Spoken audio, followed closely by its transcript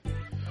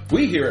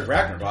We here at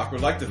Ragnarok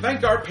would like to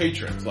thank our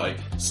patrons like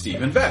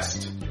Stephen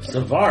Vest,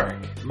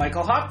 Savaric,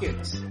 Michael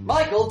Hopkins,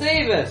 Michael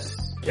Davis,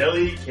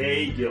 Kelly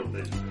K.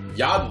 Gilman,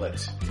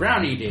 Yodlet,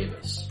 Brownie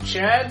Davis,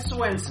 Chad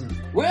Swenson,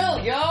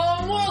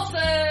 William Wilson,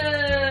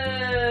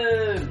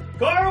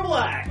 Carl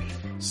Black,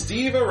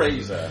 Steve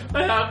Areza,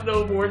 I have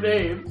no more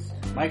names.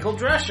 Michael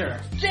Drescher,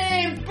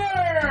 James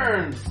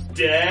Burns.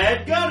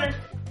 Dad Gunner.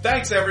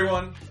 Thanks,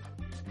 everyone.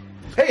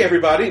 Hey,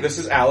 everybody. This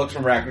is Alex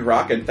from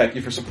Ragnarok, and thank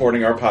you for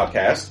supporting our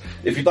podcast.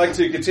 If you'd like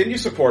to continue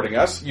supporting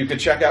us, you can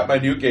check out my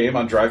new game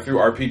on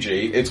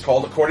DriveThruRPG. It's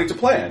called According to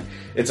Plan.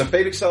 It's a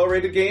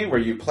fate-accelerated game where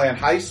you plan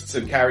heists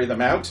and carry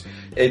them out.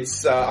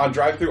 It's on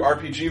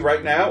DriveThruRPG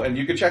right now, and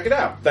you can check it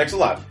out. Thanks a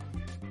lot.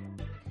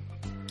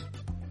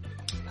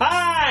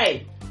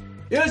 Hi!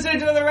 You're listening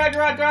to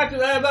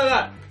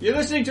another You're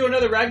listening to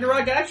another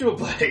Ragnarok actual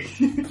play.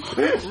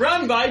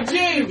 Run by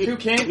James, who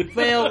can't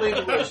fail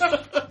English.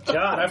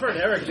 God, I've heard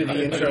Eric do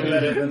the intro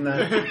better than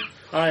that.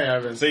 I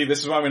haven't. See,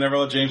 this is why we never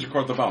let James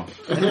record the bump.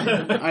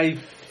 I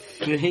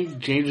think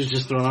James was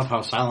just throwing up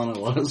how silent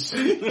it was.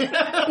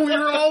 We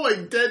were all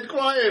like dead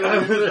quiet. I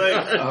was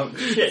like,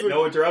 shit,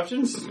 no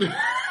interruptions?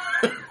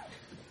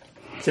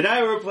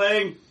 Tonight we're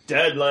playing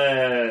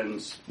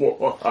Deadlands.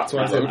 That's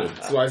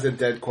why I said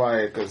dead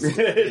quiet, because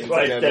it's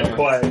why it's dead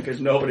quiet,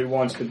 because nobody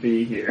wants to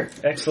be here.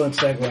 Excellent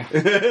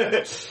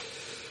segue.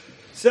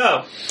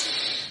 So,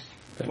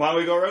 why don't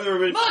we go around the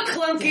room?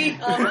 McClunky.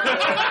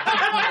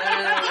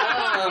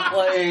 I'm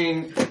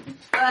playing the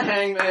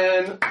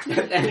Hangman,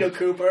 Daniel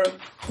Cooper,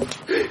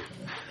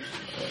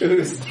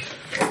 who's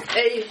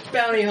a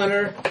bounty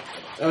hunter.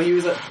 Oh, he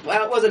was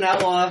was an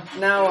outlaw,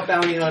 now a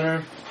bounty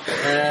hunter.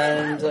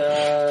 And,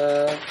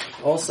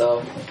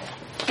 also,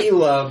 he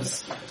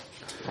loves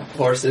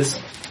horses.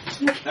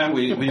 And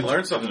we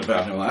learned something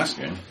about him last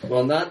game.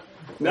 Well, not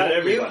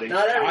everybody.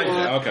 Not everyone.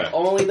 I did, okay.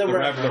 Only the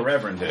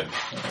Reverend did.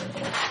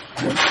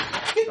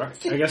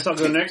 I guess I'll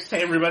go next.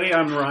 Hey everybody,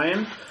 I'm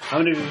Ryan.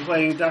 I'm going to be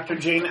playing Dr.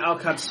 Jane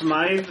Alcott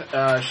Smythe.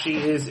 She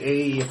is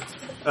a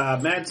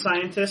mad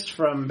scientist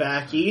from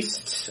back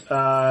east.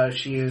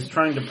 She is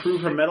trying to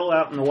prove her mettle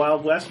out in the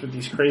Wild West with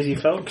these crazy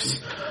folks.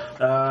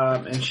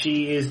 And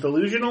she is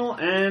delusional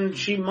and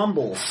she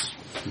mumbles.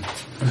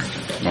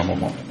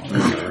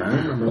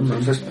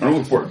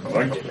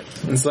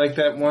 it's like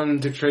that one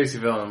Dick Tracy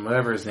villain,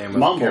 whatever his name was.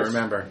 Mumbles. I can't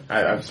remember.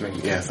 I was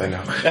making, yes, I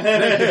know.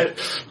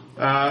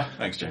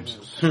 Thanks, James.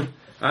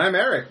 I'm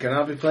Eric, and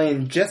I'll be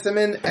playing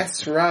Jessamine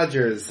S.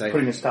 Rogers.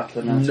 Putting a stop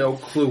to the nonsense. No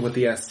clue what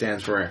the S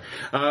stands for.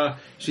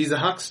 She's a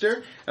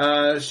huckster.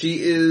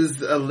 She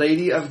is a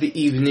lady of the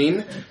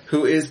evening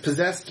who is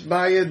possessed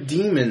by a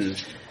demon.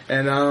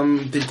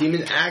 And, the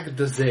demon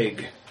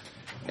Agdazig.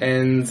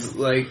 And,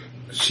 like,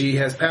 she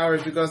has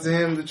powers because of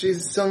him, but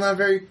she's still not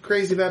very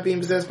crazy about being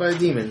possessed by a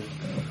demon.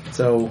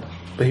 So,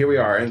 but here we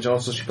are, and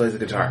also she plays the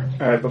guitar.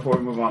 Alright, before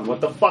we move on, what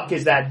the fuck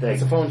is that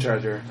It's a thing? phone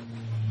charger.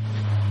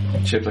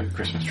 Shaped like a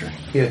Christmas tree.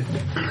 Yeah.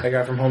 I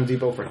got from Home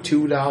Depot for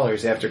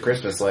 $2 after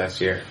Christmas last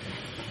year.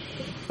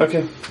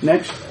 Okay,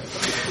 next.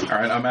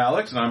 Alright, I'm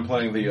Alex, and I'm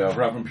playing the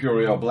Reverend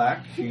Puriel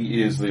Black.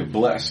 He is the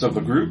blessed of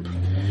the group.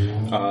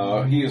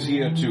 He is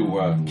here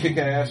to kick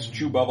ass,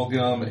 chew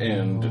bubblegum,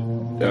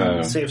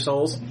 and Save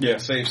souls. yeah,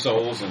 save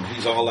souls, and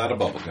he's all out of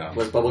bubblegum.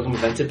 Was bubblegum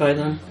invented by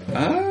then?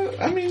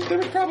 I mean, there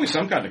was probably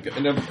some kind of...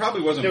 And it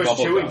probably wasn't There was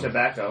chewing bubblegum.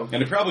 tobacco.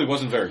 And it probably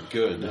wasn't very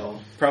good.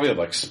 No. Probably had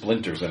like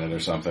splinters in it or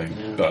something.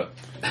 Yeah. But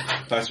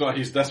that's why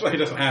he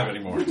doesn't have it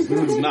anymore.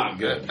 It's not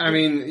good. I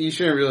mean, you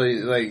shouldn't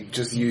really, like,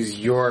 just use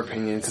your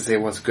opinion to say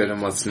what's good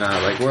and what's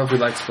not. Like, what if we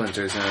like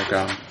splinters in our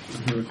gum?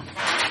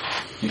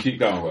 You keep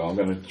going, Will. I'm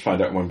going to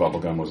find out when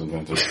bubblegum was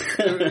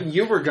invented.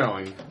 You were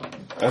going.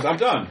 I'm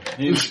done.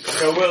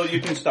 So, Will, you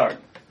can start.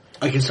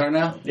 I can start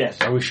now? Yes.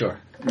 Are we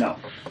sure? No.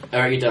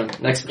 Alright, you're done.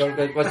 Next, what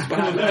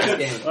happened next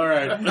game?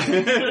 Alright.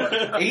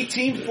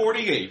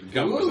 1848,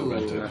 gum was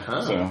invented.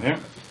 Uh-huh. So, yeah.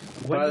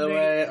 By the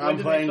way, I'm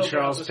playing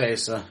Charles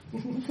Pesa.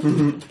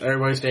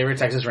 Everybody's favorite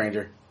Texas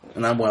Ranger.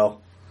 And I'm Will.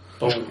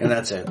 And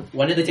that's it.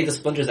 When did they take the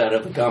splinters out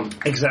of the gum?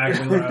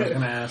 Exactly what I was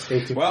going to ask.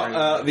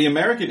 Well, the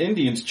American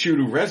Indians chewed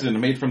resin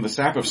made from the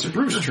sap of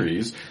spruce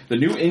trees. The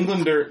New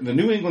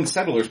England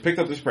settlers picked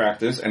up this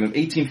practice, and in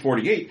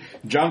 1848,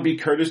 John B.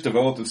 Curtis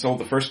developed and sold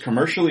the first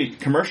commercial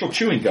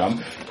chewing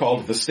gum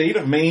called the State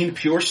of Maine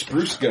Pure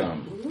Spruce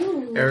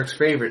Gum. Eric's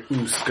favorite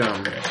oos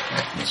gum.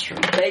 That's true.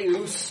 Hey,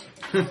 Oos.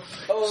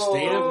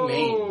 State of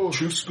Maine.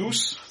 Choose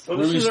goose. So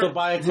Will you still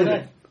buy it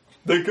today?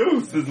 The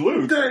goose is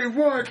loose. They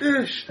want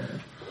ish.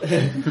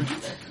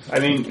 I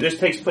mean, this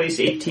takes place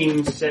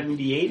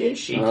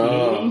 1878-ish,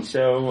 1880,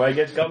 so I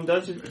guess gum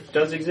does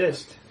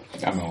exist.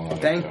 I'm not allowed to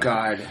Thank do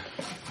God.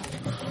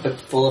 But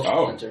full of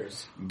Oh.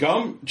 splinters.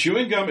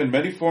 Chewing gum in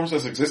many forms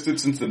has existed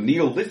since the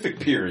Neolithic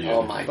period.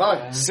 Oh my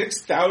god.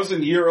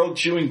 6,000-year-old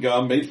chewing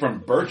gum made from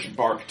birch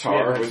bark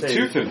tar Yeah, with I'd say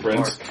tooth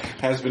imprints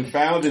has been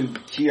found in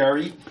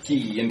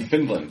Kiariki in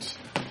Finland.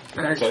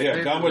 So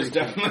yeah, gum was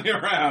definitely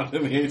around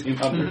in the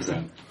 1800s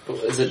then.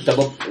 Is it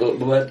double,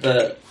 what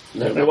the...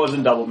 It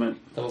wasn't doublemint.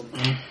 Double,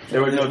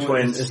 There were no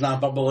twins. It's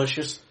not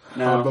Bubblicious?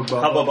 No. Hubba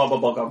Hubba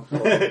Bubba Gum.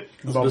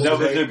 No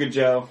Bazooka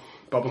Joe.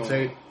 Bubble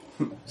tape.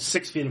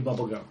 6 feet of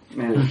bubble gum.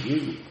 Man.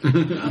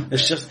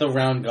 It's just the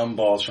round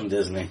gumballs from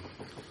Disney.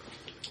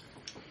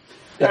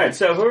 Alright,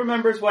 so who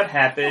remembers what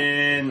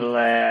happened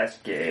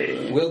last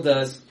game? Will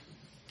does.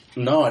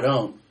 No, I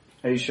don't.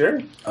 Are you sure?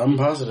 I'm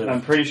positive.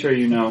 I'm pretty sure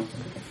you know.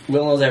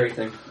 Will knows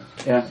everything.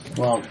 Yeah.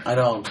 Well, I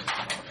don't.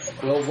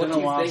 Well, what do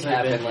you think since I've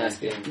happened been-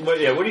 last game? But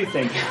yeah, what do you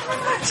think?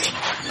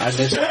 I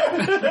missed it.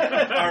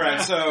 All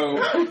right, so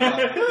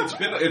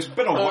it's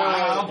been a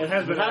while. It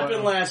has been What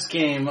happened last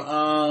game?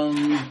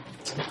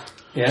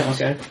 Yeah,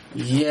 okay.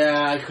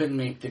 Yeah, I couldn't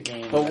make the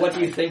game. But what do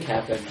you think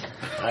happened?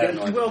 I have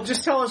no idea. Well,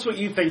 just tell us what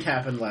you think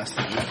happened last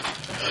time.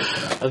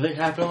 I think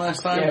happened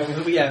last time.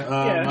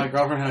 Yeah. My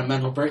girlfriend had a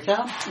mental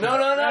breakdown. No,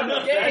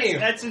 the game!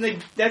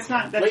 That's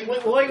not. That's,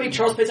 Wait,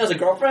 Charles Pitts has a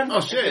girlfriend? Oh,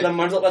 shit.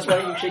 That's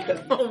why she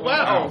could... Oh,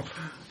 wow.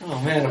 Oh,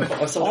 man.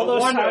 I'm so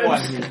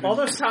All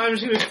those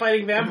times he was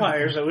fighting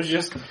vampires, it was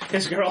just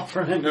his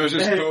girlfriend. It was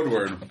just code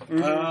word.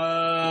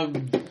 I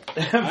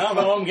don't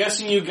know. I'm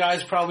guessing you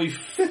guys probably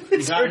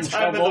got in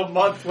trouble.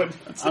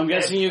 I'm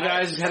guessing you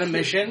guys had a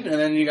mission, and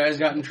then you guys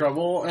got in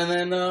trouble, and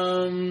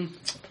then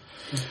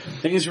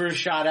things were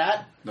shot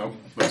at. Nope,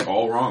 that's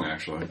all wrong,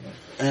 actually.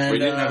 And, We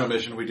didn't have a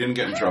mission, we didn't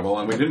get in trouble,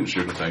 and we didn't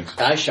shoot at things.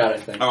 I shot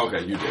at things. Oh,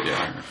 okay, you did,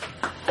 yeah.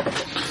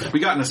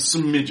 We got in a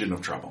smidgen of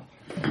trouble.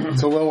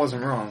 So Will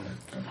wasn't wrong.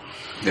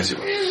 Yes, it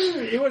was.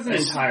 it wasn't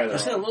entirely. I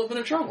said a little bit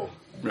of trouble.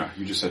 No,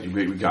 you just said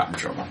we got in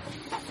trouble.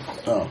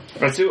 Oh.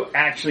 But who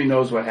actually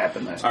knows what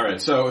happened last All right,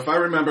 so if I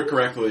remember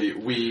correctly,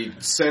 we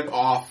set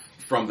off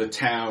from the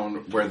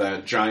town where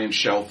that giant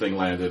shell thing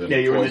landed and Yeah,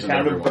 you were in the poisoned town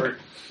everyone. of Burt.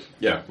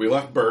 Yeah, we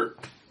left Burt.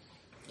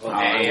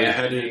 And we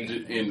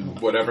headed in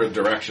whatever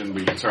direction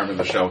we determined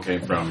the shell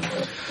came from.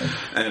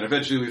 And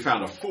eventually we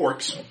found a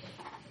fort.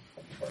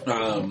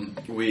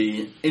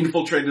 We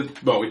infiltrated,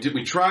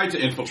 we tried to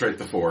infiltrate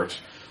the fort,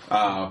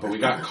 but we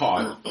got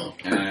caught.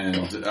 And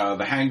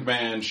the hanged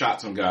man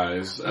shot some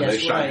guys, and they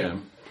shot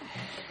him.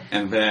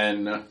 And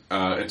then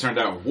it turned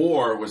out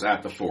War was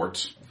at the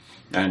fort,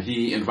 and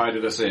he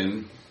invited us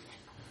in.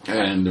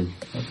 And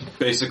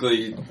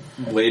basically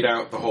laid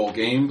out the whole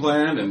game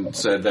plan and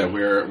said that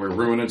we're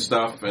ruining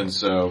stuff, and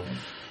so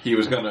he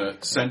was going to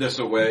send us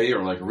away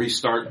or like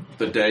restart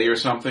the day or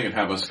something and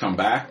have us come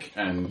back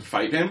and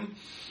fight him.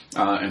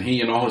 And he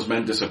and all his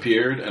men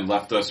disappeared and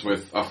left us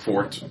with a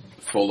fort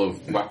full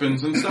of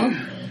weapons and stuff.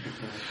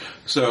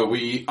 So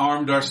we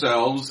armed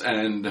ourselves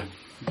and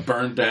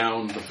burned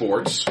down the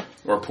fort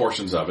or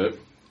portions of it.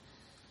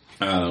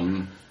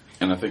 And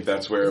I think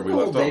that's where we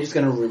left off. Are they just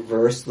going to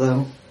reverse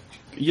though?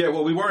 Yeah,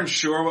 well, we weren't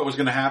sure what was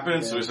going to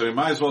happen, so we said we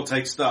might as well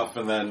take stuff,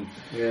 and then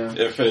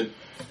if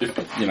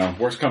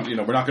worse comes, we're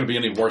not going to be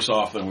any worse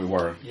off than we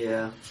were.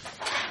 Yeah.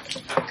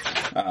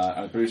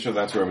 I'm pretty sure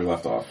that's where we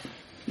left off.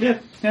 Yeah.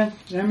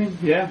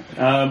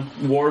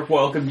 War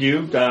welcomed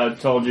you,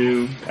 told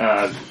you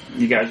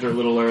you guys are a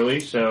little early,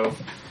 so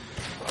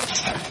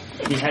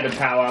he had a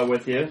powwow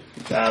with you,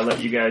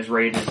 let you guys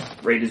raid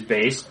his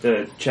base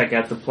to check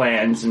out the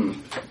plans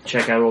and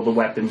check out all the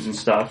weapons and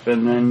stuff,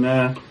 and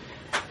then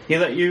he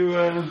let you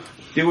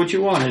do what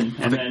you wanted.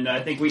 And then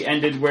I think we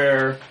ended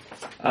where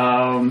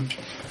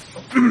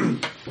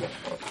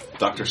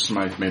Dr.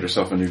 Smythe made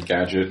herself a new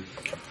gadget.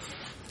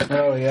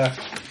 Oh, yeah.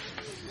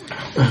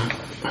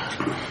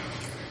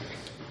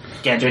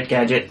 Gadget.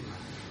 Gadget.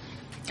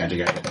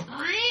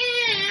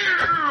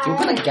 Did we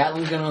put a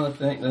Gatling gun on the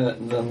thing?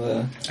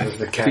 As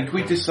the I cat. think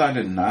we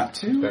decided not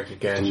to. Back to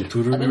Gadget. I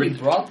think we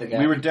brought the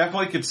Gatling. We were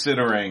definitely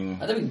considering.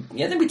 I think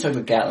we took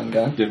the Gatling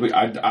gun. Did we?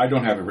 I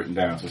don't have it written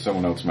down, so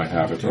someone else might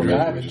have it. Or I maybe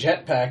have we a just-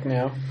 jetpack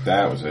now.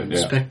 That was it. Yeah.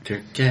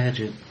 Inspector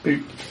Gadget.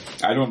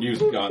 I don't use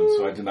guns,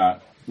 so I did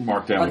not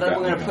mark down I the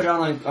thought we were Gatling going to put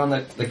gun. it on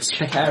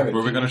the carriage.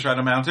 Were we going to try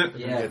to mount it?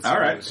 Yeah. All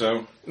right,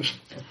 so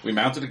we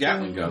mounted a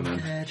Gatling gun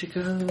then.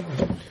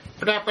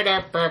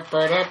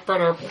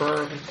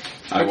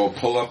 I will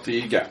pull up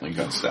the Gatling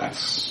gun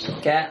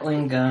stats.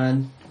 Gatling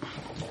gun.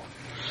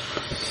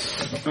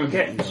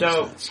 Okay,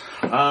 so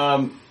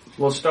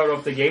we'll start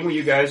off the game where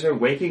you guys are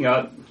waking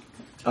up.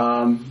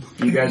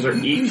 You guys are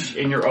each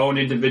in your own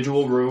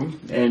individual room,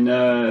 and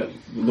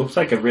looks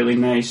like a really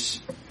nice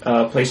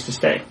place to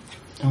stay.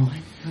 Oh my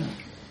god.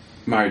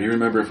 Maya, do you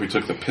remember if we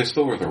took the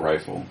pistol or the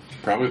rifle?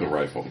 Probably the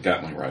rifle, the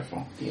Gatling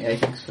rifle. Yeah, I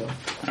think so.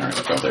 All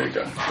right, there you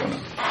go.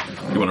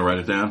 You want to write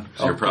it down?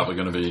 So you're probably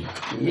going to be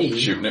Me?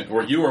 shooting it,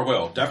 or you or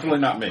Will. Definitely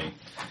not me.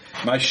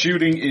 My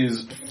shooting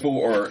is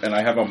 4, and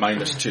I have a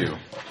 -2.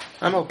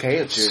 I'm okay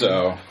at shooting.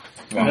 So,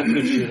 That's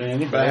good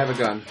shooting. But I have a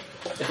gun.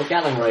 It's a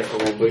Gatling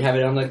rifle. And we have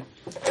it on the.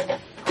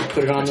 We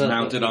put it on it's the.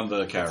 mounted on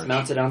the carriage.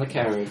 Mounted on the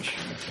carriage.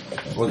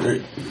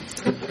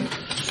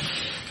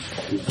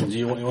 Do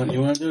you want to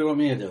do it or you want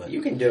me to do it?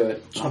 You can do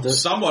it. I'll do it.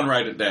 Someone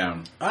write it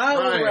down. I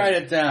will Right. write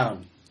it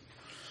down.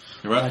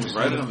 Write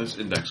it on this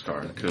index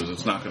card, because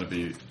it's not going to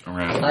be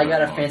around. I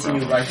got a fancy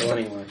new rifle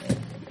anyway.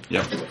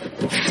 Yep.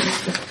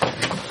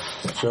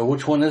 So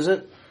which one is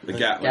it? The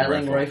Gatling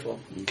Gatling rifle.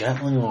 rifle.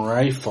 Gatling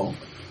rifle.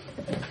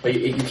 But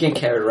you can't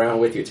carry it around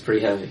with you. It's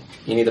pretty heavy.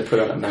 You need to put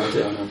it on a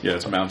mounted on. Yeah,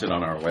 it's mounted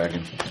on our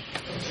wagon.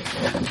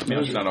 It's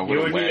mounted on a You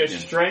wooden would need a wagon.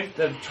 strength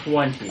of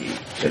 20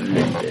 to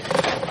lift it.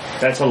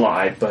 That's a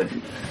lie, but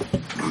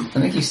I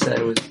think you said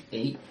it was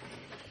 8.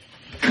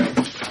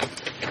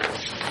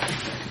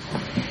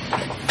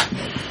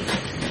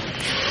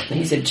 I think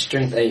he said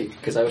strength 8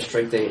 because I was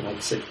strength 8. I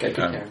said I could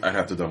carry. I'd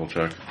have to double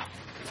check.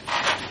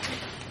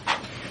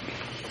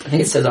 I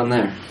think it says on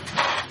there.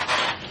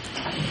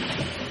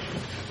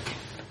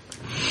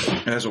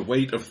 It has a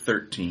weight of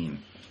 13.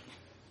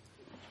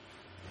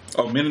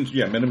 Oh,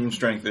 minimum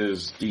strength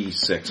is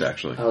D6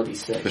 actually. Oh,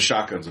 D6. The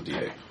shotgun's a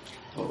D8.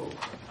 Oh.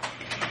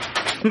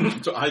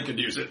 So I could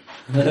use it.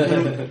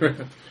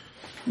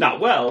 not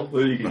well,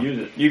 but you can use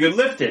it. You can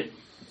lift it,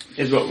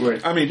 is what we're...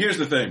 I mean, here's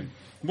the thing.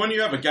 When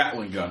you have a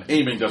Gatling gun,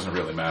 aiming doesn't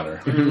really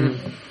matter.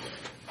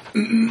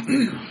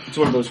 It's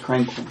one of those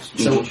crank ones.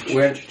 So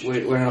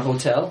we're in a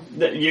hotel?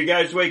 You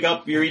guys wake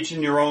up, you're each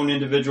in your own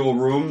individual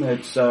room.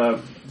 It's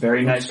a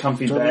very nice,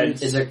 comfy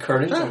bed. Is there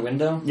curtains on the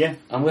window? Yeah.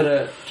 I'm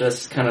gonna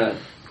just kind of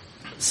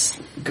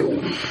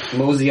go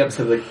mosey up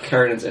to the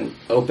curtains and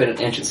open an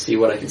inch and see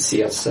what I can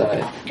see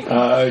outside.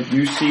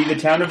 You see the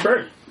town of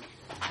Burt.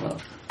 Oh.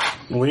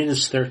 Weight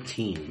is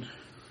 13.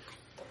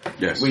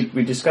 Yes.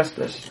 We discussed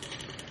this.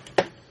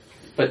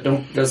 But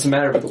doesn't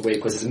matter about the weight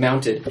because it's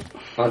mounted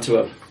onto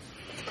a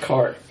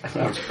cart.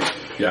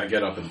 Yeah, I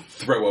get up and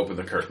throw open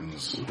the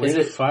curtains. Weight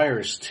of fire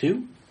is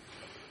 2?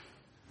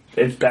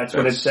 If that's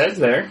what it says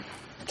there.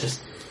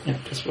 Just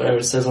whatever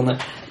it says on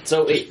that.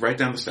 So Right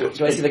down the steps.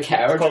 do I see the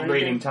carriage? It's called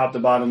rating top to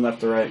bottom,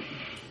 left to right.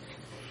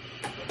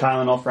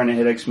 Tylenol for any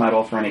headaches,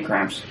 Midol for any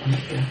cramps.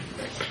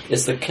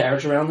 Is the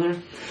carriage around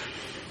there?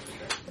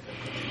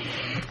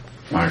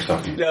 Myers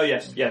talking. Oh,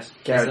 yes.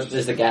 Carriage.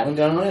 Is the Gatling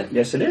gun on it?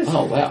 Yes, it is.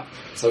 Oh, wow.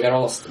 So I got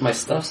all my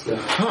stuff still.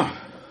 Huh.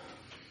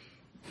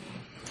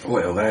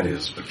 Well, that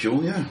is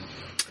peculiar.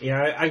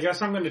 Yeah, I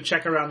guess I'm going to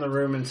check around the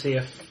room and see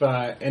if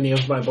any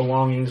of my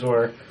belongings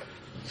or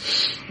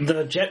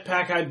the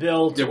jetpack I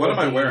built. Yeah, what am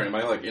I wearing? Am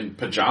I like in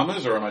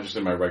pajamas or am I just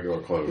in my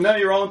regular clothes? No,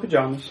 you're all in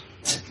pajamas.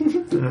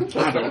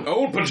 I don't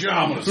old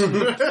pajamas.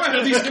 Where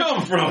did these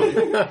come from?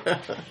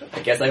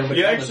 I guess I opened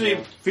You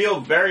actually feel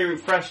very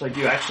refreshed, like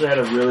you actually had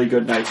a really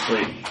good night's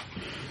sleep.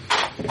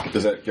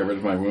 Does that get rid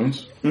of my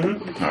wounds?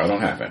 Mm-hmm. No, I don't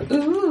have any.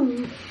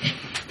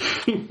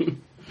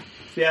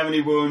 If you have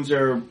any wounds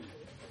or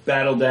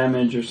battle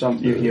damage or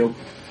something, you heal.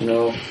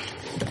 No.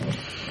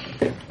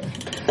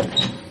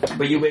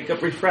 But you wake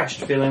up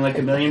refreshed, feeling like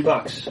 $1 million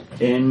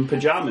in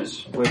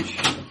pajamas, which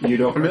you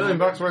don't. $1 million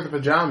worth of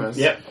pajamas.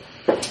 Yep.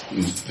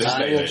 This day I and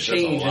will age, there's a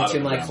change lot into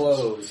of my pajamas.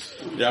 clothes.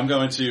 Yeah, I'm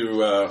going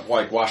to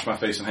wash my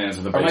face and hands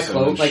in the Are my basin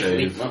clothes and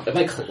shave. Are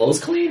my clothes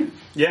clean?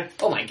 Yeah.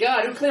 Oh my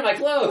god, who cleaned my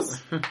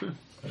clothes?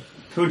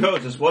 Who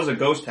knows? This was a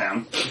ghost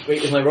town.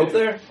 Wait, is my rope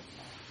there?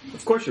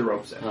 Of course your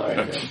rope's there. Alright,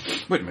 Okay.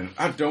 Wait a minute,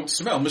 I don't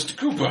smell Mr.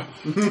 Cooper.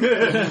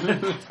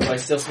 do I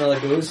still smell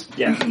like booze?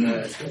 Yeah.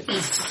 Alright, good.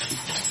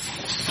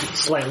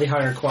 Slightly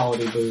higher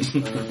quality booze.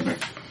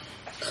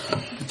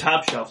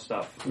 Top shelf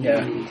stuff.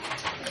 Yeah.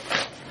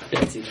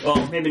 Fancy.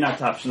 Well, maybe not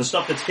top shelf. The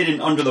stuff that's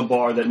hidden under the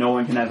bar that no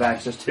one can have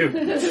access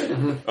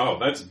to. Oh,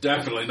 that's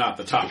definitely not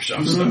the top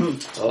shelf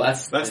stuff. Oh,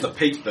 that's That's the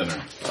paint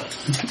thinner.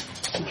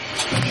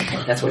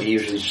 That's what he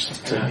usually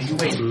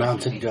Wait,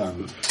 mounted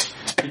gun.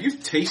 Do you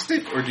taste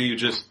it or do you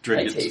just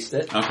drink I it? taste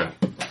it. Okay.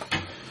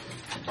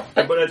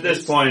 But at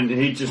this point,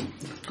 it just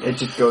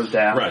goes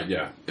down. Right,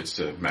 yeah. It's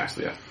mass,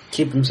 yeah.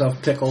 Keep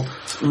himself tickled.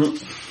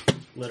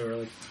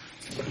 Literally.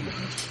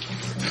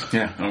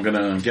 Yeah, I'm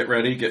gonna get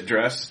ready, get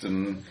dressed,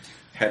 and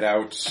head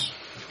out,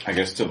 I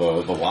guess, to the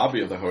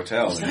lobby of the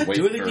hotel and wait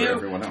for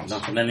everyone else.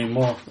 Nothing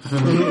anymore.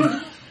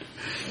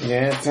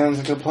 Yeah, it sounds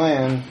like a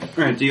plan.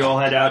 Alright, do you all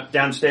head out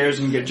downstairs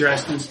and get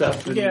dressed and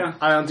stuff? Yeah.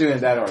 I don't do it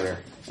in that order.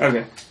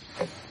 Okay.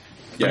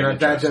 Yeah, You're get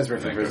that dressed,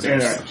 desperate and for then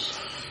go business.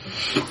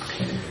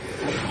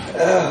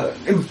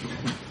 downstairs.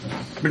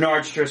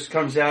 Bernard Striss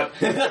comes out.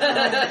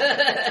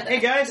 Hey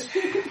guys.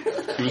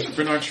 Who's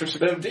Bernard Striss?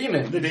 The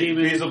demon. The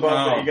Beelzebub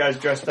that you guys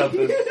dressed up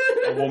as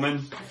a woman.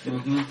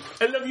 Mm-hmm.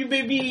 I love you,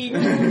 baby.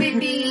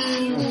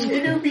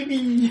 Hello,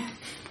 baby.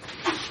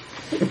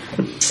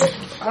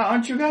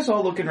 Aren't you guys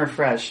all looking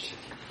refreshed?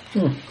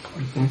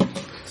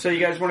 So you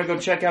guys want to go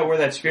check out where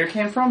that spear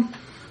came from?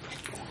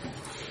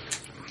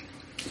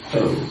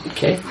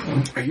 Okay.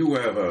 You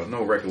have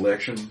no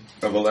recollection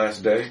of the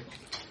last day?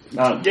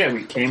 Yeah,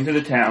 we came to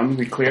the town,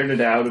 we cleared it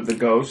out of the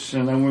ghosts,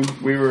 and then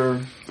we were...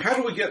 How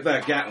do we get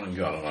that Gatling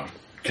gun on a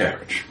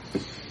carriage?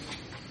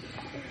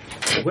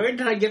 Where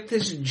did I get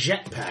this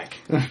jetpack?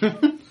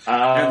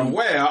 And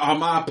where are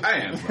my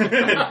pants?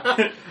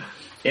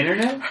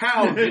 Internet?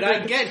 How did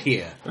I get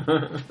here?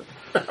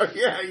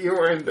 Yeah, you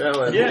were in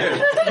Deadlands.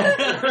 Yeah.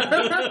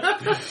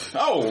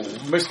 Oh,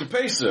 Mr.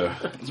 Pacer,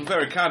 it's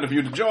very kind of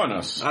you to join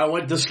us. I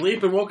went to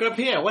sleep and woke up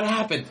here. What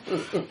happened?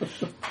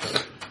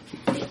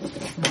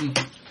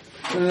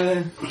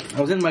 I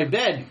was in my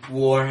bed.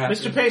 War happened.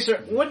 Mr. Pacer,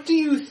 what do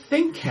you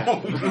think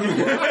happened?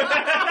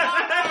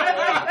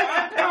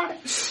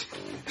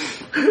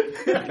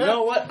 You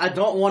know what? I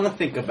don't want to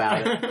think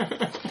about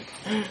it.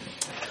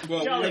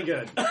 Well, Jolly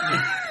good.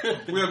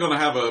 we're going to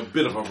have a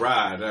bit of a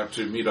ride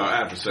after we meet our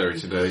adversary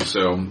today,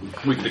 so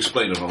we can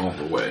explain it along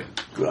the way.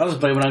 I'll just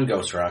blame it on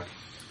Ghost Rock.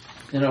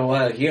 You know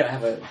what? Here, I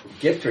have a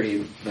gift for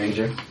you,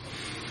 Ranger.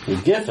 You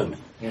gift him.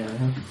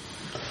 Yeah.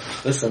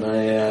 Listen,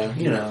 I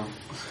know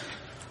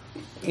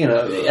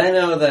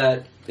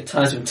that the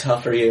times have been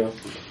tough for you,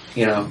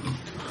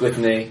 with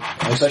me.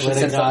 I swear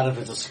to God if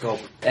it's a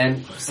scope.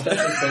 And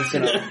especially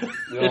since,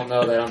 we all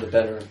know that I'm the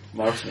better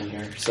marksman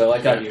here. So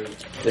I got you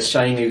this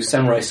shiny new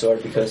samurai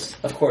sword because,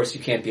 of course, you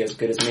can't be as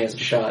good as me as a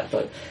shot,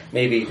 but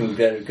maybe you can be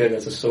better good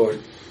as a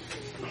sword.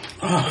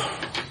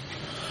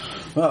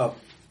 Well,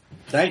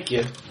 thank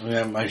you. I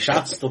mean, my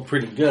shot's still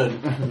pretty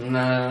good.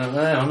 Nah,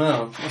 I don't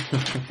know.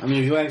 I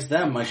mean, if you ask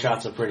them, my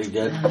shots are pretty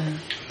good.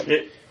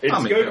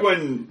 It's good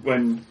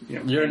when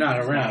you're not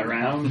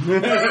around.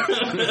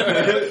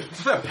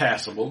 It's not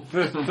passable.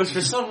 But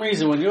for some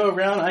reason, when you're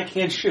around, I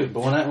can't shoot.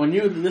 But when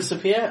you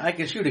disappear, I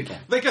can shoot again.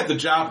 They get the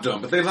job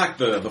done, but they lack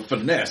the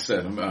finesse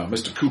that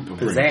Mr. Cooper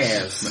brings.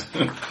 Pizzazz.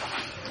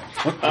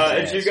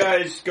 As you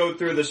guys go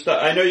through the stuff,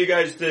 I know you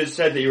guys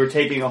said that you were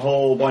taking a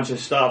whole bunch of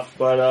stuff,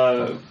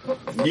 but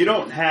you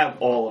don't have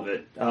all of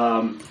it.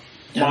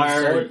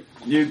 Sword?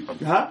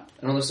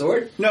 Another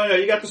sword? No,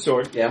 you got the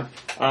sword. Yeah.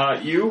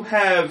 You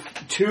have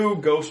 2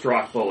 Ghost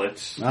Rock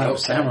bullets. I have a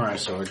samurai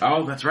sword.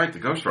 Oh, that's right, the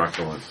Ghost Rock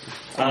bullets.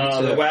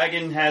 The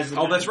wagon has...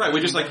 Oh, that's right,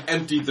 we just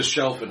emptied the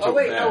shelf and took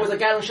it no, it was a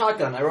Gatling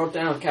shotgun. I wrote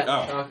down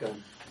Gatling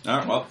shotgun.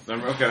 Alright, well,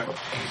 then, okay.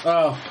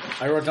 Oh,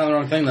 I wrote down the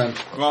wrong thing then.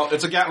 Well,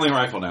 it's a Gatling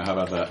rifle now, how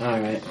about that?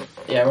 Alright.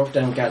 Yeah, I wrote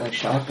down Gatling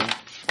shotgun.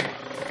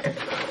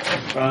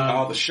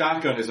 The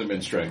shotgun is a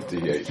mid-strength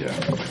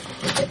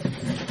D8,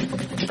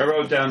 I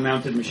wrote down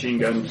mounted machine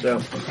gun, so...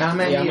 How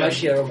many? Yeah,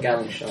 actually I wrote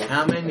Gatling shotgun.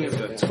 How many of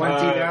the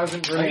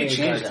 20,000 grenades I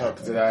change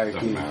took did I Doesn't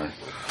keep? matter.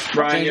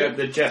 Ryan, you have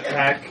the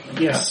jetpack.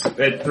 Yes.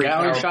 At 3 Gallon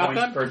power shotgun?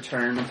 points per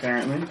turn,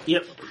 apparently.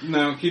 Yep.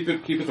 No, keep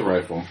it the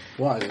rifle.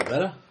 Why, is it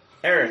better?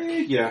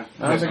 Eric. Yeah.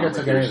 I don't think I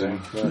took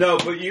anything. No,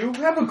 but you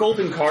have a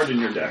golden card in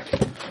your deck.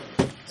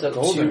 So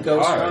Golden 2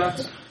 ghost card.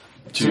 rocks.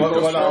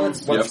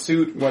 What Yep.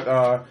 suit?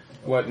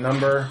 What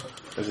number?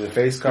 Is it a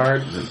face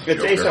card?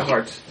 It's Ace of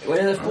Hearts. What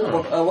is it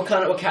for?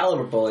 What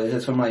caliber bullet? Is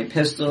it for my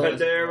pistol? But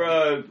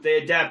they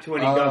adapt to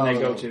any gun they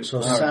go to.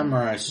 So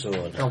samurai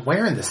sword. Now,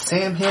 where in the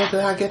Sam Hill did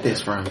I get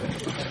this from?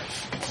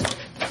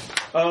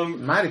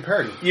 Mighty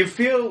pretty. You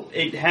feel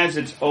it has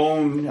its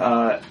own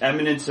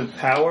eminence of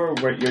power,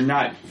 where you're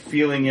not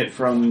feeling it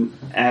from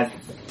at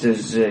the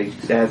zig.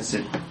 That's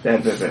it.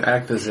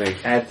 Actazig.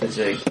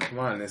 Come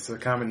on, it's a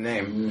common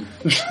name.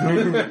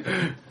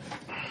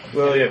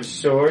 Well, you have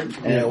sword.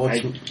 Yeah,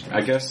 I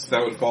guess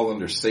that would fall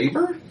under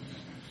saber?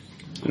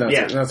 No,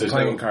 Yeah. that's a There's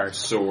playing no card.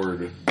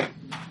 Sword.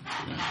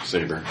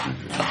 Saber.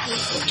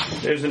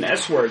 There's an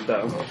S word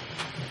though.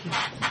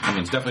 I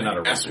mean, it's definitely not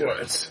a rapier.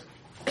 words.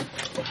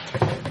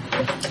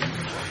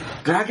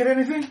 Did I get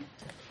anything?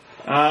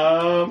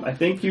 I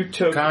think you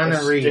took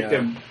Gonorrhea. a stick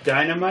of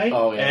dynamite,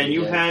 and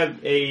you have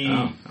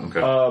a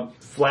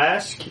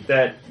flask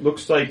that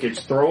looks like it's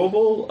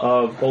throwable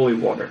of holy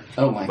water.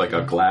 Oh my. Like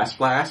a glass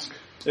flask?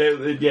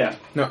 Yeah.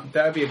 No,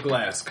 that'd be a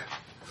glass.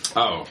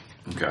 Oh,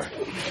 okay.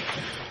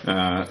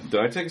 Did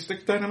I take a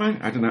stick of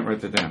dynamite? I did not write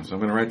that down, so I'm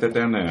going to write that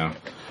down now.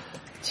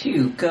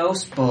 2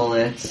 ghost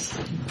bullets.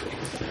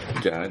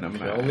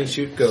 Dynamite. Only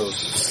shoot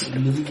ghosts.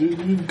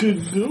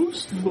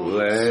 Ghost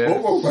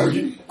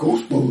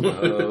Ghost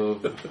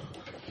bullet.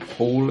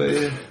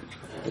 Holy.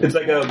 It's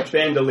like a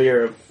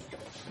bandolier of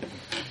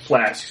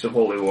flasks of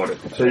holy water.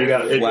 So you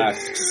got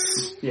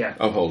Flasks yeah,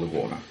 of holy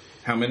water.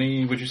 How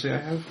many would you say I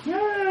have?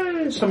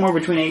 somewhere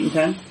between 8 and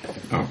 10.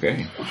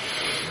 Okay.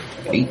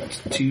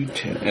 8 to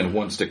 10. And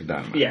 1 stick of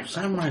dynamite. Yeah.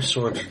 Samurai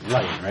swords are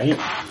light, right?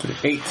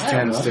 8 to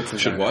 10 sticks of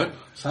Should dynamite. what?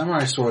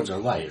 Samurai swords are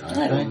light, aren't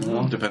I they? don't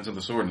know. Depends on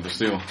the sword and the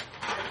steel.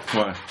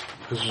 Why?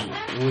 Because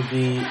it would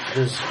be.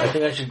 I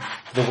think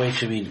the weight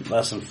should be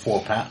less than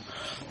 4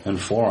 on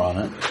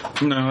it.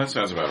 No, that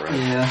sounds about right.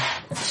 Yeah.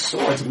 It's a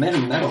sword. It's made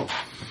of metal.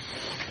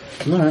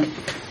 Alright.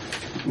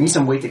 You need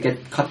some weight to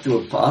get cut through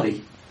a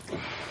body.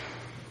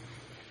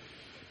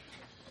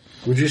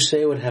 Would you say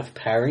it would have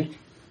parry?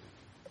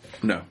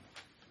 No.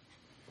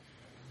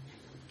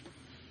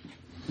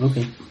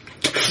 Okay.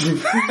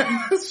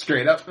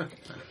 Straight up.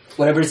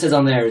 Whatever it says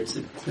on there, it's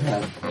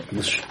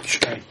The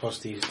strength plus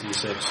D6.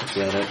 Is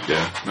that it?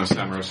 Yeah. No,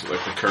 samurais,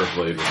 like the curved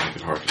blade would make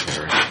it hard to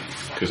carry.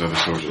 Because other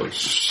swords are like,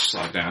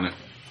 slide down it.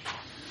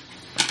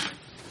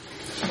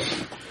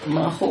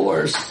 my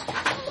horse.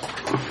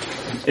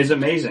 It's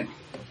amazing.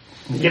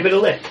 Give it a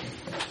lick.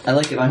 I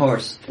like it, my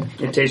horse.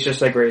 It tastes just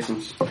like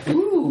raisins.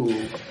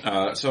 Ooh.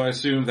 So I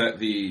assume that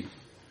the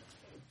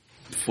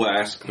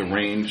flask, the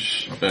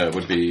range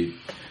would be,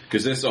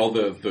 because this all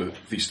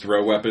these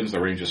throw weapons, the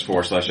range is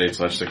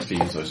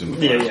 4/8/16. So I assume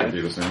the flask would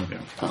be the same. Yeah.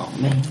 Oh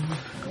man.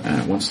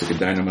 1 stick of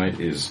dynamite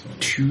is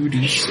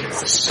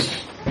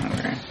 2d6. All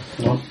right.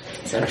 Nope.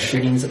 So our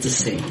shootings at the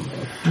same.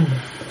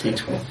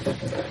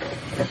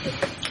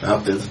 D12.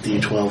 Up to the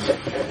D12.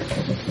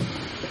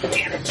 Can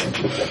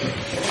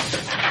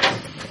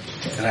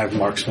I have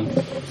marksman?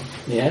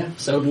 Yeah,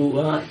 so do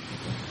I.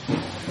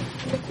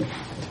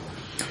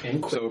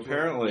 So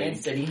apparently, And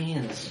steady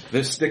hands.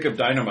 this stick of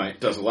dynamite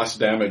does less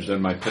damage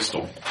than my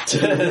pistol. It's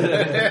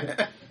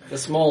a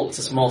small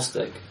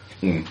stick.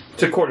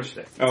 It's a quarter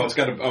stick. Oh, it's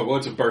got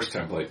it's a burst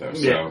template though.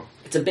 So Yeah.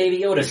 It's a Baby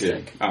Yoda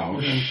stick. Oh,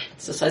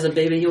 It's the size of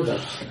Baby Yoda.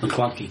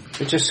 Clunky.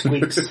 It just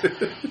squeaks.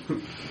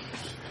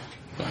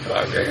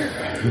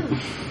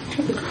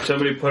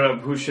 Somebody put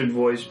up who should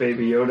voice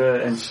Baby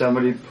Yoda, and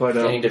somebody put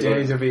up... Danny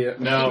DeVito.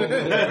 No.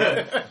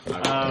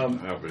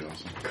 that would be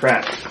awesome.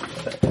 Crap.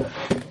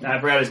 I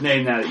forgot his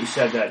name now that you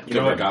said that. You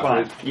know what? Gilbert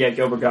Fine. Gottfried? Yeah,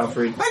 Gilbert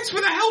Gottfried. Thanks for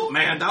the help,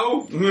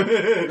 Mando.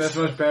 That's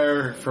much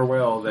better for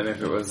Will than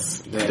if it was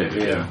Dan.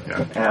 Yeah.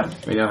 Yeah.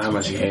 We know how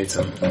much he hates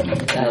him. I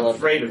I'm love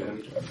afraid of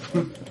him.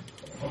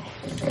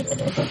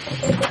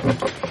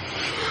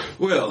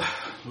 Well,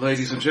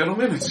 ladies and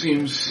gentlemen, it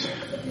seems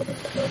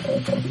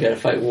You gotta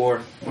fight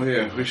war.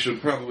 we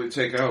should probably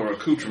take our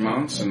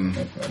accoutrements and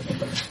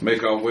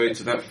make our way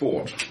to that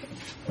fort.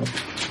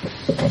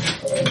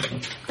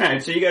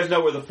 Alright, so you guys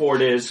know where the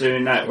fort is, so we're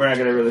not going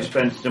to really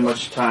spend too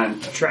much time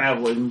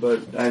traveling,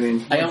 but I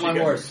mean... I own my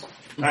horse.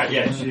 Alright,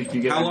 yeah, so you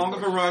can get... How long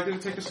of a ride did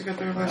it take us to get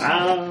there last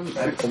time?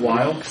 A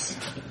while.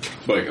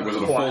 Like, was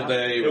it a full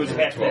day? It was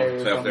half day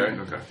or Half day? something.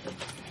 Okay.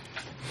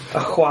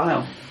 A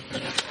while.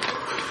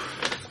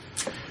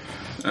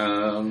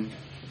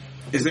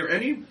 Is there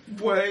any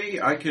way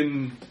I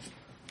can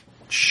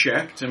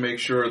check to make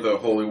sure the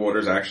holy water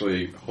is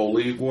actually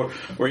holy water?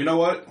 Or you know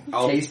what?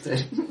 I'll Taste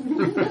it.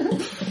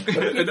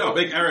 no,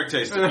 make Eric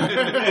taste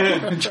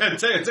it.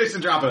 Taste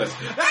and drop of this.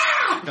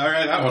 Ah! All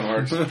right, that one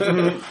works.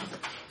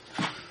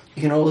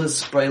 You can always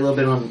spray a little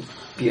bit on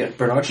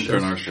Bernard Street.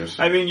 Bernard Street.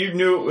 I mean, you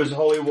knew it was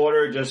holy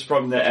water just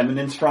from the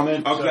eminence from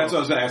it. Okay, so, that's what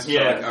I was asking.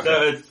 Yeah, So,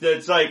 okay. so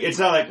it's like, it's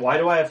not like, why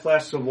do I have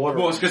flasks of water?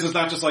 Well, it's because it's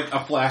not just like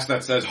a flask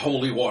that says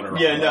holy water.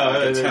 Yeah, no,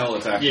 I can tell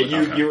it's actually.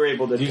 Yeah, you were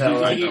able to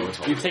tell. You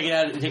take it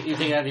out. You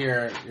take it out of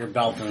your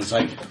belt, and it's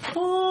like.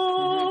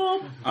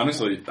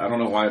 Honestly, I don't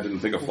know why I didn't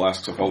think of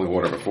flasks of holy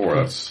water before.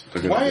 That's a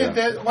good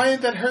idea. Why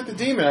didn't that hurt the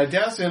demon? I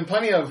doused it in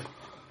plenty of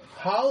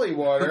holy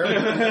water.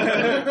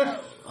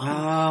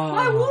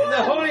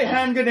 The holy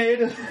hand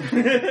grenade.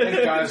 Thank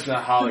God it's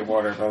not holy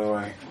water, by the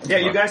way. Yeah,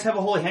 you guys have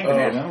a holy hand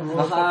grenade. I don't know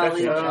what the fuck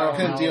Holly. that's- I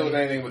couldn't deal with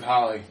anything with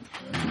holly.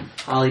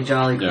 Holly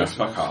Jolly Yeah, Christmas.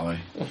 fuck Holly.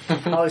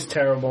 Holly's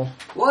terrible.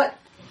 What?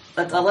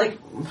 I like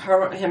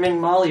him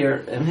and Molly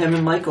and him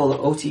and Michael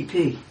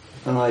OTP.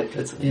 And like,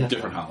 it's, yeah.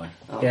 Different Holly.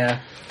 Yeah.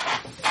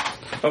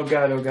 Oh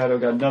god.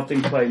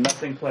 Nothing play. I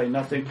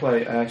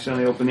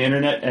accidentally opened the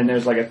internet and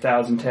there's like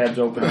 1,000 tabs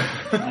open.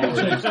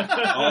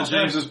 All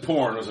James's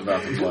porn was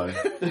about to play.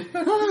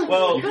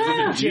 Well,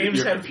 James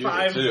Your had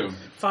computer, too.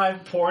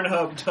 five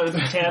Pornhub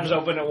tabs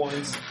open at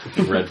once.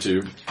 Red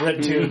tube.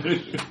 Red tube,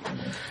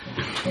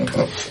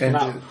 And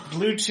not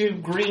blue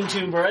tube, green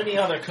tube, or any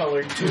other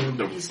colored tube.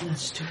 He's not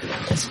stupid.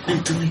 He's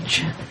mentally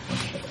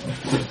challenged.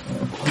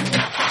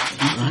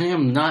 I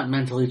am not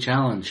mentally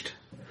challenged.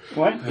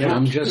 what?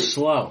 I'm just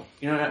slow.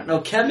 You know, no,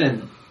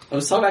 Kevin. I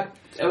was talking about.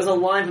 It was a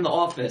line from The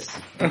Office.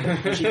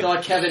 She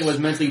thought Kevin was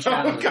mentally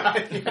challenged.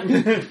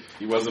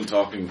 He wasn't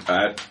talking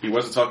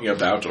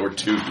about or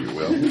to you,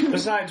 Will.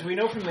 Besides, we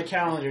know from the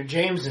calendar,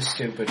 James is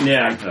stupid.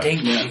 Yeah.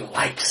 Think she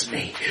likes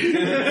me.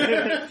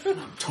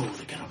 I'm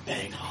totally gonna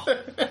bang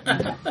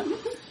her.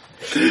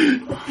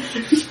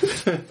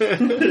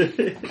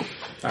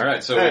 All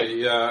right, so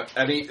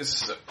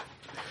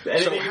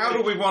so how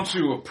do we want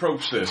to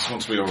approach this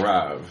once we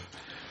arrive?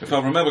 If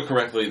I remember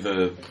correctly,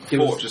 the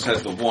fort just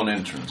has the one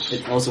entrance.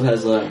 It also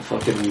has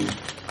fucking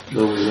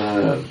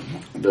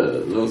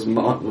those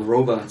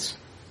robots.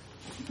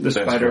 The That's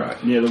spider.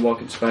 right. Yeah, the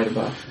walking spider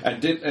bot.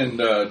 And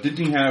didn't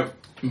he have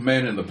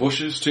men in the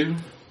bushes too?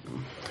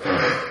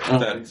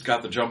 That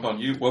got the jump on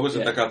you. What was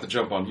it that got the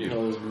jump on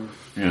you?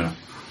 Yeah.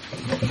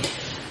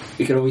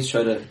 We could always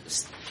try to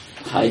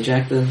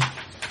hijack the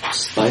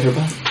spider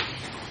bot.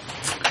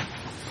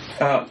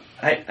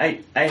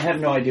 I have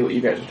no idea what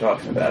you guys are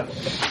talking about.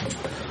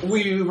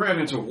 We ran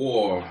into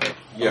war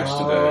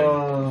yesterday,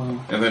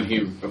 and then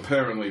he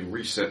apparently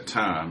reset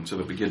time to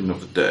the beginning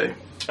of the day.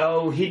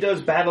 Oh, he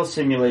does battle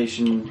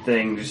simulation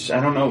things. I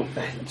don't know.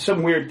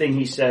 Some weird thing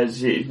he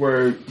says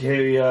where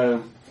he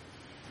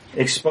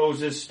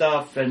exposes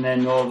stuff and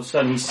then all of a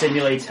sudden he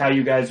simulates how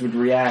you guys would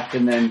react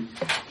and then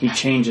he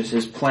changes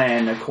his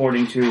plan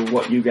according to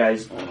what you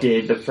guys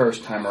did the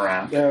first time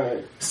around.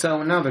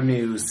 So in other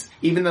news,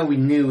 even though we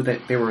knew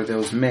that there were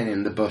those men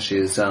in the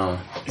bushes,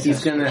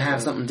 he's going to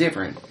have something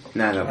different.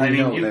 Now that we I mean,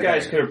 know you that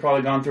guys could have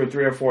probably gone through it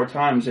 3 or 4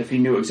 times if he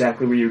knew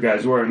exactly where you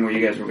guys were and where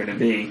you guys were going to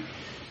be.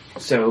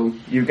 So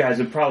you guys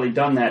have probably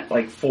done that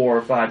like 4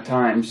 or 5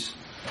 times.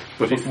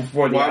 But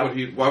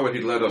why would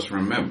he let us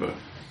remember?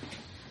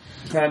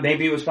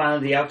 Maybe it was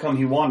finally the outcome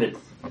he wanted.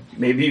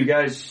 Maybe you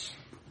guys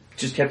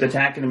just kept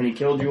attacking him and he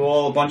killed you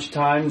all a bunch of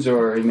times,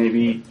 or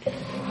maybe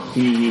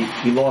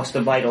he lost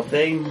a vital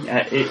thing.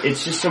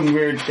 It's just some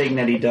weird thing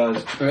that he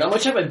does. I'm gonna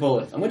check my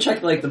bullet. I'm gonna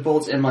check like the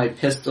bullets in my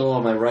pistol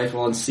or my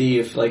rifle and see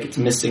if like it's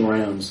missing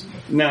rounds.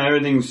 No,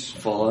 everything's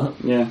Fall out.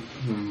 yeah.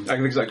 I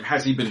think it's like,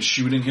 has he been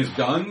shooting his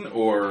gun,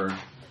 or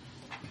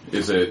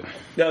is it?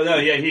 No,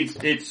 yeah.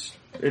 It's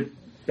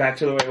back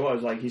to the way it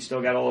was. Like he's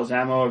still got all his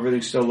ammo.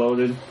 Everything's still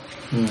loaded.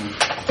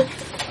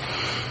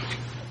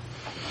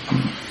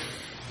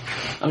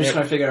 I'm just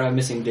trying to figure out how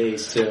missing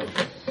days too.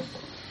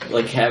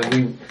 Like,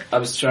 I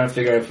was trying to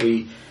figure out if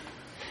we,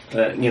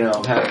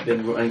 have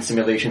been running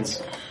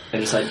simulations. I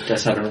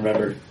just haven't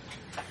remembered.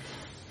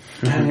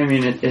 I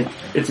mean,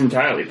 it's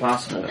entirely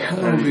possible. How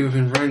long have we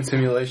been running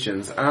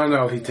simulations? I don't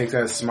know. He takes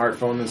out his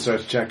smartphone and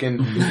starts checking.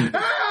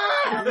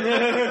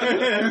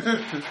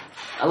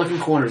 I look in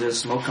corners. There's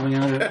smoke coming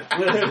out of it.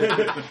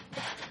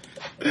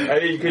 I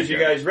mean, because you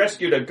guys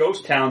rescued a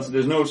ghost town, so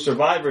there's no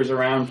survivors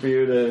around for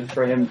you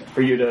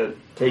to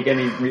take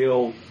any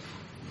real.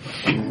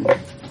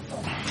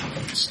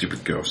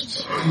 Stupid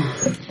ghosts.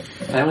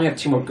 I only have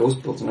 2 more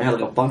ghost bullets, and I had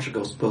like a bunch of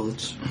ghost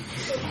bullets.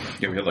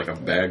 Yeah, we had like a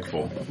bag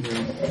full.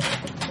 Yeah.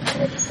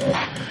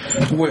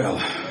 Well,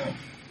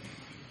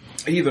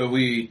 either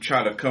we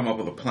try to come up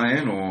with a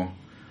plan, or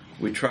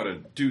we try to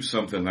do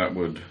something that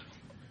would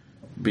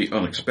be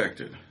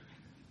unexpected.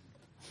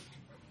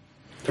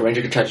 The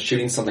ranger could try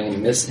shooting something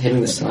and miss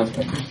hitting this time.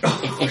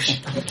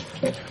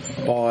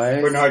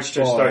 Boys. Bernard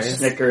just starts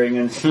snickering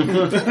and. You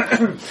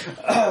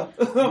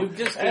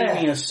just gave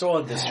me a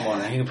sword this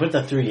morning. I can put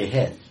that through your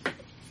head.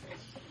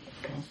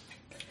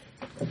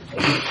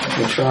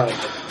 We'll try.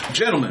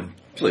 Gentlemen,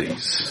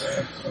 please,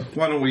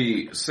 why don't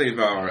we save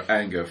our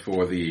anger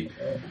for the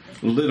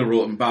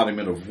literal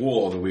embodiment of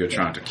war that we are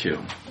trying to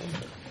kill?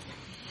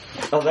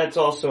 Oh, that's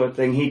also a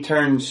thing. He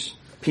turns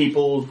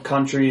people,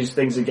 countries,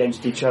 things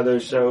against each other,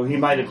 so he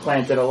might have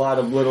planted a lot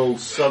of little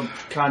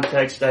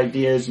subcontext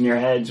ideas in your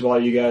heads while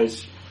you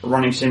guys are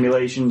running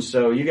simulations,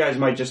 so you guys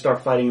might just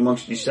start fighting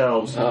amongst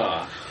yourselves.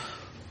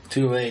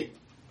 Too late.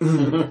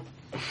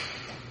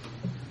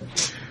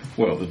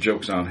 Well, the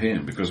joke's on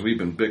him, because we've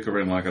been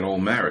bickering like an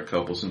old married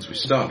couple since we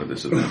started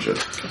this adventure.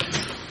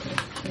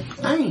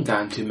 I ain't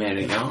gotten too mad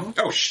at y'all.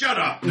 Oh, shut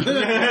up!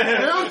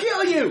 I'll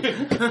kill you!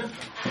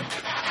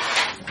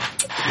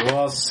 You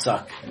all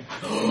suck.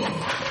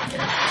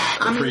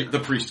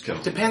 The priest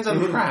killed. Depends on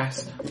the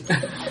price.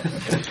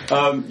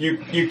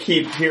 You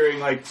keep hearing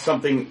like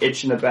something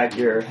itch in the back of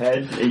your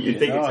head. You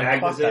think it's I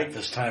caught that Agdazig.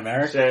 this time,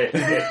 Eric. So,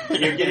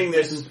 you're getting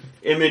this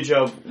image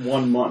of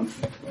 1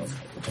 month.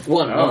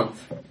 1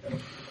 month.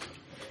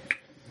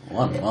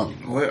 1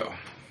 month. Well,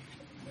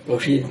 Well,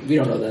 we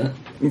don't know that.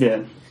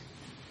 Yeah.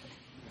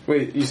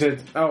 Wait, you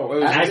said... Oh,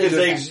 it was...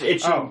 Agdazig's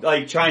itching,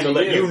 like trying to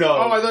let you know.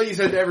 Oh, I thought you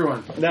said to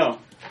everyone. No.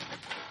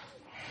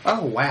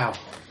 Oh, wow.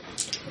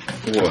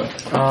 what?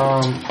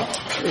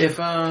 If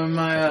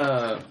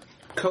my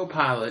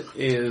co-pilot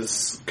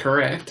is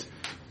correct,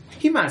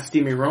 he might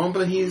steer me wrong,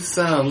 but he's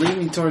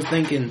leaning towards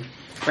thinking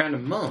around a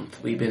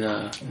month we've been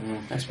up to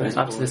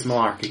this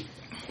malarkey.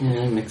 Yeah,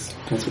 that makes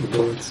sense with the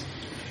bullets.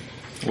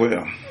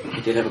 Well,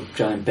 He did have a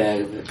giant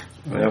bag of it.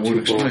 that would 2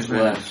 explain bullets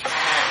that. left.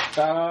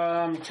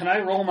 Can I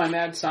roll my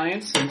mad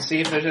science and see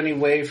if there's any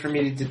way for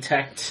me to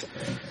detect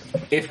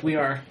if we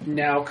are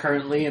now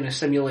currently in a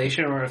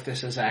simulation or if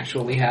this is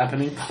actually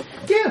happening?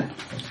 Yeah.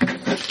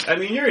 I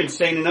mean, you're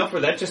insane enough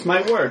where that just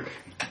might work.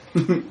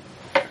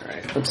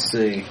 Alright, let's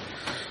see.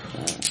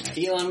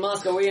 Elon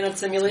Musk, are we in a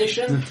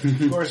simulation?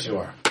 Of course you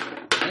are.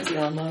 Thanks,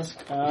 Elon Musk.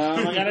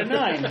 I got a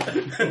 9.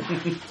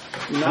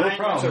 No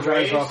problem.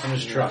 Drives off in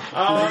his truck.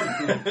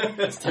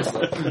 It's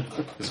Tesla.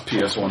 This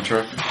PS1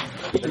 truck.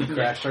 He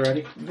crashed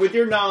already? With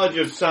your knowledge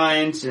of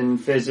science and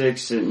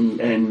physics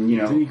and you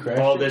Did he know crash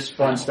all it? this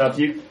fun stuff,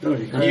 you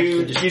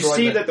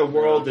see that the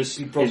world is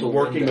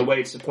working the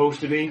way it's supposed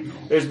to be.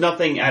 There's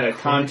nothing out of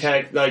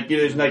contact. Like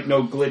there's like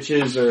no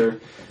glitches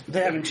or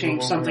They haven't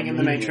changed something in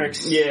the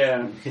Matrix.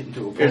 yeah. Hit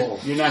into a pole.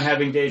 You're not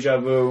having deja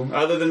vu,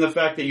 other than the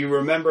fact that you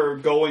remember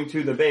going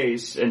to the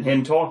base and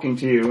him talking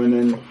to you, and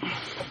then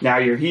now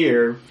you're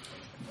here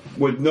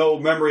with no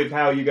memory of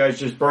how you guys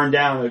just burned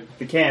down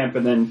the camp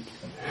and then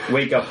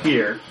wake up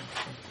here.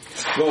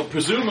 Well,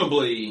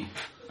 presumably,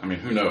 I mean,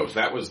 who knows?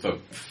 That was the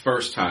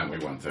first time we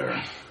went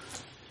there.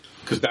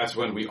 Because that's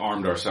when we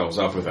armed ourselves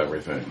up with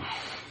everything.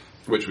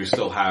 Which we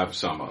still have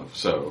some of.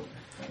 So,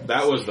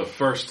 that was the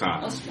first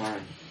time. That's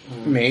smart.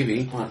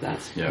 Maybe. I want that.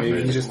 Yeah,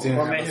 Maybe he just didn't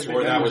Or have may a have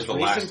sword. been that was the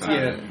last recent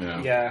time.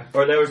 Yeah. Yeah.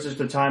 Or there was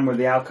just a time where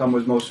the outcome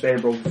was most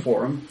favorable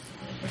for him.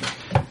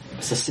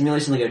 Is a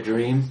simulation like a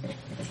dream?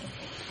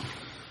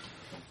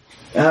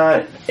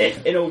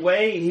 In a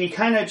way, he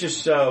kind of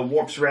just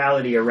warps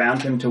reality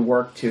around him to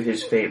work to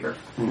his favor.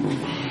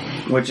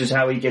 Which is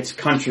how he gets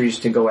countries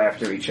to go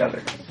after each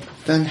other.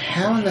 Then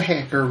how in the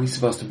heck are we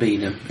supposed to beat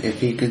him if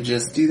he could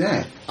just do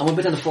that? I'm gonna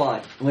pretend to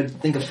fly. I'm gonna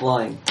think of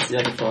flying. See if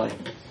I can fly.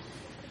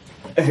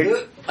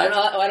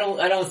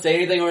 I don't say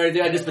anything or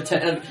anything. I just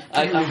pretend.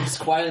 I'm just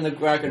quiet in the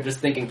record, just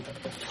thinking,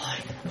 fly.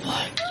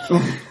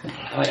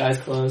 My eyes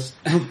closed.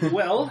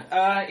 Well,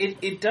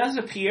 it does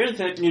appear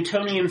that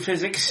Newtonian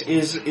physics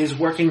is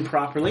working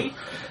properly.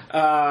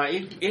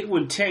 It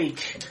would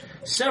take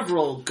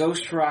several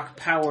Ghost Rock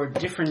powered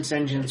difference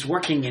engines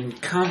working in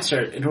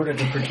concert in order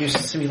to produce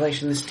a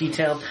simulation this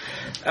detailed.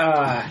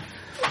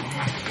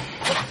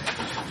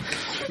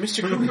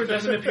 Mr. Cooper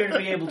doesn't appear to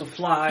be able to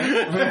fly.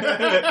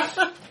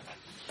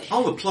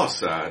 On the plus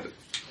side,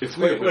 if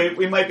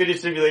we might be the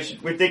simulation.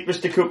 We think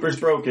Mr. Cooper's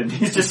broken.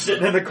 He's just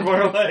sitting in the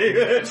corner like...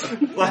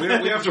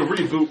 we have to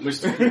reboot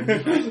Mr.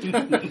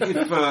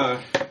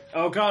 Cooper.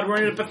 Oh God,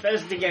 we're in a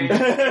Bethesda game.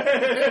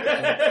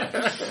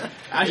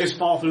 I just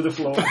fall through the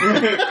floor.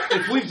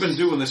 If we've been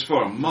doing this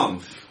for a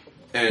month,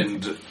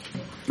 and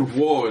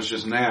war is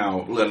just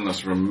now letting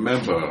us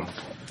remember,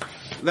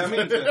 that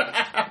means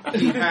that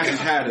he hasn't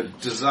had a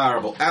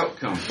desirable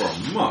outcome for a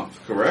month,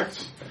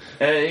 correct?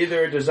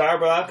 Either a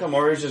desirable outcome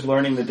or he's just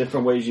learning the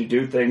different ways you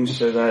do things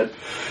so that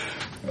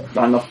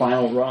on the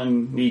final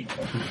run he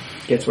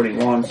gets what he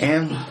wants.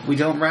 And we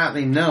don't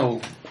rightly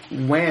know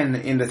when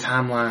in the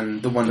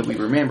timeline the one that we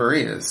remember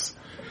is.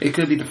 It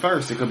could be the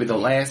first, it could be the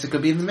last, it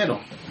could be in the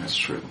middle. That's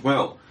true.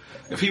 Well,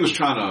 if he was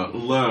trying to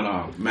learn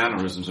our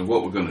mannerisms and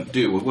what we're going to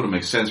do, it wouldn't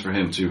make sense for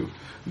him to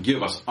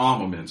give us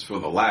armaments for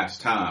the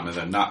last time and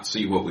then not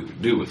see what we would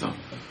do with them.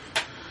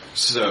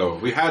 So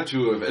we had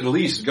to have at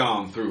least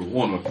gone through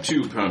one or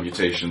two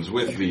permutations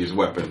with these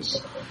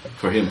weapons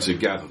for him to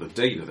gather the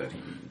data that he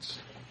needs.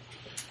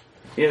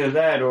 Either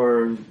that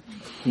or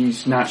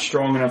he's not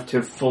strong enough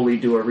to fully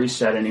do a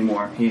reset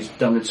anymore. He's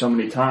done it so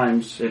many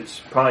times,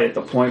 it's probably at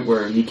the point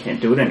where he can't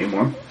do it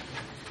anymore.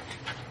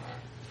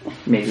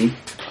 Maybe.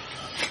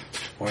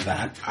 Or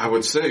that. I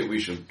would say we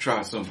should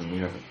try something we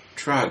haven't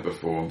tried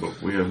before,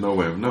 but we have no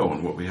way of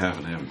knowing what we have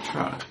and haven't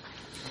tried.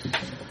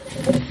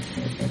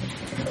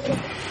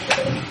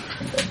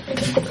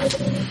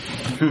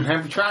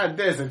 Have tried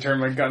this and turned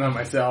my gun on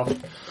myself.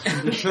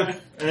 And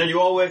then you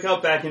all wake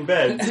up back in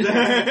bed. No,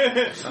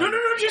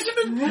 just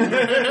a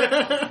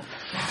minute.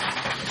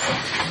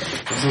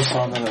 Is this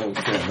on that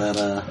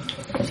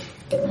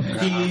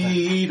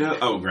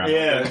Oh, Grandma.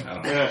 Yeah. I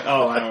don't know.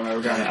 Oh, I don't know.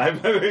 I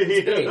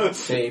remember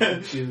Save.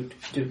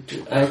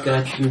 I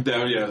got you.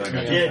 Oh, yeah, that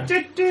guy. Yeah.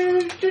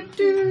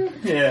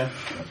 Yeah.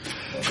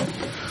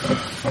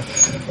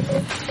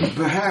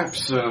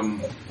 Perhaps,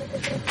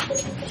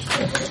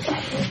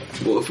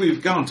 well, if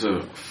we've gone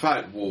to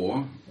fight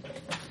war,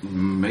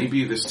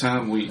 maybe this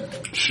time we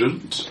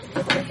shouldn't.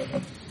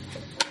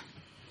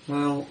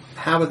 Well,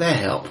 how would that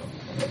help?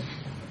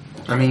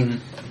 I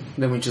mean,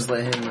 then we just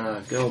let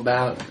him go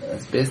about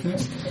his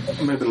business?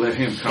 Maybe let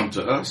him come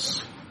to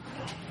us.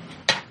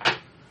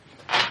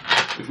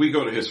 If we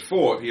go to his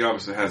fort, he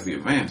obviously has the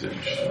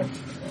advantage.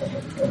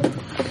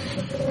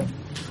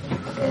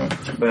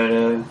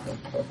 But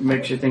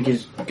makes you think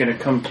he's going to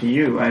come to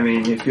you. I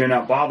mean, if you're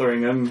not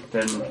bothering him,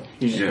 then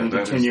he's going to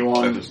continue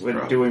on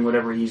with doing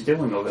whatever he's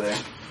doing over there.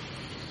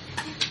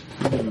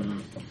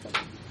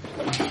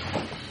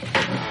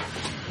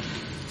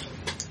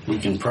 We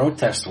can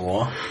protest the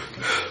war.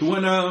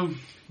 When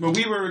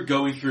we were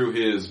going through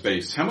his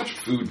base, how much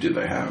food did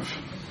they have?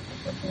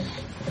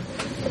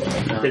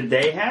 Did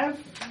they have?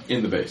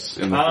 In the base.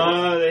 In the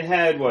fort. They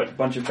had, what, a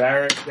bunch of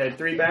barracks? They had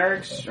 3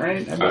 barracks,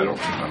 right? I don't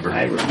remember.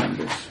 I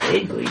remember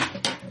vaguely.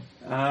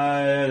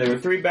 There were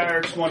 3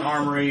 barracks, 1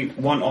 armory,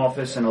 1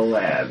 office, and a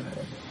lab.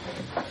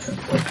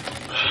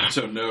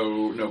 So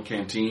no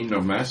canteen, no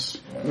mess?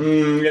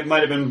 It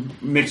might have been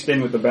mixed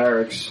in with the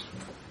barracks.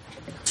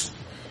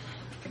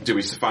 Did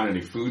we find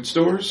any food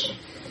stores?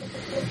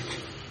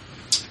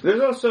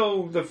 There's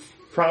also the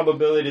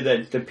probability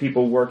that the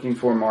people working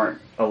for him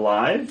aren't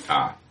alive.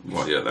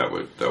 Well, yeah, that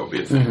would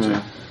be a thing, too.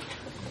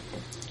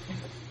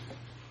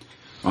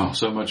 Well,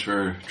 so much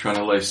for trying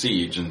to lay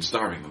siege and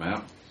starving them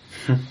out.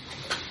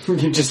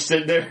 You just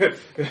sit there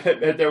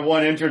at their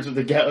one entrance with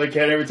the Gatling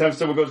cannon every time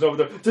someone goes over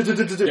there.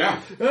 Yeah.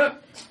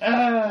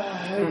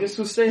 I guess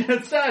we'll stay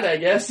outside, I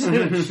guess.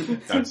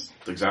 That's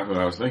exactly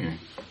what I was thinking.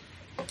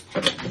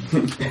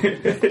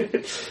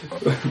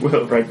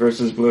 Well, red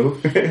versus blue.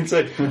 It's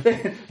like,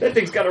 that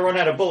thing's got to run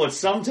out of bullets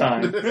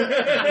sometime.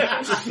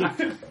 It's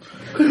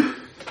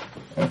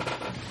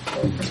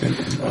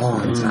been a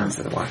long time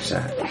since I watched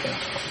that.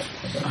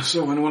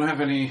 So, anyone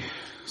have any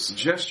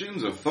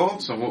suggestions or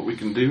thoughts on what we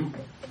can do?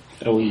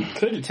 We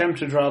could attempt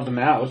to draw them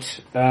out.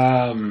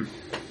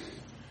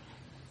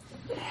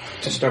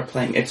 Just start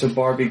playing It's a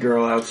Barbie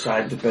Girl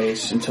outside the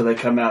base until they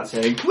come out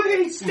saying,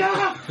 "Please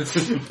stop!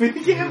 We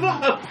give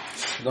up!"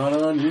 Not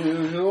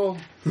unusual.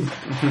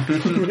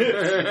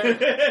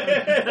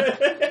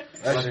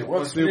 Actually,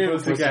 what's new,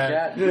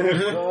 Pussycat?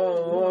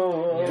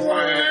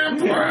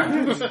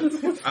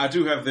 I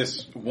do have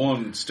this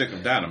one stick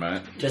of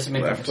dynamite. Just to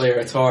make it clear,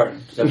 it's hard.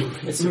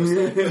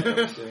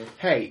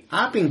 Hey,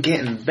 I've been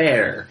getting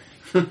better.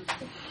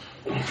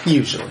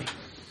 Usually.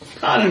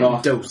 I don't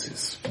know.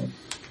 Doses.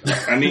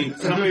 I mean,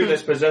 somebody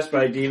that's possessed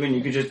by a demon,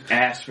 you could just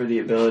ask for the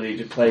ability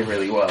to play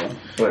really well.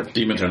 But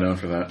Demons are known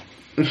for that.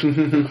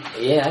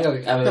 Yeah, I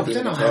No, but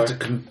then I'll have to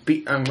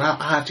compete. I'll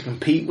have to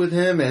compete with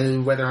him,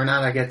 and whether or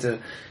not I get to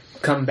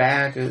come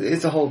back,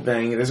 it's a whole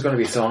thing. There's going to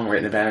be a song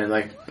written about it in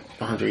like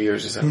 100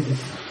 years or something.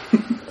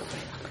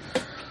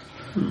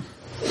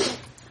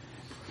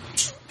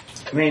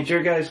 I mean, it's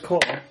your guys'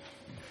 call.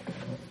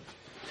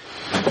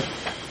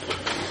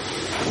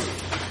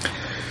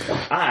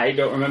 I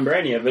don't remember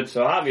any of it,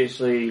 so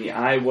obviously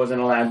I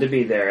wasn't allowed to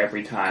be there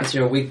every time.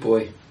 You're a weak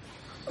boy.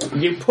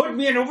 You put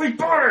me in a weak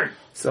board!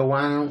 So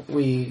why don't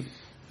we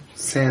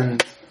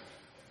send?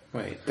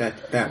 Wait,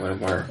 that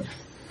would work,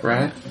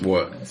 right?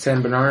 What?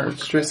 Send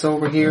Bernardstress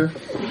over here.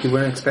 You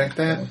wouldn't expect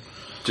that.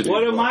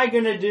 What am I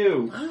gonna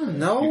do? I don't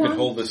know. You could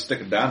hold this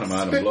stick of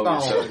dynamite and blow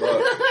yourself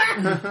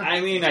up.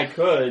 I mean, I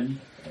could.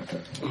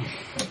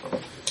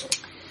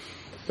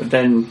 But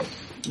then,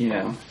 you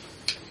know.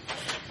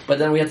 But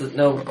then we have to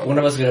know one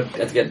of us is gonna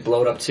have to get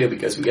blown up too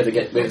because we have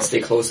to stay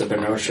close to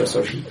Bernardsha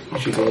so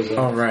she goes up.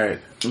 All right.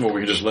 Well,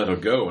 we can just let her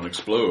go and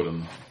explode.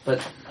 And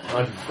But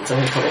it's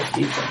only a couple of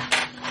feet.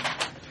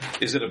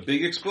 is it a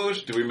big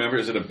explosion? Do we remember?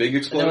 Is it a big No,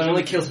 explosion? it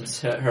only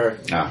kills her.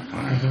 Ah,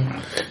 all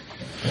right.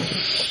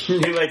 He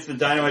lights the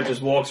dynamite,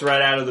 just walks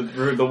right out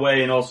of the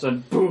way, and all of a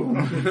sudden,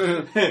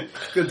 boom!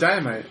 Good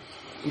dynamite.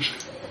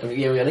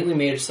 Yeah, I think we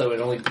made it so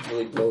it only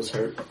really blows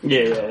her.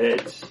 Yeah,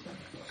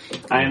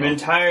 I am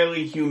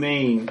entirely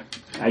humane.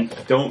 I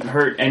don't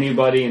hurt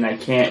anybody, and I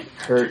can't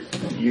hurt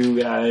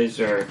you guys,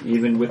 or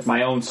even with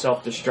my own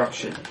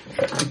self-destruction.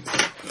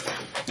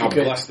 I'll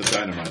bless the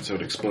dynamite so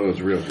it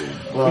explodes real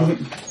good. Well,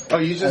 Oh,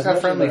 you just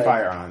have friendly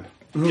fire on.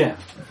 Yeah.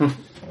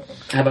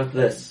 how about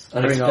this?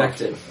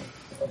 Unexpected.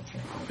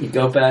 We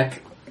go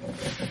back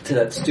to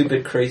that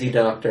stupid, crazy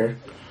doctor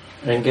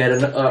and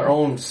get our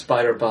own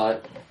spider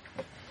bot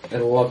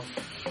and we'll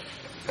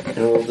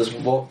just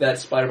walk that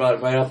spider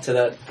bot right up to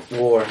that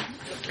war.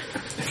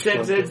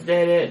 Since it's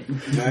dead it.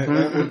 That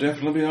would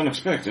definitely be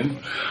unexpected.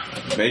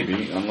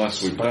 Maybe,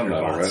 unless we've done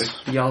that already.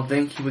 Y'all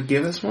think he would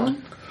give us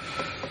one?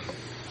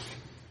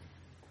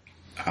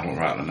 I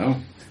don't know.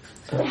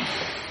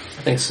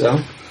 I think so.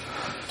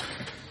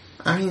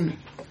 I mean,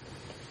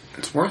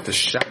 it's worth a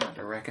shot,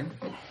 I reckon.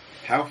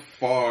 How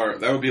far?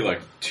 That would be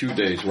like 2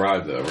 days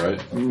ride, though,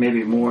 right?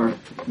 Maybe more.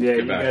 Yeah,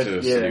 Get back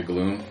to City of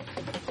Gloom.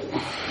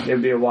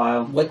 It'd be a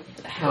while.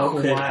 How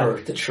could it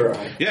hurt to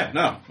try? Yeah,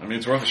 no. I mean,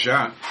 it's worth a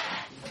shot.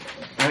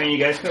 I mean, you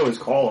guys could always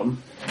call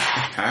him.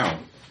 How?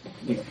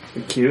 The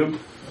cube.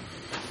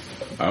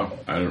 Oh,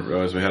 I didn't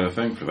realize we had a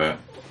thing for that.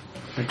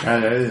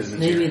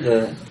 Maybe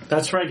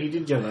That's right, he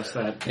did give us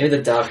that. maybe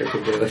the doctor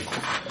could do it.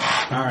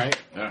 Alright.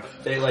 Yeah.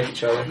 They like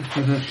each other.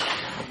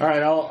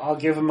 Alright, I'll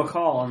give him a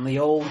call on the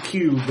old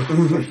cube.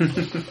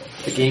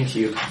 The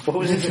GameCube. What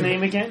was his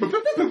name again?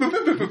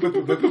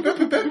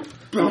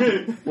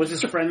 What's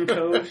his friend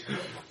code?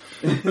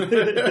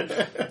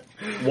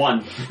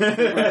 1.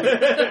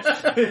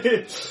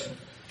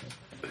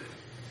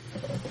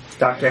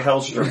 Dr.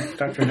 Hellstrom.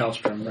 Dr.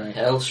 Hellstrom, right.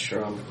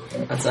 Hellstrom.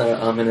 That's not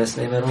an ominous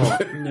name at all.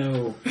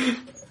 No.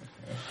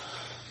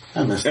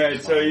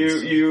 Alright, so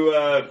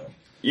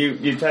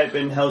you type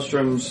in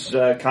Hellstrom's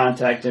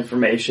contact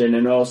information,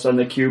 and all of a sudden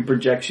the cube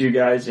projects you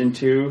guys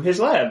into his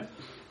lab,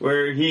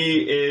 where he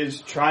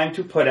is trying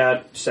to put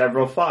out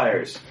several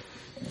fires.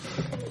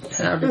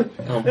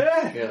 Oh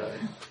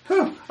my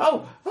god.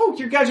 Oh,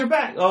 you guys are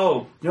back.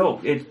 Oh, no,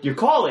 you're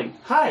calling.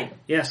 Hi.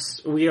 Yes,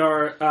 we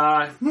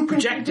are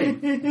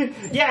projecting.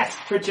 Yes,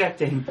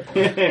 projecting.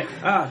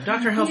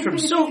 Dr. Hellstrom,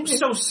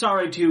 so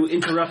sorry to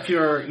interrupt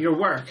your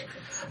work,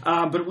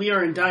 but we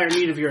are in dire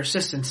need of your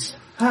assistance.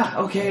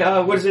 Okay,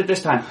 what is it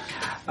this time?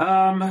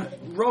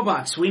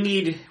 Robots. We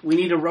need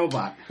a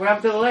robot. What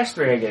happened to the last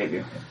 3 I gave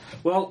you?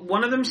 Well,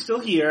 one of them's still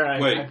here.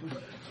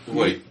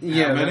 Wait.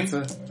 Yeah, how many?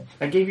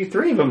 I gave you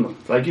 3 of them.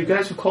 Like, you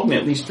guys have called me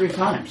at least 3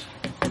 times.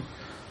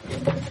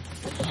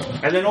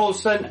 And then all of a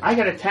sudden, I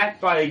got attacked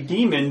by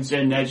demons,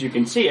 and as you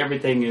can see,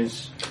 everything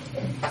is...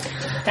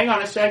 Hang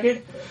on a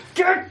second.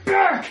 Get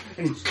back!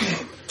 And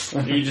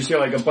you just hear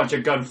like a bunch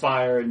of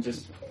gunfire and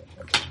just...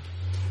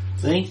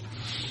 See?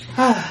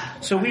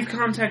 So we've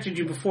contacted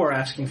you before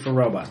asking for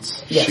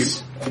robots.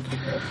 Yes.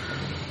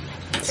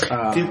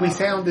 Did we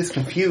sound this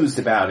confused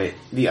about it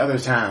the other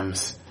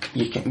times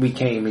we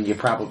came and you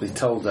probably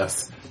told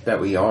us that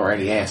we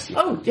already asked you?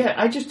 Oh, yeah,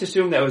 I just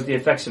assumed that was the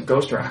effects of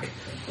Ghost Rock.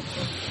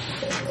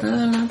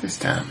 Not this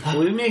time.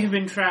 We may have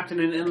been trapped in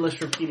an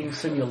endless repeating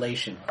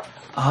simulation.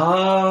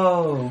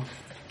 Oh.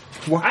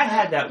 I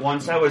had that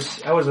once. I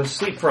was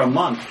asleep for a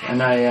month,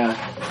 and I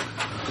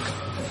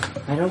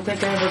don't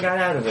think I ever got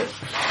out of it.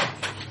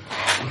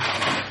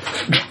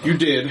 You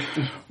did.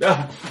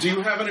 Do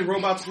you have any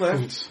robots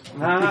left?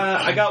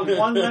 I got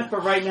one left,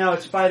 but right now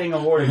it's fighting a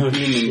horde of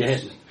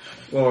demons.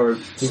 Or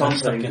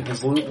something.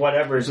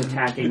 Whatever is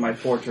attacking my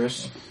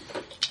fortress.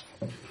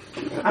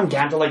 I'm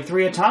down to like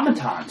 3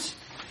 automatons.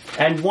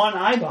 And 1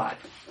 iBot.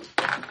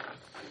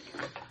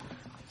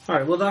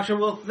 Alright, well, Doctor,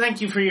 thank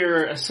you for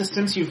your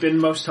assistance. You've been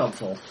most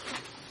helpful.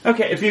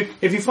 Okay,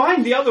 if you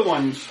find the other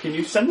ones, can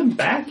you send them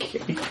back?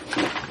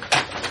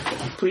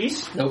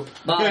 Please? Nope.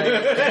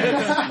 Bye.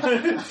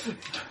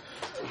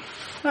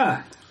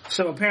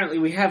 So apparently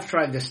we have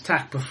tried this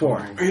tack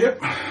before. Yep.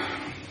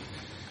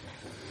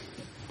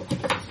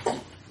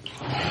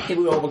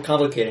 Maybe we're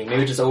overcomplicating.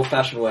 Maybe just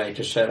old-fashioned way.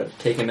 Just try to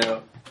take him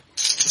out.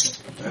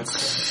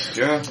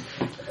 Yeah.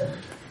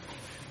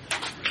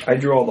 I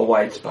drew all the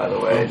whites, by the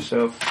way,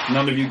 so if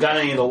none of you got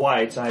any of the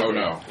whites, I did.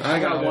 No. I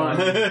got one.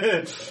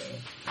 I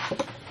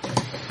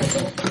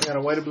got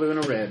a white, a blue,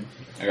 and a red.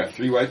 I got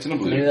 3 whites and a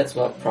blue. Maybe that's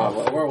what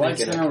problem. Or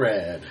whites and a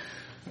red.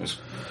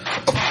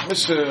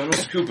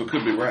 Mr. Cooper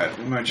could be right.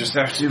 We might just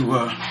have to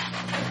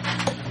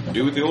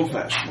do it the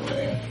old-fashioned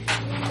way.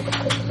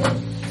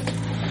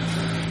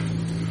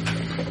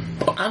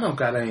 Well, I don't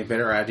got any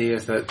better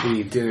ideas that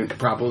we didn't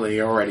probably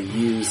already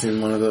use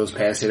in one of those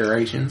past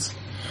iterations.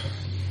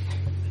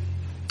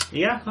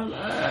 Yeah,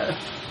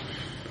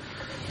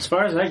 as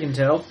far as I can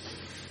tell.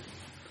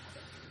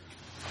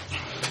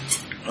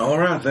 All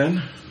right,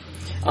 then.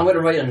 I'm going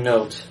to write a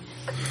note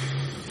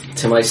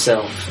to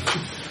myself.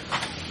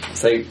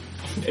 It's like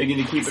Are you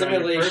going to keep it on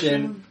your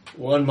simulation.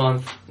 1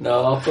 month.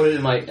 No, I'll put it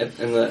in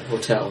the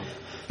hotel.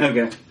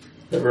 Okay.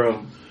 The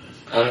room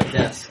on a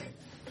desk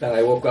that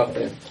I woke up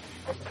in.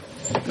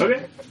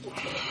 Okay.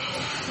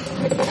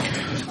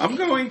 I'm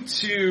going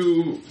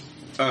to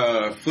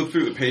flip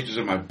through the pages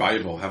of my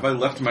Bible. Have I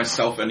left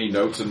myself any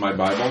notes in my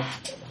Bible?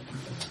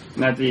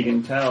 Not that you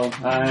can tell,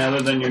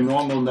 other than your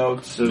normal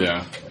notes.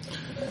 Yeah.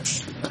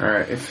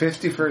 Alright, if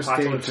 51st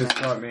Date just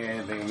taught me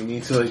anything, we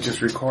need to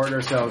just record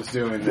ourselves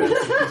doing this.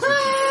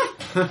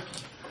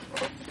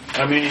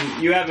 I mean,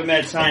 you have a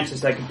mad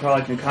scientist that could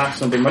probably concoct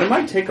something, but it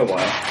might take a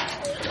while.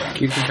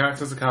 Can you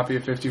concoct us a copy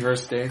of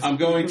 51st Days? I'm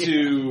going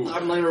to...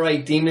 I'm going to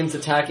write demons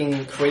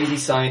attacking crazy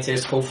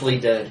scientists, hopefully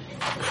dead.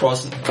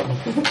 Crossing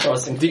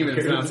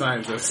Demons, not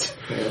scientists.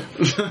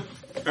 Yeah.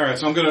 Alright,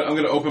 so I'm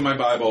gonna open my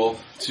Bible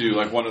to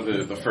like one of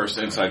the first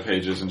inside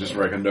pages and just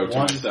write a note to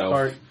One myself.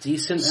 part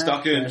decent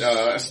Stuck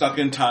actress,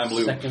 in time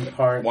loop. second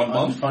part 1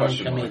 month? unfunny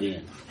Question mark.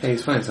 comedian. Hey,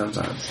 he's funny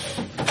sometimes.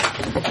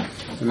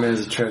 The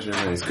man's a treasure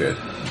and he's good.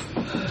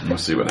 We'll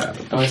see what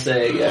happens. I'm going to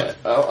say, yeah,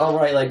 I'll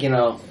write like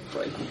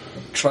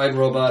tried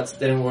robots,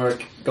 didn't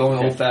work, going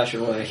Okay.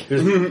 old-fashioned way.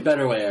 There's a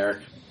better way, Eric.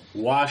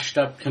 Washed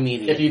up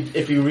comedian.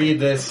 If you read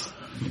this,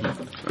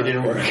 it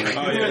didn't work.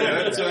 Oh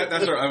yeah, that's right.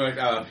 I'm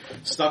like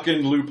stuck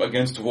in loop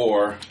against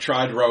war.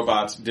 Tried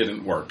robots,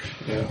 didn't work.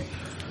 Yeah.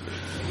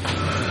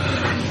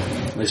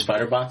 The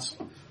Spider Bots?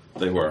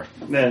 They were.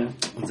 Yeah.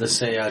 Does this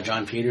say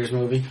John Peters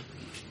movie?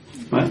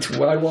 What?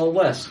 Wild Wild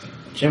West.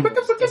 Jim.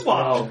 Wicked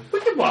wow.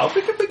 Wicked wow.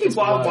 Wicked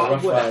wow.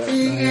 Rough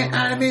Rider.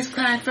 out of Miss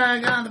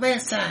Kleinfeld on the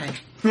west side.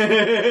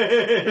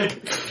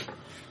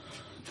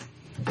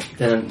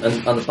 Then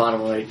on the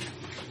bottom right,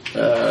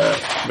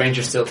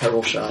 Ranger Steel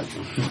terrible shot.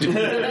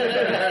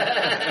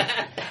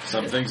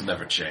 Some things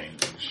never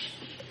change.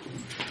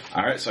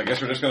 Alright, so I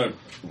guess we're just gonna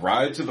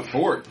ride to the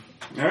fort.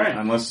 Alright.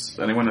 Unless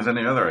anyone has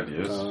any other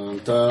ideas.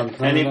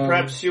 Any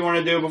preps you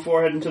want to do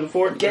before heading to the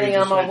fort? Getting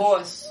on my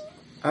horse.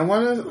 I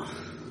want to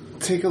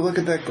take a look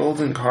at that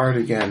golden card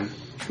again.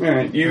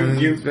 Alright,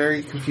 I'm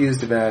very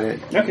confused about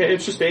it. Okay,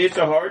 it's just Ace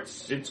of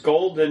Hearts, it's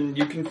gold, and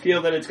you can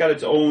feel that it's got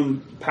its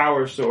own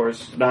power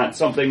source, not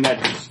something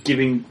that's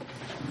being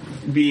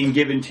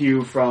given to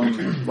you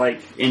from,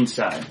 like,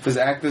 inside. Does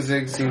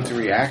Actazig seem to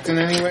react in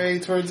any way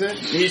towards it?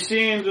 He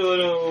seems a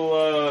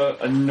little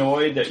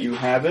annoyed that you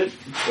have it,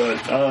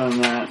 but other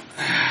than that...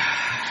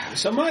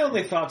 So my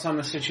only thoughts on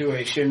the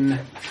situation,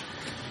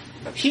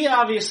 he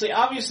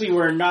obviously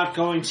we're not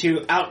going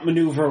to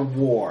outmaneuver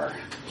war.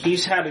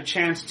 He's had a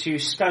chance to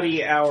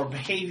study our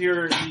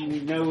behavior. He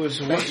knows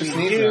what Just we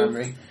sneezing on do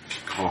me.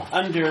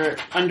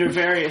 under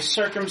various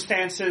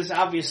circumstances.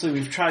 Obviously,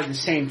 we've tried the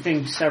same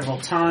thing several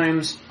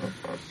times.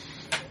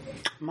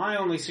 My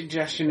only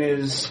suggestion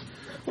is,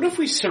 what if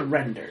we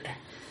surrendered?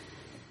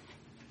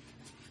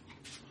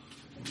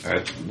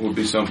 That would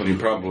be something you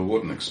probably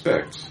wouldn't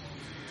expect.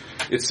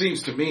 It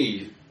seems to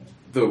me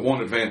the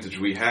one advantage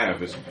we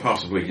have is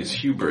possibly his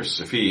hubris.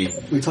 If he...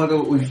 We try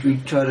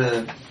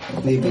to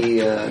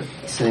maybe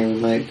say we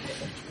might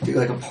do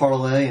like a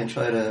parlay and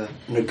try to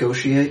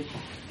negotiate.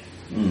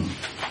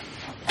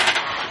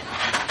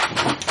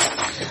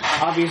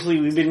 Obviously,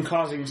 we've been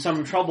causing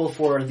some trouble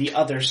for the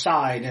other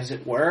side, as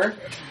it were.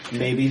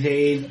 Maybe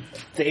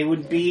they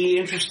would be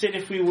interested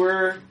if we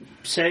were,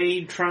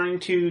 say, trying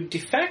to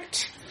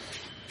defect.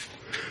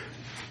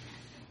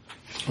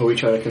 Or we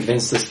try to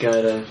convince this guy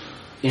to,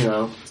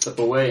 step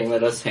away and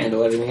let us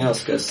handle everything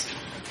else, because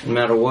no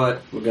matter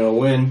what, we're going to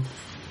win.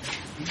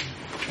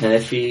 And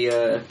if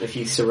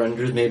he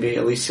surrenders, maybe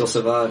at least he'll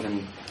survive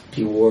and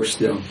be war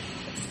still.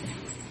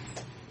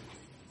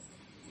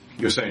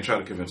 You're saying try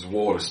to convince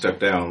War to step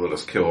down and let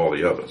us kill all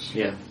the others.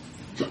 Yeah.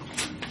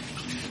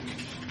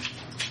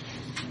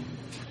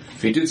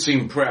 He did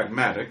seem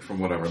pragmatic from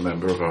what I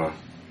remember of our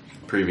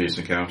previous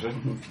encounter.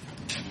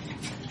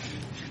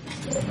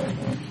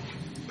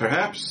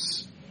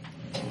 Perhaps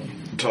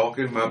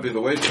talking might be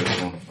the way to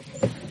this one.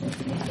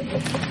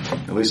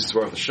 At least it's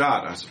worth a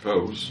shot, I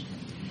suppose.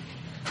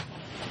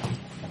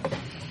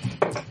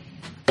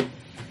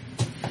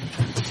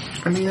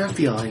 I mean, I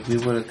feel like we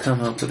would have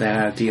come up with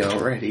that idea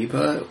already,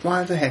 but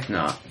why the heck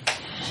not?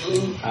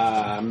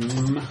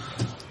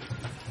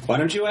 Why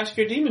don't you ask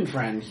your demon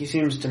friend? He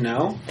seems to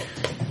know.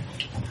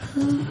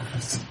 I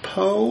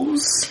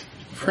suppose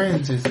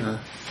friends is a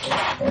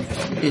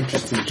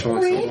interesting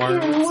choice of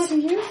words. What do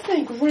you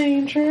think,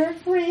 Ranger?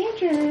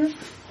 Ranger.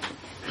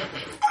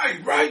 Hey,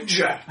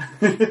 Ranger!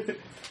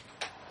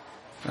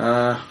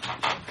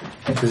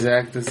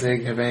 Does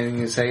Zig have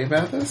anything to say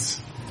about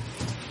this?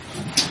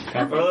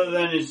 Other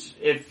than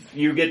if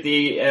you get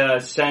the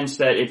sense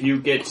that if you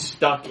get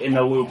stuck in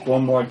the loop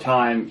one more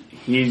time,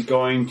 he's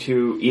going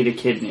to eat a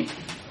kidney.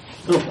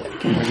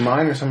 Like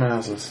mine or someone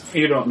else's?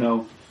 You don't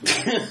know.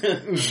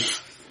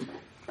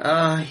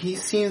 He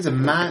seems a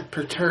mite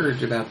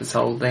perturbed about this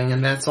whole thing,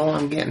 and that's all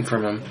I'm getting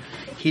from him.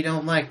 He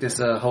don't like this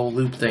whole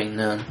loop thing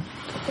none.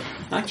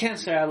 I can't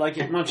say I like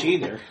it much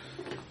either.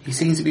 He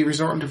seems to be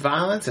resorting to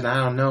violence, and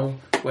I don't know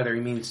whether he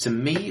means to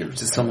me or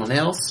to someone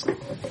else.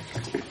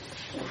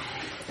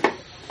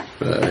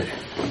 But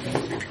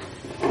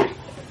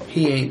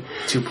he ain't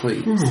too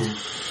pleased.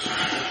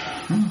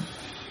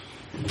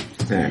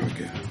 There we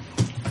go.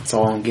 That's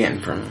all I'm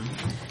getting from him.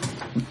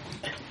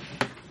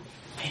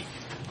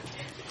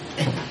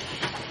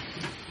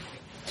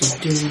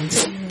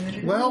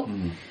 Well,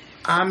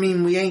 I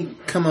mean, we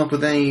ain't come up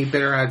with any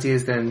better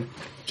ideas than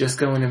just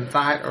going and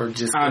fight or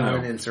just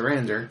going and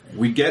surrender.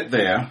 We get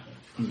there,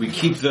 we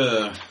keep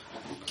the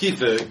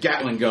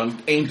Gatling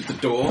gun aimed at the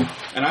door,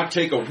 and I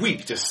take a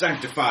week to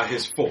sanctify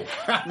his fort.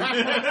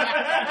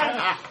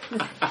 I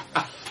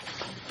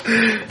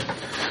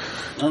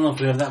don't know if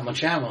we have that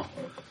much ammo.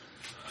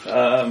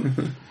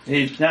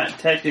 He's not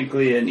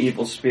technically an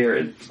evil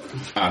spirit.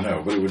 I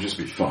know, but it would just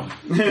be fun.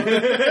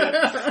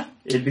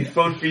 It'd be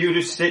fun for you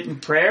to sit in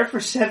prayer for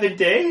 7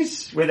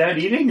 days without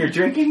eating or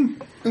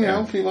drinking. You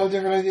know, people have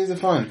different ideas of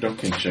fun. Don't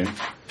kink shame.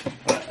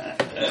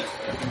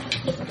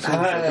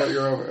 I thought you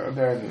were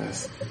better than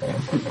this.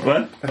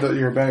 What? I thought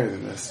you were better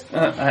than this.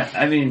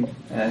 I mean,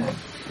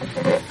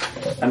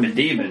 I'm a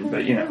demon,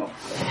 but you know,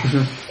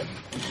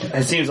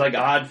 it seems like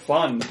odd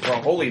fun for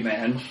a holy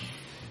man.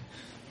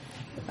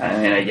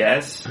 I mean, I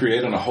guess.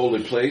 Create on a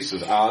holy place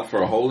is odd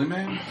for a holy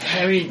man?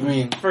 I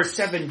mean for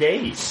 7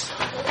 days.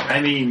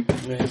 I mean,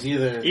 It's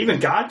either even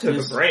God took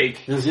a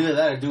break. It was either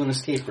that or do an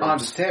escape room. On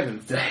the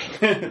 7th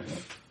day.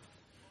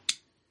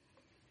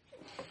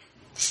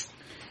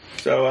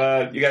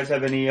 So, you guys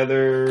have any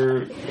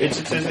other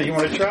instances that you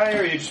want to try,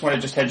 or you just want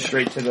to just head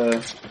straight to the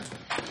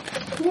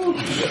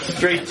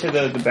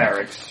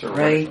barracks? Or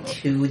Right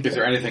to Is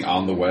there anything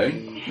on the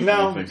way? No, I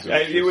don't think so.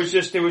 it was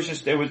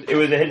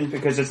hidden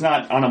because it's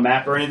not on a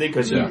map or anything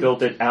because you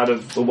built it out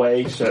of the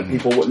way so that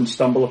people wouldn't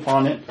stumble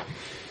upon it.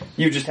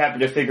 You just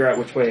happened to figure out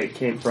which way it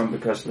came from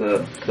because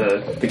the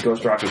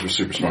ghost rockets We're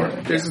super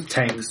smart. There's a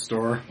tank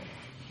store.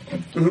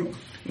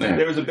 Yeah.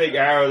 There was a big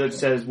arrow that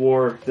says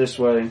war this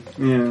way.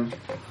 Yeah.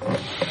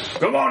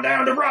 Come on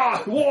down to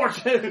War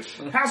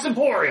House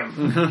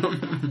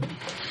Emporium.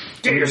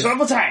 Get yourself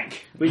a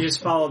tank. We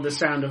just followed the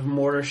sound of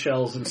mortar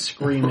shells and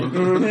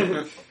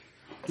screaming.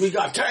 We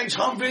got tanks,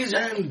 Humvees,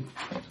 and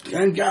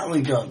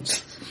Gatling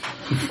guns.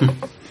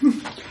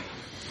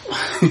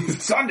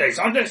 Sunday.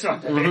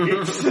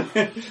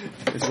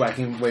 It's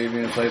whacking,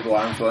 waving, inflatable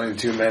arm floating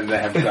 2 men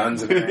that have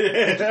guns in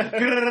their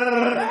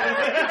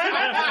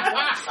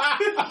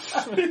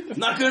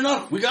Not good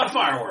enough. We got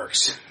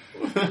fireworks.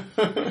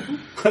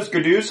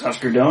 Husker do's,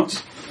 Husker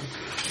don'ts.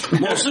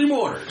 Mostly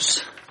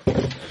mortars.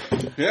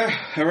 Yeah,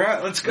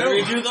 alright, let's go.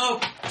 Whatever you do though,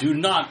 do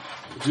not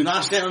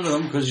stand under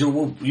them because you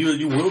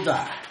will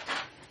die.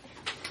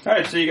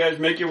 Alright, so you guys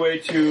make your way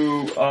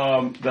to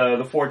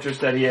the fortress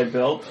that he had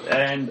built,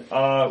 and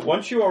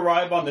once you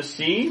arrive on the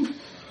scene,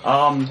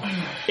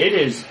 it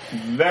is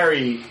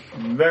very,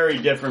 very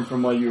different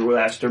from what you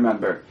last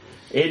remember.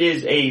 It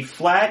is a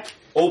flat,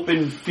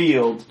 open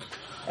field,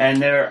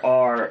 and there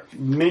are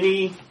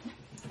many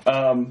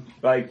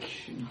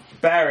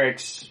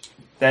barracks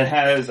that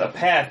has a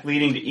path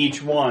leading to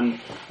each one,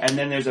 and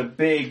then there's a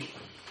big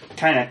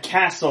kind of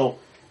castle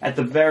at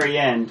the very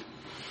end.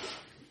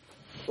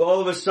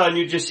 All of a sudden,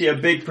 you just see a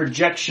big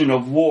projection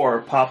of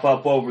war pop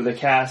up over the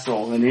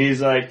castle, and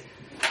he's like,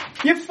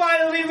 "You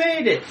finally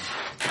made it!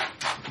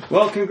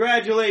 Well,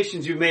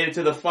 congratulations, you made it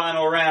to the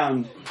final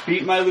round.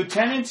 Beat my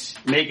lieutenants,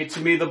 make it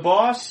to me the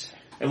boss,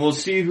 and we'll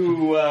see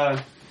who has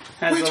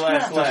the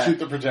last laugh." shoot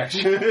the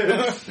projection.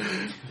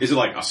 Is it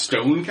like a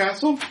stone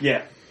castle?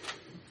 Yeah.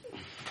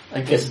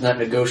 I guess it's not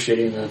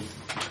negotiating then.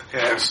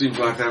 Yeah, it seems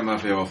like that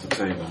might be off the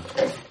table.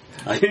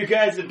 You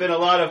guys have been a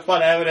lot of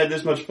fun. I haven't had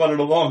this much fun in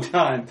a long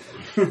time.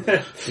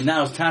 And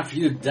now it's time for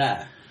you to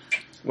die.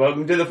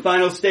 Welcome to the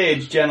final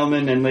stage,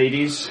 gentlemen and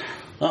ladies.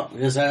 Oh, I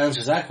guess that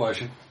answers that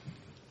question.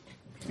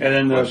 And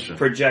then the Question.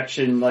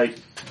 projection,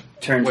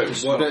 turns Wait,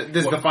 to... what?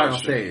 This is the final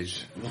question?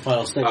 stage. The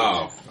final stage.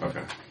 Oh,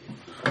 okay.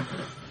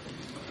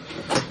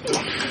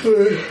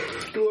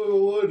 Don't know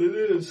what it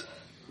is.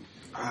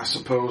 I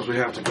suppose we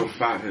have to go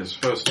fight his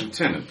first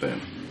lieutenant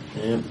then.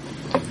 Yep.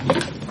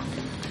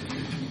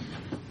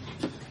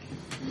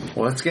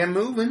 Well, let's get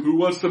moving. Who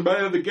wants to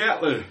man the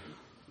Gatling?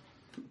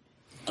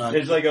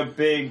 There's like a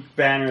big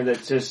banner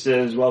that just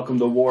says "Welcome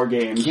to War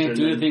Games." Can't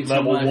do anything till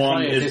level my 1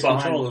 client is takes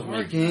behind. control of me.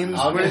 War games.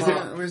 I'll Where's get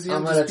the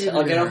undisputed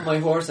I'll get era? off my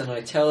horse and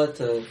I tell it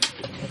to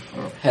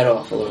head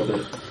off a little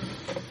bit.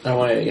 I don't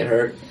want it to get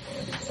hurt.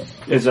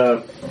 There's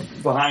a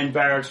behind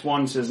barracks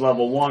 1 says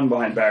level 1,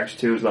 behind barracks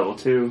 2 is level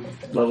 2,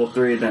 level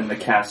 3 then the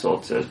castle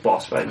it says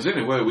boss fight. Is there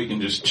any way we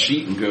can just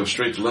cheat and go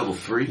straight to level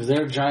 3? Is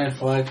there a giant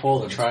flagpole,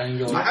 the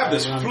triangle? I have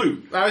this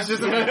flute. I was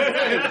just.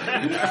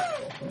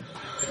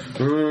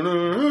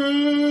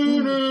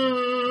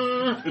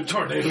 The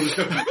tornadoes.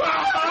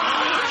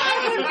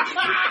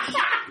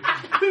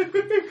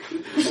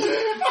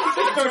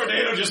 The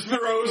tornado just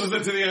throws us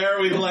into the air.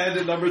 We land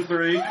at number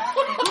 3.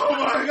 Oh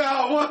my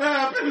god, what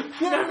happened?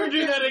 Never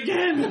do that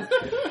again!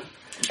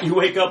 You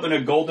wake up in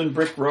a golden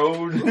brick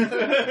road.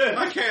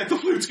 I can't, the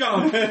flute's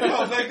gone.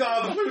 Oh, thank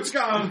god, the flute's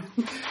gone.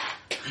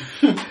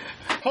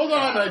 Hold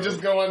on, I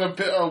just go on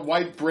a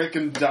white brick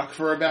and duck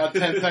for about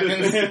 10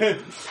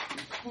 seconds.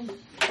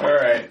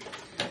 Alright.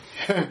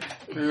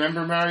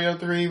 Remember Mario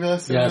 3,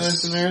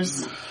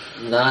 listeners?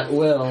 Not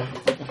Will.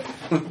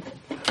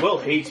 Will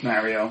hates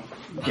Mario.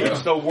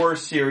 It's the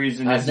worst series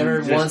in I've never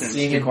existence, once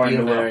seen him according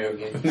beat a to Will. Mario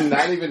game.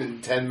 Not even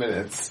in 10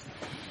 minutes.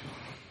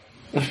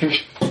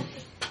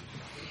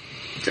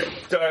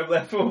 So I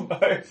left what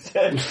Mark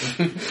said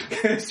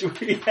because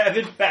we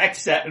haven't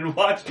backsat and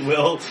watched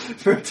Will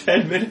for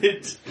 10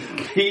 minutes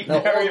beat The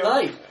whole Mario.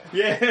 night.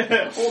 Yeah.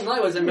 The whole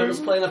night was him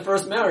just playing the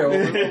first Mario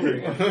over and over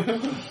again.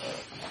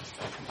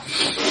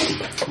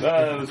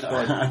 That was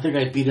fun. I think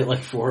I beat it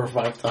like 4 or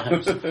 5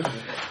 times.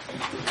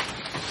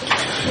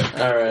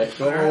 Alright,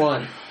 level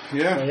 1.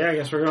 Yeah. Yeah, I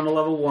guess we're going to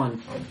level 1.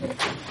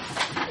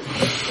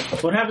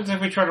 What happens if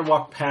we try to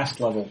walk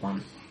past level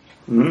 1?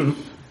 Mm.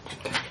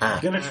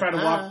 I'm going to try to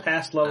walk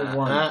past level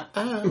 1.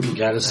 You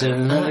gotta say the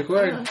magic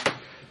word.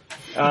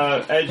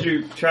 As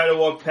you try to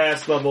walk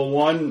past level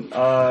 1,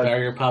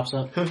 Barrier pops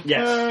up.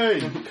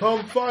 yes. Hey,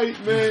 come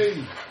fight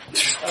me!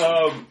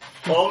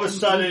 All of a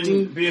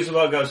sudden,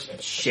 Beelzebub goes,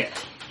 shit.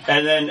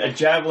 And then a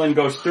javelin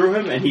goes through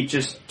him, and he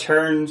just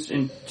turns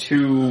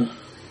into...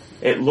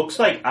 It looks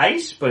like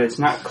ice, but it's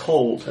not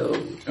cold. Oh,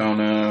 Oh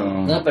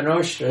no. not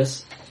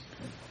Benostrous.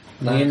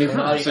 So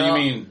you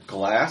mean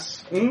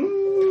glass?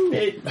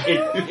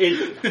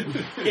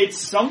 It's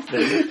something.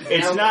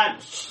 It's not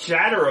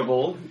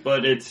shatterable,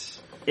 but it's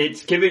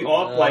giving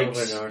off like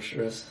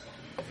Benostrous.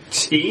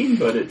 steam,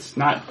 but it's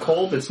not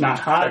cold, it's not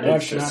hot,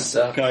 it's Benostrous not...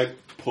 sucks. Can I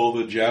pull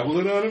the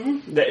javelin out of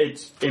him?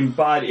 It's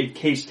embodied, it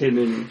cased him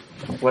in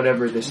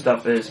whatever this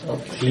stuff is.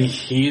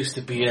 He used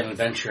to be an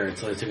adventurer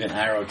until he took an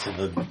arrow to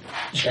the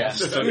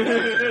chest.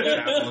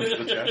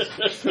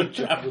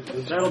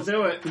 That'll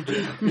do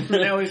it.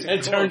 Now he's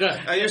It turned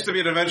out. I used to be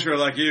an adventurer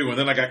like you, and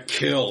then I got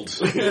killed.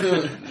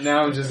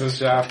 Now I'm just a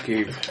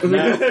shopkeep.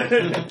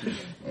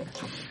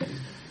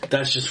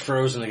 That's just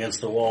frozen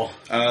against the wall.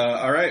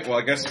 Alright, well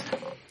I guess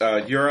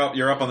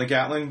you're up on the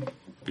Gatling.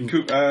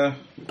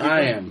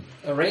 I am.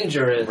 A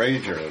ranger is.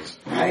 Ranger is.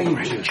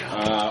 Ranger.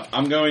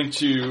 I'm going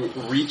to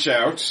reach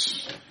out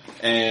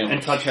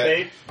and touch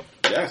faith?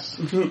 Yes.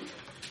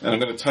 And I'm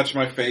going to touch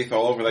my faith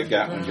all over that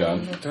Gatling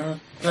gun.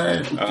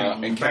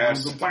 And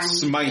cast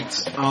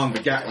Smite on the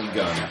Gatling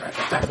gun.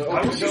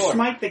 Why would you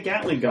smite the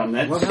Gatling gun?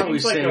 That Love how we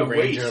seems like say a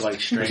ranger waste. like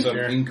For some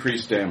stranger.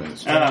 increased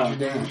damage. No,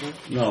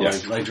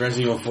 Yes. like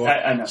Resident Evil 4.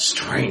 I know.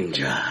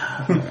 Stranger.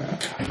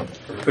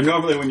 But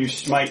normally when you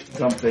smite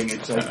something,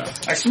 it's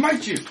like, I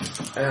smite you! Good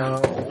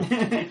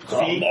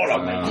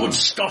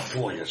stuff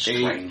for you, 8,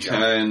 stranger.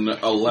 10, Give me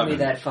 11.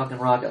 that fucking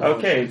rocket launcher.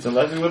 Okay, it's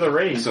 11 with a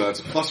raise. So that's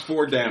a plus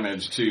 4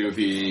 damage to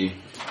the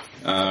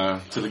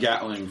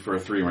Gatling for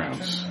 3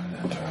 rounds.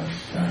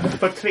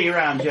 For 3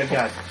 rounds, you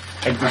got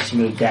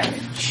additional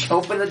damage.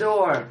 Open the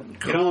door.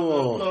 Get on the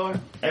floor.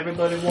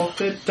 Everybody walk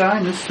the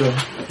dinosaur.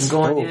 I'm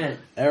going in.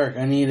 Eric,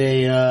 I need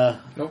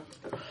a, Nope.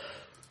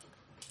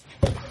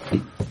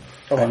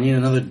 I need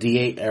another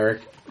D8,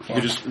 Eric. You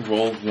can just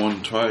roll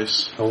 1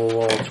 twice. I will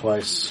roll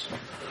twice.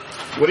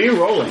 What are you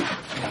rolling?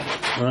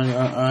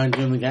 I'm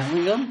doing the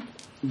Gatling gun?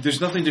 There's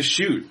nothing to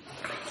shoot.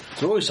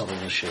 There's always something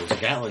to shoot. It's a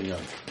Gatling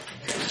gun.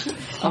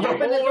 I'm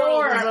open the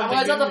door. I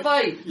want to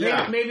fight.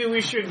 Yeah. Maybe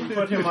we should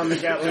put him on the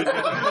Gatling.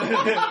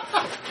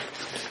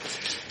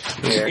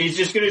 He's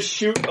just gonna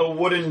shoot a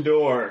wooden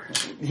door.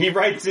 He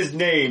writes his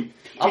name.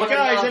 I'm Hey gonna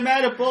guys, knock- I'm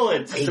out of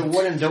bullets. It's a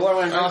wooden door. I'm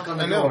going to knock on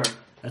the I know. door.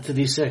 That's a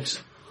D6.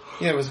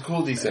 Yeah, it was a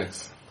cool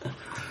D6.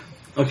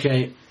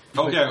 Okay.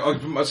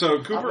 Okay,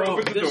 so Cooper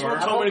opens the This door. one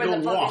told me to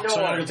Open go the fucking walk, so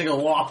I'm door. going to take a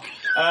walk.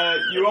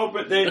 You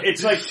open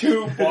it's like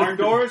 2 barn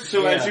doors,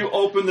 so as you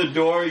open the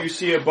door, you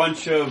see a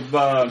bunch of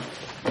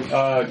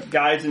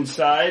guys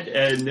inside,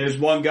 and there's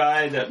one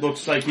guy that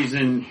looks like he's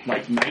in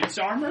like knight's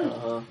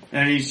armor,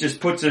 and he just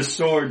puts his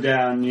sword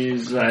down, and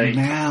he's like,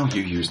 Now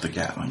you use the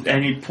Gatling.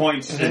 and he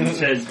points and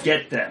says,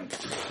 get them.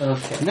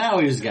 Okay. Now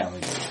he's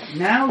Gatling.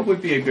 Now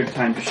would be a good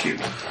time to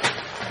shoot.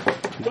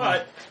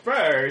 But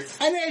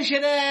first...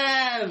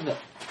 Initiative!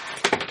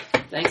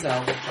 Thanks,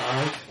 Al.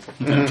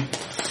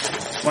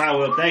 Wow,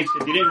 well, thanks.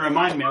 If you didn't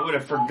remind me, I would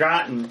have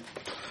forgotten.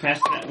 Pass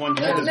that one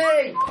to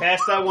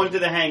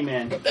the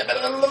hangman.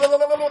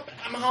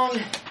 I'm hung.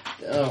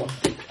 Oh.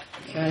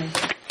 Okay.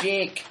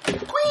 Dick.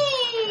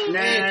 Queen!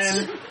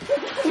 Nah.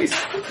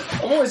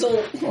 I'm always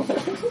old.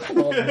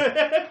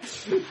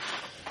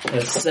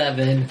 A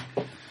 7.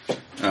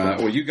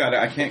 Well, you got it.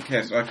 I can't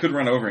cast. I could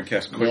run over and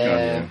cast quick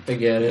on you.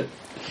 Forget it.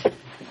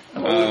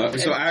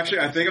 So actually,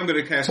 I think I'm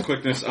going to cast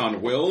quickness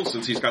on Will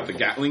since he's got the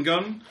Gatling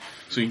gun.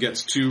 So he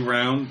gets 2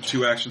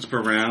 actions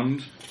per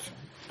round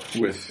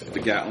with the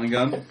Gatling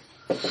gun.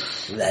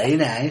 Very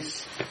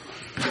nice.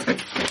 I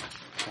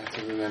have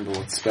to remember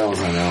what spells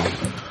I know.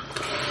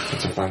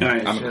 That's a fun. All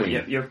right, I'm a so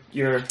queen.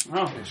 you're.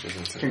 Oh,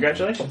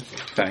 congratulations.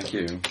 Thank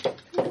you.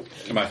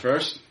 Am I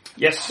first?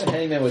 Yes. The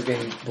hangman was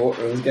getting bored,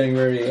 was getting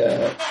very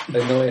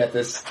annoyed at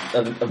this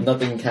of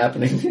nothing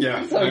happening.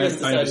 Yeah, So I he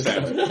just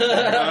understand.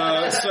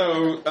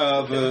 decided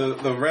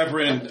The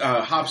Reverend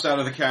hops out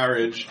of the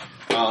carriage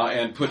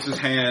and puts his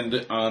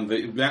hand on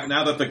the...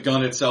 Now that the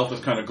gun itself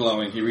is kind of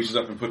glowing, he reaches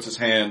up and puts his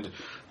hand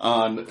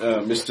on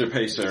Mr.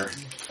 Pacer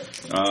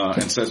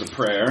and says a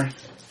prayer.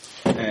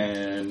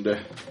 And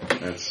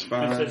that's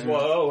 5. It says,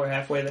 whoa, we're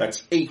halfway there.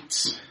 That's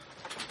 8.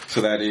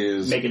 So that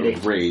is Make it a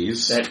 8.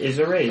 raise. That is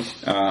a raise.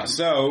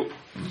 So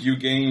you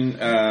gain...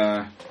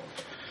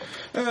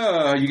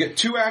 you get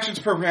 2 actions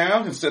per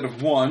round instead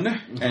of 1,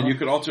 and you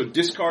can also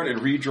discard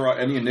and redraw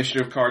any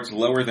initiative cards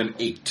lower than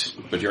 8,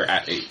 but you're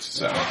at 8,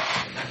 so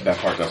that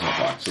part doesn't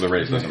apply, so the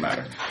raise doesn't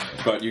matter.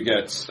 But you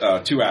get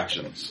 2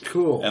 actions.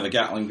 Cool. And the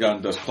Gatling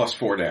gun does plus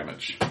 4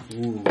 damage.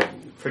 Ooh.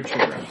 For 2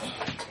 rounds.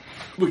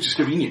 Which is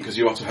convenient, because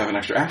you also have an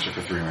extra action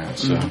for 3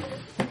 rounds, so...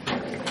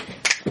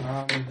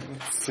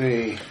 Let's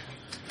see.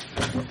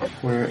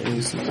 Where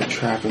is the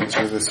trappings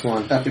for this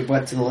one? Up your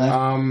butt to the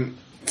left.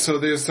 So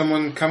there's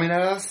someone coming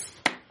at us?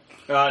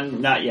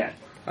 Not yet.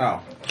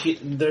 Oh.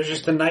 There's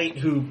just a knight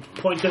who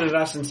pointed at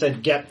us and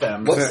said, "Get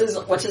them."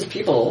 What's his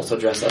people also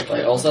dressed up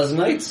like? Also as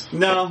knights?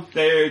 No,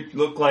 they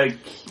look like,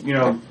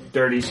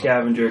 dirty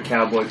scavenger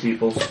cowboy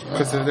people.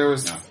 Because if there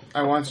was...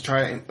 I want to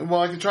try...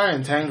 Well, I could try and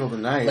entangle the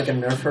knight. Like a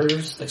nerf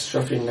herders? Like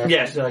scruffy nerf herders?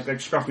 Yes, like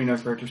scruffy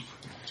nerf herders.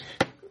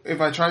 If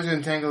I try to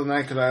entangle the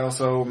knight, could I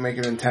also make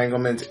an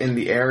entanglement in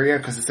the area?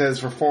 Because it says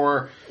for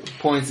 4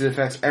 points it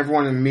affects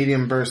everyone in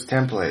medium burst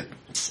template.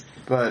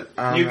 But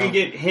you can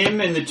get him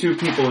and the 2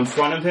 people in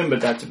front of him,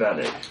 but that's about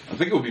it. I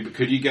think it would be...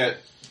 Could you get...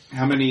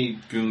 How many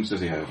goons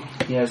does he have?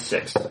 He has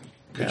 6.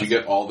 Could you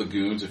get all the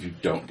goons if you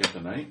don't get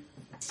the knight?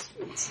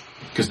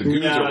 Because the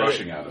goons are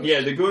rushing at us.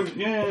 Yeah, the goons...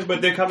 Yeah,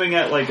 but they're coming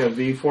at like a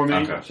V for me,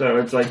 Okay. so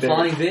it's like...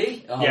 Flying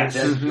V? Oh, Yes.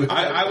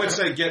 I would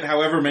say get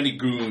however many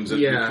goons as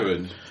you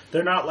could.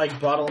 They're not like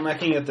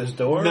bottlenecking at this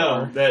door?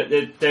 No,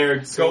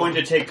 they're going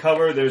to take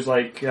cover. There's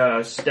like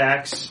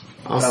stacks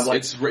of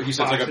like... He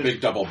says like a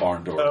big double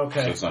barn door.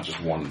 Okay. So it's not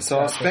just one. So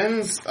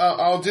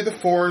I'll do the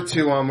 4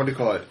 to, what do you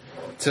call it?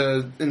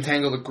 To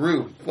entangle the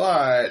group.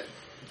 But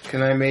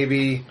can I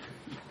maybe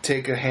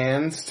take a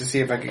hand to see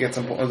if I could get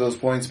some of those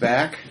points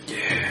back?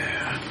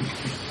 Yeah.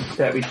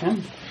 That we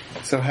can.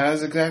 So how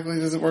exactly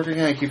does it work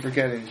again? I keep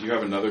forgetting. Do you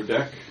have another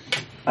deck?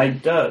 I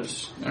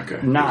does. Okay.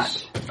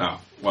 Not. Oh,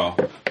 well.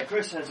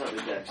 Chris has other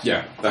decks.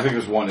 Yeah, I think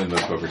there's one in the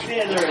poker chip.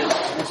 Yeah, there is.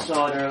 I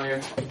saw it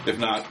earlier. If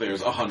not,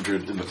 there's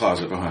 100 in the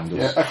closet behind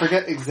us. Yeah, I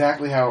forget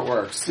exactly how it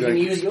works. You can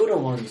use Yoda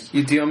ones.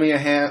 You deal me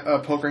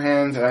a poker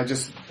hand, and I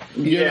just...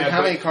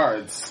 How many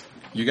cards?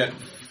 You get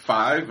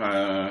 5.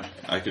 I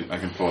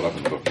can pull it up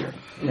in the book here.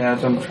 Yeah,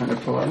 I'm trying to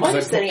pull Am I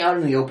just standing out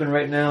in the open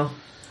right now?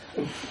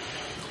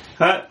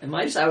 Huh? Am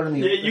I just out in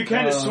the open? Yeah, you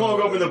kind of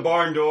swung open the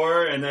barn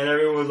door, and then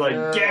everyone was like,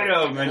 "Get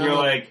him!" And you're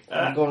like,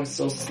 I'm going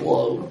so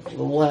slow to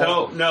the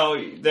left.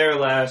 "No, they're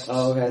last."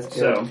 Oh, okay, that's good.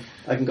 So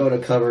I can go to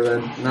cover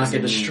then, not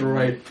get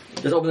destroyed.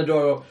 Just open the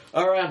door.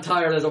 Alright, I'm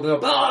tired. Let's open the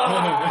door.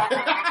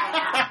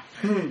 Ah!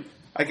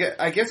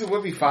 I guess it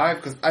would be 5,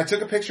 because I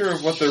took a picture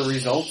of what the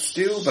results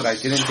do, but I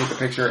didn't take a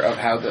picture of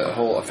how the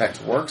whole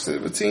effect works,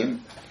 it would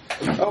seem.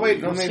 Oh wait,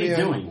 no, What's maybe he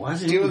doing? Why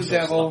is he Deal moving with the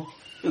so devil.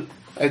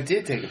 I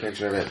did take a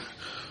picture of it.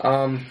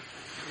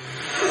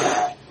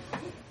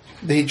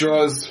 He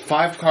draws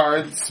 5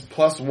 cards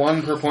plus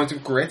 1 per point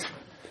of grit.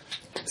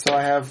 So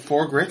I have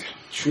 4 grit.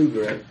 True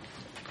grit.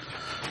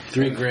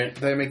 3 grit.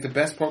 Then I make the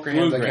best poker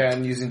hands I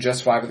can using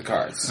just 5 of the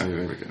cards. Oh,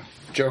 there we go.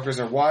 Jokers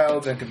are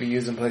wild and can be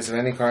used in place of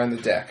any card in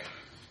the deck.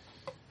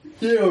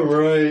 Yeah,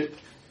 right.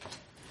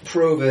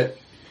 Prove it.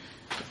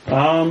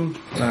 Note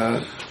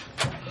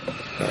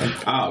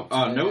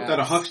that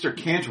a huckster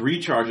can't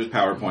recharge his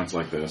power points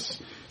like this.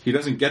 He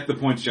doesn't get the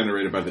points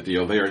generated by the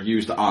deal. They are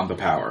used on the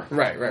power.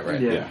 Right.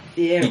 yeah.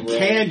 He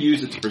can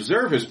use it to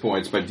preserve his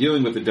points by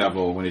dealing with the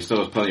devil when he still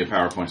has plenty of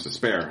power points to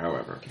spare,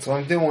 however. That's what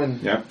I'm doing.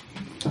 Yep.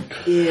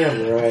 Yeah,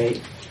 right.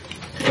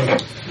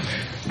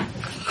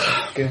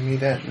 Give me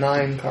that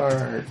 9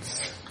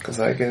 cards. Because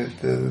I get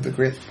the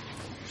grit.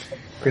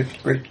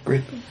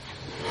 Grit.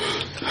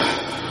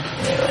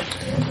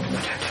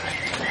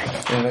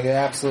 And I get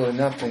absolutely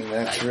nothing.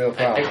 That's a real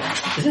problem.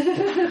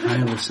 Hi,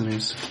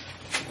 listeners.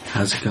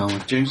 How's it going?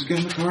 James is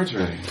getting the cards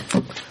ready.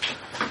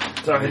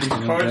 Sorry, these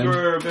cards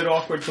were a bit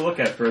awkward to look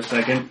at for a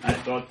second. I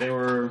thought they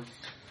were...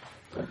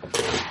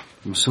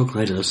 I'm so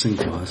glad you're listening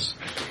to us.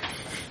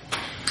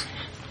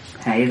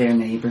 Hey there,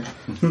 neighbor.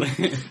 Are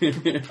you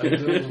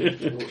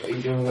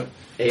doing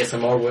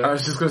ASMR with? I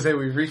was just going to say,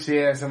 we've reached the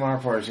ASMR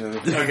portion.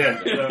 Okay, so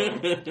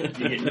you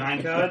get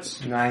 9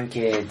 cards. 9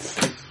 kids.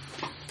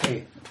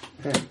 8,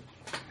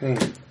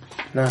 10,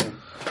 9,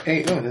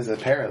 8. Oh, there's a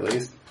pair at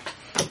least.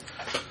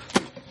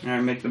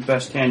 Alright, make the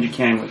best hand you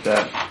can with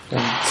that.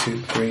 1,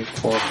 2, 3,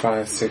 4,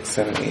 5, 6,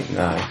 7, 8,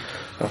 9.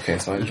 Okay,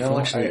 so I know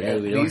I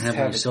at we don't least have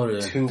any have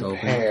soda 2 to open.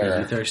 pair.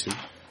 You're thirsty.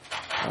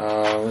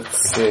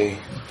 Let's see.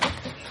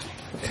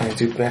 Can I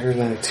do better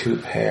than a 2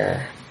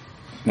 pair?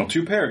 Well,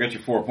 2 pair gets you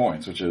 4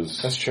 points, which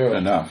is That's true.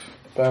 enough.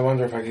 But I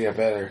wonder if I could get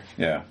better.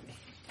 Yeah.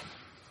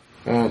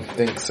 I don't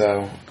think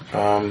so.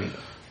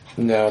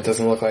 No, it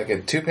doesn't look like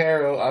it. 2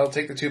 pair, I'll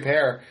take the 2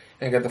 pair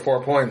and get the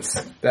 4 points.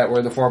 That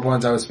were the 4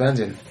 points I was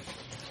spending.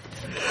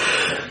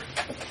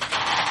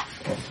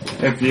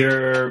 If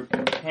your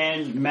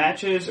hand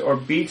matches or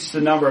beats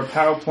the number of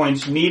power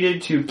points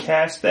needed to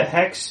cast the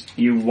hex,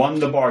 you won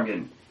the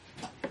bargain.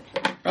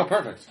 Oh,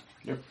 perfect.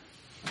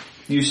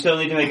 You still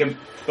need to make a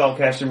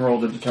spellcasting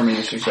roll to determine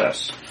your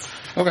success.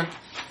 Okay.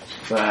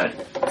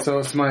 But So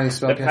it's my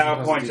spell the casting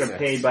power plus points a are D6.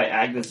 paid by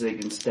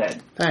Agdazig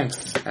instead.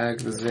 Thanks,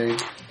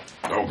 Agdazig.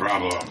 No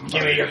problem.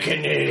 Give me your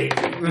kidney!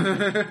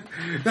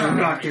 I'm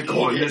not gonna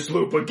call you this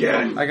loop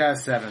again! I got a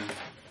 7.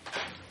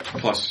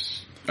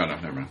 Plus... Oh, no,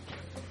 never mind.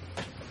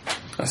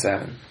 A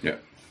 7. Yeah.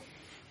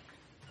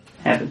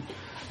 Heaven.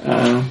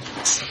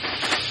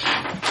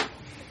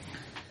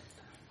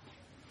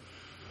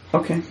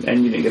 Okay,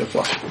 and you didn't get a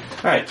flush.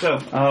 Alright, so,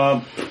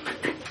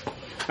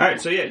 alright,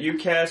 so yeah, you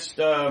cast,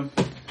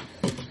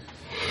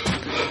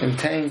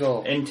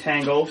 Entangle.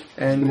 Entangled.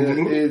 And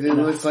it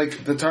looks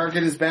like the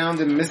target is bound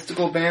in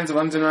mystical bands of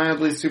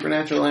undeniably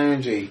supernatural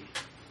energy.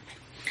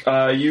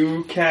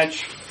 You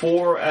catch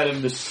 4 out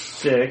of the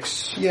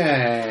 6. That's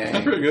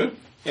Yay. pretty good.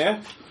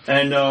 Yeah.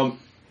 And,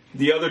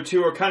 the other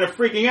 2 are kind of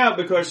freaking out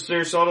because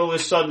there's all of a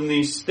sudden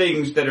these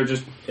things that are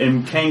just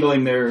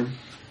entangling their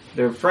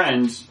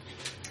friends.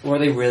 Were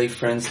they really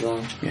friends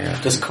though? Yeah.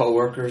 Just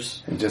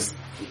co-workers? And just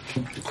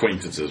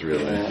Acquaintances,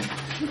 really.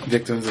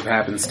 victims of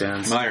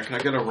happenstance. Meyer, can I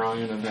get a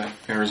Ryan in that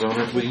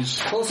Arizona, please?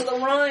 Close to the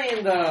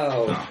Ryan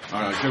though! No.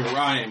 Alright, give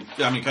Ryan...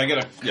 I mean, can I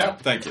get a... Yeah,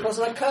 thank you. Close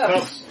to the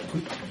cups!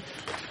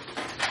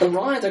 The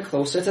Ryans are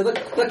closer to the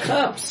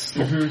cups!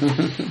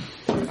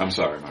 I'm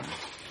sorry, Meyer.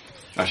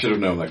 I should have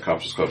known that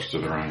Cops was closer to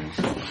the Ryans.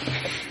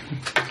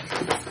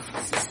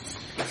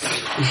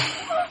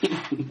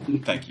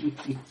 Thank you.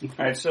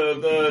 Alright, so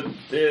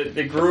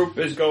the group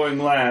is going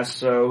last,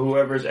 so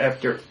whoever's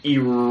after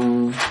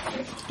Ryan,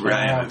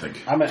 I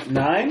think. I'm at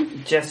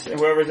 9.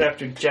 Whoever's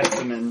after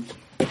Jessamine.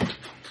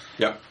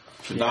 Yep.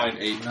 9,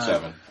 8,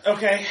 7.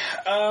 Okay,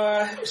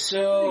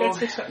 so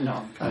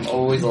No. I'm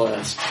always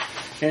last.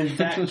 in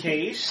that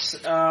case,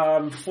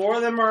 4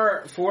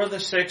 of the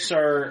 6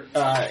 are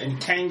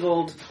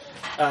entangled.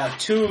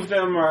 2 of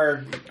them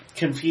are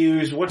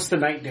confused. What's the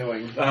knight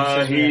doing?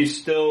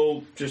 He's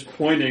still just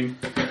pointing.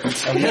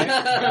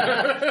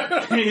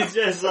 He's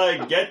just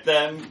like, get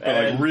them.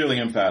 Like, really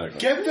emphatically.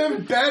 Get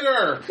them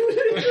better!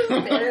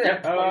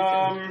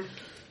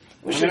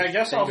 And I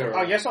guess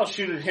I'll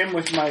shoot at him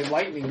with my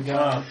lightning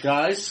gun.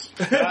 Guys,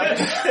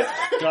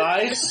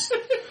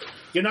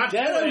 You're not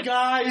dead,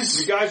 guys.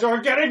 You guys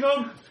aren't getting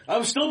them.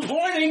 I'm still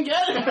pointing.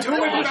 Get it. Do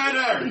it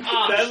better!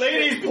 That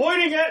lady's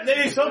pointing at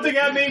something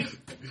at me.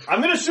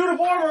 I'm gonna shoot a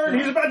farmer, and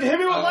he's about to hit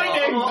me with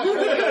lightning.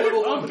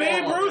 I'm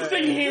Babe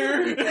Ruthing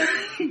here.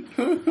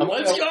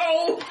 Let's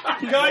go.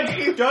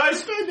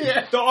 Guys,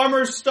 the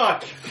armor's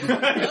stuck. I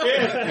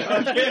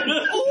can't.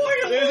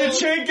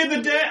 There's a chink in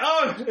the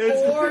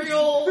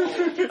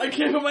I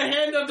can't put my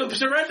hand up to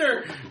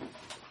surrender.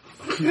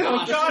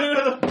 Oh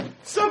God!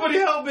 Somebody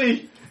help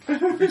me!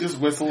 You just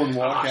whistle and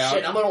walk out.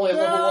 Shit, I'm only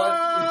level 1.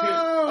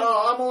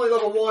 Oh, I'm only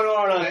level 1,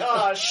 aren't I?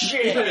 Oh,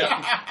 shit.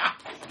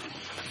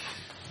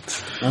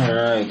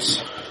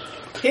 Alright.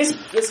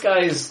 This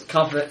guy's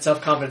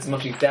self-confidence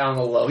must be down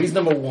the low. He's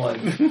number 1.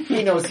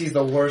 He knows he's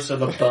the worst of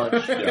the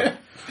bunch. Yeah.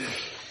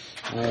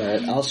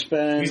 Alright, I'll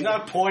spend... He's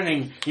not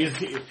pointing. He's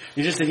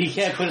just that he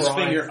can't put his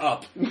finger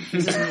up.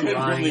 He's number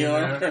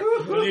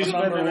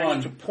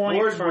 1.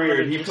 War's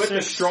weird. He put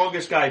the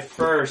strongest guy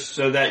first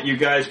so that you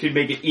guys could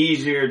make it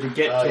easier to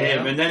get to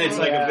him, and then it's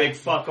like a big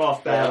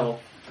fuck-off battle.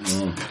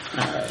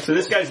 So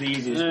this guy's the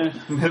easiest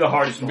one. The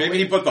hardest one. Maybe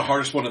he put the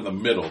hardest one in the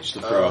middle just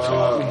to throw us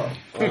off.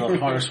 The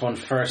hardest one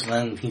first, and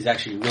then he's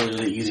actually really,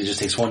 really easy. It just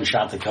takes one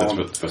shot to kill him.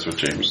 That's what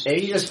James...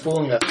 Hey, he's just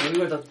fooling us. Maybe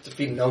we're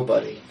defeating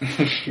nobody.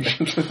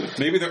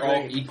 Maybe they're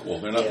all equal.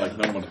 They're not like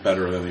no one's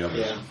better than the other.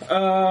 Yeah.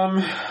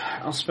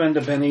 I'll spend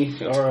a penny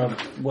or a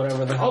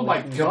whatever the hell. Oh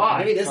my god!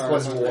 Maybe this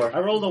was war. I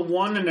rolled a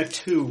 1 and a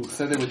 2.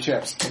 So they were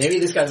chips. Maybe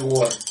this guy's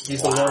war.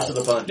 He's the worst of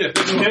the bunch.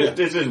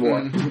 This is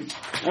one.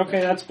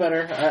 Okay, that's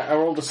better. I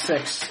rolled a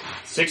 6.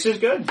 6 is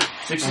good.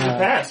 6 is a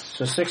pass.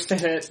 So 6 to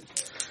hit.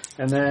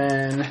 And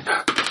then...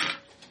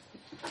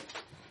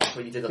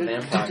 Well, you did the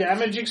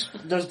vampire.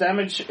 Does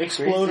damage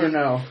explode or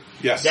no?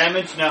 Yes.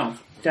 Damage, no.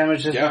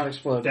 Damage does not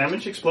explode.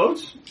 Damage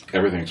explodes?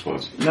 Everything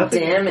explodes.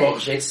 Nothing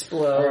Damage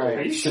explodes.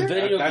 Are you sure?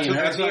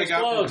 That's what I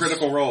got from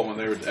Critical Role when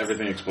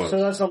everything explodes. So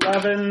that's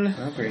 11.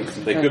 No,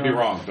 Grayson. They could be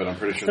wrong, but I'm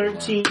pretty sure.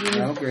 13.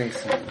 No,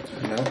 Grayson.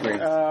 No, Grayson.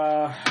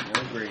 No,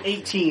 Grayson.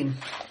 18.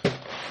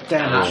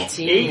 Damage.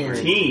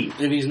 18.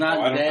 If he's not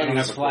I don't dead, have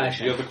he's the core. Do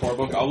flashing. you have the core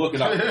book? I'll look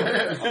it up.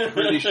 I'm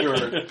pretty sure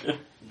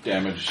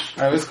damage.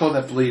 I always called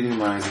that bleeding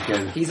when I was a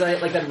kid. He's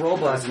like that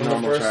robot from the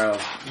Normal first child.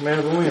 Man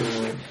of the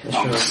Moon.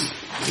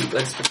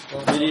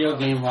 Video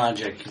game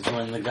logic is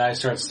when the guy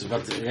starts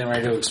getting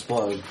ready to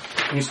explode.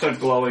 He starts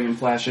glowing and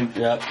flashing.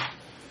 Yep.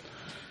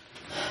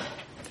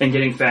 And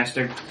getting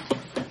faster.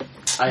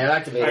 I have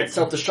activated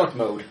self-destruct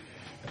mode.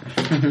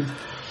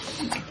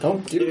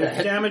 Don't do If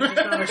that. damage does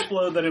not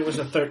explode, then it was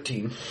a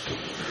 13.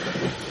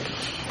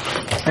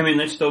 I mean,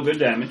 that's still good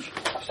damage.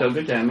 Still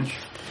good damage.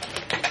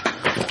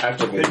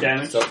 Good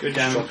damage. Good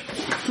damage.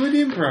 Good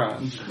improv.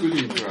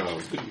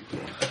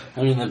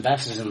 I mean, the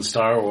best is in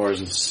Star Wars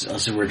and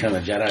Super Return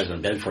of the Jedi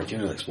when Dead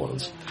Fortuna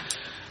explodes.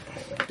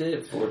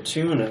 Dead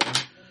Fortuna.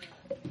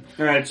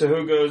 Alright, so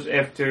who goes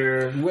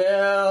after...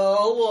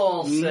 Well,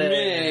 we'll say...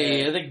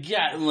 Nay, the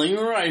Gatling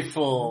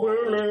rifle.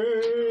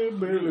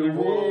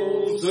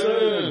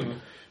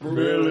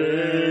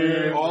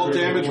 All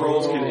damage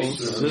rolls can ace.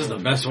 This is the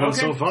best one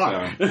so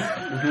far.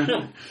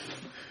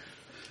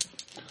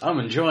 I'm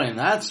enjoying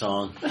that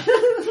song.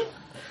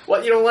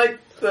 What, you don't like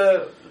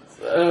the...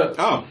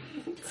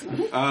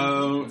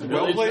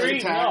 Well-placed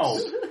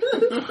attacks.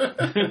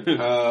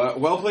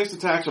 Well-placed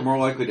attacks are more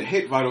likely to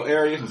hit vital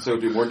areas and so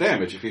do more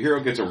damage. If your hero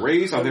gets a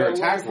raise on their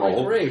attack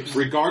roll,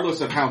 regardless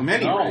of how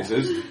many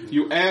raises,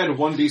 you add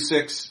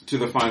 1d6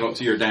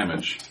 to your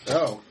damage.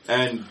 Oh.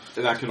 And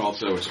that can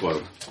also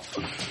explode.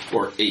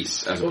 Or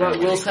ace, as What about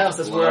Will's house?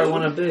 That's where I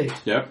want to be.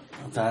 Yep.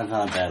 That's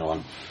not a bad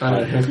one.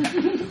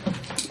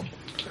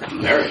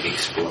 America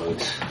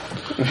explodes.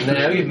 Then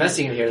I'll be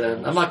messing in here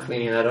then. I'm not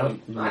cleaning that up.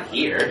 Not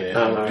here.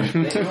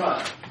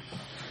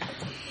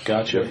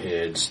 Gotcha.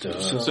 Head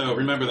stuff. So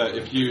remember that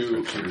if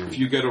you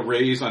get a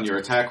raise on your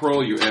attack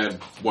roll, you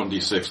add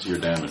 1d6 to your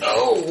damage.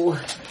 Oh!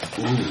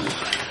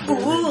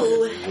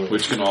 Ooh!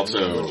 Which can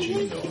also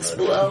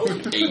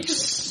Explode.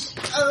 ace.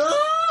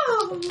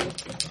 Oh!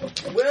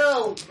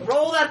 Will,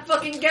 roll that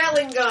fucking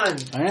Gatling gun!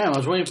 I am. I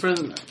was waiting for...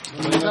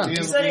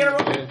 You said you're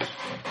gonna roll...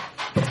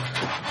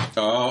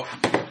 Oh.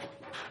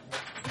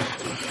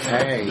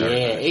 Hey.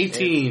 Yeah,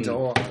 18.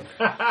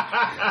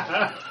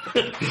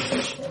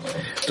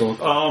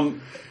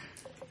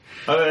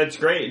 That's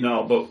great,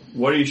 no, but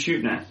what are you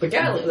shooting at? The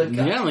Gatling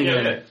gun. Gatling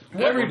gun.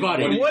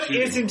 Everybody. What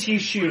isn't he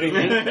shooting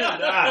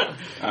at?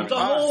 The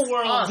whole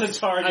world's a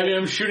target. I mean,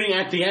 I'm shooting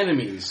at the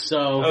enemies,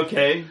 so...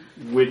 Okay,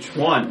 which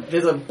one?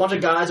 There's a bunch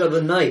of guys on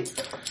the night.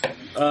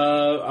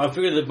 I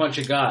figured a bunch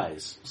of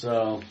guys,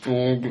 so...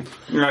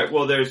 Right,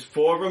 well, there's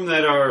 4 of them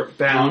that are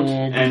bound,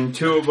 and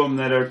 2 of them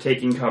that are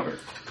taking cover.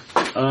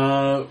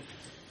 The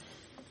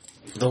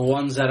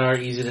ones that are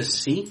easy to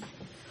see?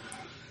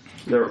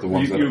 The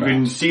ones that are you can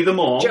bound. see them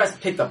all. Just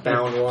pick the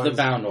bound ones. The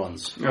bound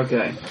ones.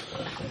 Okay.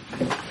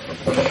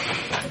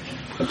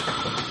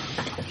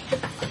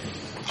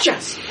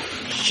 Just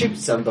shoot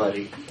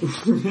somebody.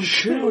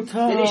 Shoot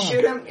Did he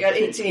shoot him? He got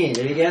 18.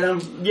 Did he get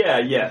him? Yeah,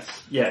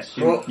 yes,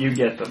 you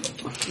get them.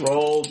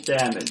 Roll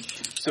damage.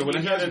 So when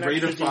it has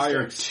rate of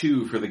fire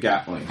 2 for the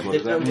Gatling, what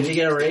does that Did mean? he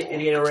get a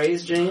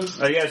raise, James?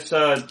 I guess,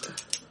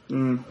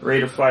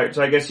 rate of fire.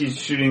 So I guess he's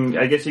shooting,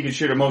 I guess he could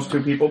shoot at most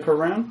 2 people per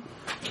round?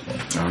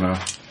 I don't know.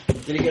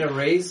 Did he get a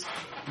raise,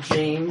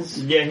 James?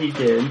 Yeah, he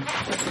did.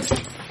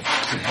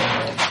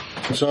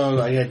 So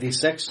I got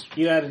D6?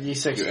 You add a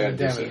d6 to the add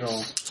damage D6.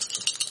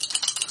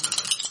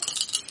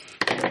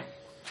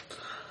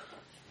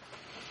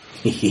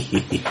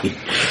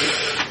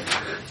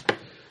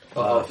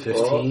 roll.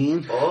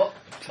 15. Oh.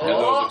 And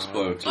those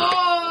explode too.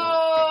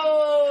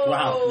 Oh!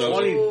 Wow.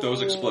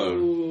 Those explode.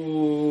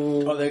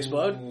 Oh, they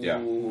explode?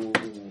 Yeah.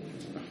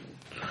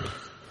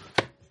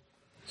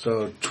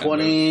 So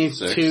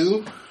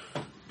 22,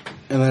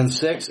 and then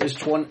 6 is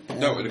 20.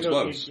 No, it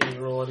explodes. You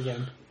roll it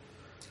again.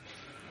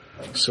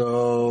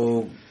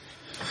 So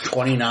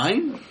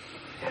 29?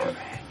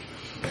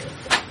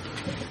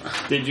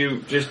 Did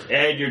you just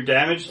add your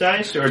damage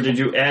dice, or did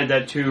you add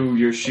that to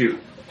your shoot?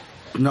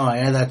 No, I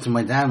add that to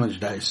my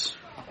damage dice.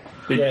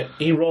 Yeah,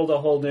 he rolled a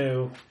whole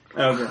new...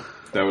 Okay.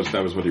 That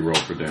was what he rolled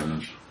for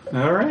damage.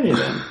 Alrighty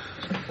then.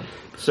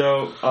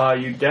 So,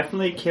 you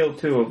definitely killed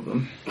 2 of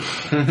them.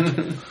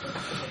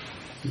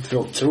 You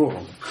killed 2 of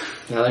them.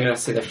 Now they're gonna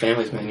see their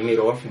families, man. You made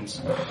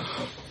orphans.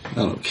 I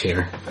don't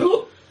care.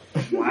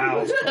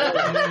 Wow.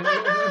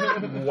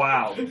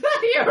 Wow.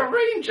 You're a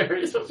ranger.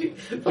 You're supposed to be...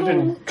 I've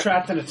been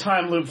trapped in a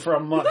time loop for a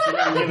month. I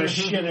don't give a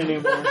shit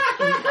anymore.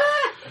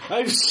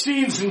 I've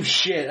seen some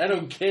shit. I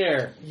don't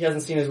care. He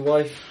hasn't seen his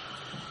wife.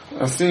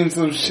 I've seen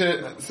some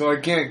shit, so I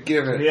can't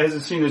give He it.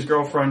 hasn't seen his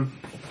girlfriend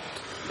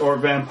or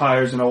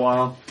vampires in a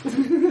while.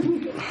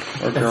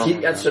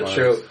 That's so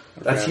true.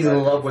 He's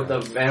in love with the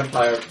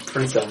vampire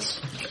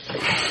princess,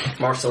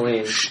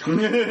 Marceline.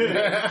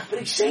 What are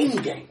you saying,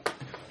 gang?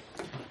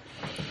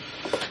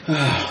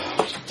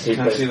 Can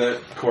I see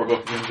that core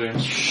book again,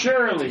 James?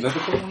 Surely. Is that the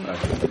core one?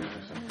 Okay.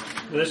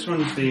 This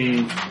one's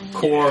the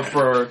core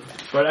for...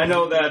 But I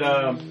know that...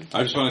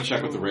 I just want to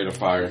check what the rate of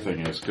fire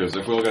thing is, because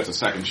if Will gets a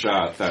second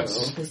shot,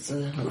 that's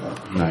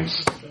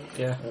nice.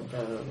 Yeah.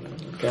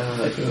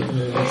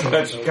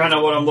 That's kind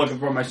of what I'm looking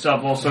for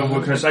myself also,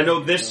 because I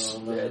know this,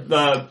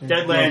 the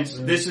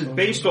Deadlands, this is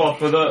based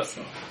off of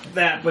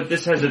that, but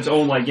this has its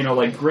own, like, you know,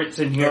 like grits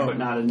in here, but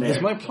not in there. Is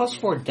my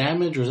 +4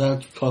 damage, or is that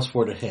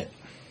 +4 to hit?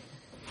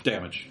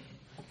 Damage.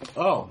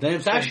 Oh, then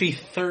it's actually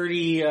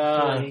 33.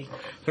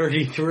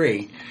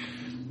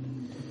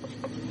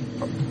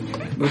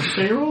 What's the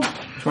say roll?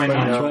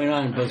 29.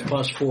 29 plus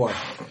 +4.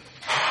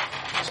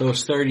 So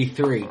it's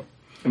 33.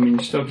 I mean,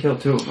 you still kill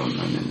 2 of them.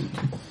 I mean,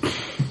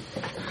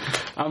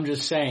 I'm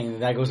just saying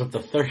that goes up to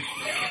 30.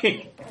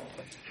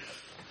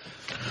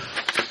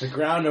 The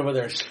ground over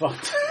there is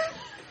fucked.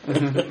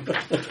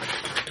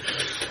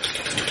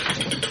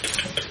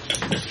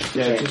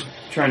 yeah, just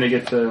trying to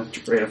get the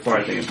rate of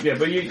fire thing. Yeah,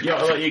 but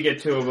I'll let you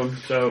get 2 of them,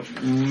 so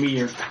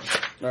me or...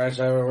 Alright,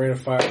 so I have a rate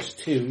of fire is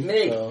 2.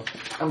 Me. So.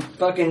 I'm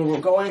fucking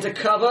going into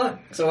cover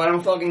so I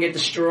don't fucking get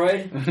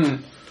destroyed.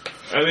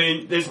 I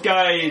mean, this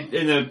guy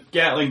in the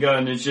Gatling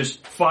gun is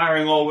just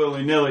firing all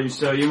willy-nilly,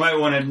 so you might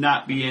want to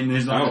not be in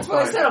his line of Well,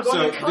 I fire. said I'm going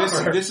So to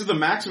cover. this is the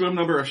maximum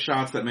number of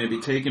shots that may be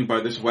taken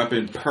by this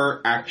weapon per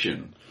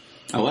action.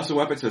 Unless the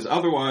weapon says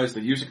otherwise,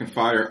 the user can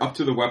fire up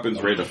to the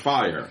weapon's rate of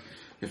fire.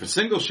 If a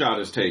single shot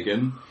is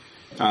taken,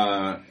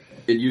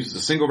 it uses a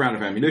single round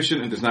of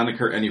ammunition and does not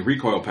incur any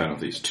recoil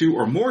penalties. 2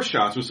 or more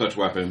shots with such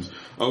weapons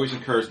always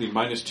incurs the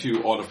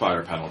 -2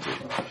 auto-fire penalty.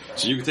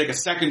 So you can take a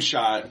second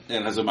shot and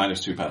it has a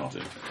 -2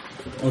 penalty.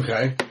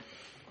 Okay.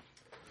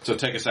 So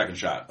take a second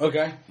shot.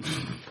 Okay.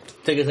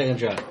 Take a second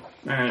shot.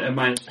 Alright, at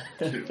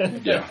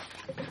 -2. Yeah.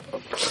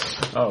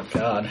 Oh,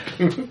 God.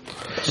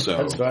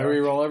 So, Do I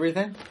re-roll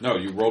everything? no,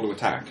 you roll to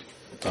attack.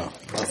 Oh.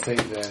 I'll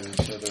save that and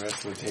show the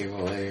rest of the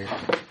table later.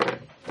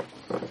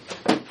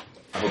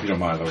 I hope you don't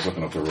mind, I was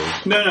looking up the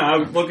rules. No,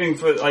 I'm looking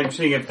for, I'm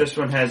seeing if this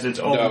one has its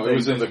own No, thing. it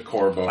was in the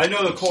core book. I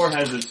know the core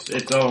has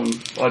its own,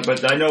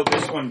 but I know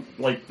this one,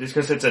 like,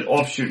 because it's an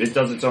offshoot, it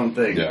does its own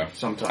thing. Yeah.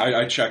 Sometimes.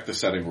 I checked the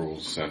setting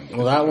rules and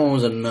Well, that one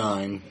was a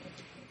 9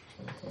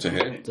 to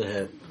hit. to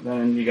hit.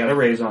 Then you got a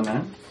raise on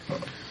that.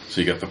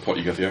 So you get the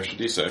extra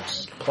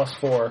d6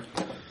 +4.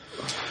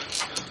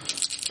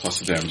 plus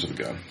the damage of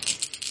the gun.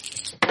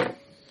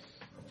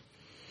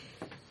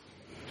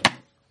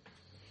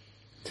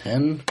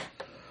 10.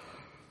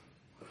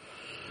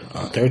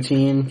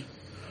 13.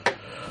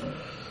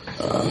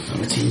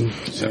 17.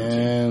 17.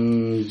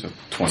 And So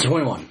 20.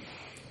 21.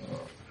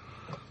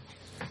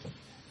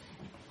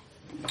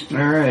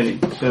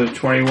 Alrighty, so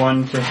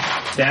 21 to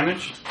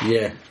damage.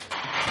 Yeah.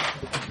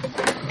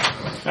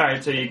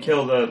 Alright, so you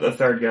kill the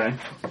third guy.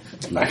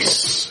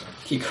 Nice.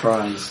 He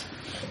cries.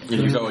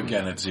 And you go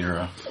again at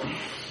 0.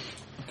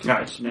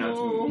 Alright, so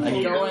now it's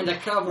I go into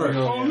cover.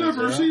 I'll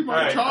never see my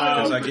Alright,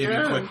 child. I gave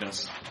you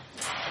quickness.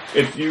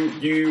 if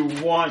you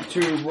want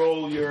to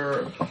roll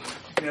your...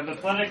 You have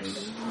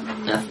athletics?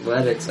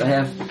 Athletics. I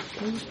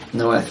have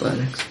no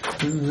athletics.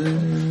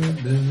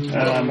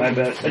 My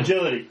bad.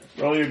 Agility.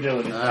 Roll your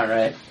agility.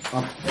 Alright.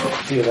 I'll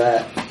do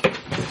that.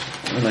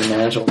 I'm a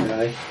Nigel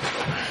guy.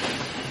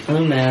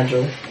 I'm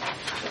Nigel.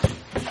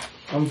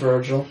 I'm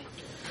Virgil.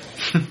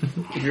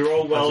 If you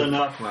roll well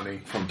enough... Money.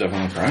 From Devil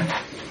May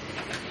Cry?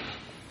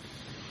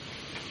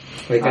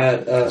 We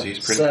got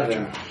He's pretty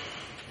 7. good.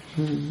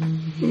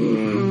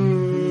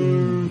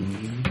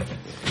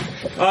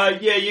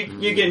 Yeah,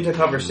 you get into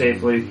cover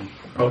safely.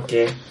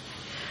 Okay.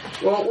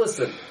 Well,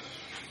 listen.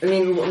 I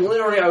mean,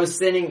 literally, I was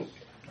standing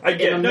I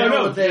get in the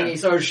middle of the thing. yeah. He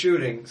started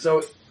shooting. So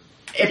if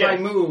Yeah. I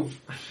move,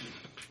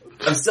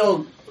 I'm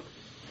still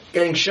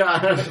getting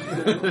shot.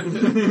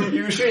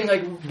 You were shooting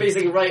like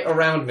basically right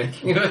around me,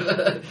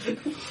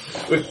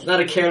 with not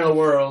a care in the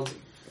world.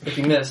 If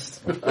you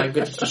missed, I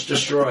get just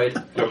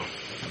destroyed.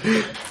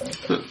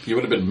 You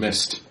would have been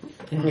missed.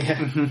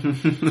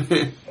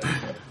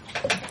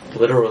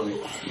 Literally.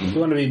 You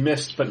want to be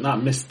missed, but not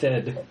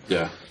misdead.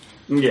 Yeah.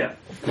 Yeah.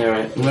 All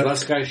right.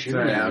 Less guys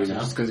shooting Sorry, at Alex, you I'm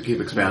now. just going to keep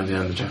expounding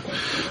on the joke.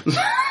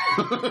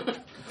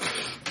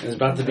 It's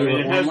about to I be mean,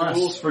 it one has less.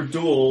 rules for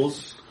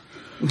duels.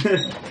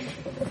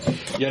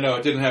 Yeah, no,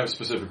 it didn't have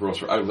specific rules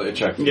for... I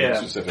checked the Yeah.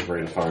 specific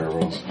rate of fire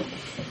rules.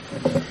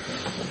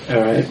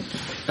 All right.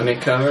 I'm in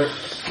cover.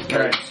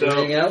 Alright, so...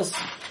 Anything else?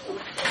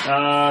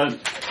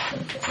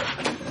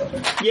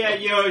 Yeah,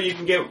 you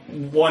can get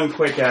one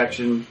quick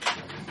action.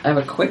 I have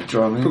a quick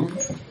draw, man.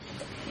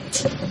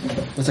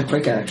 What's a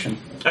quick action?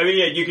 I mean,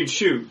 yeah, you can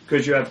shoot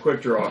because you have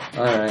quick draw.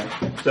 Alright.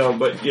 So,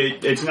 but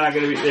it's not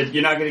going to be.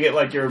 You're not going to get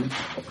like your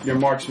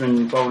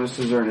marksman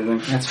bonuses or anything.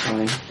 That's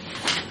fine.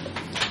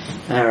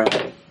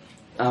 Alright.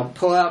 I'll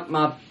pull out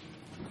my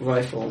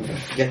rifle and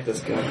get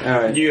this gun.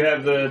 Alright. Do you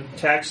have the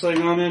tack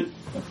sling on it?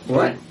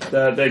 What?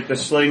 The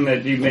sling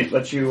that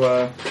lets you.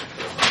 Well,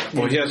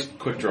 he has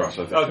quick draw,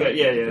 so I think. Okay,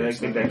 yeah, I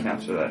think that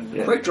counts for that.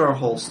 Yeah. Quick draw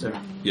holster.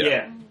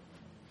 Yeah.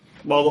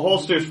 Well, the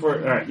holster's for.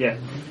 Alright, yeah.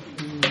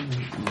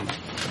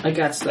 I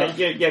got stuff.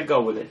 Yeah,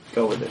 go with it.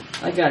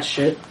 I got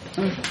shit.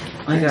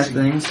 I got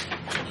things.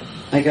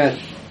 I got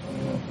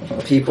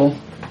people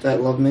that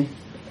love me.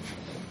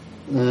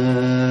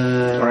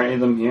 Are any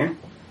of them here?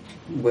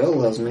 Will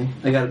loves me.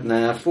 I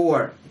got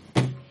 4.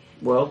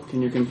 Will,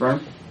 can you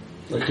confirm?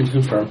 I can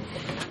confirm.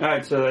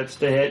 Alright, so that's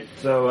the hit.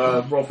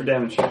 So roll for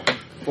damage.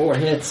 4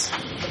 hits.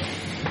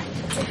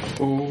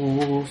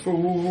 4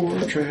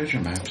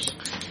 treasure maps.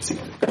 See,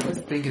 I was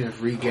thinking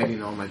of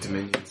re-getting all my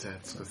Dominion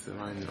sets because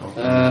mine all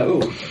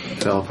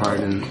fell apart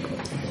and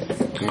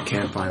I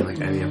can't find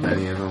like any of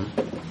them.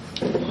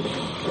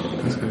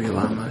 That's gonna be a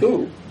lot of money.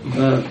 Ooh.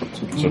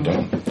 So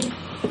dumb.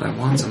 I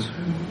want some.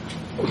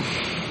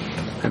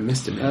 I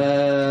missed it.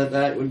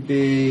 That would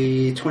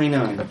be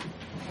 29.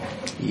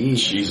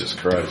 Jesus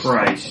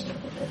Christ.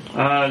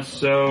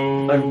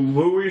 So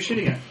who were you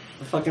shooting at?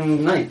 The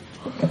fucking knight.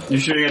 You're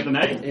shooting at the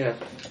knight? Yeah.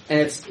 And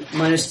it's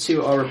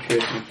 -2 armor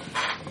piercing.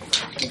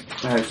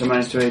 Alright, so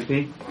 -2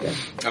 AP? Yeah.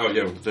 Oh,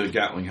 yeah, the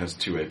Gatling has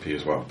 2 AP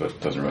as well, but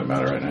it doesn't really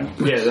matter right now.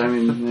 Yeah, I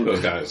mean... Those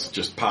guys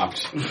just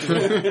popped.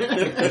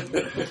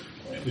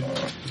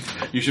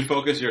 You should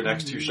focus your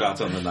next 2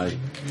 shots on the knight.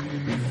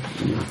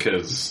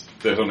 Because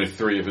there's only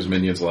 3 of his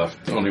minions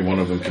left. Only one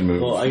of them can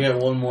move. Well, I got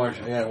one more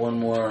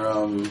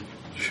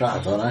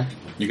shot, don't I?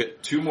 You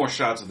get 2 more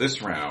shots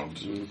this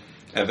round,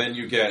 and then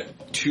you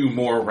get 2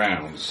 more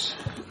rounds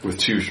with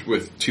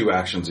two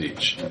actions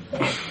each.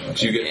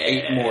 So you get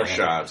 8 more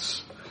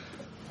shots.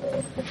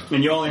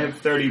 And you only have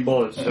 30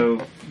 bullets, so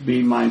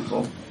be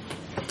mindful.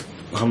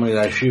 How many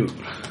did I shoot?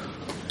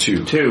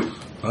 2. 2.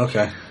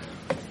 Okay.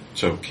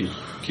 So keep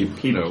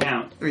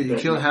count. Wait, you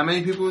killed how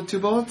many people with 2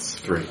 bullets?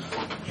 3.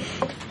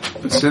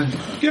 That's it.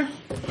 Yeah.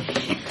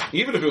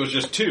 Even if it was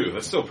just 2,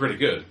 that's still pretty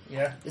good.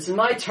 Yeah. This is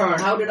my turn.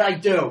 How did I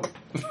do?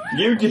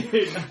 You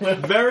did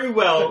very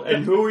well,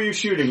 and who were you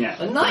shooting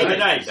at? A knight. A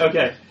knight,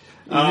 okay.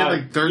 You hit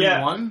like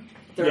 31?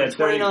 Yeah,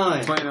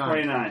 29.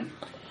 29.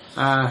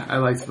 I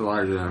liked the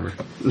larger number.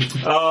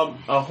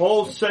 A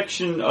whole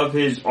section of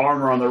his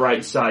armor on the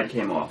right side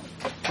came off.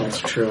 That's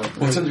true.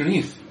 What's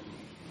underneath?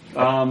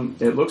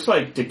 It looks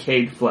like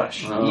decayed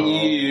flesh.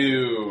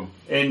 Ew.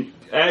 And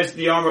as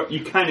the armor,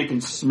 you kind of can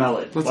smell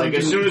it. What's like,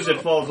 as soon as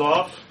it falls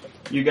off,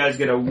 you guys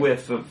get a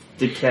whiff of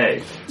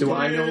decay. Do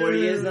I know what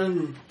he is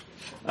then?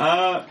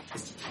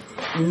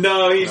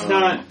 No, he's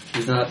not.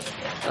 He's not.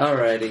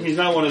 Alrighty. He's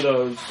not one of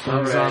those.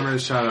 His armor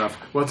is shot off.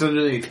 What's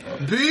underneath?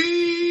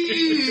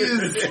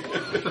 Bees!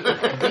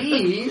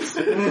 Bees?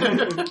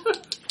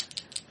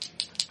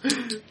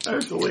 I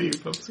have to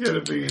leave. I'm scared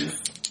of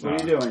bees. What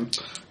are you doing?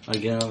 I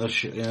get another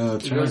shit. Yeah,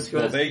 that's He goes-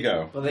 Well, they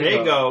go. Well,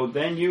 They go,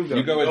 then you go.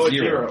 You go at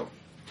 0.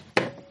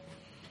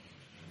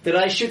 Did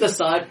I shoot the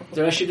side?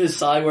 Did I shoot his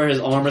side where his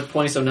armor's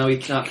pointing? So now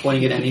he's not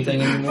pointing at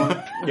anything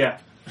anymore. Yeah.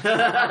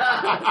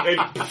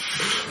 Like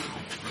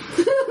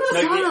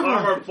the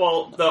armor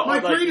fall. My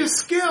greatest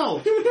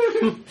skill!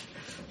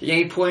 He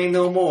ain't pointing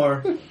no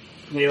more.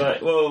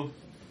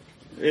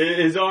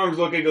 His arm's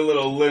looking a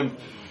little limp.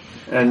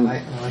 And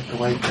I like the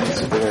white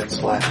things with the red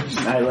splash.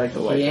 I like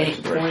the white He ain't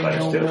with the red pointing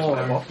flash, no too.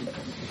 more.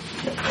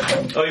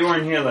 Oh, you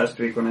weren't here last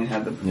week when I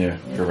had them. Yeah,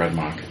 your red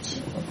markets.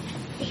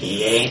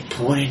 He ain't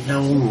pointing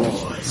no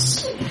more.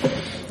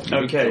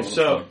 Okay,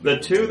 so the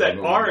 2 that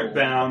aren't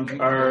bound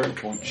are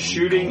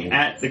shooting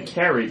at the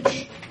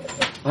carriage.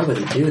 Why would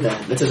he do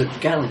that? This is a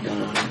Gatling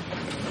gun on him.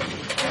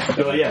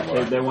 So yeah,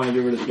 they want to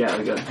get rid of the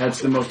Gatling gun.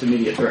 That's the most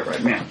immediate threat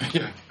right now.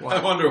 Yeah, I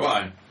wonder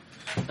why.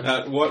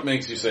 What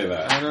makes you say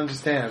that? I don't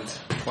understand.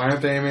 Why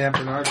aren't they aiming at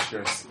Bernard's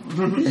dress?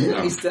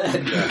 He's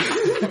dead.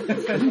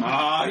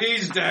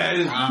 He's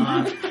dead.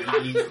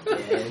 He's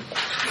dead.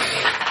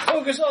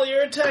 Focus all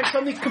your attacks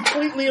on the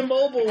completely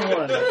immobile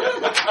one.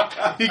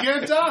 He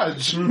can't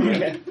dodge.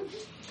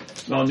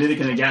 Well, neither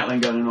can a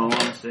Gatling gun in all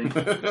honesty.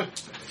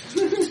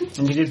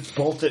 And you just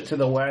bolt it to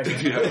the wagon.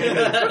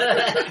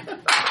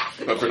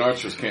 But Bernard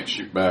just can't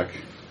shoot back.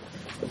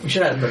 We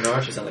should have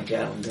Bernard just on the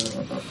Gatling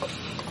gun.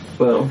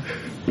 Well,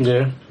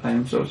 Yeah. I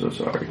am so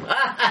sorry.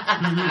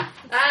 I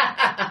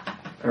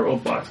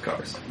rolled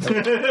boxcars.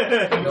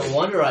 No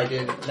wonder I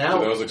didn't. Do Now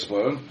those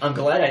explode? I'm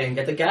glad I didn't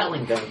get the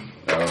Gatling gun.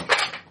 Oh.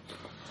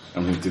 I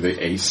mean, do they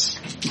ace?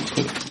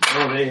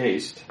 Oh, they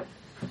haste.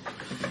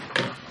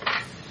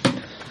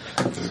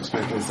 I was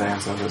expecting to say I'm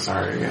so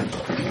sorry again.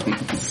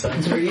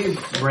 Sucks for you,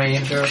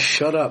 Ranger.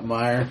 Shut up,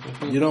 Meyer.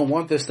 You don't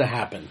want this to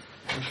happen.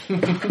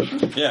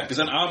 Yeah, because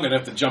then I'm going to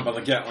have to jump on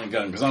the Gatling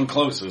gun because I'm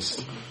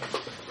closest.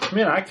 I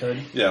mean, I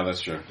could. Yeah,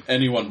 that's true.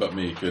 Anyone but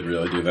me could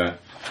really do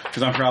that.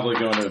 Because I'm probably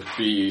going to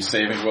be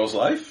saving Will's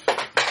life.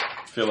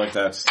 feel like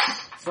that's...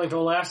 It's like the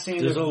last scene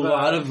There's of... a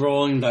lot of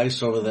rolling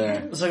dice over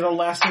there. It's like the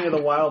last scene of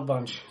the Wild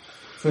Bunch.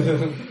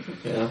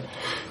 Yeah.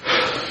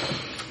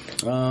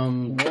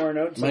 More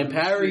notes. My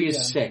parry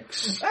is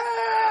 6. You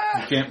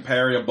can't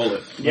parry a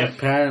bullet.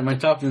 My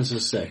toughness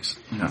is 6.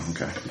 No,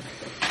 okay.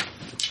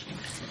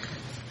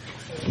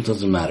 It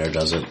doesn't matter,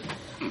 does it?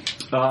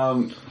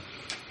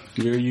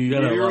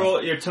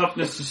 Your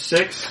toughness is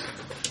 6.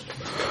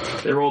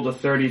 They rolled a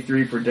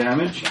 33 for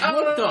damage.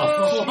 What the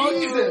fuck?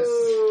 Jesus!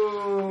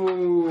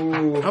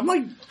 I'm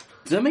like,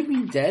 does that make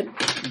me dead?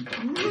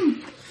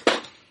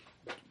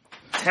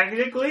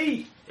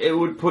 Technically, it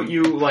would put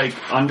you, like,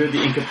 under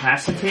the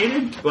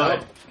incapacitated,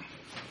 but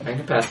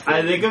Incapacitated.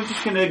 I think I'm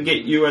just gonna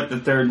get you at the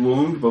 3rd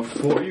wound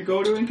before you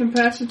go to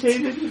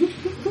incapacitated.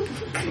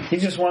 He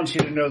just wants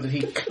you to know that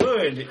he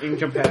could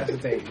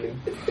incapacitate you.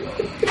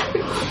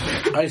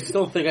 I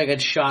still think I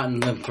got shot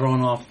and then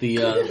thrown off the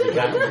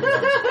Gauntlet.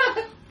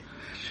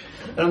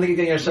 I don't think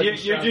you're getting a shot. You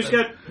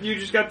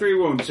just got 3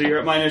 wounds, so you're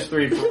at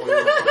 -3 for all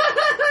your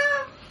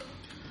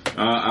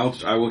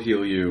wounds. I will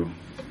heal you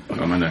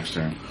on my next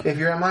turn. If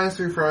you're at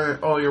 -3 for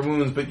all your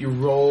wounds, but you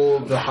roll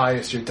the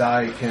highest your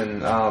die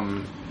can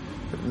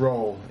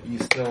roll, you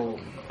still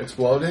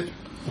exploded?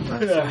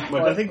 Yeah.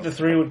 Well, I think the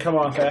 3 would come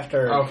off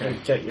after you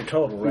get your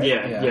total, right?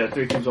 Yeah,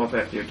 3 comes off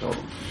after your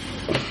total.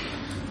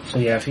 So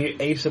yeah, if you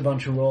ace a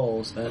bunch of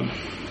rolls, then...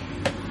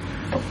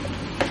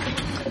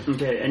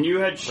 Okay, and you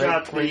had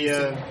shot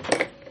the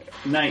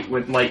knight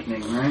with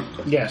lightning, right?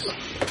 Yes.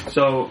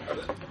 So,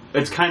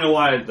 it's kind of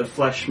why the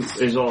flesh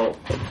is all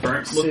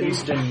burnt looking.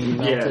 Singed and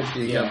melted.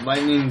 Yeah,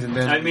 lightnings and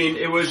then... I mean,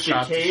 it was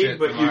shot the decayed, shit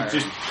but in you fire.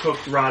 just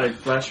cooked rotted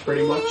flesh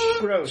pretty much.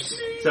 Gross.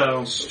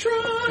 So,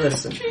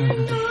 Listen.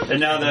 and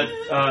now that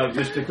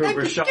Mr.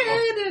 Cooper's shot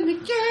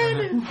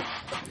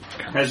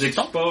has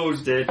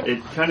exposed it, it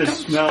kind of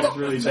smells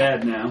really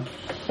bad now.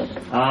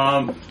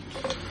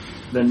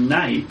 The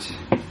knight,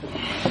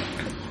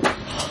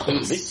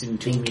 Listen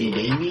to me,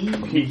 baby.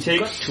 he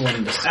takes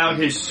out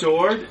his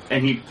sword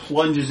and he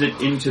plunges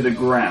it into the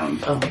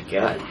ground. Oh my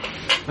god.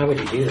 Why would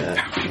he do that?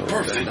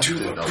 To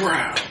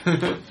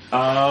the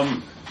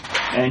ground.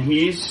 And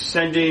he's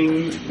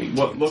sending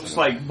what looks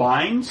like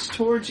vines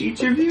towards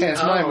each of you. Yeah,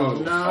 it's my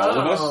move. No. All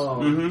of us?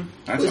 Mm-hmm.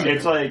 That's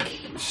It's like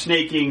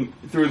snaking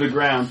through the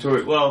ground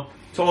to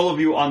all of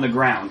you on the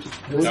ground.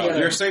 No,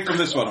 you're safe from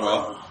this one,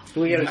 Will.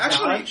 Do we get a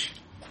Actually, dodge?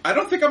 I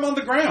don't think I'm on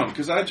the ground,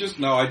 because I did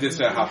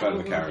say I hop out of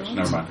the carriage.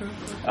 Never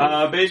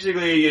mind.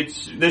 Basically,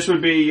 this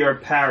would be your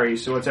parry,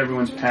 so it's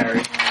everyone's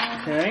parry.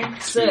 Okay.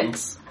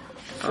 6.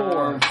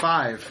 4.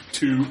 5.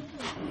 2.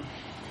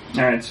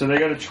 Alright, so they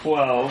got a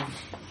 12.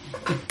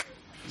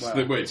 So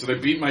they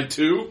beat my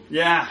 2?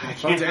 Yeah.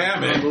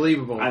 Damn it.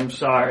 Unbelievable. I'm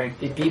sorry.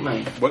 They beat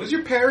my... What is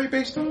your parry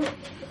based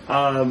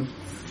on?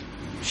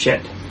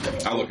 Shit.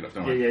 I'll look it up,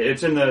 don't Yeah, worry.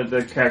 it's in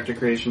the character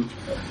creation.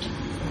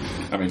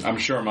 I mean, I'm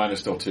sure mine is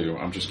still 2.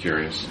 I'm just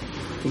curious.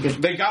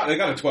 They got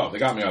a 12. They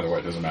got me either way.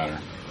 It doesn't matter.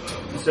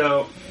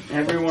 So,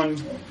 everyone...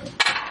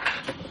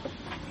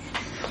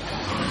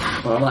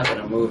 Well, I'm not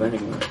gonna move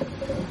anyway.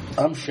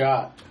 I'm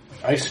shot.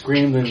 I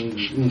screamed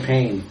in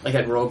pain. Like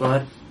that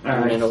robot.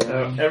 Alright,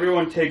 so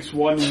everyone takes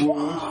 1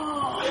 wound.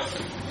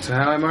 So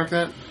how do I mark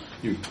that?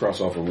 You cross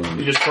off a You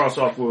wound. just cross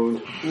off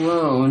wound.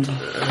 Wound.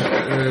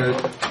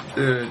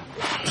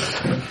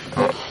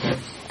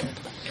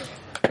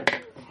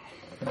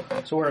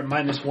 So we're at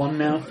 -1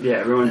 now? Yeah,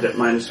 everyone's at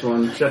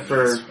 -1, except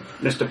for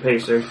Mr.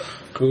 Pacer.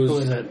 Who's Who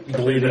is it?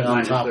 bleeding on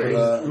Minus top of 3.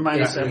 the...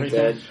 Minus everything.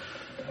 Dead.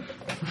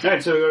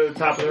 Alright, so we go to the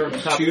top of the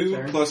 2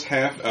 turn. plus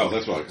half... Oh,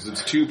 that's why, because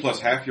it's 2 plus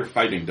half your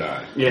fighting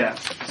die. Yeah.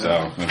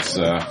 So, that's...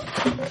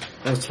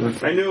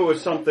 I knew it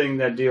was something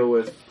that deal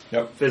with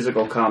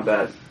physical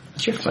combat.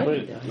 What's your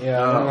fighting?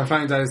 My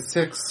fighting die is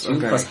 6. 2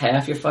 plus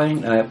half your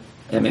fighting?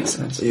 That makes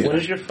sense. What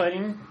is your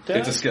fighting?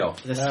 It's a skill.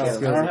 I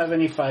don't have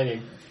any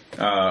fighting.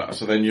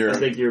 So then your I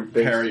think your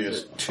base parry is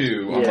is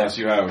 2, unless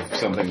you have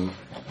something,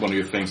 one of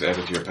your things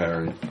added to your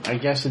parry. I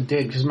guess it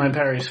did, because my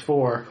parry's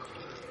 4.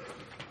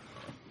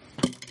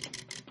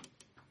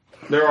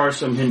 There are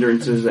some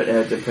hindrances that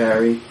add to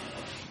parry.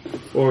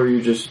 Or you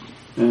just...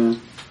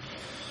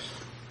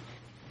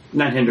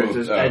 not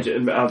hindrances,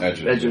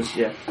 edges,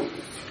 yeah.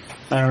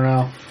 I don't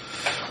know.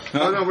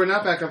 Oh no, we're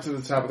not back up to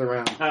the top of the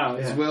round. Oh,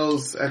 It's yeah.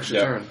 Will's extra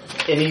Yeah. turn.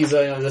 And he's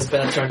just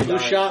been trying to Who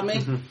shot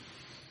me?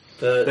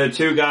 The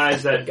 2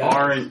 guys that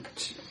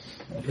aren't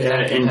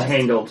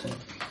entangled.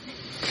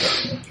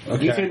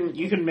 Okay.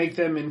 You can make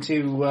them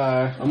into.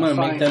 I'm gonna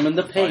make them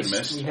into Mine paste.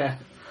 missed. Yeah.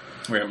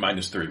 We're at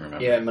 -3, remember?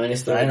 Yeah,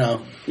 -3. I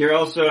know. You're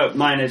also at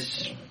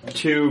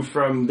 -2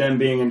 from them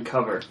being in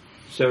cover.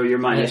 So you're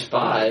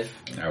 -5.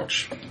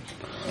 Ouch.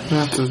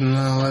 That does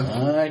not...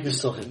 I can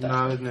still hit that.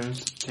 Not an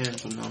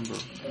instance number.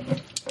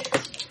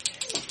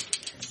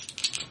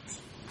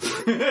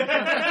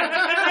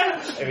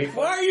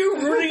 Why are you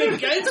rooting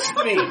against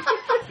me?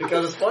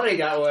 Because it's funny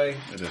that way.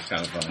 It is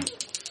kind of funny.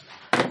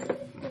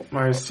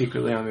 Mario's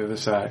secretly on the other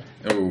side.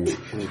 Oh. Do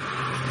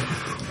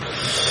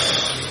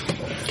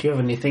you have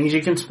any things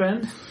you can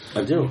spend?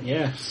 I do.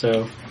 Yeah,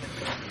 so.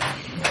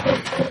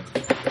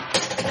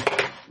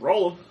 Roll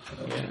Roll.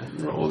 Yeah.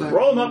 Roll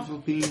Roll 'em up.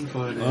 Well,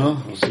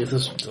 we'll see if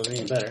this does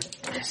any better.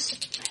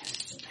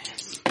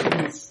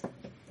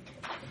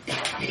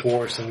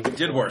 Worse. It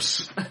did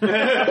worse.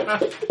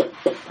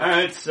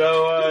 Alright,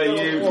 so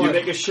you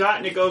make a shot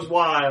and it goes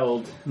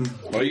wild.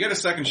 Well, you get a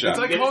second shot. It's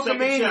like Get a second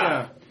Hulkamania.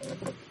 shot.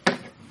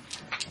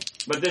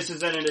 But this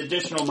is at an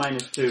additional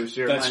 -2, so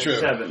you're That's at true.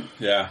 -7.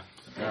 Yeah.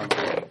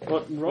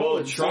 What roll?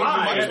 Well,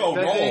 try. Might as well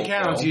That roll, didn't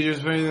count. bro. You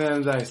just put it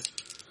on the dice.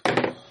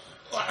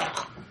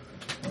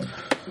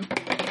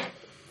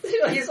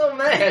 He's so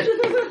mad.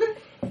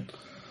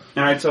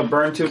 Alright, so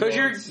burn 2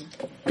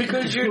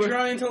 Because you're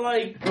trying to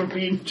like. We're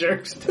being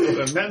jerks to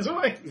him. That's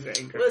why he's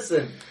angry.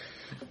 Listen,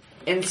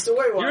 in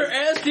story-wise, You're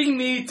asking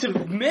me to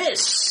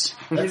miss.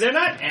 They're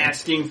not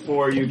asking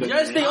for you to.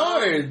 Yes, they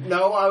are.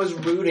 no, I was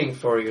rooting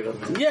for you to.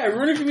 Yeah,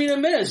 rooting for me to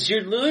miss.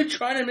 You're literally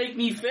trying to make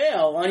me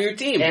fail on your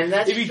team. And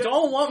that's if you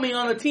don't want me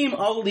on the team,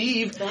 I'll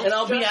leave and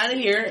I'll be out of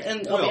here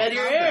and I'll be out of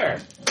your hair.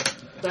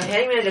 The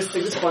hangman just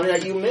thinks it's funny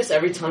that you miss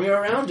every time you're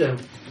around him.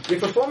 Your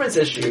performance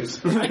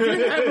issues. I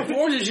didn't have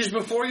performance just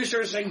before you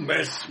started saying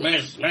miss.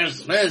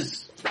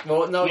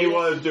 Well, no, He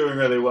was doing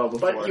really well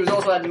before. but he was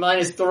also at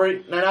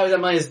 -3. Now he's at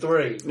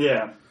 -3.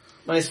 Yeah.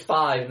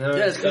 -5. No,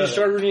 Yes, because you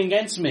started rooting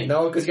against me.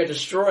 No, because you got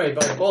destroyed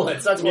by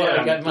bullets. That's why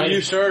Yeah. I got You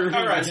minus. started rooting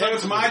Alright, so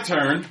it's my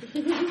turn.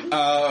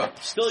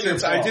 Still your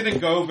Since I fault. didn't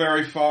go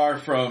very far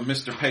from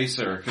Mr.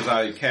 Pacer, because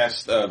I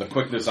cast the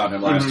quickness on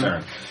him last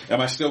turn,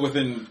 am I still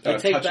within I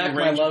take touching back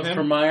my range love of him?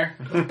 for Meyer.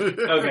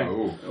 Okay.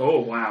 Oh. Oh,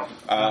 wow.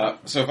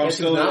 So if I'm Yes,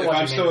 still he's not if I'm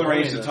watching still in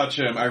range to Mandalorian, touch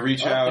him, I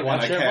reach Oh, out they and I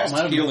watch it? cast Oh,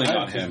 I have healing Disney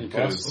on him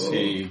Plus. because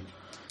he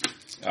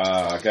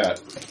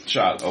got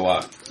shot a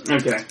lot.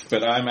 Okay.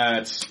 But I'm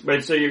at.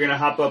 But so you're gonna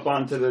hop up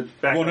onto the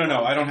back. Well,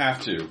 no, I don't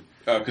have to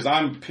because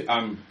I'm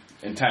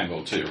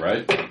entangled too,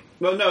 right?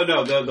 Well, no,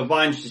 the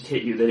vines just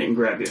hit you. They didn't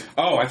grab you.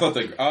 Oh, I thought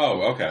they.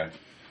 Oh, okay.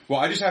 Well,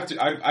 I just have to.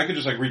 I could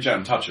just like reach out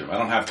and touch him. I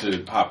don't have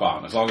to hop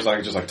on. As long as I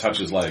can just like touch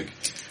his leg,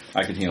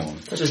 I can heal him.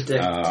 Touch his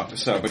dick.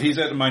 But he's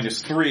at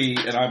 -3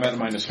 and I'm at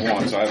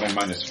 -1, so I have a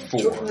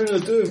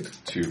 -4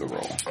 to the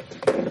roll.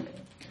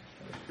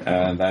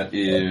 And that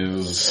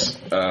is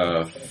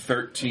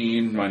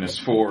 13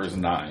 -4 is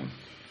 9.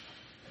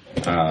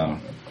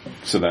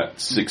 So that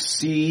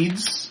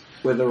succeeds.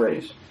 With a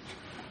raise.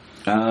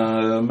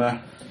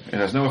 It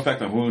has no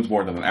effect on wounds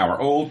more than an hour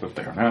old, but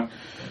they are not.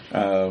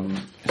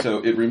 So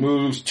it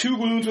removes 2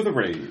 wounds with a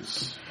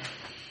raise.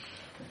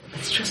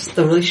 It's just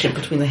the relationship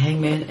between the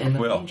hangman and the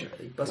Will. ranger.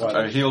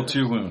 I healed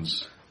 2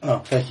 wounds. Oh,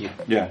 thank you.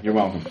 Yeah, you're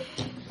welcome.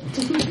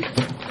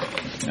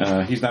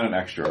 He's not an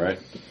extra, right?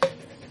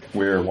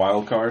 We're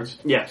wild cards?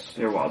 Yes,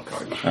 you're wild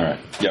card. Alright,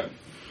 yep.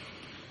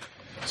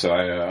 So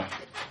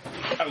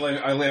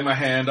I lay my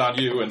hand on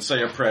you and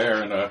say a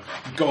prayer and a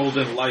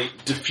golden light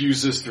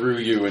diffuses through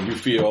you and you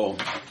feel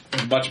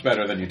much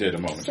better than you did a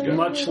moment ago.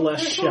 Much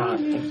less shot.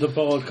 The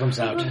bullet comes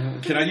out.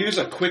 Can I use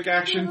a quick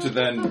action to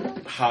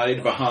then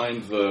hide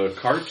behind the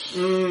cart?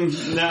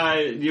 Nah,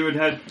 you would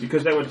have,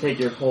 because that would take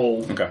your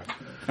whole... Okay.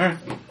 Alright.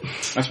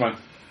 That's fine.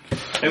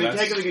 I mean, That's-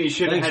 technically you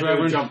shouldn't Thanks, have to have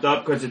Reverend. jumped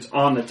up because it's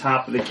on the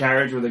top of the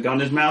carriage where the gun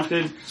is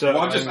mounted. So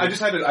Well, I just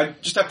have to, I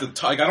just have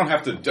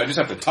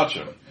to touch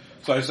him.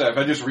 So I said, if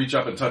I just reach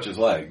up and touch his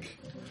leg,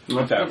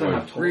 that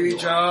would.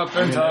 Reach up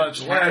and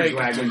touch carriage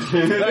leg. wagon.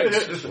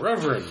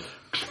 Reverend.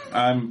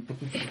 I'm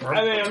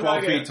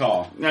 12 feet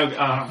tall. No,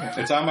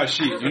 It's on my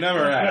sheet. You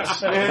never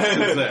asked.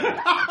 It's there.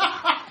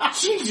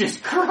 Jesus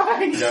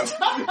Christ!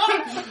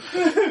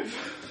 Yep.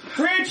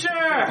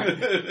 Preacher!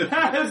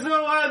 There's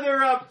no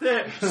other up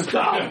there.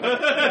 Stop!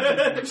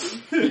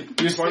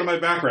 You're part of my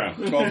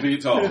background. 12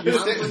 feet tall. You're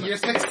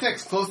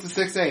 6'6", close to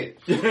 6'8".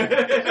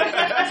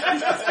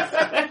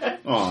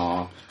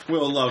 Aw.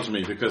 Will loves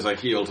me because I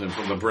healed him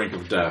from the brink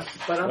of death.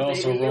 But I'm I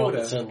also Baby rolled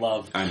and Yoda. said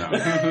love. I know.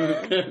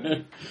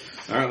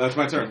 Alright, that's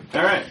my turn.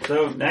 Alright,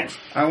 so next.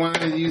 I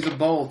wanted to use a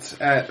bolt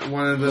at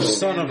one of the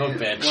Son of a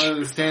bitch. One of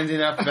the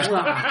standing up.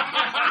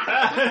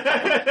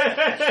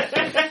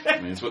 I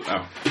mean, it's what,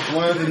 oh.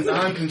 One of the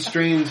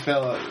non-constrained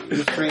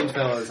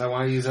fellas. I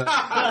want to use a,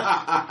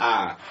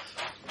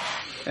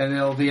 and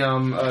it'll be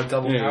a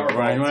double Yeah, power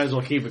Ryan, you bolt. might as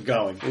well keep it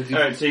going.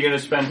 Alright, so you're gonna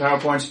spend power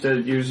points to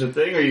use the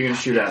thing, or are you gonna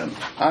shoot at him?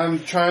 I'm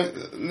trying.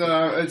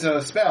 No, it's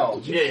a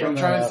spell. Yeah. I'm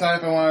trying to decide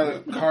if I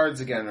want cards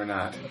again or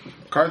not.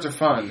 Cards are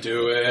fun.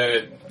 Do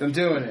it. I'm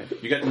doing it.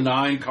 You get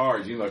 9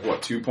 cards. You need like,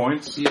 what, 2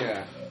 points?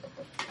 Yeah.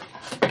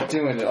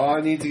 Doing it. All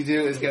I need to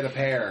do is get a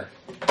pair.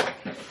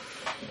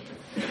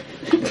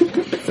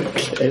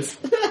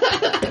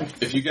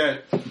 If you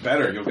get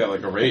better, you'll get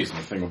like a raise and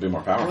the thing will be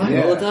more powerful. Ryan,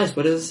 Yeah. roll the dice.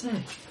 What does it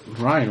say?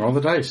 Ryan, roll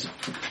the dice.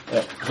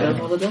 Yeah,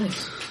 roll the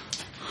dice.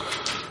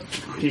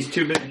 He's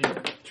too busy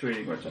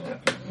tweeting what's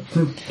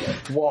happening.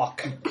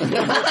 Walk. Alright,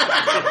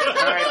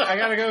 I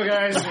gotta go,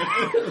 guys.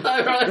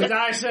 Because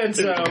I said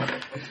so.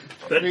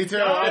 Me too.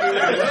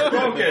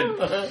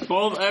 Broken.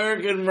 Both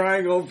Eric and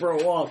Ryan go for a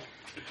walk.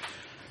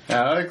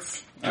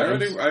 Alex? I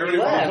already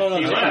laughed. rolled.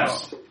 He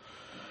left.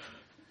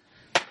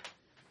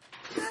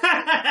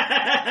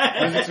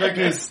 I was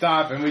expecting to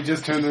stop and we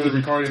just turned the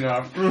recording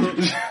off.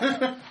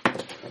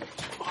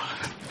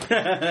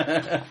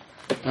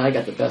 I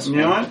got the best You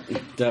one. know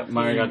what? That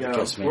Meyer got to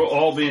kiss me. We'll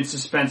all be in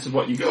suspense of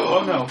what you go.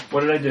 Oh no!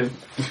 What did I do?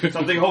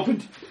 Something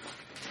opened.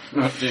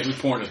 James'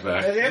 porn is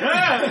back.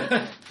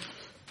 Ah!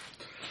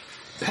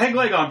 Peg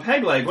leg on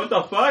peg leg. What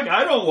the fuck?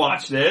 I don't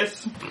watch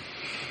this.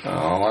 Oh,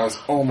 I was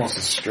almost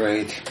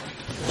straight.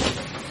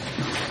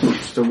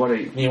 So what are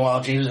you?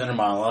 Meanwhile, James' inner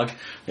monologue.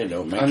 They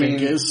don't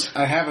make is.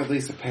 I have at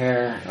least a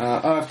pair.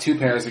 I'll have 2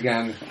 pairs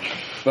again,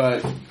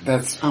 but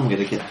that's. I'm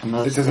gonna get.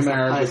 It doesn't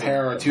matter if it's a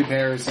pair or 2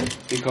 pairs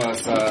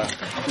because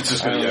It's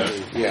just gonna,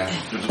 yeah.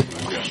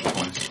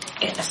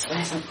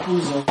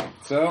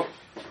 So,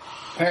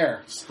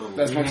 pair.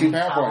 That's my 2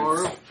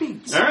 power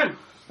points. All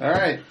All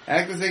right.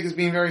 Agnesig is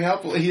being very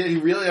helpful. He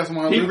really doesn't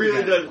want to He lose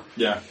really again. does.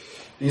 Yeah.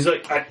 He's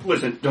like,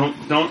 listen,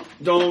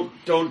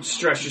 don't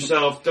stress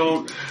yourself.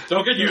 Don't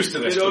get used to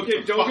this. Don't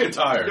get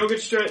tired. Don't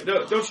get stressed.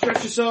 Don't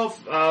stress yourself.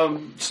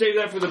 Save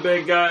that for the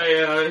big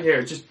guy.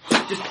 Here, just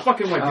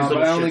fucking wipe these But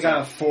little I only shits got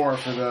out. a 4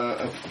 for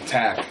the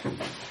attack.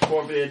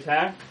 4 for the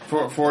attack.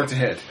 4 to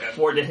hit.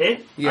 4 to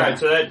hit. Yeah. All right,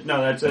 so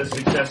that's a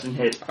success and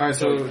hit. Alright,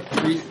 so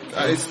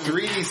it's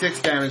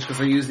 3d6 damage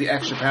because I used the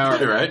extra power.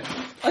 You're right.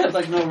 I have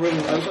like no room.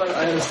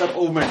 I had to step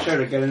over my chair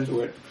to get into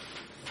it.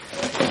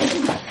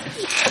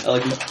 I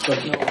like no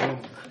room.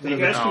 Do you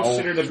guys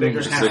consider the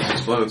bigger 6 hammer?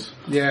 explodes.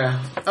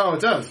 Yeah. Oh,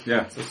 it does.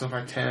 Yeah. So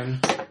far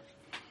 10.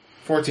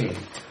 14. All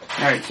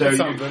right, so That's you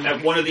something.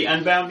 at one of the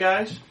unbound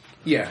guys.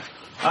 Yeah.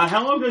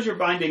 How long does your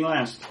binding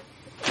last?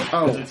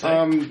 Oh, Does it say?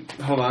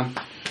 hold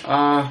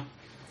on.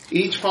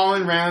 Each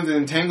following round, an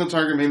entangled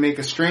target may make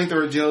a strength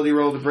or agility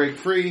roll to break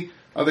free.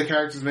 Other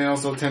characters may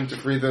also attempt to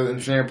free the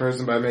ensnared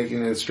person by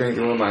making a strength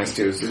roll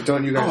 -2. So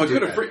don't you guys I do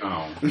could that. have free.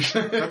 Oh,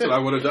 that's what I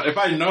would have done. If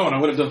I had known, I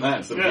would have done that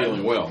instead of Yeah.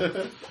 healing well.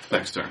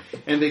 Next turn.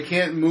 And they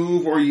can't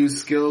move or use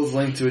skills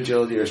linked to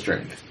agility or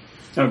strength.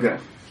 Okay.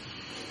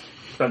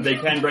 But they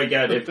can break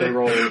out if they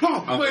roll.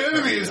 Oh, my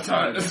enemy is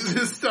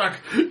stuck.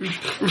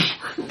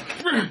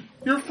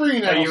 You're free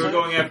now. So you were son.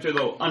 going after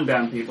the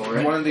unbound people,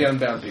 right? One of the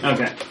unbound people.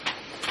 Okay.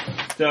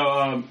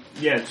 So,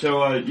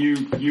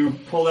 you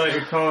pull out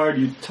your card,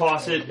 you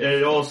toss it,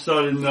 and all of a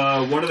sudden,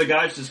 one of the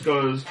guys just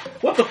goes,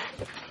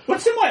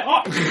 what's in my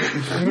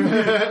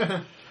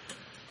arm?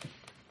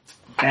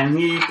 And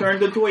he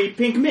turned into a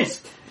pink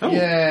mist.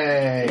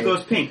 Yay. It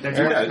goes pink. That's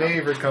Eric's right.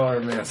 favorite color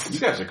You mist.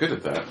 guys are good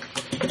at that.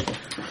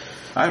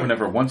 I've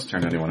never once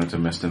turned anyone into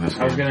mist in this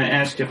I was game. going to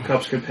ask if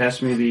Cups could pass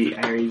me the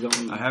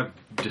Arizona. I have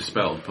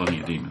dispelled plenty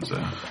of demons,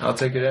 though. I'll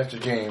take it after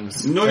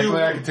James. No, you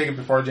Technically, I won't. can take it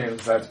before James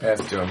because I have to pass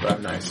it to him, but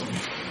I'm nice.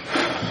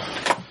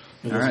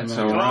 Alright,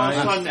 so All of a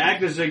Ryan. sudden,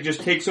 Agnesig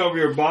just takes over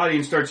your body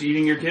and starts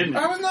eating your kidney.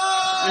 I was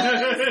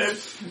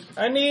nice!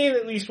 I need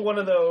at least one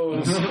of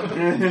those.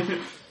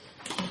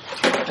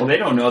 Well, they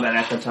don't know that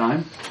at the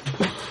time.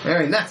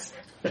 Alright, next.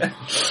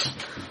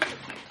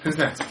 Who's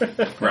next?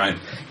 Ryan.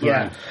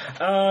 Yeah.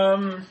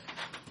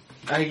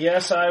 I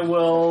guess I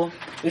will.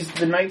 Is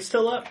the knight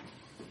still up?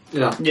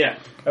 Yeah. Yeah.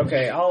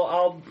 Okay,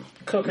 I'll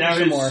cook Now him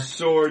some his more.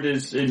 sword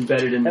is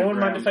embedded in the Anyone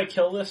mind ground. if I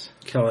kill this?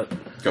 Kill it.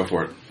 Go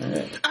for it.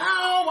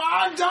 Ow!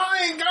 I'm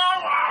dying! Go!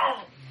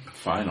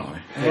 Finally.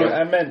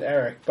 I meant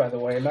Eric, by the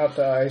way, not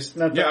the ice.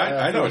 Not Yeah,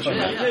 the, I know what you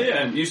meant.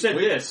 Yeah. You said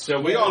this, so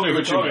we all knew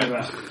what you talking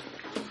meant. about.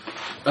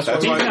 That's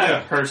He's why, not yeah.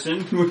 a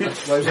person.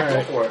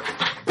 Alright. for it.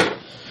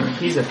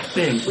 He's a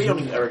thing. We don't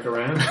need Eric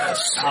around.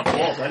 Stop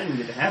balls. I didn't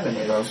get to have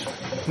any of those.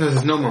 No,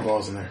 there's no more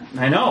balls in there.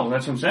 I know.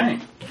 That's what I'm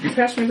saying. You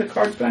passed me the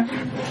cards back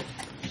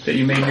that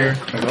you made your.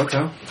 I hope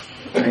so.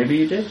 Maybe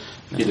you did.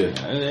 You did.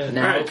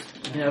 Now, Alright.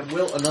 I have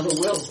another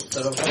will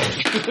instead of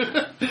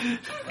Eric.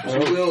 More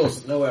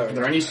wills, no Are Eric.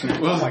 there any snacks?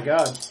 Oh my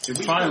god.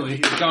 Finally,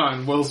 he's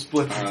gone. Will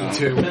splits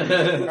into 2.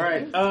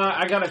 Alright,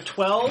 I got a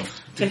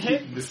 12 to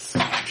hit. This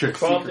trick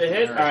 12 to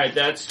hit. All right,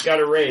 that's got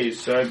a raise,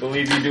 so I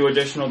believe you do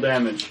additional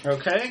damage.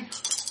 Okay.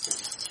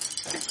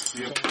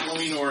 You have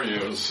Halloween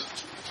Oreos.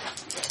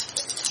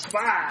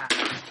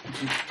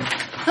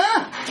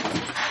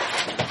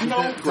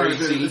 No. Sorry,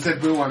 it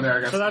said blue on there.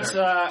 I got So that's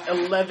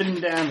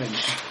 11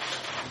 damage.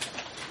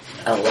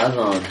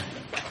 11.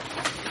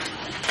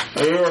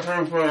 So you were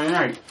going for the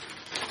knight.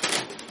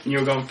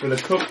 You're going for the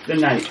cook the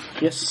knight.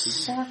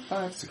 Yes. 4,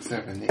 5, 6,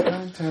 7, 8,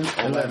 9, 10,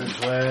 11,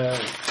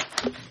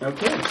 12.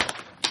 Okay.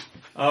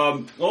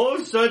 All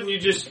of a sudden, you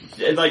just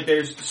like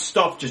there's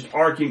stuff just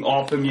arcing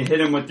off him. You hit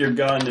him with your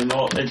gun, and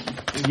all.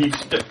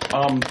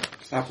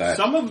 Stop that.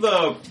 Some of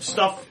the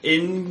stuff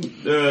in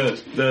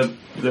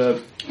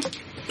the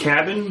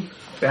cabin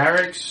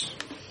barracks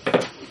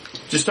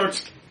just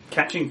starts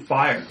catching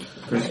fire.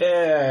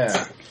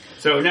 Yeah.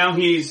 So now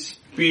he's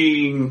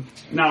being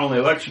not only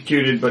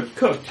electrocuted but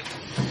cooked.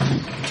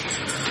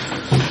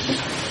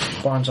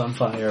 Barn's on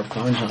fire.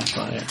 Barn's on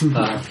fire.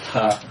 Ha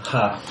ha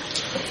ha.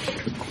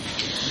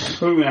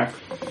 Who next?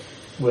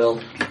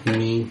 Will.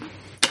 Me.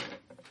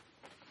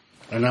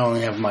 And I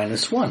only have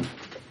 -1.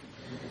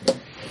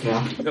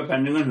 Yeah.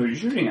 Depending on who you're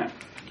shooting at.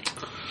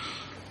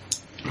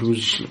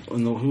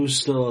 Who's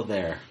still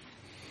there?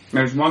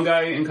 There's one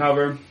guy in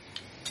cover,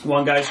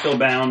 one guy still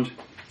bound,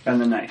 and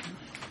the knight.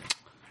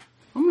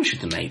 I'm gonna shoot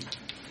the knight.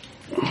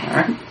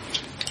 Alright.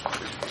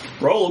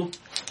 Roll them.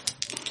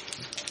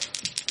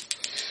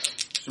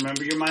 Just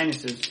remember your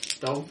minuses.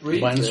 Don't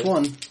breathe Minus this.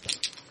 1.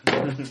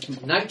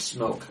 Night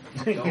smoke.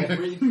 Don't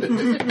breathe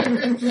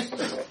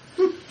this.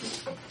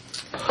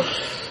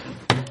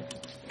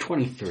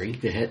 23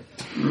 to hit.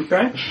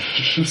 Okay.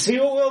 See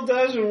what Will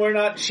does when we're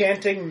not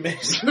chanting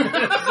miss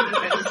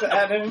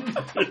at him?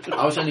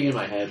 I was chanting in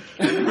my head.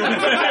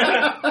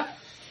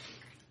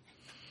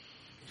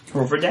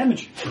 Roll for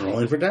damage.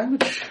 Rolling for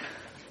damage.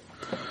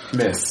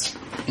 Miss.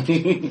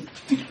 Wait,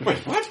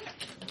 what?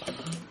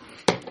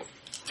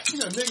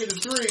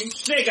 -3.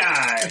 Snake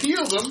Eye.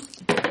 Healed him.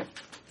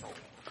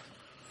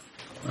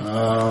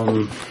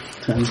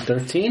 10,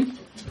 13.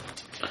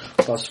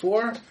 Plus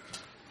 4.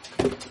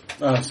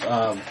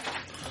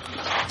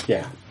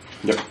 Yeah.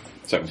 Yep.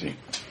 17.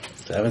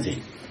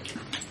 17.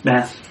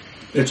 Math.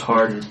 It's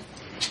hard.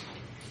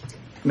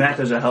 Math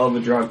is a hell of a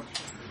drug.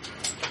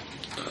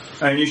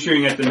 And you're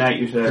shooting at the knight,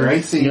 you said, right?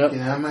 Gracie, Yep.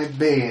 get out of my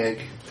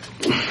bag.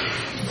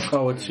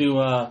 Oh, with 2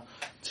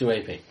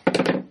 AP.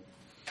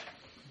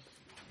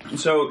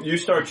 So you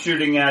start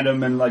shooting at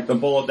him, and like the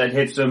bullet that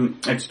hits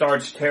him, it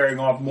starts tearing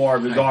off more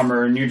of his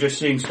armor, and you're just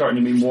seeing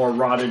starting to be more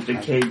rotted,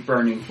 decayed,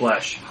 burning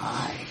flesh.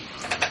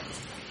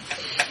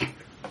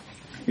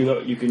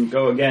 You can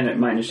go again at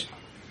minus.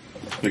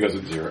 Because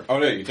it's 0. Oh,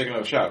 no, you take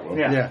another shot. Well,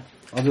 Yeah.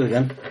 I'll do it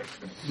again.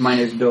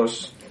 Minus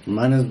dos.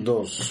 Minus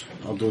 2.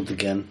 I'll do it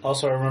again.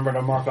 Also, remember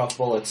to mark off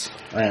bullets.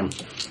 I am.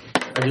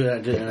 I'll do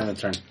it another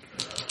turn.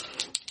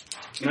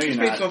 No, you're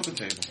Face not. off the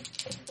table.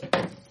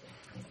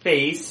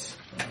 Face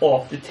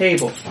off the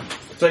table.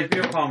 It's like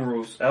beer pong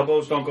rules.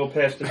 Elbows don't go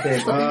past the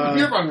table.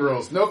 Beer pong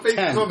rules. No faces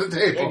 10. on the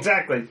table.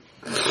 Exactly.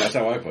 That's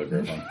how I play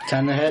beer pong.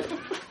 10 to hit.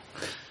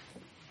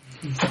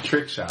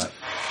 Trick shot.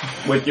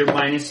 With your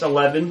minus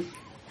 11.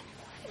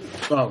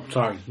 Oh,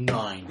 sorry.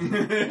 9.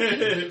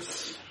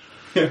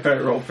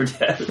 Alright, roll for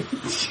damage.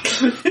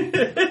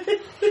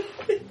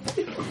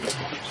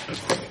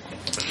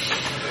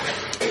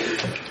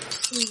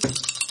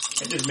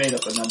 I just made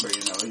up a number,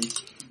 you know.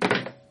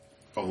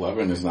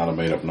 11 is not a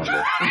made-up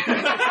number.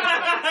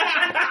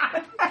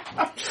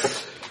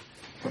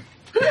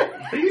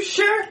 Are you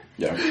sure?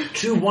 Yeah.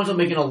 2 1s will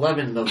make an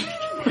 11 though.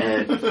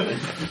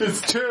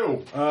 It's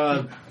 2.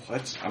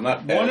 What? I'm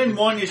not... 1 and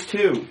 1 is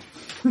 2.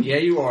 Yeah,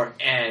 you are,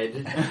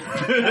 Ed.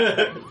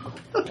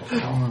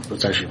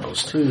 That's actually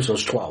plus 2, so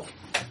it's 12.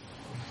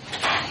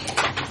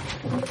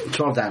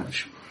 12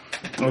 damage.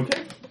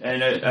 Okay.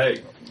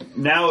 And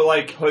now,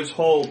 like, his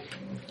whole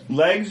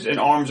legs and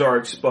arms are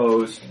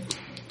exposed.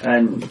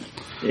 And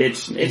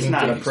it's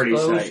not a pretty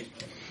exposed? sight.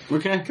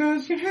 Okay.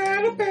 Because you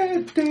had a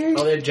bad day.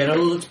 Are their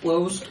genitals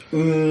exposed?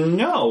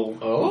 No.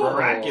 Oh.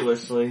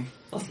 Miraculously.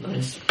 That's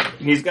nice.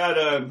 He's got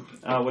a,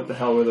 what the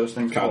hell were those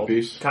things called?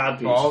 Codpiece.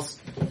 Codpiece. Balls.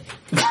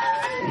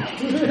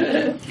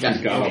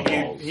 He's got a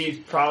balls. He's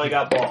probably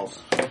got balls.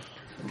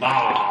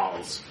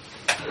 Balls.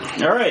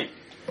 Alright.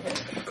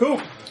 Cool.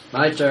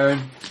 My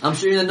turn. I'm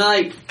shooting the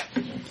knight.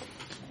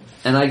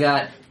 And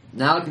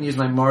now I can use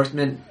my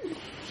marksman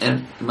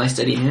and my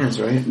steady hands,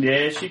 right?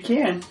 Yes, you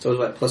can. So it's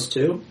what, plus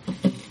 2?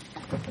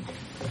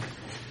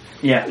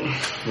 Yeah.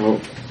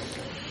 Well,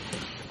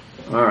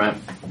 alright.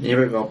 Here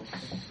we go.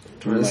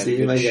 Trying to see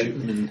if I get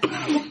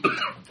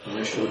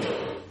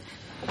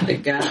I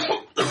got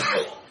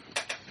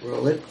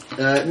roll it.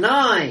 9!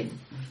 9.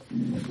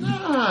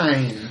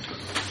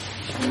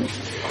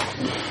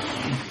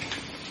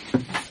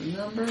 What's the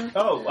number?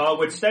 Oh,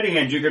 with steady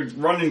hands, you could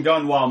run and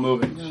gun while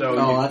moving. So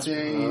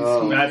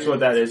that's what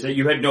that is.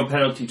 You had no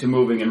penalty to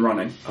moving and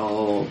running.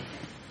 Oh.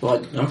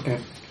 Well, okay.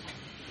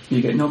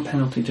 You get no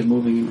penalty to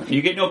moving and running.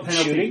 You get no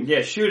penalty. Shooting?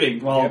 Yeah,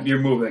 shooting while you're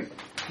moving.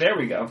 There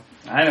we go.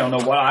 I don't know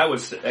what I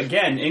was...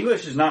 Again,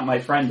 English is not my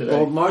friend today.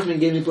 Well, marksman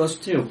gave me plus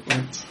 2.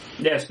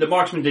 Yes, the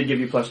marksman did give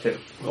you plus 2.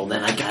 Well,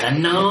 then I got a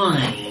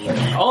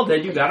 9. Oh,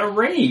 then you got a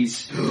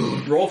raise.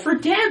 Roll for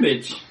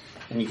damage.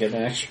 And you get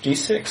an extra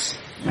D6.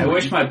 I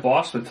wish my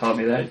boss would tell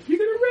me that. You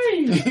get a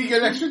raise. You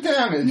get extra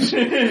damage.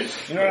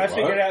 You know what I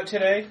figured out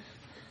today?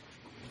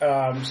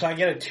 So I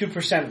get a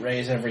 2%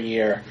 raise every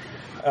year.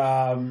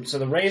 So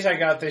the raise I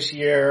got this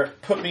year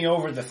put me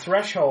over the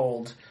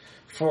threshold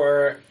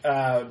for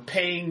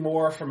paying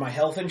more for my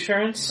health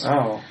insurance.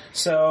 Oh.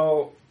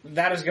 So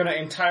that is going to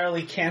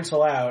entirely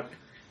cancel out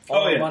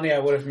all the money I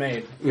would have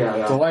made.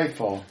 Yeah.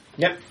 Delightful.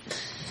 Yep.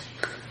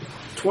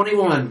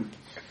 21.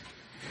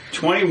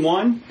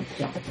 21?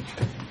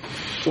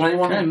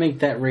 21. Can I make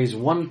that raise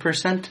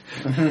 1%?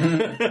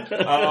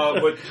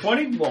 With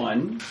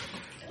 21,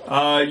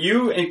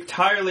 you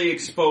entirely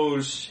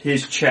expose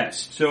his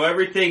chest. So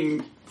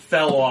everything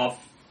fell off.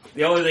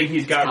 The only thing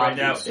he's got right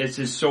now is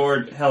his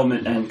sword,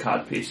 helmet, and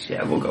codpiece.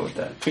 Yeah, we'll go with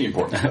that. Pretty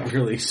important. That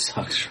really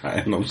sucks,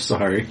 Ryan. I'm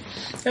sorry.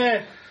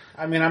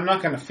 I mean, I'm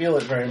not going to feel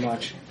it very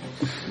much.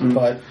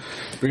 But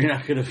You're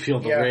not going to feel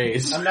the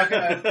raise. I'm not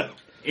going to...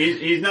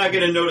 He's not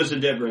going to notice a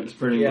difference,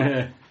 pretty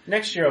much.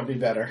 Next year will be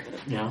better.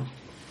 Yeah.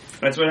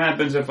 That's what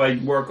happens if I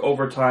work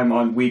overtime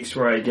on weeks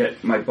where I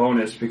get my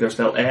bonus, because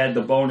they'll add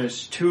the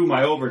bonus to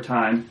my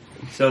overtime,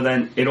 so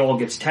then it all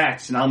gets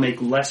taxed, and I'll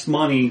make less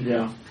money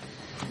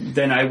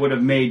than I would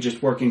have made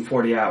just working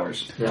 40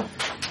 hours. Yeah.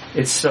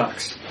 It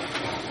sucks.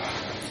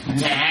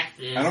 I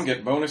don't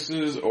get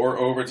bonuses or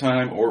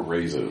overtime or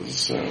raises,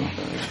 so...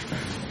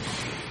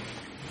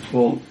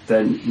 Well,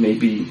 then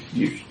maybe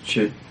you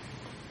should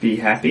be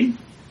happy.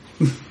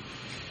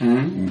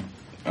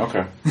 Okay. I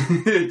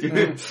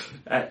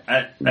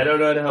don't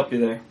know how to help you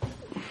there.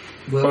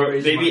 Or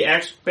maybe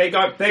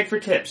beg for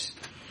tips.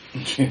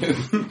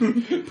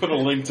 Put a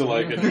link to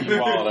like an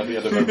e-wallet at the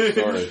end of every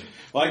story.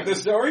 Like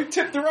this story?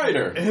 Tip the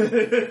writer.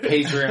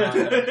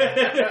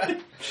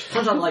 Patreon.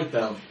 Punch on like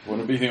them.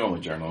 Wouldn't be the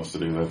only journalist to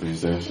do that these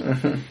days.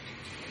 I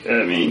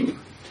mean...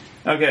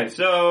 Okay,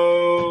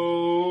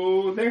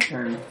 so... Their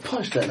turn.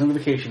 Punch that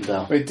notification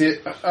bell. Wait,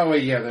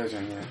 yeah, there's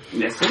one. Yeah.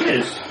 Yes, it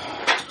is.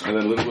 And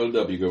then little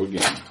W go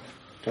again.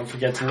 Don't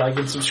forget to like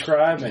and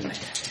subscribe and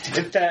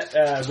hit that,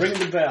 ring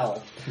the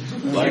bell.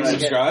 Like,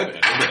 subscribe,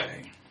 and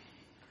obey.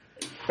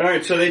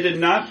 Alright, so they did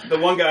not... The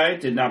one guy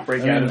did not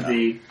break out of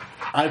the...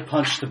 I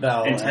punched the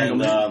bell and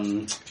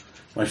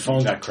my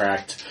phone got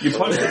cracked. You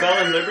punched the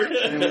bell in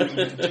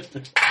Liberty?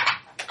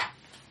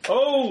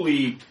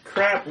 Holy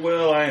crap,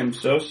 Will, I am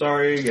so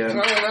sorry again. Oh,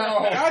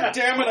 no. God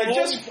damn it, I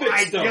just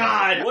fixed him.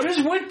 God. What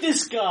is with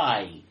this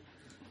guy?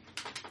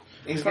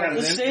 He's got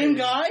The same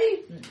guy?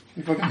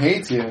 He fucking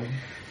hates you.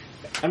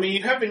 I mean,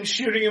 you have been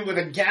shooting him with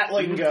a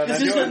Gatling gun.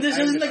 This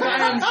isn't the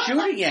guy I'm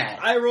shooting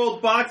at. I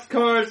rolled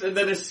boxcars and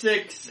then a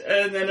 6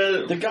 and then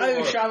a... The guy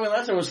who shot me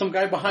last time was some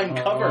guy behind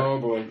cover. Oh,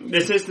 boy.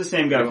 This is the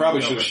same guy. I probably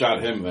should have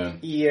shot him then.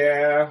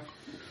 Yeah.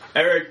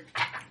 Eric,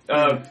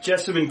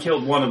 Jessamine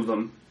killed one of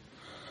them.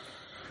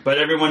 But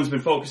everyone's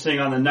been focusing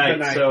on the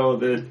knight, so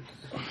the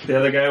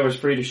other guy was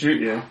free to shoot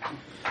you.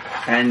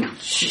 And...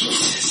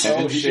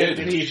 Oh shit,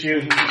 did he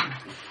shoot?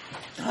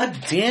 God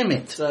damn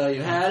it. So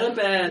you had a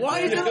bad... Why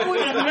is it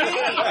always me?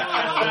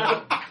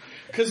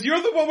 Because you're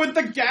the one with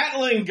the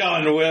Gatling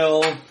gun,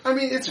 Will. I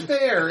mean, it's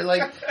fair.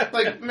 Like,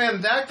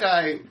 man, that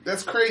guy,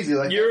 that's crazy.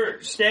 Like,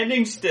 You're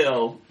standing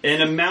still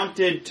in a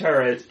mounted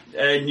turret,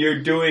 and you're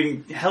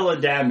doing hella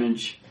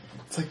damage.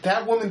 it's like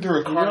that woman threw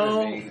a card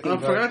at me. I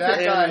forgot that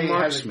to guy add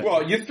marksman.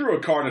 Well, you threw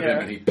a card at him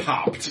and he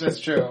popped. That's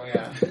true,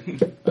 yeah.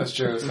 That's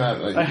true. It's not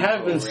like I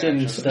have been sitting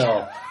overreaction.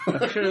 still.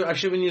 I should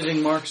have been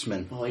using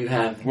marksman. Well, you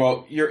have.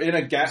 Well, you're in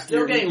a gas...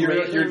 Still getting you're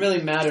it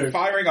really matters.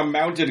 firing a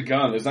mounted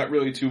gun. There's not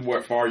really too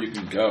far you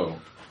can go.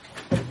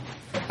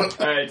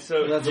 Alright,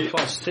 so... That's a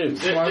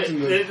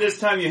 +2. This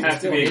time you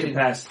have to be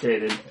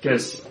incapacitated,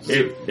 because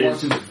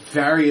it's...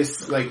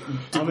 Various, like,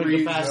 I'm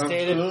degrees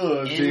incapacitated.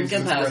 of...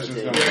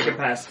 Incapacitated. You're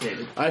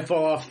incapacitated. I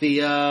fall off the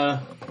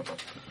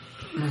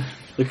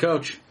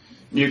coach.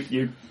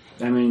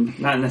 I mean,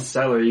 not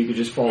necessarily, you could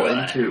just fall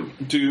into.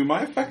 Do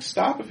my effects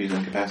stop if he's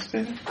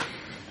incapacitated?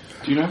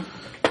 Do you know?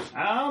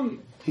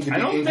 He could I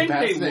be don't think they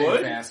incapacitated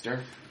would.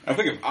 faster. I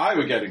think if I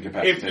would get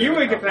incapacitated... If you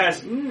were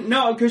incapacitated...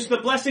 No, because the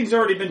blessing's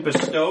already been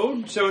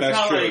bestowed, so it's That's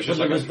not true, like... it's just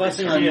But like the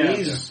blessing on Yeah.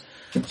 me's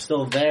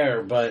still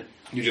there, but...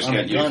 You just on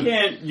can't the use gun- You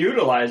can't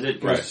utilize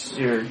it, because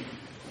you're...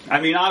 I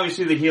mean,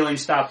 obviously the healing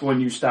stopped when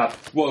you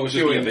stopped. Well, it was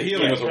just the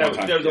healing was a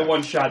one-time. There was a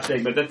one-shot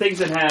thing, but the things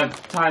that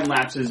have time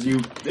lapses,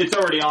 it's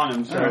already on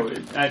him, so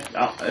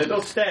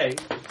it'll stay.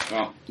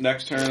 Well,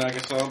 next turn, I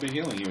guess I'll be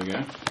healing you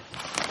again.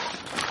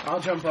 I'll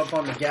jump up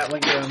on the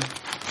Gatling gun.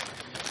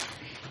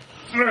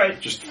 All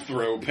right. Just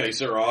throw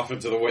Pacer off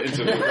into the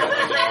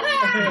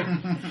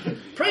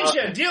ground.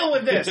 Preacher, deal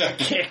with this!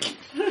 Kick!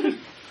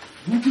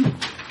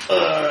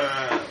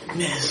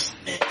 Miss.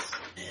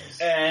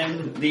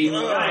 And the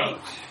knight.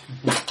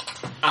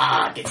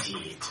 That's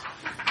it.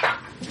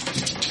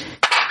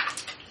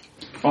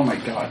 Oh my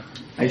god.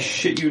 I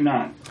shit you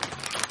not.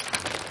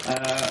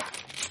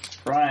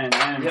 Brian,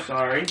 I am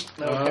sorry.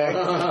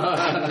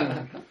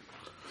 Okay.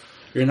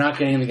 You're not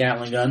getting the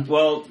Gatling gun.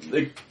 Well,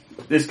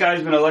 this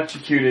guy's been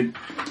electrocuted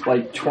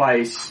like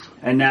twice,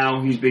 and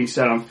now he's being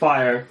set on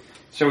fire.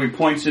 So he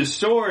points his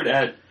sword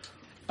at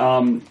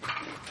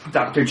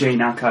Dr. J.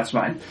 Alcott's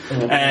mind.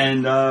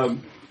 And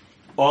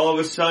all of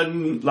a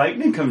sudden,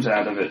 lightning comes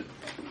out of it.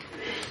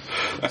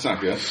 That's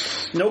not good.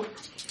 Nope.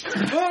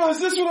 Oh, is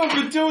this what I've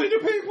been doing to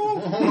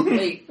people?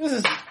 Hey, This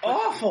is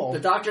awful. the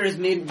doctor has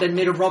been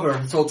made of rubber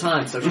this whole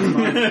time, so she's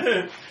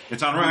fine.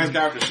 It's on Ryan's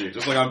character sheet,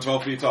 just like I'm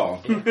 12 feet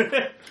tall.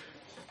 Made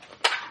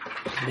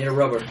of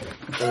rubber.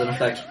 Doesn't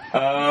affect.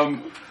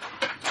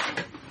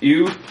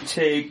 You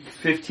take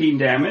 15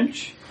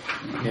 damage.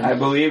 Yeah. I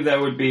believe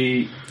that would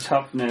be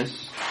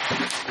toughness.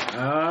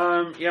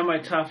 Yeah, my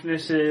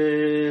toughness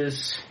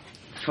is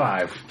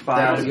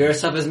 5. Your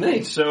stuff is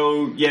me.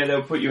 So, yeah,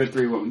 they'll put you at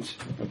 3 wounds.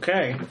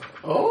 Okay.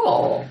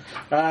 Oh.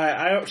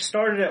 I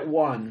started at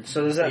 1,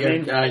 so does that You're-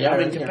 mean yeah, I'm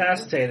right,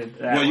 incapacitated?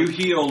 Well, you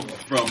healed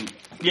from...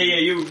 Yeah,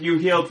 you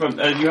healed from,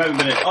 you haven't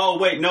been, oh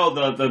wait, no,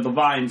 the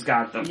vines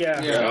got them.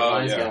 Yeah. Oh,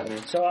 Mine's yeah. got me.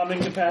 So I'm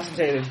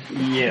incapacitated.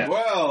 Yeah.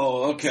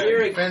 Well, okay.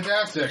 Siri,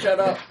 Fantastic. shut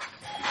up.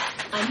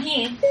 I'm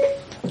here.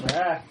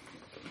 Ah.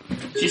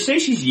 Did you say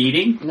she's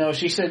eating? No,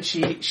 she said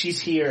she's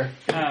here.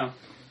 Oh.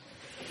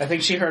 I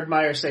think she heard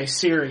Meyer say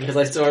Siri. Because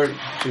I saw her,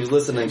 she was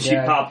listening. She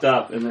Yeah. popped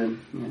up and then,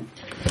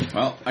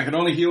 Well, I can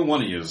only heal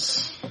one of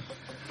yous.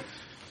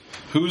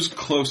 Who's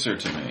closer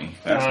to me?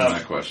 That's my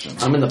question.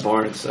 I'm in the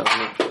barn, so I'm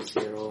not close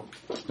to you at all.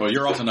 Well,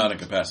 you're also not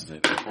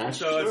incapacitated. That's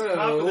So it's true,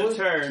 top of the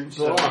turn.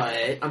 So.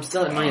 but I'm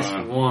still at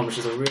 -1, which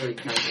is a really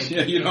kind of...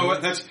 Yeah, you know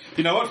what?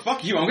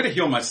 Fuck you. I'm going to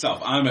heal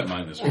myself. I'm at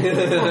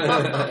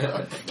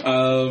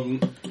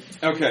 -1.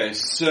 Okay,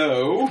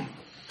 so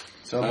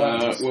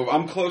well,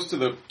 I'm close to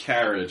the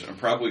carriage. I'm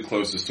probably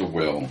closest to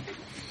Will.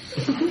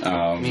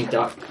 I mean,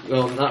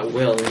 well, not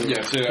Will.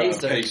 Yeah, to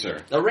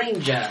Pacer. The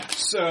Ranger.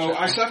 So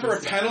I suffer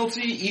a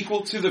penalty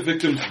equal to the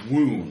victim's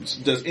wounds.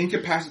 Does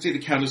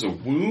incapacitated count as a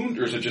wound,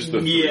 or is it just the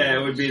 3? Yeah,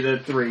 it would be the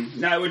 3.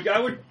 No, I would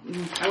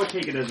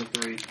take it as a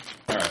 3.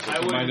 All right, so I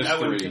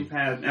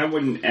 -3. I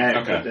wouldn't add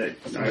Okay.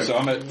 that. So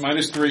I'm at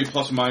 -3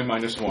 plus my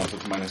 -1, so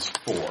it's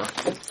 -4.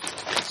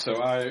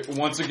 So I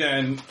once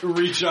again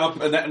reach up,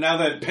 and now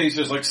that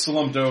Pacer's like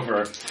slumped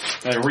over,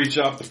 I reach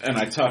up and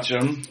I touch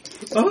him.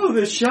 Oh,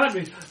 they shot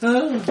me.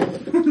 Oh.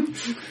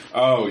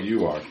 Oh,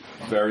 you are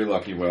very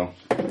lucky, Will.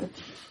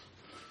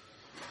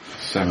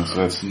 7, so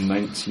that's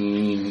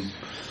 19.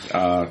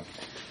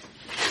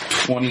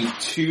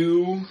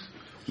 22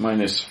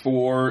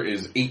 -4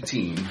 is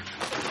 18.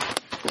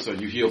 So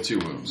you heal 2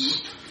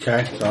 wounds.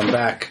 Okay, so I'm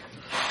back.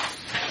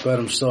 But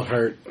I'm still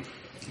hurt.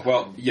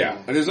 Well,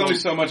 yeah. There's only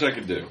so much I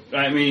could do.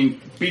 I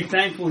mean, be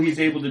thankful he's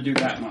able to do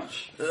that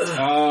much.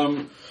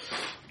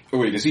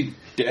 Wait, is he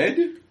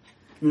dead?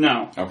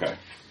 No. Okay.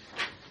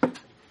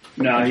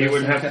 No, he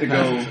would have to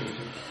go...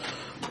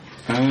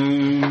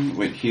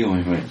 Wait,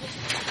 healing, wait.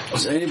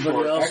 Is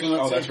anybody else Oh,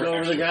 want to that's take for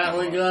over the extra.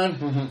 Gatling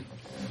gun?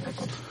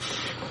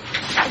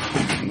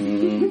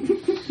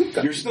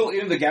 You're still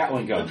in the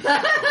Gatling gun.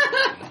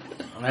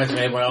 I'm asking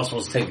if anyone else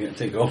wants to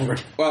take over.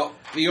 Well,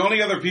 the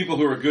only other people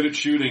who are good at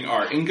shooting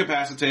are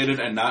incapacitated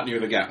and not near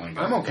the Gatling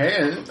gun. I'm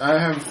okay. I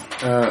have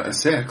a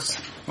 6.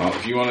 Well,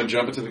 if you want to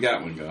jump into the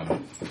Gatling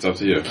gun, it's up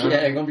to you.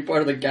 Yeah, you're going to be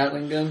part of the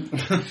Gatling gun?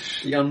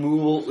 The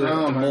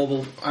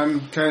immobile.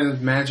 I'm kind of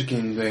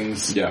magicking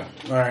things. Yeah.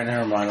 Alright,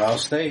 never mind. I'll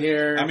stay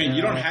here. I mean,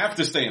 you don't have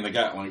to stay in the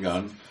Gatling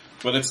gun,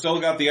 but it's still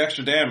got the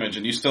extra damage,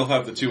 and you still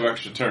have the 2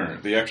 extra turn.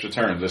 The extra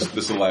turn. This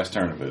is the last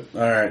turn of it.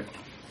 Alright.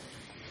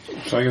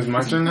 So I guess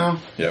my turn now?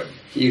 Yep.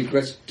 You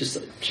just...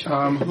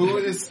 Who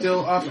is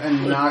still up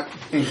and not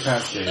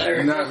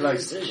incapacitated? Not like...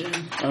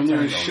 I'm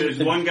going to shoot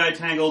There's one guy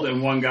tangled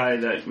and one guy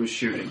that was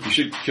shooting. You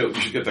should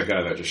get that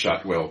guy that just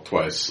shot Will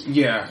twice.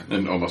 Yeah.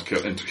 And almost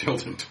killed him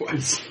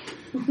twice.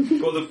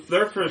 Well, the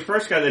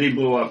first guy that he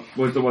blew up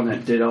was the one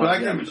that did all But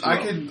the damage. I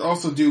could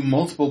also do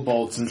multiple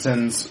bolts and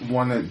send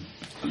one at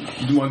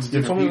one's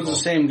different Probably was people. the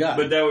same guy.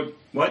 But that would...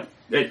 What?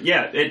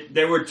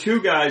 There were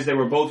 2 guys that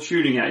were both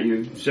shooting at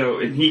you. So,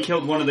 and he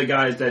killed one of the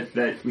guys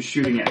that was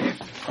shooting at you.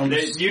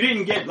 You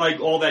didn't get, like,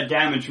 all that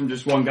damage from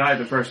just one guy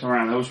the first time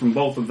around. That was from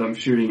both of them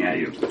shooting at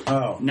you.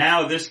 Oh.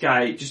 Now this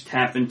guy just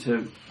happened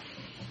to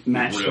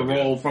match the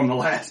roll from the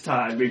last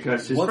time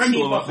because his friend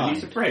blew up and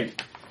he's afraid.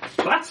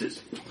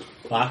 Boxes.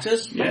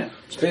 Boxes? Yeah.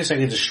 Space, I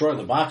can destroy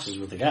the boxes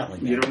with the Gatling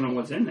gun. You don't know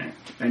what's in there.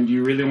 And do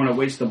you really want to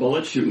waste the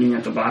bullets shooting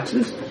at the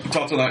boxes? It's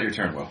also not your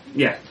turn, Will.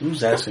 Yeah.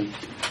 Who's asking?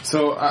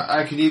 So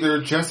I could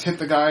either just hit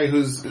the guy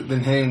who's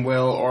been hitting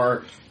Will,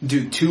 or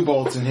do 2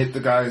 bolts and hit the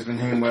guy who's been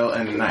hitting Will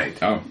and Knight.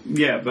 Oh.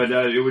 Yeah, but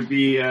it would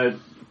be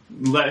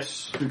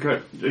less...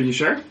 Are you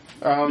sure?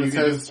 It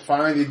says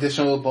firing the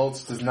additional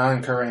bolts does not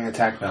incur any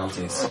attack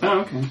penalties. Oh,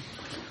 okay.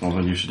 Well,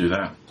 then you should do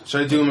that.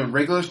 Should I do them at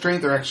regular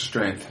strength or extra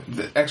strength?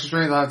 The extra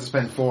strength I'll have to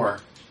spend 4.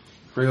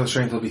 Regular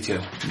strength will be 2. You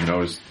can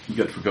always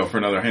get to go for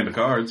another hand of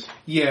cards.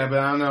 Yeah, but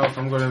I don't know if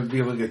I'm going to be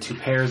able to get 2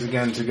 pairs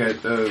again to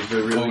get the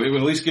really... Well, it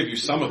would at least give you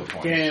some of the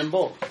points.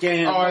 Gamble.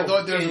 Oh, I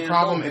thought there was a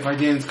problem if I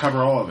didn't cover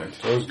all of it.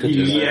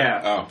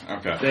 Yeah. Oh,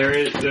 okay. There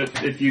is...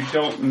 If you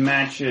don't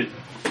match it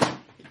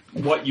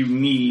what you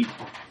need...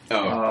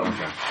 Oh,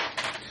 okay.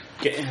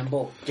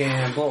 Gamble.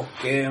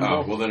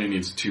 Oh, well then he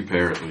needs 2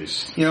 pair at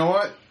least. You know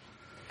what?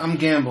 I'm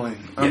gambling.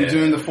 I'm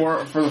doing the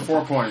 4 for the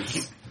 4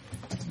 points.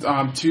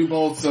 2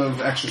 bolts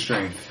of extra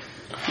strength.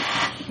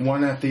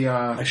 One at the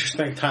Extra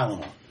strength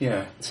Tylenol.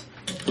 yeah.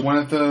 One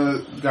at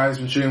the guy who's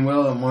been shooting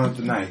Will, and one at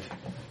the Knight.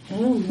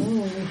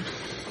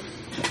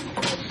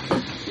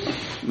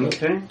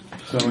 Okay.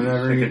 So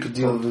whenever you could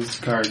deal those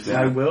cards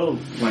I out. will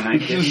when I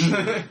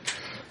get...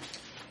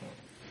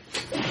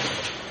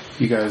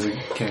 You guys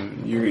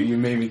you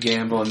made me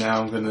gamble, and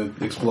now I'm gonna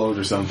explode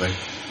or something.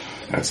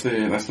 That's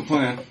the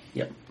plan.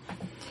 Yep.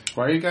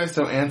 Why are you guys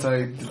so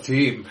anti the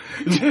team?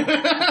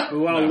 We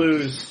want to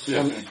lose.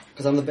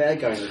 Because I'm the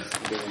bad guy in this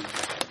game.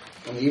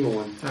 I'm the evil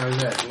one. How is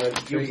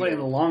that? You're playing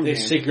the long They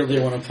game. secretly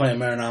want to play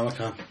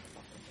Marinomicon.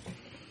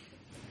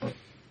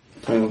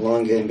 Playing the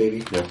long game,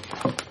 baby. Yeah.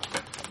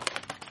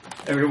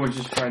 Everyone's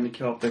just trying to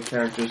kill off their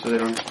characters so they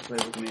don't have to play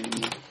with me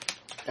anymore.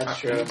 That's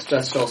true.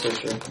 That's also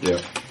true.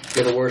 Yeah.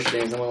 You're the worst,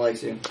 James. No one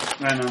likes you.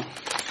 I know.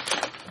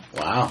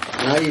 Wow.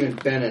 Not even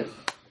Bennett.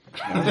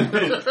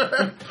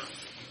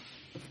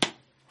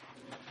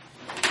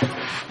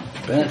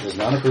 Bennett does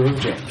not approve of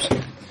James.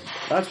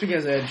 That's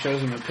because Ed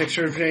shows him a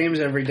picture of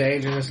James every day.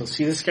 James will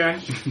see this guy.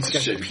 This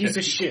guy's a piece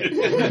of shit.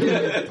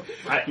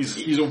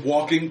 He's a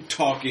walking,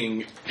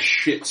 talking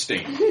shit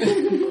stain.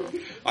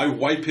 I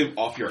wipe him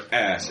off your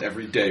ass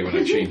every day when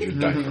I change your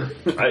diaper.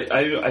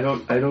 I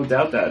don't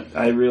doubt that.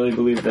 I really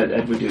believe that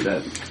Ed would do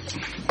that.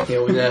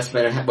 Yeah, we asked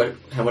Bennett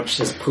how much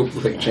his poop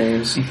look like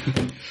James.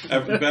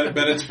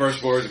 Bennett's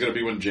first word is going to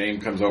be when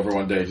James comes over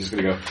one day. He's just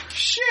going to go,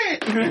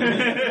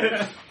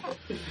 shit!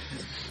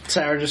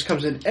 Sarah just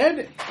comes in.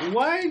 Ed,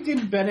 why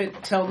did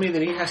Bennett tell me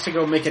that he has to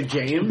go make a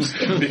James?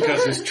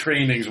 Because his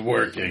training's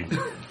working.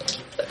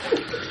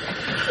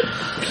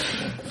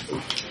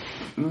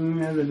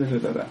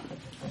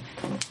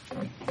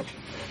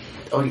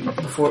 Oh,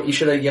 before you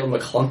should have yelled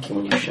McClunky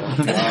when you shot.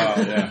 Oh,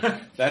 yeah.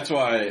 That's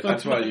why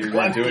you're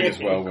not doing as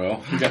well,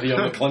 Will. You got to yell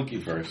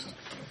McClunky first.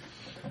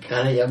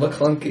 Gotta yell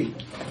McClunky.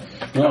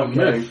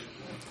 Okay.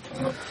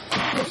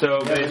 So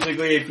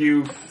basically, if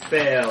you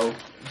fail,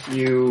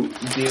 you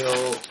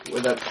deal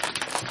with a...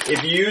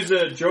 If you use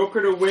a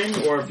Joker to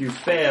win, or if you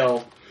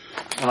fail,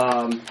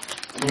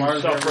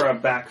 you suffer a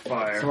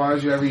backfire. So why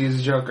would you ever use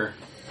a Joker?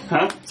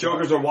 Huh?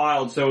 Jokers are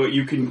wild, so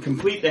you can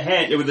complete the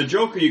hand. With a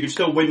Joker, you could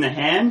still win the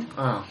hand,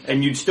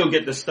 and you'd still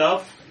get the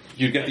stuff.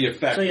 You get the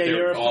effect. So yeah,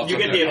 You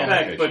get the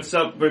effect,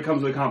 but it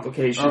comes with a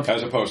complication. Okay.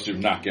 As opposed to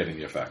not getting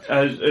the effect.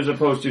 As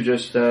opposed to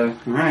just,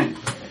 alright.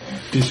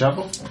 Do you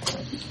shuffle?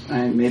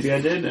 Maybe I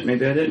did,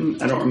 maybe I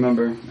didn't. I don't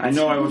remember. I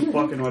know I was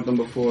fucking with them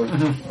before.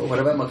 But what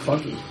about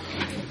McClunky?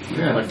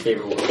 Yeah. My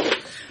favorite one.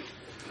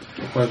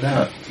 What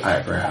about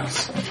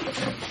eyebrows?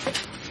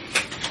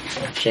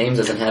 James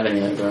doesn't have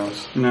any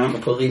eyebrows. No.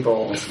 Completely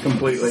bald.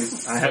 Completely.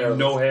 I have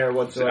no hair It's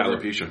whatsoever.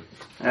 alopecia.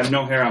 I have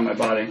no hair on my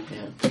body.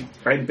 Yeah.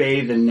 I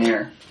bathe in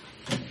hair.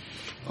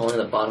 Only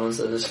the bottoms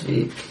of his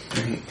feet.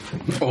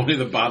 Only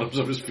the bottoms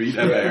of his feet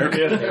have hair.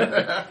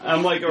 Yeah.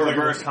 I'm like a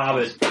reverse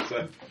hobbit.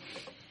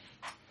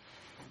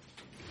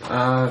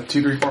 2,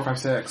 3, 4, 5,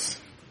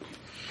 6.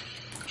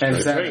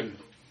 And 7.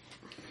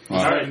 All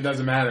right. It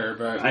doesn't matter,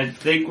 but... I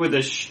think with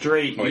a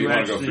straight, Well, you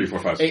want to go 3, 4,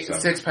 5, 6,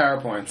 7. 6 power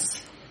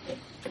points.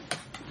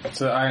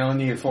 So I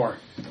only needed 4.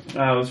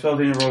 was felt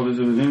in roll.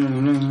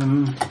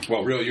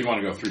 Well, really, you'd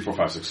want to go 3, 4,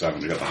 5, 6,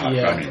 7. You got the high.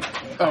 Yeah. I mean,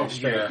 Oh,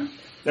 yeah.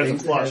 That's a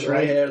flush,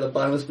 right? Hair, the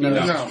bottom of his feet. No,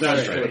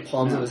 That's straight. The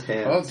palms of his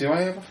hands. Oh, do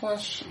I have a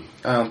flush?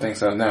 I don't think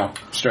so. No.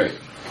 Straight.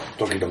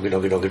 I'm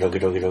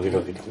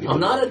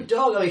not a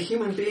dog, I'm a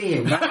human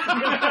being.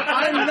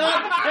 I'm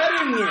not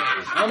petting you.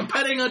 I'm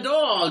petting a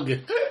dog.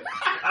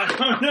 I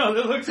don't know.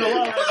 That looks a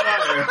lot like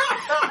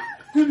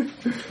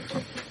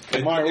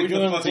fire. Why are we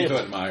doing on the fuzzy table?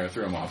 foot, Meyer.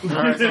 Threw him off.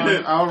 Alright, so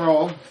I'll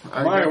roll.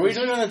 Why are we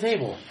doing on the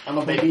table? I'm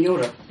a baby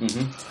Yoda.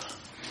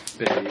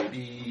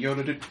 Baby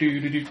Yoda,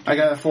 do. I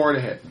got a 4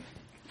 to hit.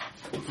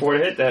 4 to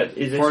hit that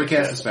is 4 to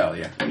cast a spell,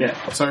 yeah.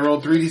 Yeah. So I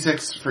rolled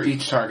 3d6 for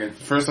each target.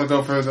 First I'll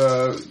go for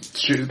the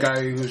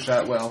guy who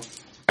shot well.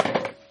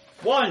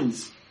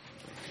 Ones.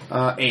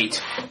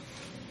 8.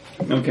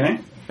 Okay.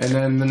 And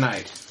then the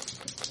knight.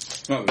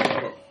 No,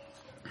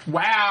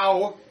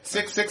 Wow!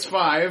 6, 6,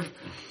 5.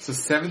 So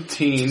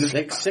 17.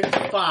 6, 6,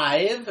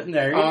 5.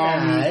 Very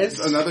nice.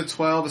 Another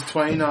 12 is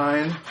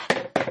 29.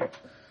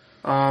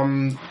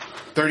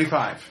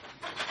 35.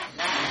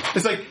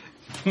 It's like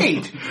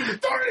 8.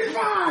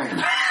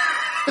 35!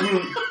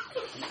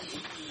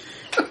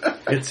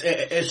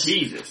 It's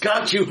Jesus.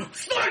 got you.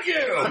 Fuck you!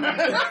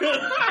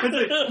 It's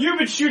like, you've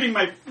been shooting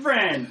my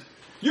friend.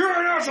 You're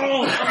an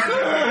asshole.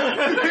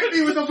 Hit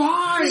me with a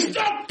vine!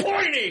 Stop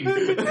pointing!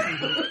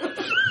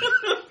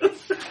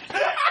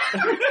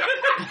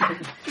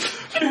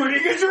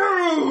 Pointing is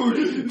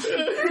rude.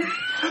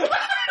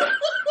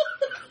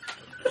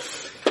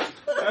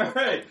 All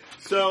right.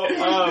 So,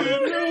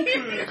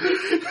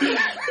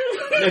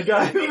 the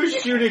guy who was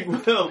shooting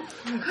Will,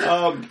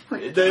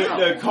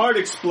 the card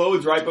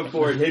explodes right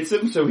before it hits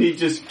him, so he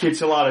just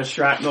gets a lot of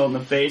shrapnel in the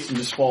face and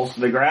just falls to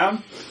the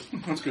ground.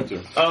 That's good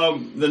too.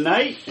 The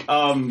knight,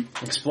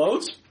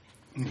 Explodes?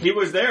 he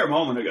was there a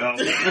moment ago.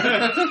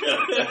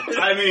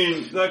 I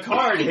mean, the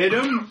card hit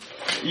him.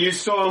 You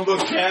saw him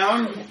look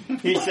down.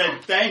 He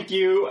said thank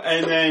you,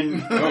 and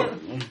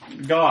then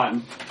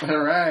gone.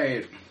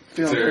 Alright.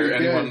 Is there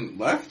anyone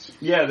left?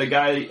 Yeah, the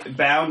guy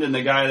bound and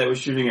the guy that was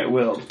shooting at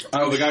Will.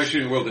 Oh, the guy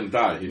shooting Will didn't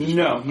die. He just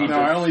No. No,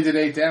 I only did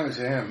 8 damage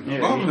to him. Yeah,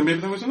 Well, then maybe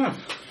that was enough.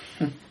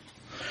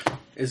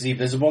 Is he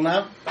visible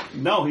now?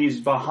 no, he's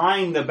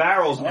behind the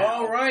barrels now.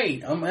 All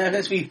right. I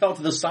guess we fell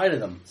to the side of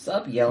them.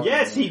 Stop yelling.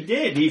 Yes, he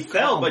did. He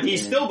fell, but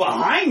he's still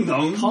behind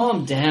them.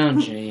 Calm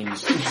down,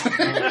 James.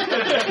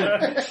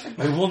 I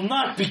will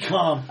not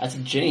become. That's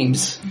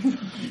James.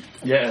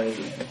 Yeah.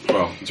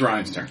 Well, it's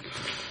Ryan's turn.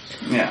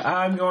 Yeah.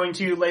 I'm going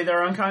to lay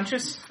there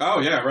unconscious. Oh,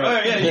 yeah, Oh,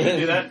 right. yeah, you can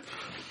do that.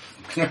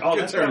 Oh,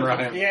 Good that's turn, right.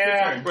 Ryan.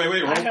 Yeah.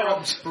 Wait,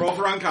 roll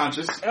for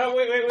unconscious. Oh,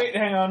 wait,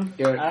 hang on.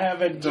 Yeah. I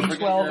have a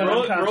D12 and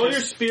Roll your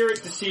unconscious. spirit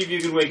to see if you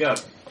can wake up.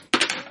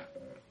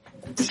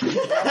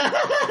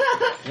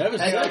 That was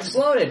Hang on,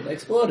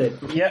 exploded.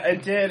 Yeah,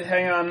 it did.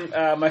 Hang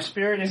on. My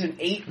spirit is an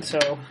 8,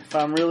 so if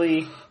I'm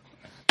really...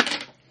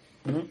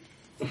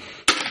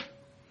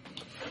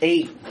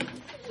 8.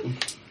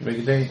 Make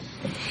a day.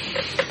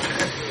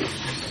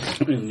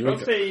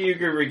 Let's say you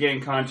can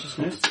regain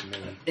consciousness.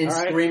 In All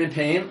right. screaming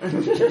pain.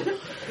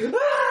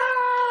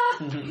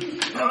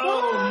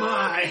 Oh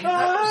my! die.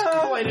 That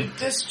was quite a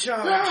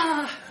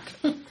discharge.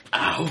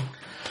 Ow.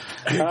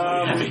 Are you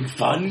having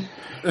fun?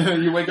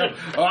 You wake up.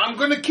 Oh, I'm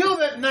going to kill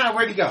that now.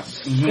 Where'd he go?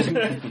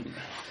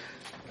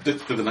 Did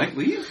the knight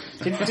leave?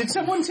 Did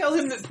someone tell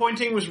him that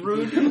pointing was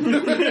rude?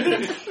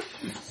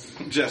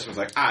 Jess was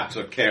like, I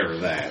took care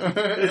of that.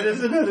 Is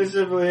this another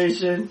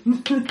situation?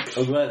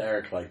 I'm glad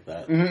Eric liked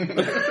that.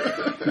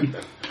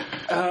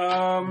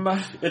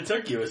 It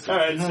took you a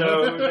second. Alright,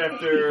 so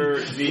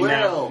after the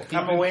Will.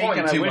 I'm awake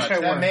and I wish I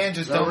That were. man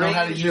just don't know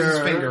how to use his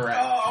finger right.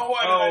 Oh,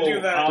 why did I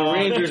do that? The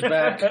Ranger's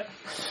back.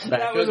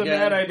 That was a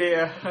bad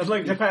idea. I'd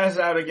like to pass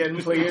out again,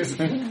 please.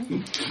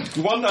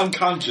 One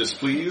unconscious,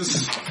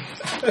 please.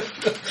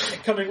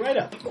 Coming right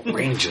up.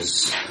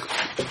 Rangers.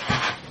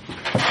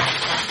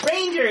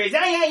 Rangers! Aye,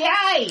 aye,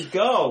 aye!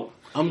 Go!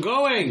 I'm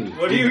going.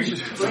 What are you...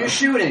 What are you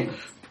shooting?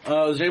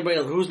 Is anybody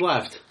who's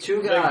left?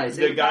 Two guys.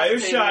 The guy who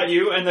shot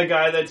you and the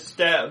guy that's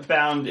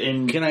bound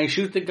in... Can I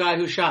shoot the guy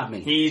who shot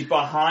me? He's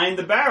behind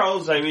the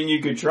barrels. I mean,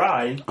 you could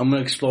try. I'm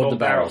gonna explode the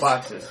barrel barrels.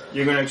 boxes.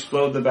 You're gonna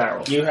explode the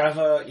barrels. You have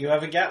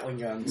a Gatling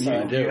gun. So.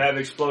 I do. You have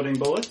exploding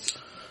bullets?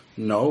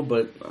 No,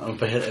 but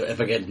if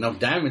I get enough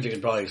damage, I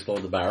can probably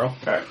explode the barrel.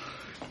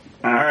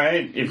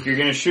 Alright, if you're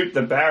gonna shoot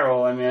the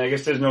barrel, I mean, I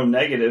guess there's no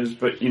negatives,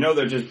 but you know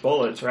they're just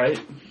bullets, right?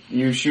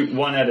 You shoot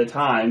one at a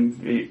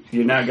time.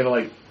 You're not gonna,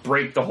 like,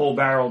 break the whole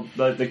barrel,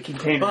 the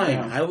container Fine,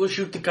 down. I will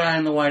shoot the guy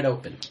in the wide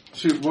open.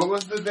 Shoot, what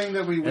was the thing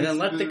that we... And then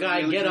let the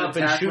guy get up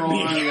and shoot roll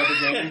on the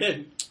other me.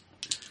 game?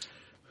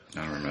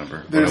 I don't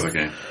remember. There's- What other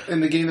game? In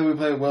the game that we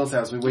played at Will's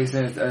house, we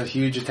wasted a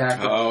huge attack.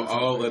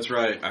 Oh, that's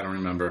right. I don't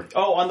remember.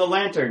 Oh, on the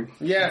lantern.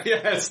 Yeah.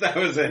 Yes, that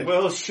was it.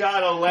 Will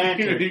shot a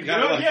lantern. He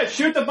got like- yeah,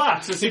 shoot the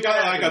box. He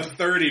got like a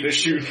 30 to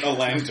shoot a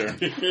lantern.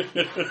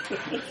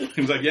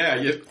 He was like, yeah,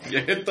 you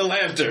hit the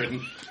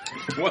lantern.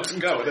 It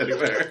wasn't going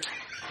anywhere.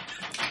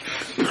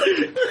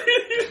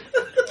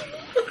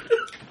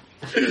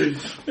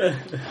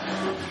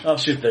 I'll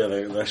shoot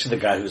the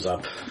guy who's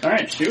up.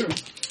 Alright, shoot him.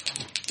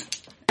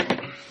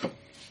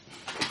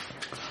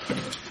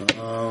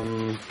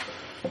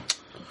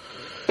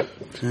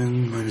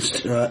 10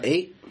 minus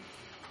 8.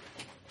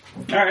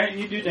 Alright,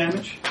 you do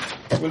damage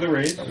with a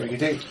raise. What do you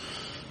take?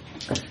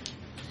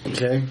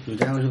 Okay, do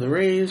damage with a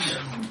raise.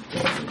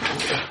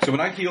 So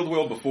when I healed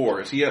Will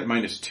before, is he at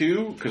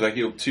 -2? Because I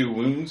healed 2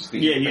 wounds?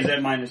 Yeah, he's at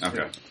 -2.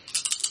 Okay.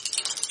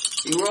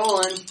 You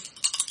rolling.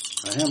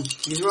 I am.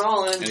 He's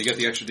rolling. And you get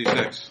the extra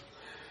D6.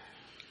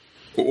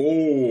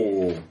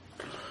 Oh.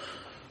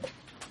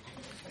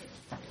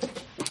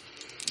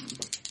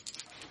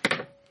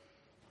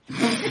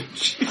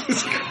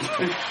 Jesus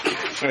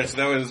Christ. Alright, so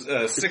that was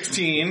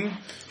 16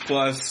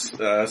 plus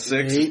 6,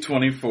 8.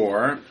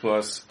 24,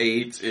 plus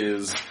 8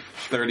 is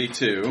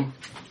 32,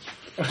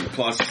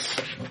 plus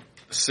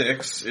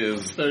 6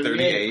 is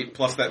 38,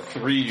 plus that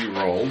 3 you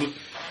rolled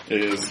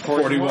is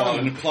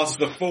 41, plus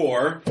the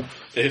 4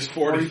 is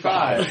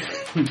 45.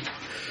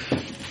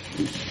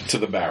 To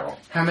the barrel.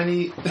 How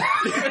many...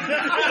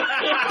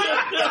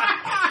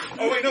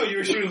 Oh wait, no, you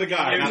were shooting the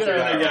guy, not the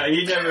barrel. Yeah,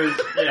 he never.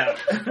 Yeah.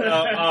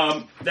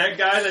 That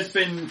guy that's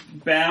been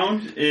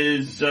bound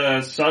is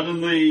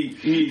suddenly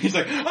He's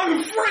like,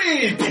 I'm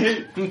free! He's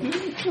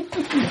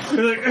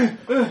like,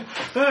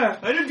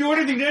 I didn't do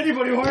anything to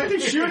anybody. Why are they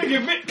shooting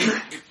at me?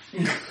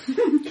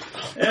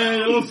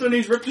 And all of a sudden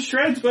he's ripped to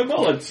shreds by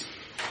bullets.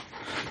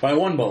 By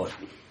 1 bullet.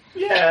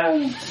 Yeah.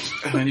 And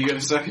then you get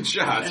a second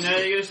shot. And now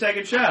you get a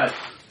second shot.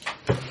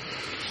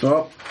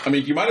 Oh, I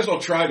mean, you might as well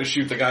try to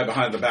shoot the guy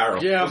behind the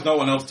barrel. Yeah. There's no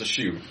one else to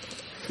shoot.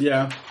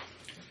 yeah.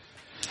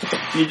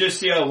 You just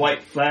see a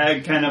white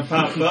flag kind of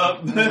pop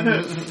up.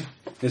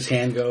 His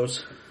hand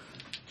goes.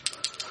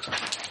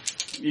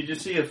 You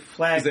just see a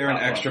flag. Is there an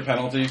pop up. extra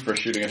penalty for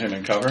shooting at him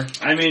in cover?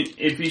 I mean,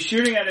 if he's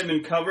shooting at him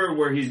in cover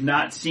where he's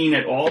not seen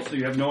at all, so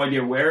you have no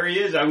idea where he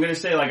is, I'm going to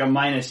say like a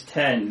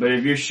 -10. But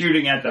if you're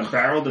shooting at the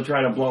barrel to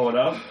try to blow it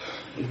up,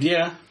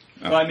 Yeah.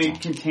 well, I mean,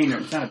 container,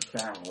 it's not a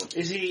barrel.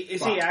 Is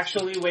he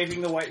actually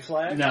waving the white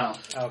flag? No.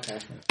 Okay.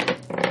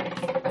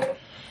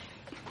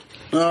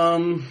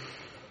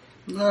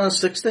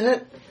 6 to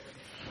hit.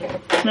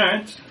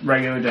 Alright, it's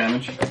regular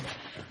damage.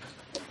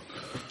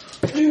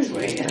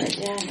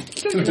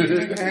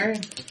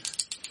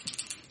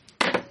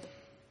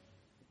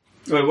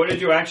 Wait, what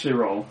did you actually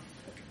roll?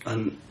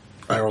 I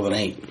rolled an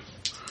 8.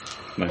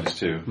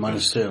 -2.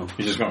 -2.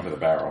 He's just going for the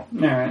barrel.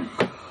 Alright.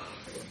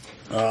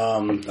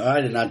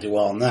 I did not do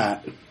well on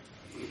that.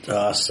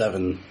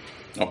 7.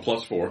 Oh,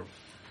 +4.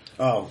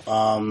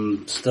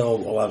 Oh, still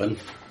 11.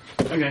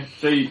 Okay,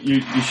 so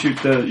you shoot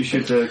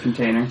the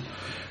container.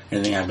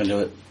 Anything happen to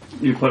it?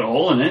 You put a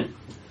hole in it.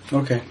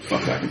 Okay.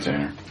 Fuck that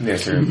container. Yeah,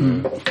 sure.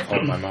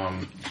 Hold my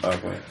mom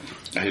ugly.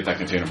 I hate that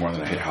container more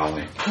than I hate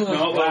Holly.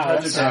 No, Wow,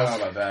 that's I don't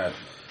know about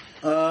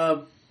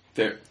that.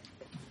 There.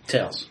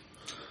 Tails.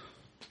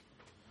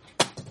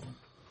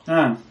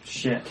 Ah,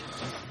 shit.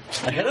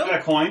 I hit Is that a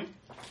him? coin?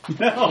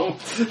 No.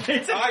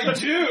 It's a I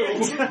do!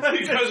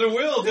 Because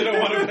Will didn't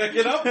want to pick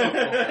it up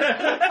before.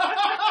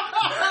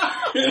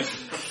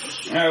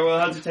 Alright, well,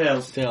 how's the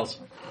tails? Tails.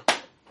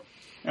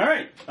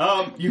 Alright,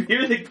 you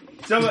hear the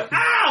Someone,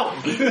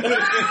 ow!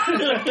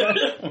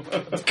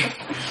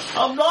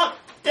 I'm not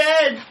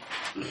dead.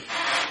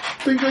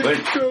 Think I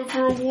should go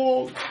for a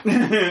walk.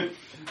 You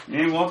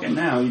ain't walking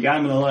now. You got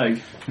him in the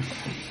leg.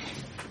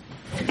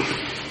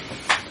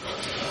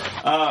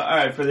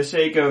 Alright, for the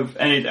sake of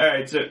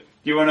alright, so, do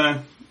you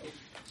wanna...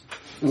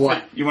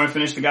 What? You wanna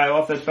finish the guy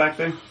off that's back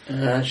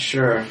there?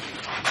 Sure.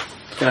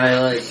 Can I,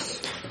 like,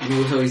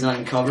 move so he's not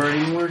in cover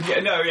anymore?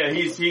 Yeah,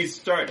 he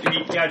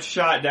got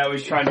shot, now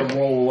he's trying to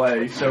roll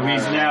away, so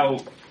he's now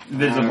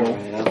visible.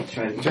 Alright, I'll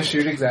try to Just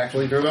shoot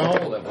exactly through the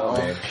hole that we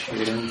made.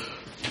 shoot him.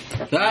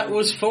 That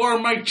was for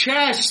my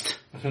chest.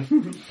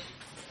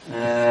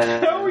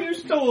 How are you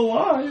still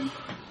alive?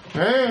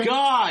 Hey.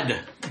 God.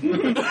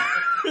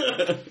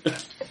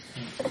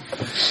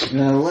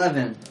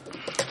 11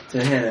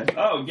 to hit him.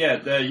 Oh,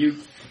 yeah, you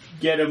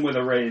get him with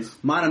a raise.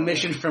 I'm on a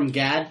mission from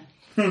Gad.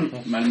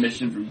 My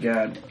mission from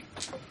God.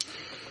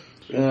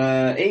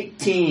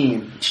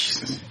 18.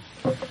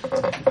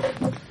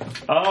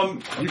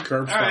 You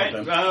curb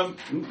Alright, stomped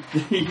him.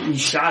 you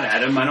shot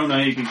at him. I don't know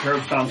how you can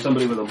curb stomp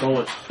somebody with a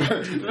bullet.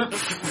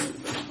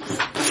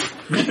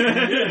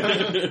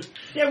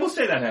 Yeah, we'll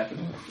say that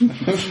happened.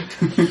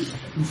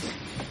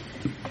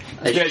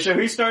 Yeah, so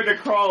he started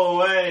to crawl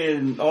away,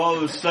 and all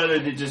of a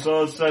sudden,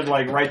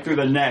 like right through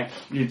the neck,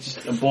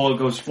 a bullet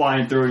goes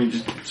flying through, and he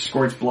just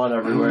squirts blood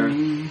everywhere.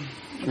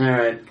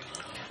 Alright.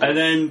 And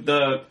then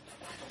the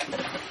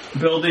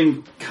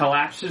building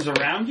collapses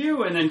around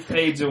you, and then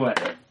fades away.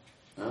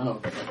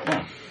 Oh.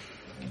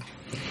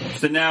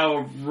 So now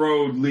a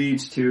road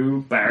leads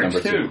to Barracks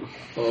Number 2.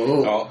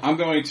 Oh. I'm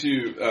going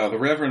to, the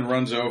Reverend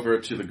runs over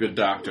to the good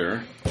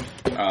doctor,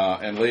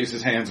 and lays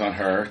his hands on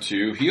her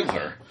to heal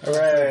her.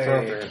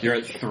 Hooray. You're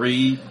at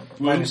 3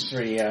 wounds?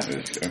 -3, yeah.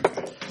 Okay.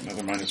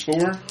 Another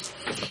 -4.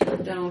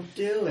 Don't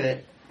do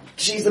it.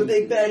 She's a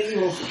big bad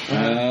evil.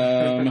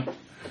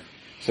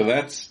 So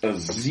that's a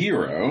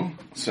 0.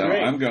 So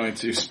Great. I'm going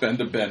to spend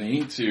a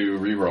Benny to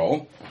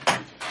re-roll.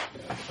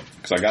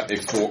 Because I got a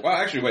 4. Well,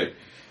 actually, wait.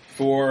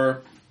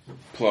 4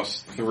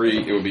 plus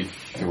 3, it would be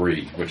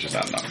 3, which is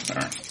not enough. All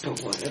right.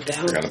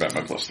 Forgot about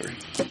my +3.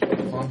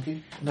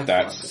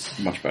 That's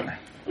much better.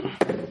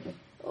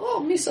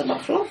 Oh, Misa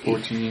McFluffy.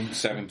 14,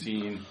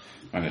 17,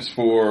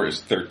 -4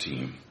 is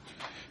 13.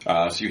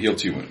 So you heal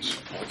 2 wounds.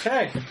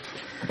 Okay.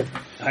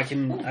 I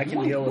can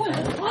deal with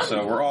that.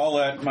 So we're all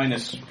at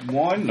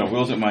 -1. No,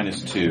 Will's at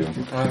 -2.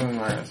 I'm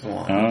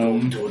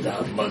 -1.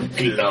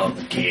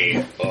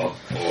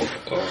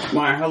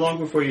 Maya, how long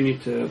before you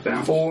need to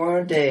bounce?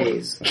 4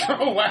 days.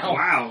 Oh, wow.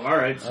 Wow,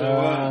 alright, so,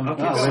 I'll keep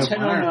going.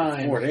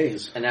 10:09. 4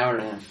 days. An hour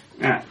and a half.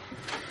 Alright.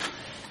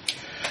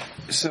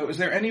 So is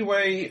there any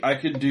way I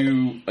could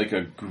do like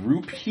a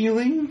group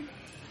healing?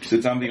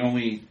 Since I'm the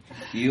only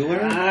healer?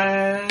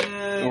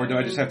 Or do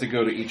I just have to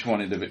go to each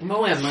one individually? I'm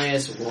only at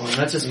 -1.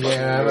 That's just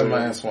Yeah, I'm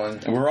at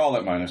 -1. And we're all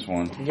at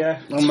 -1. Yeah.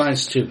 I'm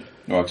 -2.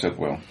 Oh, except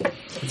Will.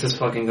 Let's just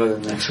fucking go to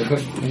the next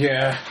one.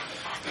 Yeah.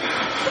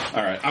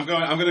 All right, I'm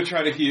going to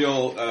try to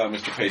heal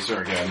Mr.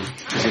 Pacer again.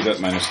 He's at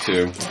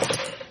 -2.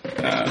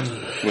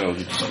 Will,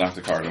 you just knocked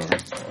the card over.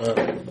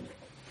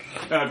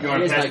 If you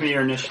want to pass me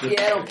your initiative.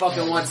 Yeah, I don't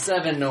fucking want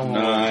 7 no more.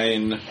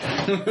 9.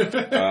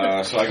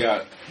 So I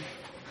got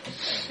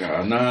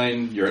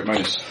 9. You're at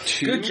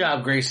 -2. Good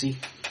job, Gracie.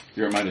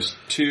 You're at -2.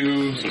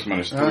 So it's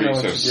I don't know -3.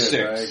 what So you did, 6.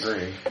 but I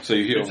agree. So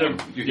you heal It's a- one.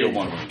 You heal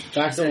 1 wound.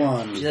 Back to She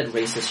 1. said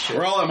racist shit.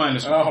 We're all at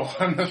 -1. Oh,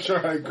 I'm not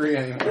sure I agree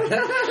anymore.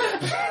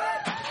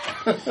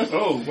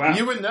 Oh, wow.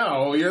 You would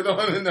know. You're the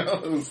one who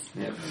knows.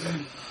 Yep.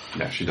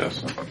 Yeah, she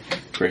does.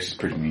 Grace is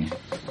pretty mean.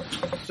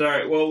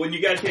 Sorry, well, when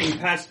you guys get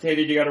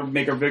incapacitated, you gotta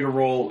make a bigger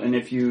roll, and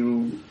if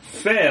you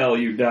fail,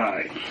 you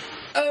die.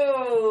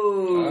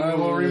 Oh! I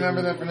will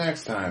remember that for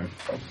next time.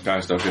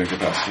 Guys, don't get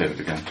incapacitated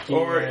again.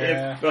 Or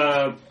if,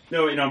 no,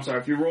 wait, no, I'm sorry.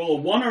 If you roll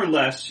a 1 or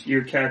less,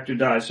 your character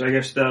dies. So I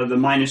guess the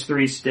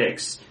 -3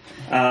 sticks.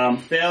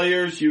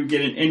 Failures, you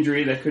get an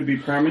injury that could be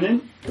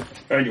permanent,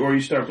 or you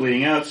start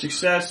bleeding out.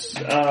 Success,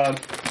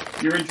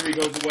 your injury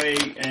goes away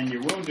and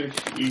your wounds are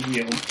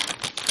healed.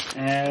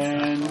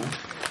 And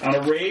on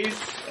a raise,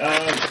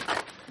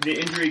 the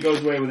injury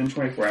goes away within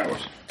 24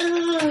 hours.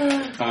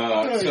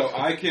 So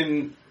I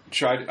can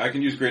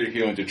use greater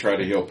healing to try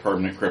to heal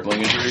permanent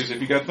crippling injuries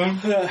if you get them,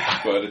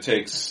 but it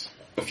takes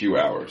a few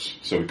hours,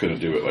 so we couldn't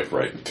do it like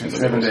right in the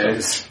 7 middle of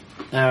days. stuff.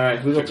 Alright,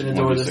 who's Takes opening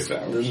the door 1 to to 6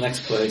 hours. the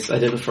next place? I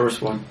did the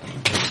first one.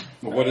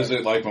 Well, what is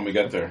it like when we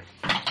get there?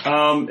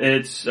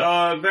 It's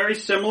very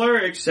similar,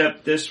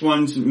 except this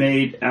one's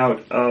made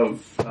out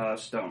of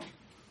stone.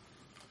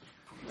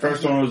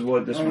 First one was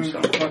wood, this one's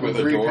stone. Fucking With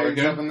a 3 door pages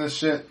again? up in this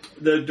shit.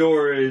 The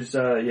door is,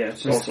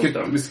 it's We also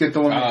stone. skip the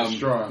one with the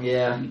straw.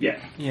 Yeah. Yeah.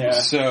 Yeah.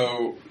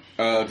 So,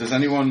 does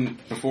anyone,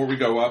 before we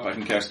go up, I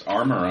can cast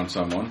armor on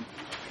someone,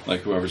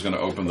 like whoever's going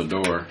to open the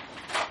door.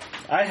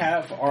 I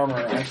have armor.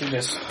 I can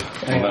just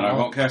Well, then I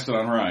won't cast it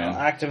on Ryan.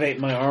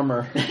 activate my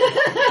armor.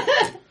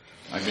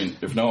 I mean,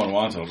 if no one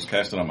wants it, I'll just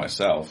cast it on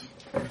myself.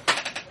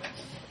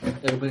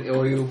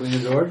 Or you opening the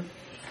door?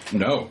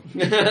 No.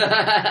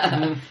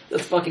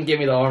 Let's fucking give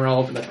me the armor. I'll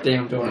open that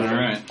damn door. All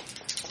right.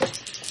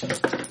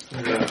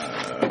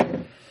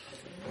 The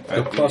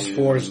plus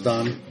 4 is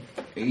done.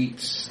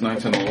 8, 9,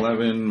 10,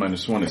 11,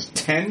 minus 1 is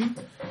 10.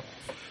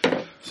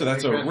 So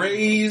that's a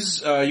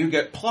raise. You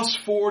get plus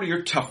 4 to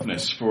your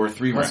toughness for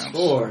 3 rounds. Plus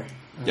 4.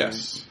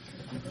 Yes.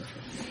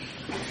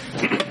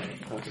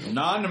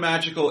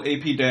 Non-magical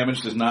AP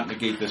damage does not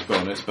negate this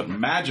bonus, but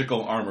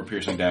magical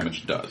armor-piercing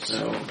damage does.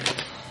 So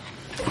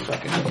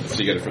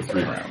you get it for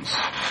 3 rounds.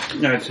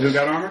 Alright, so who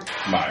got armor?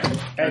 Mine.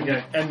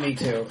 And me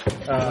too.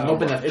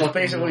 Open that It's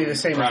basically the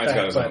same Ryan's got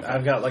effect, his but own.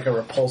 I've got like a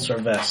repulsor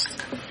vest.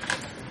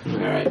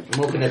 Alright, I'm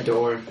opening the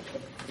door.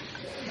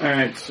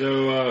 Alright,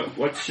 so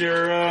what's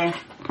your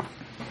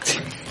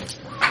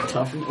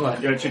Tough.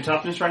 What? what's your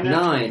toughness right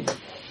now? 9.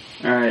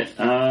 Alright,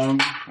 Oh,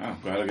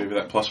 glad I gave you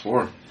that plus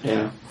 4.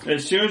 Yeah.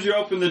 as soon as you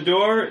open the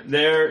door,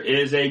 there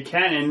is a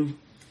cannon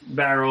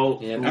barrel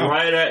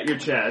right at your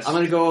chest. I'm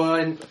gonna go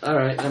in.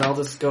 Alright, and I'll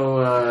just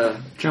go,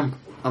 jump.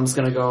 I'm just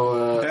gonna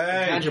go,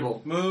 Hey,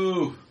 tangible.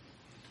 move.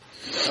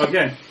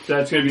 Okay, so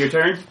that's gonna be your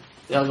turn?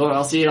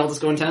 I'll see it, I'll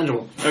just go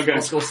intangible. Okay.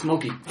 Let's go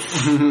smoky.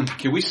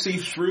 Can we see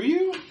through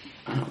you?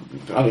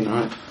 Probably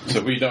not.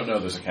 So we don't know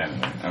there's a cannon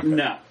there. Okay.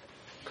 No.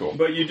 Cool.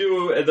 But you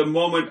do, at the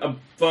moment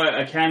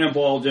a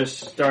cannonball just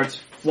starts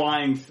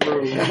flying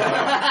through. Alright,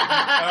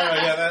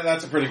 yeah,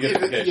 that's a pretty good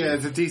indication. Yeah,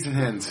 it's a decent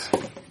hint.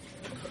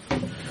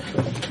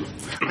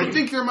 I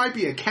think there might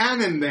be a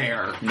cannon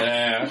there.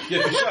 Nah.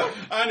 Yeah,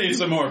 I need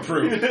some more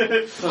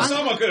proof.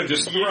 Someone could have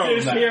just thrown You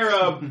just that. hear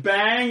a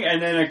bang,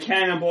 and then a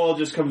cannonball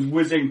just comes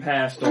whizzing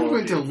past I'm all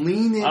going of to you.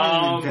 lean in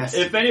and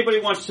investigate. If anybody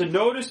wants to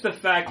notice the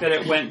fact that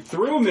it went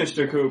through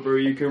Mr. Cooper,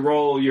 you can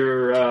roll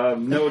your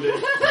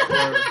notice.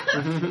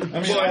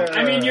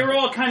 I mean, you're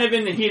all kind of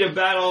in the heat of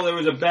battle. There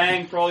was a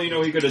bang. For all you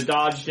know, he could have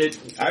dodged it.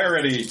 I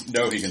already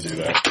know he can do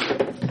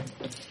that.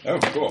 Oh,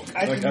 cool.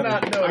 I did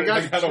not know. I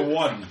got a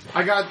 1.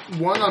 I got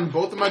 1 on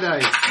both of my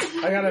dice.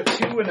 I got a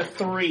 2 and a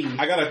 3.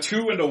 I got a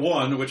 2 and a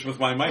 1, which with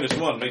my minus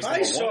 1 makes it I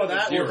a saw 1 and a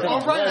that 0. one.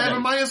 All right, I have a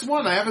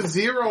 -1. I have a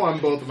 0 on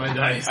both of my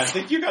dice. I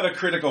think you got a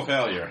critical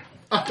failure.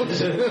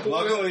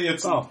 Luckily,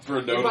 it's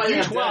for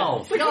notice.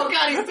 12. Oh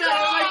god, he's dead!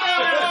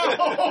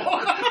 Oh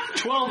my god!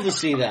 12 to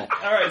see that.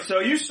 Alright, so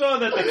you saw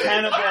that the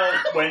cannonball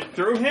went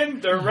through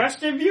him. The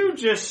rest of you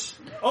just...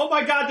 Oh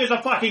my god, there's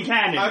a fucking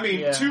cannon! I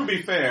mean, to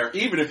be fair,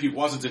 even if he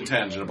wasn't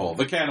intangible,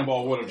 the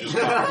cannonball would have just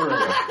gone through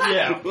him.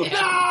 Yeah.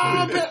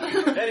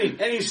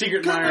 Any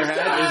secret Meyer had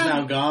is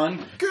now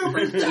gone.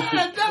 Cooper's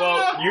dead! No!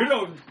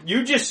 Well,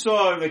 you just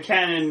saw the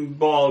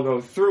cannonball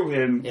go through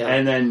him,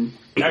 and then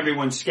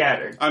everyone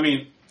scattered. I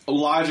mean,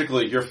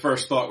 logically, your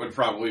first thought would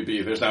probably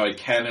be there's now a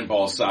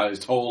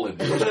cannonball-sized hole in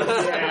here.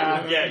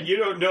 Yeah, you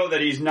don't know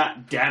that he's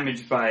not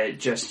damaged by it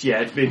just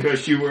yet,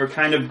 because you were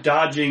kind of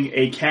dodging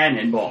a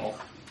cannonball.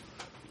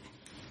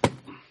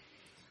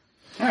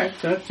 Alright,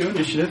 so that's your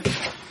initiative.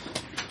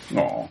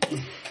 Aw.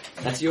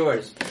 That's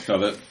yours. No,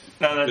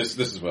 No, this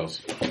is Will's.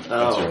 That's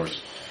Oh.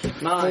 yours.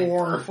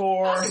 9.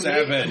 4.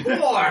 7.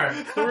 4!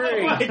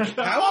 3!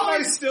 How am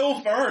I still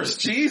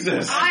first?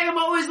 Jesus. I am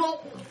always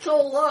so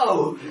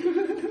low!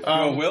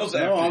 Oh, Will's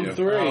after I'm you.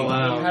 3. Oh,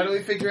 wow. How do we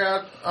figure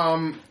out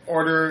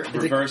order?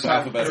 Reverse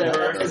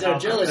alphabetical order. Is it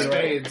agility,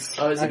 right? Spades.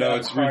 Oh, is it? No,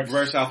 it's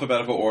reverse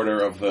alphabetical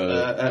order of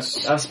the...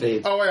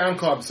 Spades. Oh wait, I'm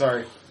club.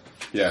 Sorry.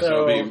 Yeah,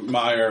 so it'll be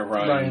Meyer,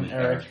 Ryan,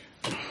 Eric.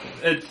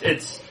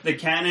 It's the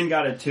cannon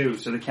got a 2,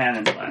 so the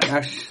cannon last.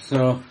 Actually,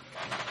 so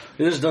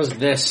it just does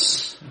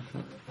this.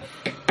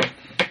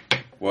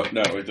 What?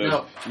 No, it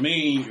does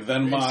me,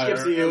 then Meyer,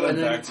 skips you, and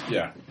then- back to,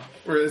 yeah.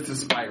 Or it's a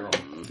spiral.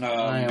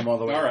 I am all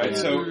the way. Alright,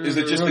 so is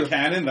it just the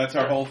cannon? That's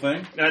our whole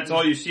thing? That's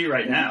all you see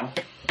right now.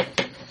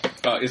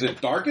 Is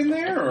it dark in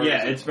there? Or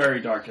Yeah, is it... it's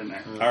very dark in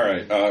there.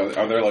 Alright,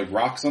 are there like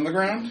rocks on the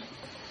ground?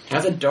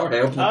 How's it dark? I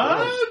opened the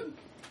doors.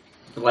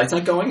 The light's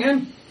not going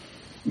in?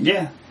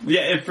 Yeah.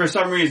 Yeah, if for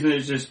some reason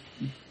there's just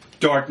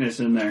darkness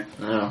in there.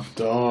 Oh.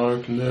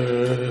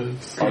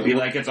 Darkness. It'd be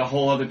like it's a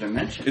whole other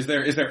dimension. Is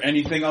there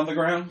anything on the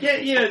ground? Yeah,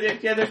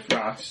 there's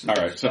rocks.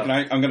 Alright, so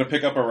I'm gonna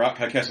pick up a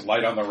rock, I cast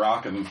light on the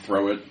rock and then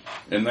throw it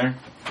in there?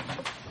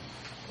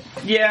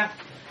 Yeah.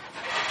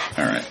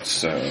 Alright,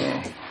 so...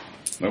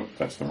 Nope,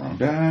 that's the wrong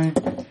die.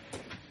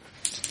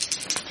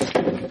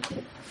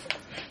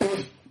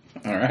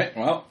 Alright,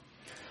 well...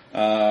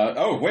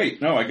 oh,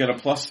 wait, no, I get a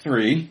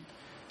 +3,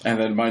 and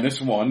then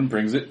 -1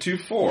 brings it to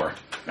 4.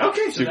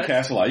 Okay, so To that's...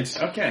 cast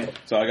lights. Okay.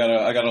 So I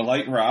got a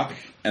light rock,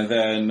 and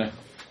then...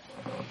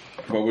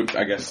 What would,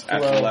 I guess,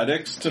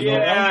 athletics to throw?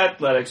 Yeah,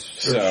 athletics,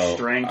 So,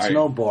 strength.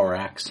 No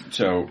borax.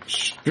 So,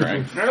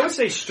 strength. I would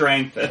say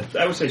strength.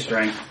 I would say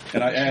strength.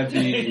 And I add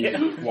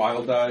the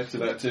wild die to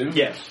that too?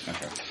 Yes.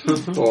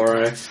 Okay.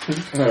 Borax.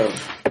 Oh.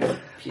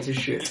 Piece of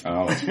shit.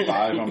 Oh, it's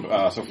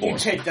 5, so 4.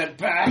 Take that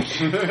back.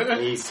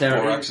 He's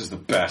terrible. Borax is the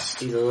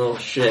best. He's a little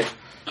shit.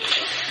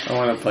 I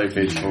want to play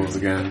Faithfuls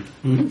again.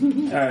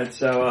 Alright,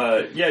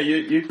 so, yeah,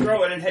 you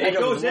throw it and it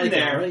goes in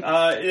there.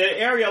 The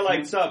area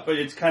lights up, but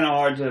it's kind of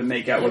hard to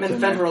make out Him what's and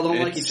in there. Fenrir don't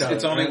like each other.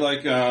 It's only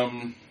like,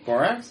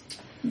 Borax?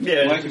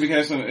 Yeah, like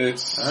because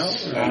it's,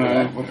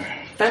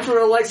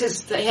 Emperor likes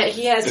his.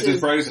 He has It's his.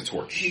 as bright as a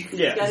torch.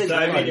 Yeah, got his so,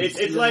 I mean, lights.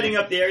 it's lighting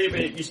up the area,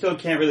 but you still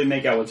can't really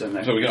make out what's in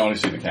there. So we can only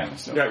see the cannon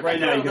still. Right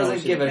now, you can only doesn't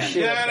see give the a cannon.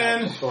 shit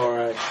Cannon.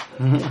 about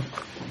it.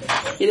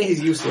 He thinks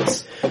he's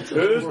useless.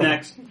 Who's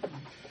next?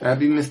 That'd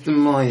be Mr.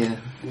 Moya.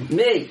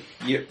 Me.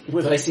 Yep.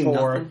 With I see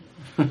nothing.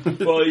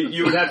 Well,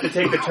 you would have to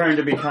take the turn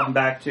to become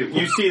back to...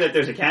 You see that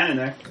there's a cannon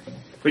there,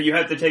 but you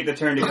have to take the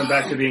turn to come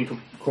back to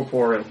being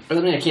corporeal. I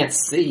mean, I can't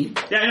see.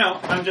 Yeah, I know.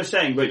 I'm just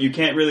saying, but you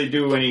can't really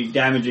do any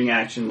damaging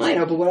actions. I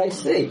know, but what I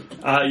see.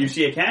 You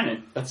see a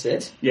cannon. That's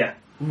it. Yeah.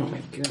 Oh my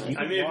god.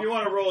 I mean, if you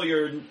want to roll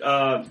your...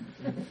 I'm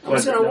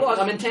just gonna walk.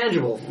 I'm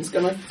intangible. I'm just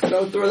gonna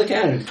go through the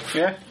cannon.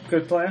 Yeah,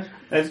 good plan.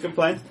 That's a good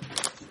plan.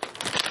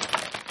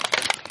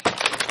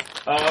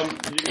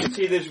 You can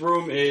see this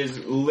room is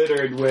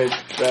littered with...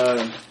 you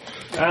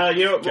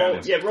know,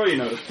 roll your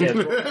notice.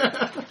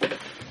 Yeah,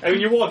 I mean,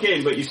 you walk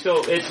in, but you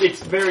still...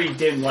 It's very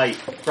dim light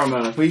from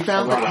a... We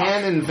found a the rock.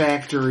 cannon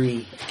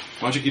factory.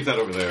 Why don't you keep that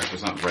over there?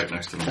 It's not right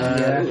next to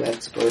them.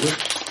 That's good.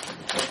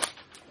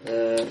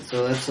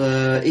 So that's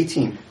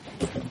 18.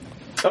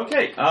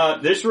 Okay,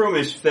 this room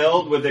is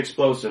filled with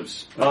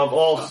explosives of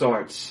all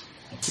sorts.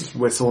 Just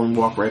whistle and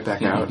walk right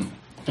back out.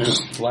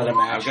 Just let him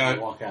actually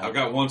walk out. I've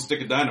got one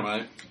stick of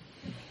dynamite.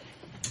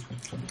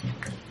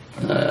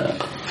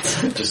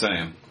 Just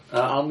saying.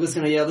 I'm just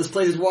gonna yell, this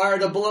place is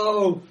wired to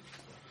blow!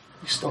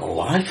 You still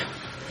alive?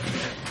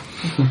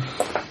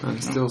 I'm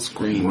still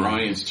screaming.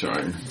 Ryan's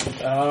turn.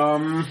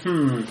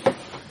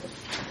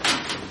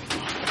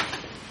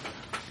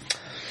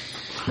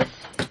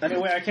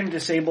 Anyway, I can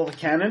disable the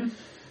cannon.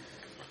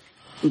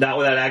 Not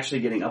without actually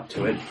getting up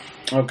to it.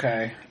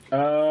 Okay.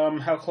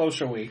 How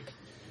close are we?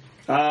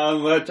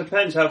 Well, it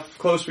depends. How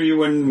close were you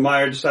when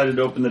Meyer decided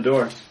to open the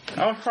door?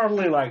 I was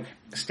probably like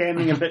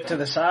standing a bit to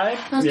the side.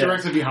 I was Yeah.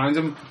 directly behind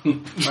him.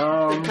 It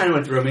kind of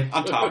went through me.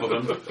 On top of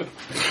him.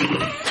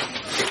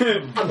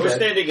 We're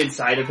standing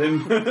inside of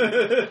him.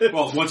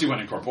 Well, once he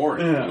went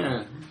incorporeal.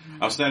 Yeah.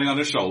 I was standing on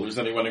his shoulders,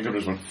 then he went and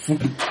just went...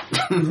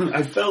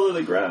 I fell to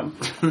the ground.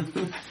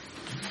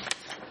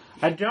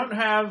 I don't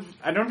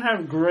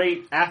have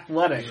great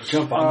athletics.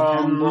 Jump on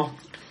the cannonball.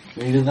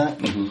 Can you do that?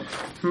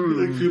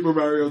 Like Super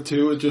Mario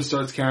 2, it just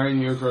starts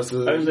carrying you across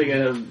the... I was thinking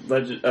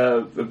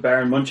of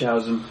Baron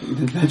Munchausen.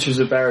 Adventures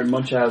of Baron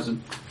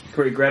Munchausen.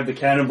 Where he grabbed the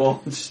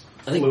cannonball.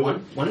 I think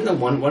one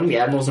of the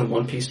admirals in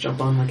One Piece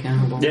jump on the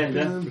cannonball. Yeah.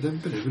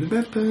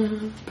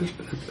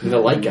 The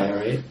light guy,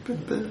 right?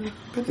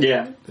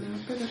 Yeah.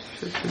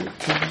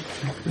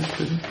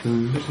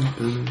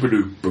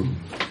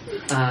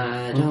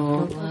 I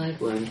don't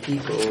like when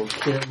people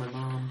kill my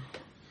mom.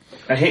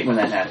 I hate when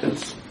that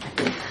happens.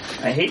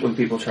 I hate when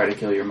people try to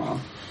kill your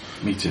mom.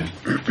 Me too.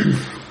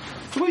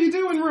 What are you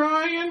doing,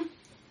 Ryan?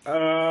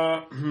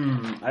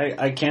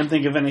 I can't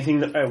think of anything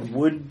that I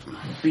would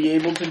be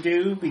able to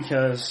do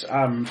because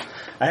I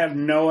have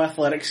no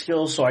athletic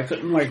skills, so I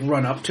couldn't like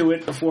run up to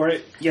it before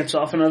it gets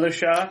off another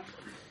shot.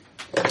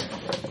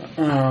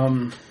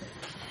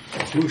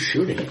 Who's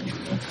shooting it?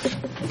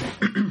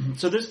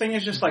 So this thing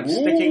is just like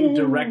sticking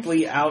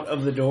directly out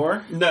of the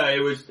door. No,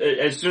 it was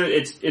as soon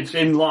it's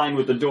in line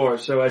with the door.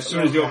 So as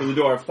soon as you open the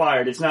door, it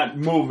fired. It's not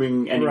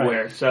moving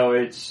anywhere. Right. So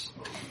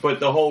but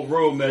the whole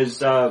room as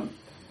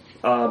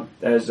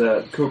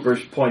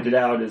Cooper's pointed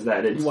out is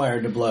that it's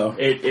Wired to blow.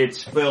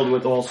 It's filled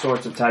with all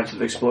sorts of types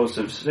of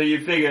explosives. So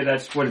you figure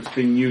that's what it's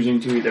been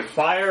using to either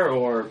fire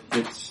or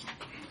it's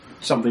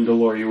something to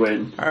lure you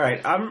in.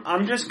 Alright,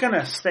 I'm just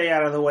gonna stay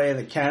out of the way of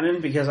the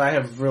cannon because I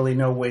have really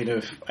no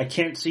way I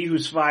can't see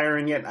who's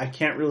firing it. I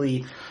can't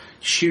really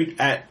shoot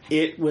at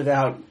it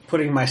without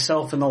putting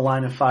myself in the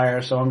line of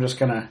fire, so I'm just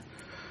gonna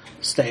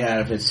stay out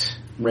of its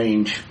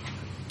range.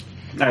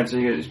 Alright, so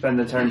you spend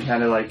the turn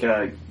kind of like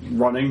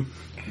running.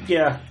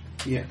 Yeah.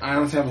 Yeah, I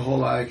don't have a whole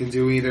lot I can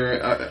do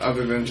either,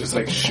 other than just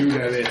like shoot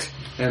at it,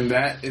 and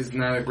that is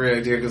not a great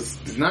idea because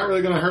it's not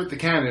really going to hurt the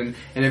cannon.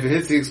 And if it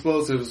hits the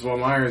explosives while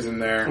Myers in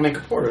there, I make a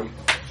portal.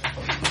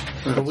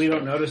 But we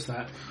don't notice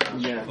that.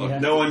 Yeah. Yeah.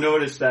 No one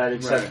noticed that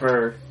except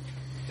for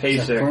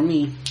Pacer. For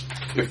me.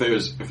 If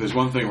there's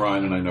one thing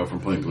Ryan and I know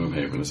from playing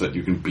Gloomhaven, is that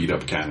you can beat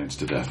up cannons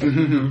to death.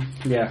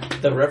 Yeah.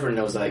 The Reverend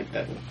knows that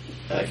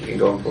you can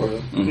go in portal.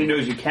 He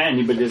knows you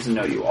can, but doesn't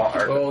know you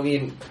are. Well, I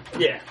mean,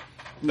 Yeah.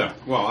 No,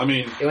 well, I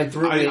mean, it went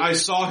through me. I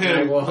saw and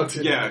I him, walked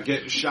in.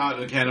 get shot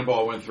and a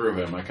cannonball went through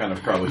him. I kind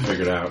of probably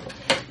figured out.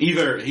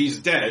 Either he's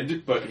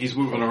dead, but he's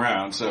moving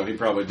around, so he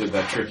probably did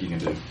that trick he can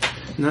do.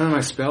 none of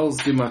my spells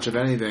do much of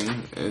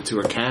anything to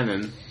a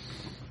cannon.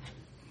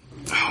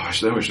 Oh,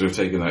 then we should have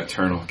taken that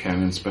Eternal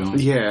Cannon spell.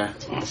 Yeah.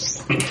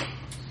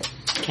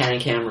 Cannon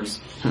cameras.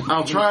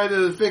 I'll try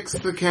to fix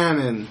the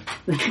cannon.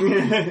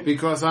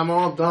 Because I'm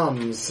all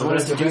dumb, so I'm gonna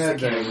that's a seduce the bad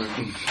cannon.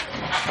 thing.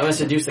 I'm gonna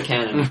seduce the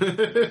cannon.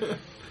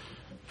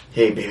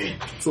 Hey, baby.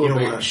 It's a You little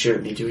don't big. want to shoot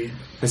at me, do you?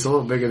 It's a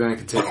little bigger than I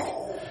can take.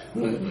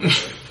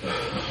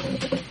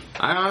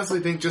 I honestly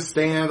think just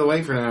staying out of the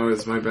way for now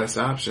is my best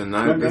option.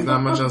 There's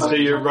not much else. So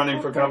you're running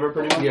for cover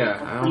pretty much? Yeah.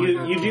 I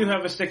don't You do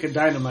have a stick of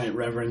dynamite,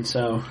 Reverend,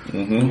 so...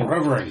 Mm-hmm.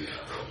 Reverend.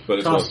 But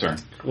it's Will's turn.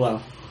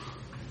 Well,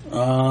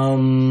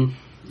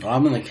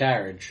 I'm in the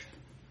carriage.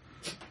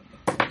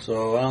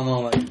 So, I don't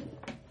know, like...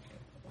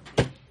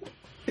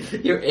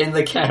 You're in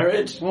the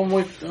carriage? Well,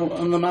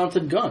 I'm the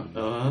mounted gun.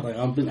 Like,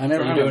 I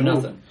never You're doing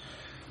nothing.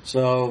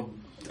 So,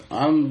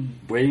 I'm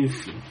waiting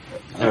for...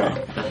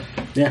 Alright.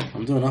 Yeah,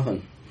 I'm doing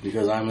nothing.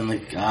 Because I'm in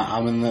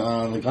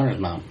the gunner's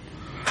mount.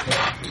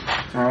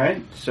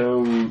 Alright,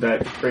 so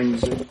that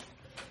brings it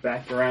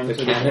back around to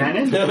the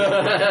cannon.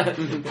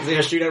 Is he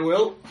gonna shoot at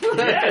Will?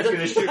 Yeah, it's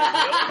gonna shoot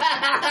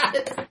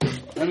at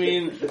I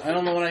mean, I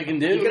don't know what I can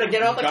do. You're gonna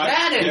get off the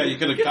cannon! Yeah, you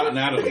could have gotten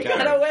out of the Get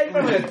cannon. away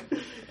from it!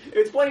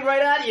 It's pointing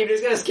right at you. You're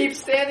just gonna keep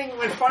standing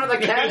in front of the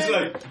cannon? It's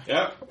like,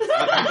 yep.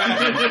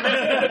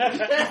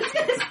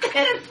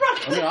 Stand in front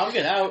of I mean, I'll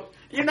get out.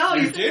 You know,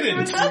 you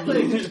didn't doing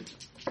nothing. You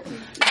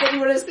said you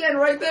were gonna stand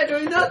right there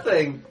doing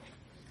nothing.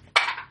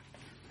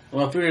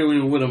 Well, I figured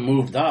we would have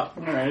moved up.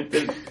 Alright,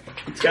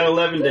 it's got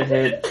 11 to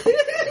hit.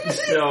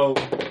 So...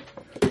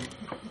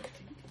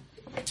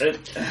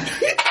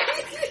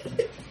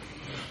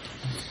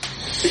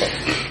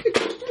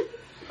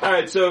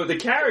 Alright, so the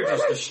carriage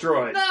is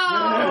destroyed. No!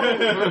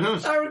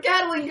 Our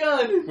Gatling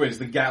gun! Wait, is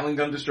the Gatling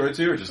gun destroyed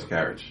too, or just the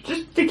carriage?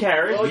 Just the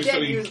carriage. Oh, You yeah, so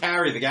you can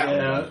carry the Gatling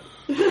gun.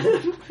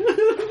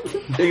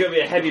 There's gonna be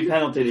a heavy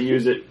penalty to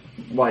use it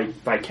by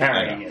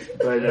carrying it.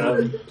 But,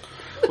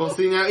 Well,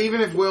 see, now,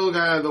 even if Will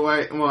got out of the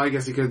way, well, I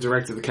guess he could have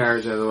directed the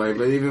carriage out of the way,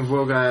 but even if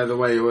Will got out of the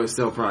way, it would have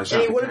still probably shot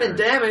And he the would have been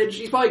carriage. damaged.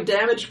 He's probably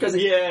damaged because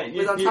he yeah,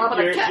 was on top of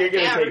the you're gonna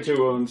carriage. take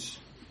 2 wounds.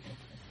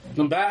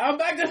 I'm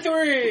back to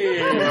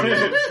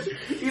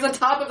 3! He's on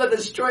top of the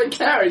destroyed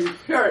carriage. He's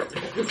hurt.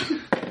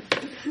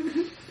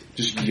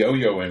 Just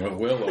yo-yoing with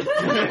Will.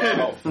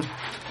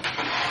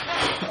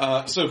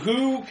 So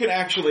who can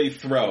actually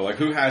throw? Like,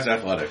 who has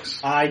athletics?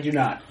 I do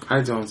not.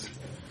 I don't.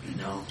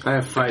 No. I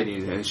have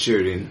fighting and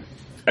shooting.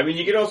 I mean,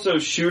 you could also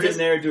shoot in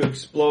there to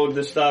explode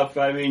the stuff.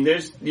 I mean,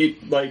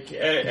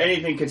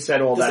 anything could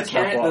set all that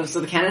stuff off.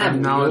 So the cannon I have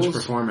have knowledge rules?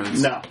 performance.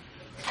 No.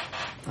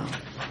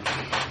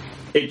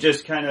 It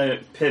just kind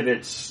of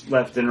pivots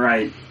left and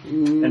right.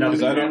 And up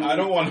Because and down. I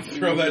don't want to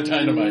throw that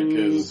dynamite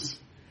because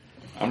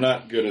I'm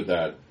not good at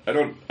that. I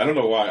don't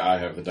know why I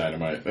have the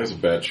dynamite. That's a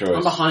bad choice.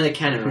 I'm behind the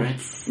cannon, right?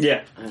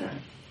 Yeah. Alright.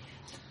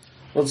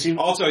 Well, see,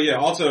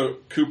 Also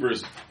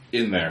Cooper's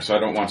in there, so I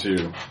don't want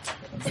to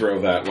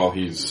throw that while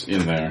he's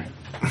in there.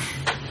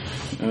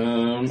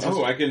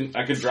 I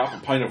can drop a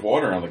pint of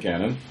water on the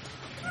cannon.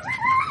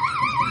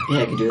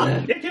 Yeah, I can do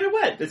that. Yeah, get it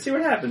wet. Let's see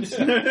what happens.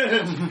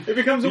 It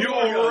becomes a war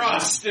gun. You'll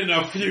rust in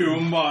a few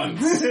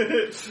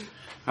months.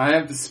 I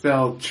have the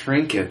spell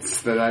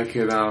Trinkets that I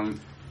could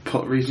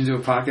reach into a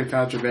pocket,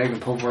 pouch, or bag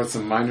and pull forth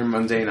some minor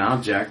mundane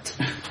object.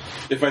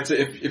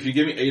 If you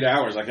give me 8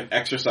 hours, I can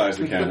exercise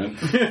the cannon.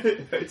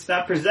 It's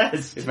not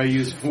possessed. If I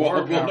use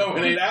 4 We'll know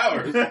in 8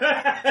 hours.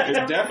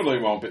 It definitely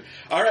won't be.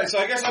 Alright, so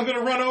I guess I'm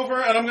gonna run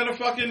over and I'm gonna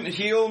fucking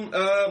heal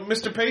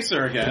Mr.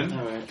 Pacer again.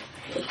 Alright.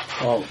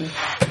 oh,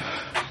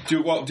 Do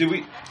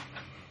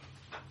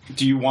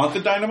you want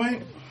the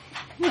dynamite?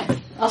 Yeah,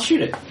 I'll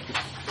shoot it.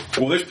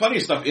 Well, there's plenty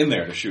of stuff in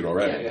there to shoot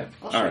already. Yeah.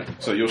 Alright,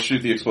 so you'll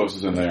shoot the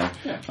explosives in there.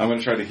 Yeah. I'm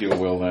gonna try to heal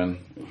Will then.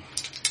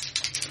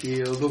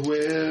 Heal the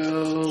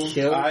will.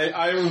 Kill.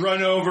 I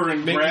run over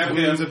and Make grab his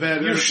wounds him. a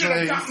better You should have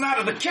place. gotten out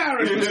of the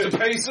carriage, Mr.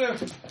 Pacer!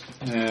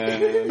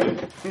 And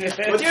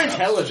What's your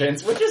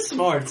intelligence? What's your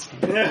smarts?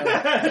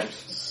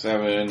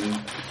 7.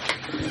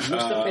 Pacer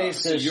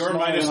So is you're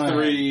smaller minus than I am.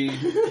 3.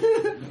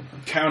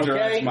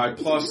 Counteracts Okay. my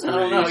plus 3, I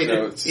don't know,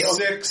 so it's heal.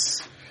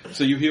 6.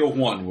 So you heal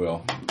 1,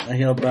 Will. I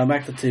heal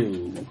back to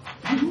 2.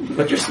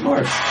 What's your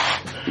smarts?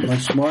 My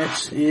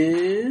smarts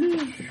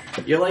is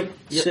You're like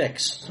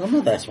 6. I'm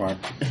not that smart.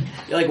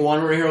 you're like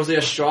one where Heroes of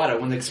Estrada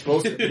when the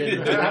explosive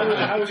didn't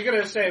I was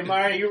gonna say,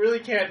 Maya, you really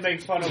can't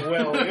make fun of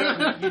Will.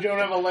 You don't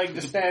have a leg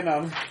to stand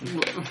on.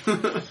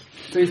 To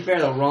be fair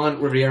though,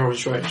 Ron Riviera was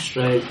short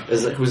straight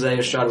as Jose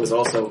Estrada was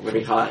also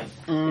very high.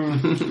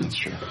 That's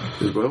true.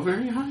 Is Will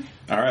very high?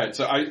 Alright,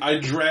 so I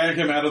drag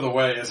him out of the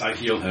way as I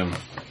heal him.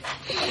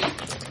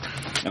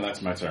 And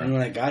that's my And turn.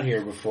 when I got here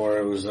before,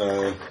 it was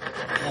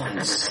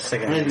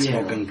second hand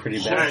smoking pretty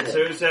bad. Alright, so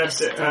it's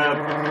after,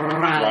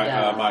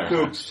 Right, Meyer.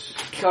 Coops.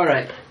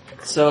 Alright.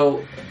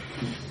 So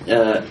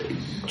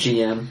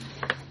GM.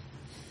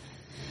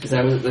 Is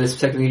that what this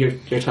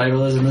technically your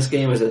title is in this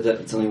game, or is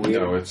it something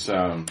weird? No, it's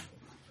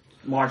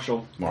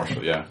Marshall.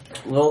 Marshall, yeah.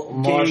 Well,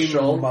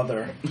 Marshall.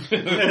 Mother.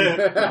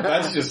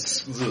 That's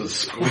just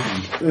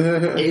squeaky.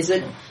 Is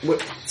it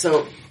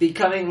so?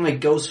 Becoming like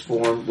ghost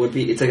form would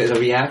be. It's like a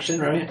reaction,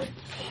 right?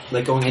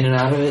 Like going in and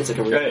out of it. It's like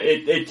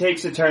a. It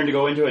takes a turn to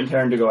go into it and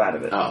turn to go out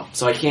of it. Oh,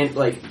 so I can't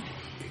like.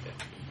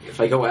 If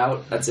I go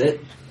out, that's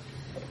it.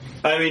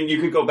 I mean, you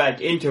could go back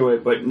into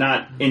it, but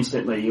not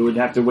instantly. You would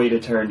have to wait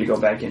a turn to go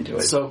back into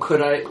it. So could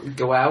I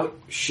go out,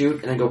 shoot,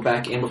 and then go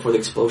back in before the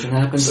explosion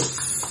happens?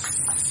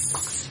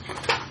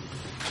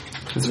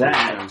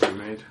 That Sounds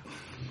made.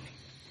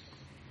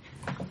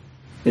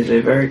 is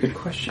a very good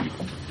question.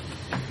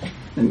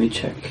 Let me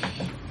check.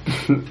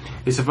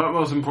 It's of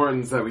utmost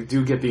importance that we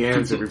do get the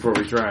answer before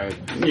we try it.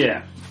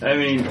 Yeah. I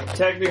mean,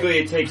 technically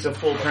it takes a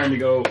full turn to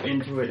go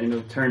into it and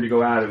a turn to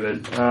go out of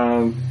it.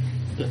 I'm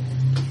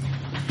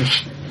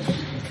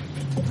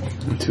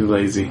too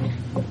lazy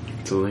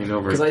to lean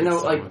over. Because I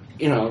know, like,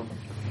 you know,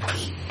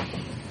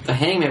 a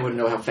hangman would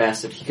know how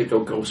fast he could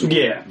go ghost.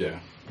 Yeah. Yeah.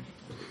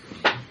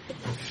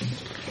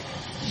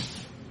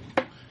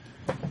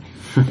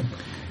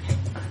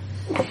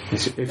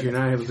 If you're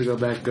not able to go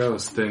back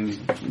ghost, then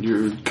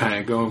you're kind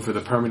of going for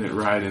the permanent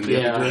ride in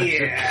the other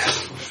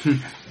direction.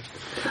 Yeah.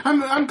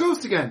 I'm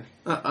ghost again.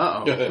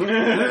 Uh-oh. Go.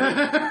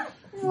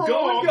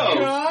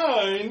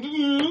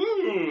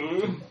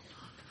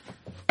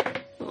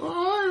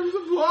 I'm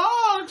the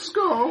box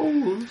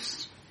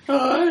ghost.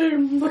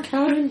 I'm the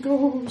cannon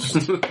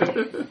ghost.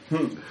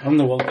 I'm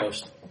the world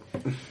ghost.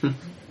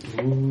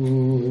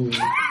 Ooh.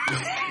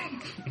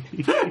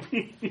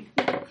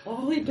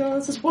 All he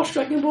does is watch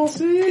Dragon Ball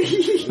Z.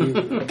 I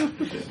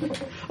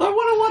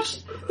want to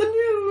watch the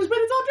news, but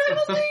it's all Dragon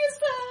Ball Z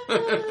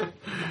instead.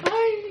 I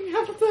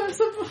have to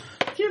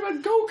hear about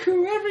Goku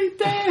every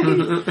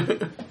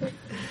day.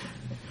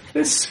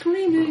 They're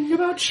screaming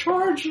about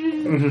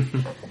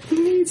charging.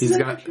 He's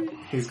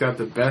got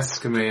the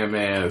best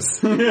Kamehamehas.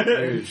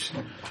 Huge.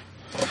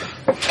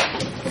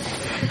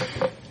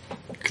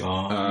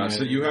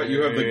 So you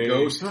have the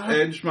ghost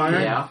edge, Meyer?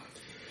 Yeah.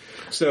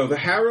 So the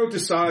Harrow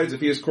decides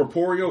if he is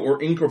corporeal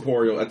or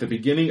incorporeal at the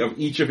beginning of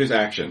each of his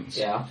actions.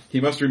 Yeah.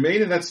 He must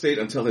remain in that state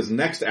until his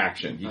next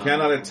action. He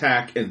cannot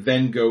attack and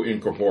then go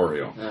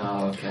incorporeal.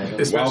 Oh, okay. While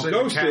Especially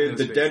ghosted,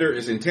 the Captain's debtor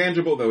is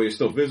intangible, though he is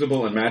still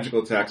visible, and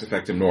magical attacks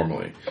affect him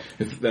normally.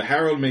 The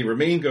Harrow may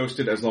remain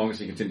ghosted as long as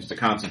he continues to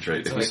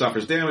concentrate. If he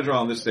suffers damage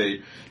while in this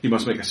state, he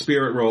must make a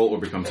spirit roll or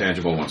become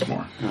tangible once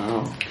more.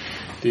 Oh.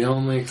 The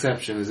only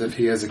exception is if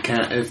he has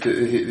if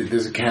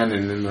there's a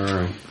cannon in the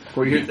room.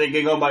 Where you're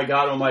thinking, oh my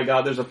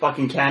god, there's a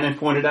fucking cannon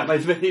pointed at my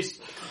face.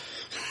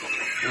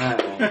 I'll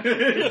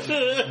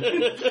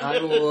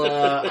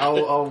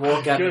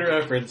walk out. Good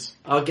reference.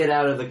 I'll get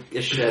out of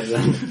the shed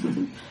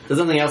then. There's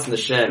nothing else in the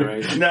shed,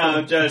 right?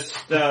 No, just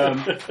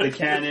the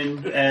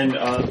cannon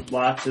and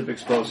lots of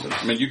explosives.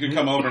 I mean, you could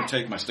come over and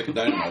take my stick of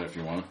dynamite if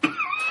you want.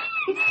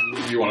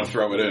 If you want to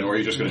throw it in, or are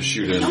you just going to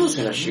shoot in? I was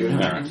gonna shoot him.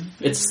 Alright.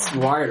 It's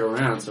wired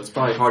around, so it's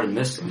probably hard to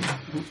miss them.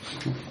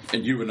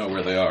 And you would know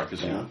where they are,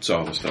 because you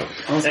saw the stuff.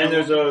 And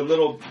there's a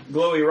little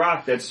glowy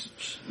rock that's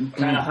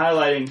kind of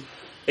highlighting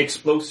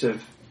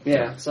explosive.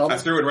 Yeah, so I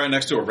threw it right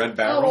next to a red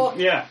barrel.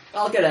 Yeah.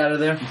 I'll get out of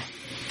there.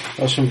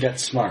 That's from Get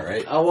Smart,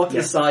 right? I'll walk to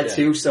the side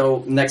too,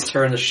 so next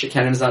turn the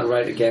cannon's not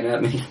right again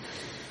at me.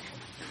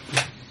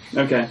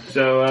 Okay,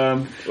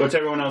 so what's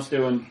everyone else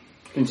doing?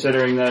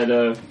 Considering that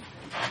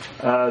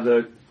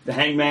the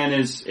hangman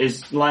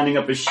is lining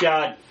up his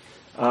shot,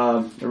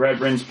 the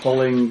Redbrand's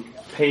pulling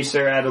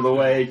Pacer out of the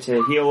way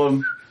to heal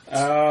him.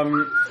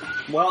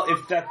 Well,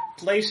 if that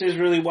place is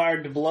really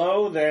wired to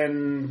blow,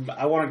 then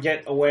I want to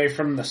get away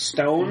from the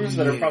stones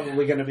that are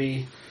probably going to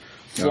be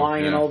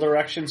flying in all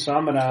directions, so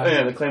I'm going Oh to...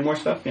 yeah, the Claymore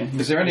stuff, yeah.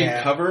 Is there any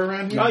cover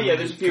around here? Oh yeah,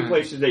 there's a few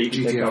places that you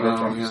can take cover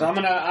from. Yeah. So I'm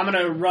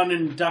gonna run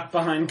and duck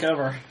behind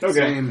cover. Okay.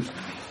 Same.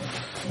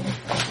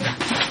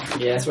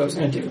 Yeah, that's what I was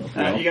gonna do.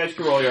 You guys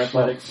can roll your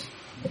athletics.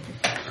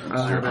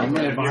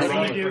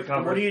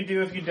 What do you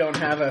do if you don't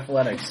have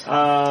athletics?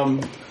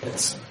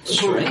 It's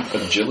strength.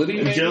 Agility?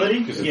 Agility?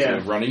 Because it's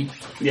Yeah. runny.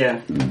 Yeah.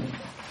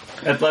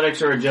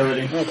 Athletics or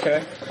agility.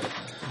 Okay.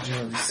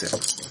 Agility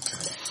 6.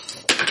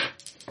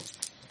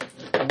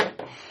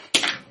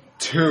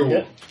 2.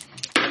 Yep.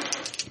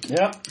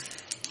 Yep.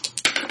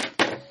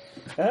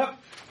 Up.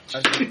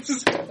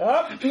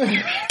 Up.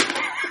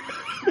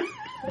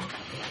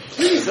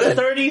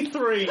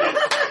 33.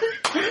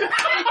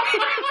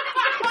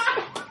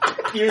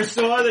 You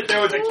saw that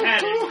there was a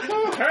cannon,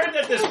 heard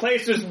that this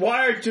place was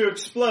wired to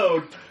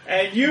explode,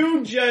 and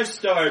you just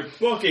start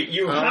booking.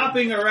 You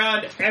hopping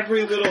around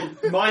every little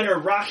minor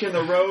rock in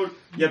the road.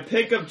 You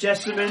pick up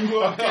Jessamine.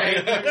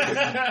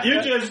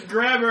 You just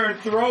grab her and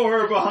throw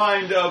her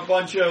behind a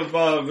bunch of,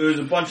 there's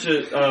a bunch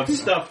of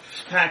stuff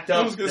packed up.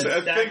 I was going to say,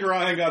 I think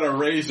Ryan got a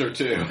raise or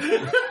two.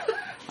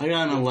 I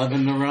got an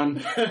 11 to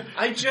run.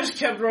 I just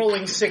kept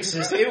rolling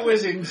 6s. It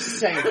was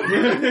insane.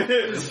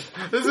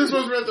 This is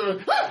supposed to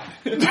be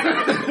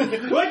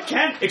What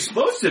can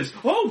explosives?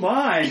 Oh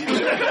my!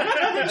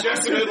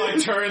 Jessamine like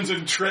turns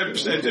and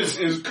trips and just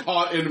is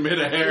caught in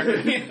midair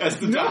as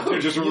the doctor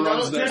just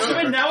runs next to her.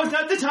 Jessamine, now is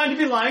not the time to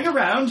be lying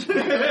around.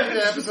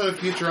 the episode of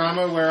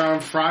Futurama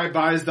where Fry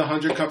buys the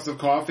 100 cups of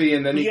coffee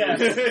and then he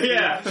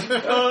Yeah.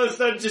 Oh,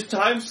 so just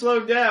time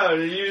slowed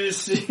down and you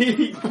just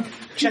see.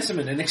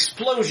 Jessamine, an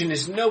explosion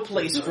is no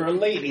place for a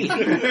lady.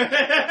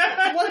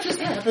 What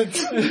just happened?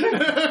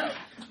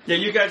 Yeah,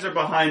 you guys are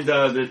behind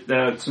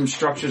some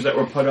structures that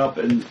were put up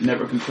and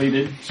never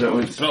completed, so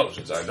it's...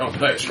 Explosions are no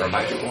place for a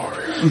mighty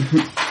warrior.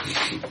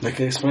 They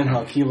can explain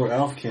how Keebler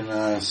Elf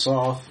can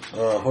saw off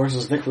a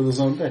horse's dick with his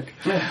own dick.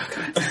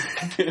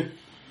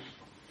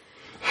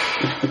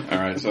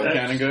 Alright, so the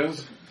cannon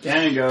goes.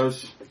 Cannon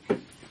goes.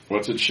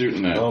 What's it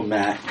shooting at? Oh,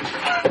 Matt.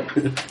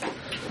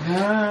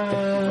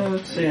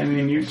 Let's see. I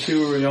mean, you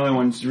two are the only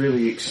ones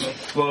really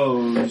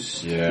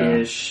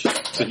exposed-ish.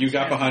 So you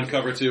got behind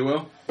cover too,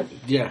 Will?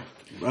 Yeah.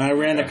 I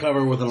ran the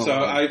cover with an So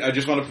alarm. I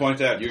just want to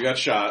point out, you got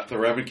shot, the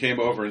Reverend came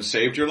over and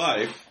saved your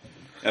life,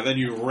 and then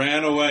you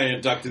ran away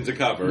and ducked into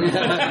cover.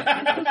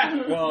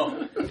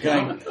 Well,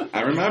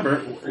 I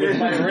remember. with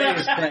my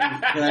race,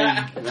 can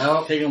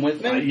I take him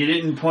with me? You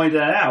didn't point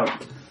that out.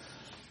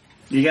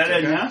 You gotta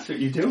announce what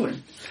you're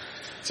doing.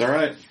 It's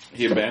alright.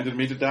 He abandoned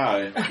me to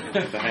die at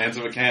the hands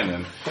of a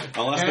cannon.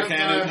 Unless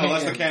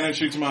the cannon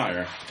shoots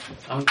Meyer.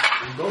 I'm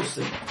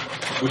ghosted.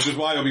 Which is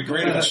why it would be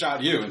great if it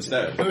shot you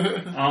instead.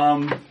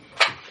 I'm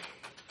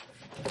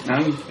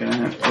gonna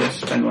have to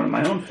spend one of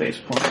my own face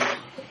points.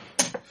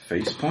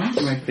 Face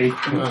points? My face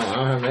points. I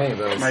don't have any of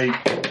those. My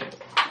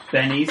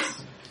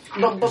bennies.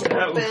 That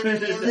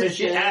was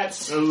an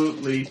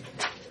absolutely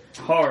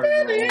hard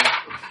roll.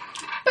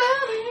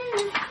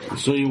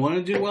 So you want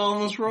to do well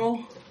on this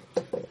roll?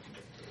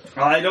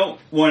 I don't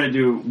want to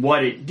do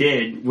what it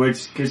did,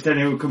 because then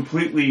it would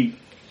completely...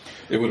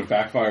 It would have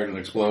backfired and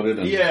exploded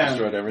and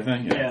destroyed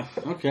everything? Yeah.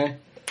 Okay.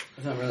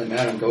 I'm not really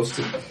mad. I'm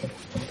ghosted.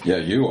 Yeah,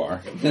 you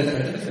are.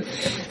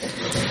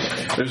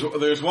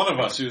 There's one of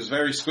us who's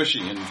very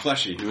squishy and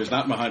fleshy who is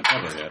not behind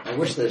cover yet. I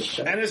wish this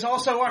shot. And it's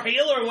also our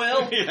healer,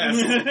 Will.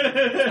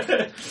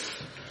 Yes.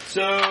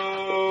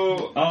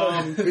 So,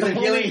 We've been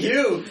healing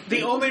you.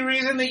 The only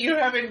reason that you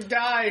haven't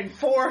died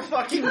 4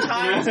 fucking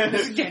times in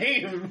this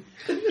game.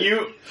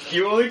 you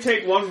only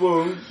take 1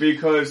 wound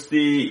because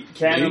the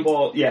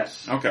cannonball,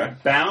 Okay.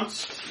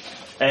 bounced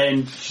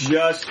and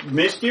just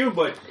missed you,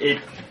 but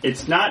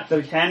it's not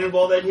the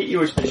cannonball that hit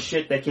you, it's the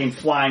shit that came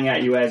flying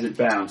at you as it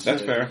bounced.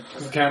 That's fair.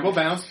 Cannibal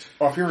bounced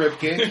off your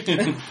ribcage.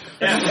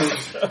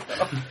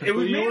 It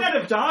was made out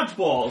of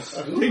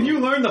dodgeballs. Did you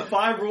learn the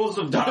 5 rules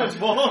of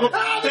dodgeball?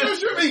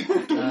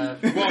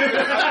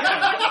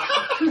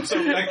 So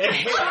like, it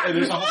hit and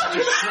there's a whole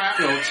bunch of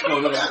shrapnel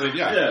exploded up there.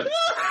 Yeah.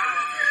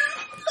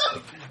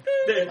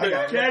 The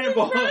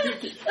cannonball.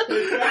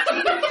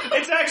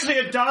 It's actually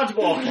a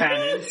dodgeball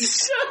cannon.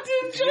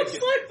 Something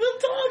just like the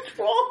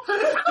dodgeball.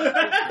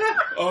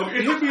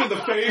 It hit me in the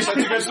face. That's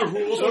against the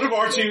rules. One of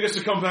our team gets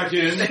to come back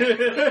in.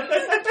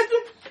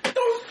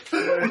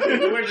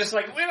 We're just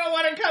like, we don't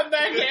want to come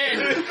back in.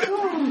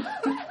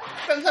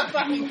 That's a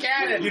fucking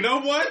cannon. You know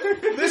what?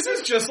 This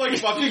is just like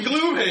fucking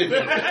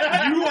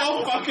Gloomhaven. You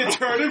all fucking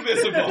turn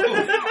invisible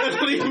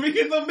and leave me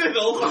in the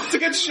middle to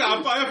get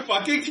shot by a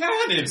fucking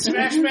cannon.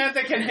 Smash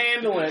Mantha can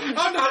handle it.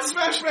 I'm not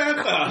Smash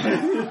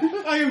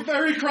Mantha. I am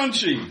very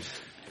crunchy.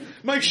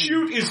 My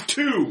shoot is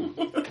 2.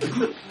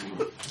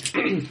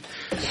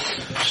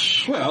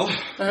 Well,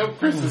 I hope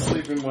Chris is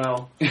sleeping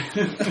well.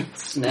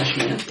 Smash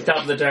man. Top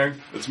of the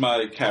turn. it's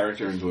my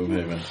character in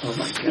Gloomhaven. Oh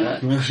my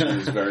god.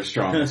 She's very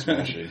strong and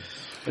smashy.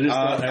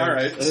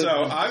 Alright, so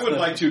I would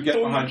like to get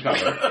behind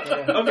cover.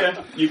 Okay,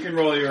 you can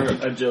roll your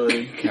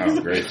agility. Oh,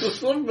 great.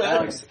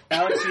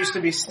 Alex used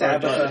to be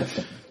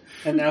Stabitha,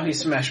 and now he's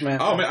Smash Man.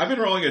 Oh, man, I've been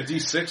rolling a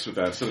D6 with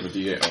that instead of a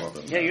D8. Oh,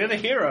 Yeah, you're the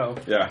hero.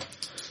 yeah.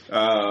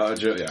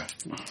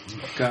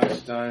 Gosh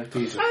darn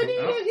piece of I need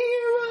a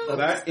hero.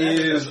 That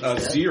is a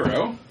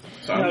 0.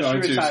 So I'm No,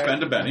 going she to retired.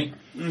 spend a Benny.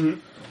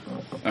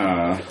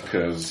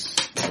 Because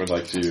I would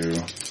like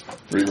to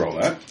re-roll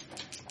that.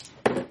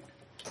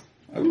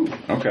 Ooh,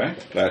 okay.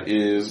 That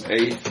is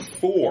a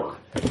 4.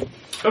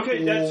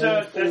 Okay,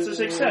 that's a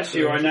success.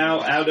 You are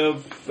now out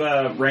of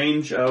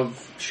range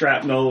of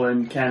shrapnel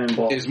and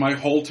cannonball. Is my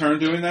whole turn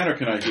doing that, or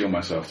can I heal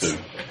myself too?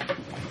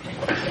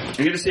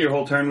 You get to see your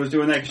whole turn was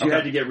doing that because you Okay.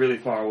 had to get really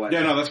far away.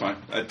 Yeah, no, that's fine.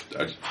 I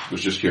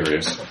was just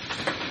curious.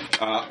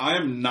 I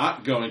am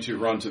not going to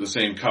run to the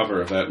same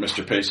cover that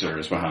Mr. Pacer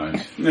is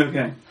behind.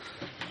 Okay,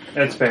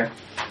 that's fair.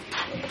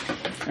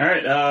 All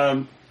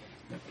right,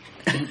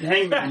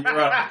 Hangman, you're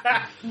up.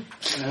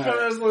 For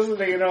those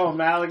listening at home,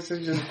 Alex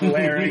is just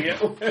glaring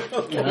at Will.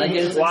 Can I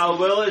get While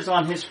Will is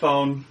on his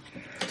phone,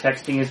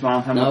 texting his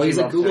mom how much No, he he's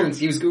like loves her. Googling.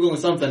 He was Googling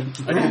something.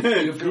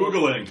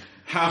 Googling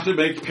how to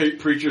make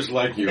preachers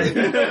like you.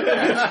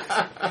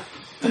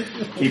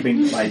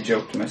 Keeping my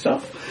joke to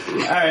myself.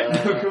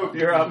 Alright, Coop,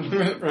 you're up.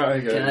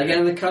 Right, Can I get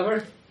in the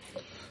cover?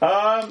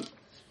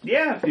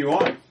 Yeah, if you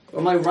want.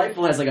 Well, my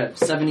rifle has like a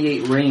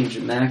 78 range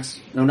max.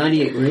 No,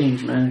 98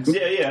 range max.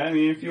 Yeah, I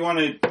mean, if you want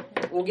to...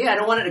 Well, yeah, I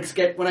don't want it to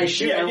get, when I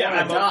shoot, I don't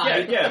want to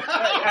die. Yeah.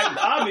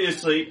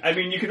 Obviously, I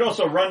mean, you could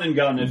also run and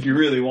gun if you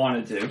really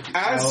wanted to.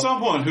 As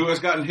someone who has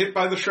gotten hit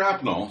by the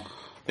shrapnel,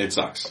 it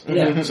sucks.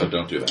 Yeah. So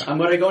don't do that. I'm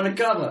going to go into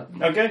cover.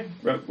 Okay,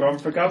 run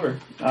for cover.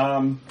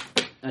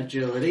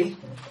 Agility.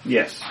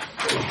 Yes.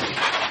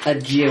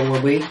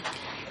 Agility.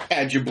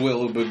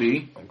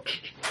 Agility.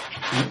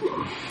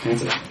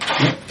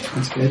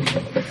 That's good.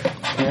 13.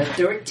 I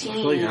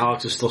feel like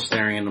Alex is still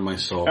staring into my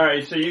soul.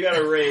 Alright, so you got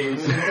a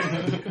raise. So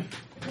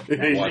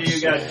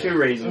you got 2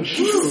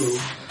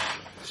 raises.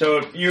 So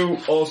if you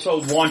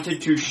also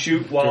wanted to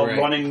shoot while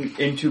running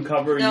into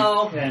cover,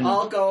 No, you can.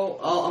 I'll go.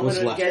 I'm What's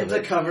going to left get of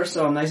into it? cover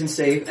so I'm nice and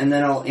safe, and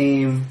then I'll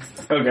aim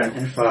Okay.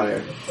 and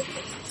fire.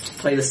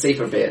 Play the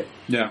safer bit.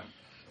 Yeah.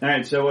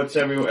 Alright, so what's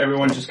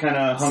everyone just kind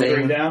of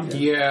hunkering down?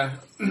 Yeah.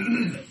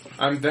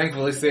 I'm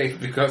thankfully safe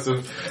because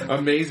of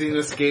amazing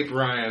escape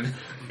Ryan.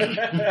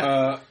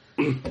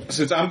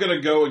 Since I'm going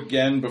to go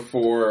again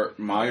before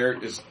Meyer,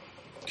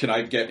 can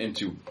I get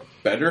into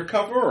better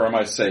cover, or am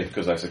I safe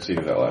because I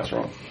succeeded that last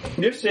roll?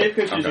 You're safe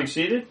because you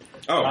succeeded.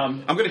 Oh,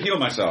 I'm going to heal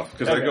myself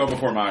because I go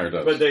before Meyer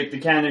does. But the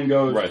cannon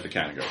goes... Right, the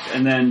cannon goes.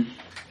 And then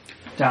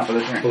top of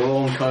the turn.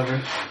 Roll and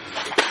cover.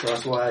 So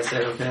that's why I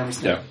said okay, I'm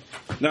Yeah.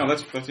 No,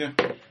 that's yeah.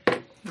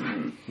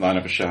 Line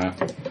up a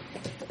shot.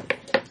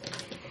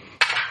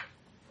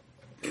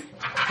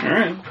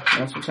 Alright,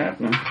 that's what's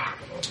happening.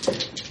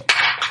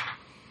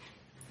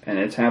 And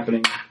it's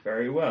happening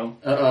very well.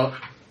 Uh-oh.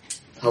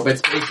 Hope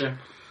it's Pacer.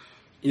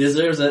 He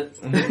deserves it.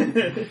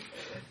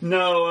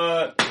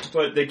 No,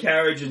 but the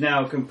carriage is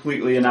now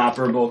completely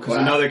inoperable because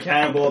another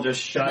cannonball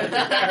just shot at the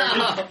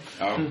carriage.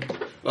 Oh.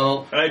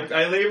 Well,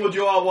 I labeled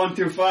you all 1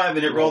 through 5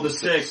 and it rolled a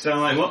 6, so I'm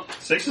like, well,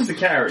 6 is the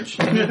carriage.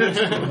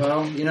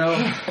 well, you know,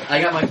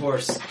 I got my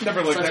horse.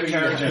 Never liked that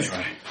carriage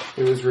anyway.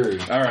 It was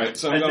rude. Alright,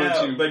 so I'm going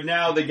to... But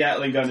now the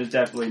Gatling gun is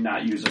definitely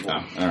not usable.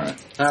 Oh, alright.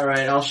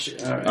 Alright, I'll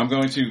shoot. Alright. I'm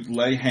going to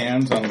lay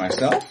hands on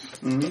myself.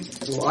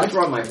 Mm-hmm. Well, I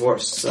brought my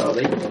horse, so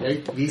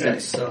these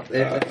guys suck.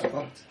 They're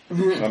fucked.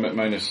 So I'm at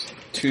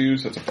 -2,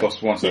 so that's a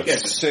 +1, so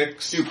that's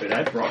 6. Stupid,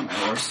 I brought my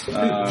horse.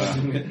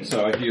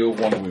 So I heal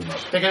 1 wound.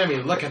 They're gonna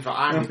be looking for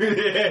armor.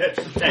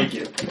 Thank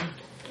you.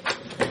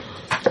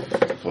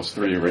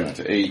 +3, we're at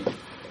 8.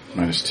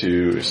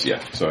 -2 is,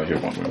 so I heal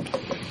 1 wound.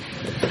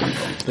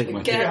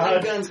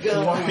 Gatling guns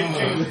go. Why did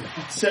you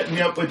set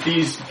me up with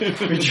these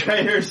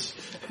betrayers?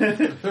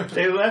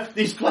 They left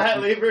these flat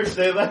levers,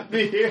 they left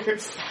me here.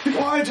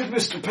 Why did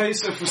Mr.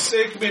 Pacer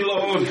forsake me,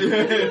 Lord? What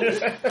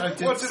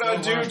did I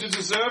do to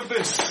deserve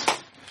this?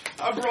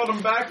 I brought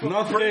him back from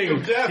the brink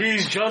of death.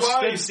 He's just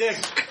sick.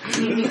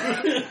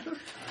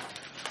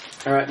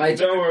 Alright, my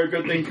turn. Don't worry,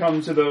 good thing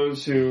comes to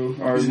those who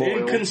are loyal.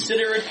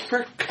 Inconsiderate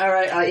prick.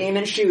 Alright, I aim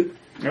and shoot.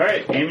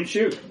 Alright, aim and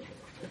shoot.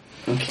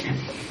 Okay.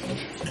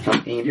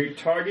 Your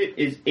target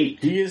is 8.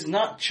 He is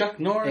not Chuck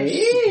Norris.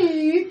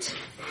 8.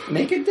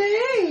 Make a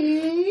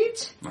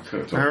date.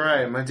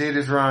 Alright, my date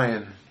is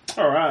Ryan.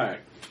 Alright.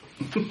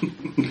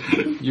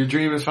 Your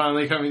dream is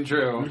finally coming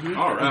true.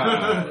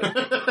 Alright.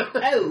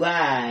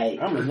 Alright.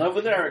 I'm in love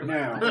with Eric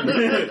now.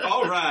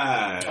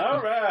 Alright.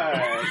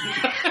 Alright.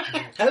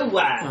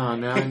 Alright. Oh,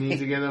 now I need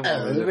to get a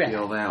woman to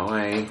feel that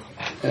way.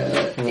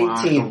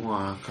 18.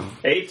 Waka.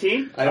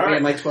 18? I already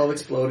had my 12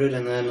 exploded,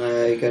 and then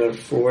I got a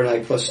 4 and I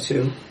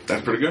 +2.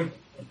 That's pretty good.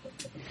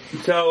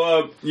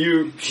 So,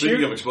 you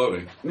Speaking of shoot,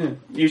 exploding.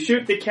 you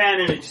shoot the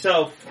cannon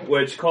itself,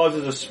 which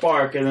causes a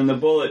spark, and then the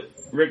bullet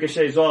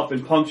ricochets off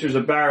and punctures a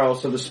barrel,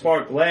 so the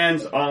spark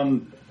lands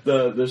on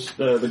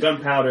the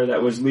gunpowder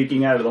that was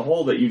leaking out of the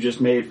hole that you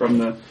just made from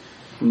the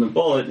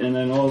bullet, and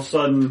then all of a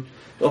sudden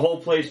the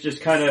whole place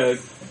just kind of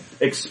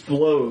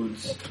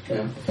explodes.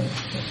 Yeah.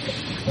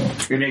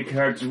 And it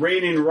starts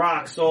raining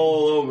rocks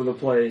all over the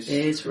place.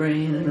 It's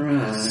raining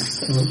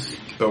rocks.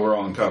 But we're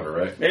all in cover,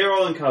 right? They're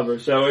all in cover,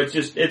 so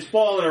it's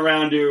falling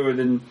around you, and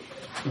then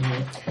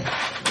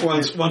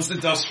Once the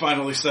dust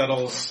finally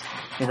settles,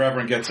 the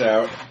Reverend gets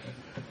out.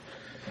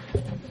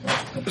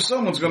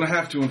 Someone's going to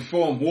have to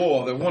inform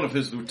War that one of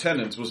his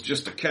lieutenants was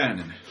just a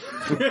cannon.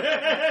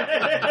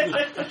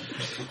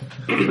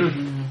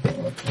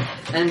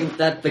 And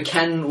that the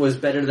cannon was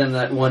better than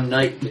that one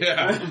night.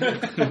 Yeah,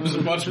 it was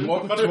much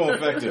more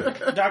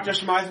effective. Dr.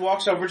 Smythe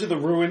walks over to the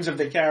ruins of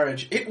the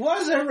carriage. It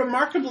was a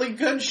remarkably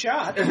good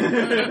shot.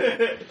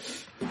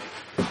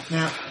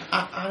 Now,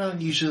 I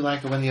don't usually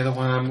like it when the other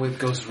one I'm with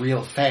goes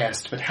real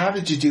fast, but how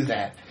did you do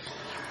that?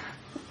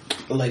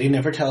 The lady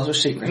never tells her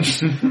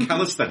secrets.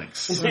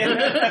 Calisthenics.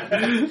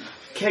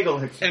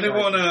 Kegel.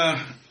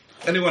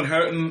 Anyone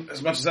hurting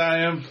as much as I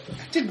am?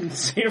 I didn't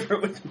savor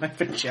it with my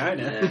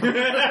vagina.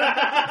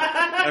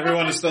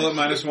 Everyone is still at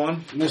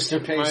 -1? Mr.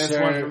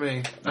 Pacer. -1 for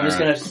me. I'm just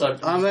gonna start.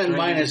 I'm at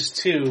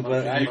 -2,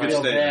 but I can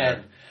feel stay bad.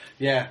 there.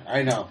 Yeah,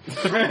 I know.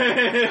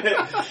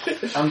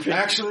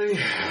 Actually,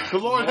 The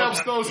Lord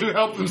helps those who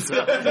help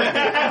themselves.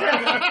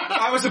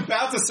 I was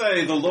about to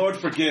say the Lord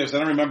forgives. I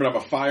don't remember I'm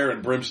a fire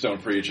and brimstone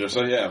preacher,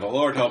 so yeah, the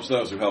Lord helps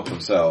those who help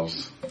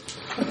themselves.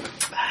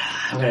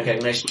 I'm gonna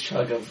get a nice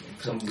chug of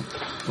some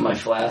of my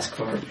flask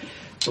for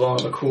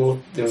doing a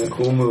cool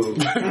move.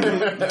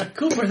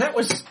 Cooper, that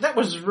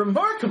was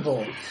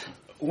remarkable.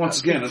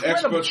 Once again, an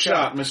expert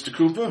shot, Mr.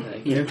 Cooper.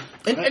 Thank you.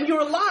 And you're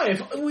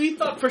alive. We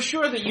thought for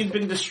sure that you'd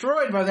been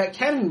destroyed by that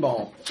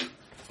cannonball.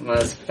 Well,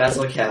 that's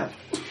Basil Cap.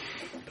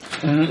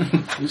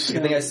 You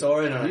think I saw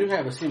it? You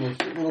have a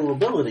little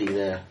ability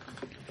there.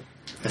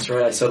 That's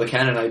right. I saw the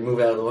cannon. I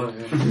moved out of the way.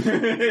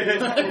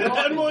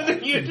 One more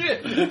than you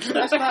did.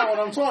 That's not what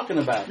I'm talking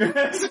about.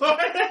 Because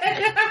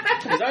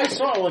I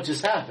saw what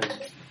just happened.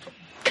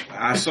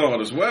 I saw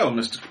it as well,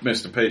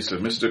 Mr. Pacer.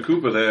 Mr.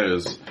 Cooper there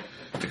is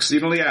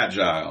exceedingly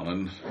agile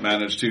and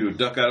managed to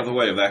duck out of the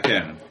way of that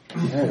cannon.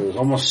 Yeah, it was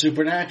almost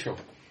supernatural.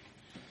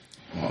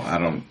 Well, I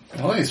don't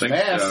Oh, he's think...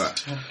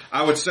 fast.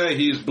 I would say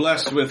he's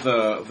blessed with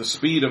the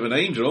speed of an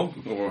angel,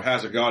 or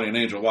has a guardian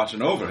angel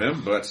watching over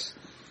him, but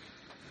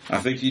I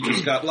think he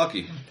just got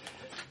lucky.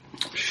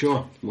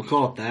 Sure, we'll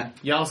call it that.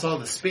 Y'all saw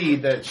the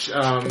speed that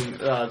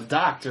the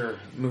doctor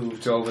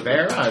moved over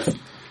there. I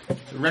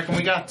reckon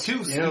we got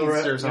two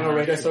speedsters on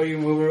Rick, I saw you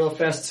moving real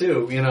fast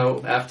too.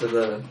 After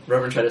the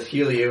Reverend tried to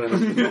heal you.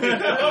 And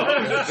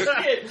Oh,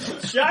 shit!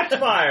 Shots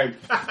fired!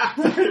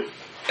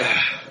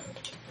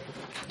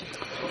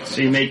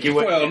 So you make your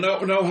way... Well,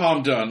 no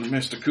harm done,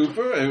 Mr.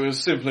 Cooper. It was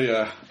simply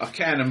a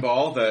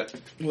cannonball that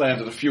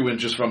landed a few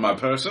inches from my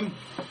person.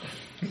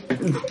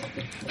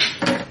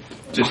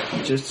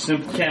 Just a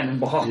simple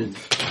cannonball.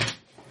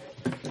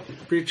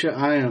 Preacher,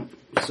 I am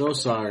so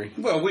sorry.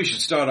 Well, we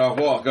should start our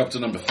walk up to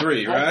number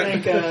 3, right? I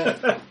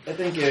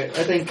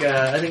think.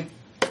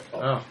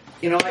 Oh.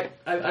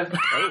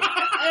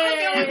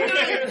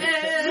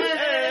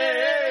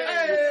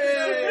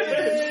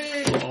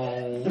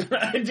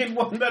 I did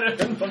one better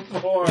than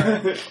before.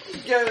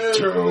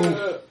 True.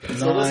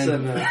 So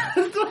listen,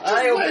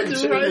 I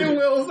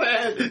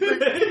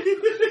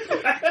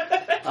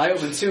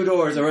opened 2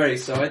 doors already,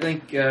 so I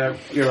think you're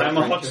right. I'm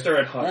a huckster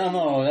at I heart. don't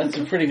know, that's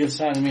a pretty good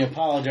sign of me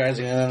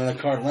apologizing and then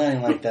the cart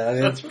landing like that. I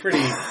mean, it's pretty...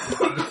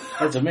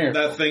 That's a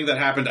miracle. That thing that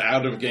happened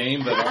out of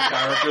game that our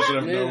characters would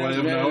have no way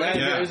of knowing.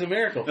 It was a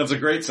miracle. That's a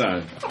great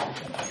sign.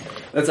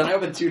 Listen, I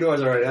opened 2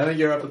 doors already. I think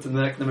you're up to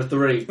the next number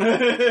 3.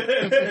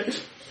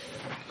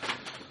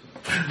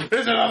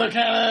 There's another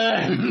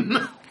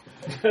cannon!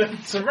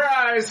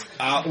 Surprise!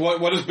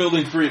 What does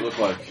building 3 look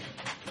like?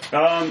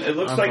 It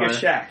looks like a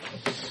shack.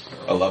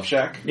 A love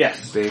shack?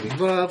 Yes. Baby.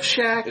 Love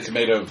Shack. It's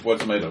made of...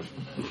 What's it made of?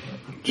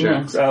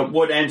 Shacks.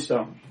 Wood and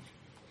stone.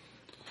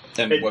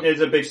 And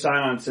There's a big sign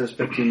on it that says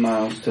 15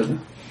 miles to the...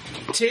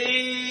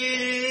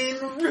 Tin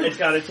roof. It's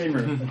got a tin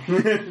room.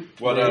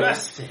 what's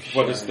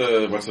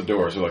the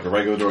door? Is it like a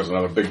regular door? Is it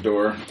not a big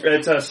door?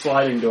 It's a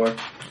sliding door.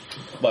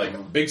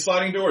 Like big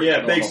sliding door?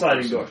 Yeah, big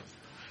sliding door.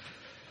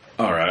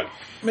 Alright.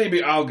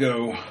 Maybe I'll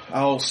go.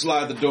 I'll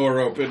slide the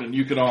door open and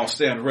you can all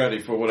stand ready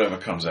for whatever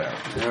comes out.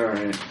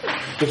 Alright.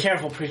 Be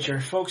careful, preacher.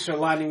 Folks are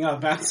lining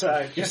up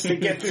outside just to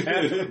get to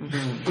them.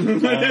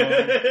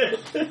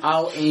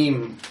 I'll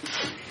aim.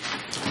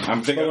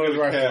 I'm thinking I'm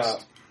going to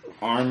cast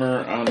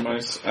armor on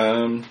my...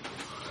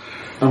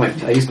 Oh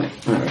wait, I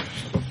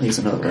use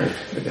another word.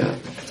 I got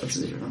it. That's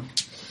 0.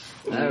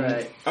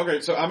 Alright. Okay,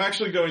 so I'm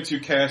actually going to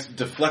cast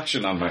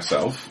deflection on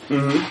myself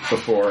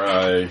before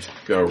I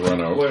go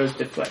run over. What is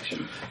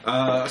deflection?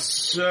 It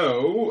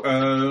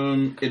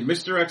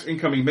misdirects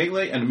incoming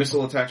melee and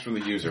missile attacks from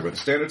the user. With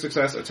standard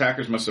success,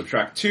 attackers must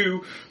subtract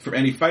 2 from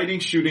any fighting,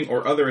 shooting,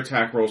 or other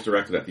attack rolls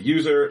directed at the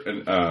user,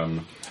 and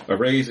a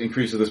raise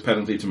increases this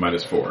penalty to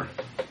 -4.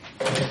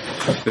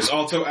 This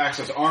also acts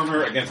as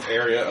armor against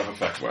area of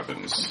effect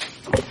weapons.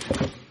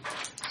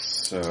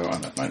 So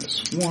I'm at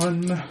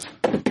 -1.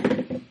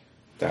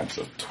 That's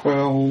a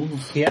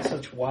 12. He has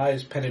such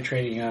wise,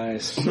 penetrating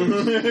eyes.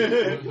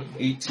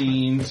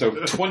 18, so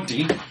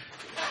 20.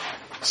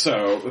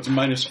 So it's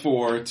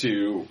 -4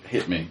 to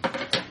hit me.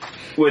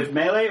 With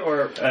melee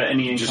or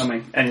any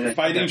incoming? Anything.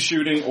 Fighting,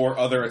 shooting, or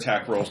other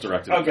attack rolls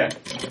directed. Okay.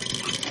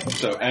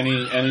 So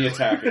any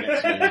attack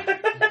against me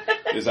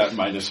is at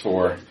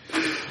 -4.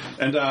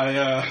 And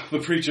the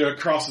preacher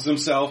crosses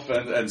himself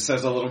and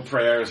says a little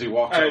prayer as he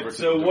walks over to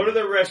so the what are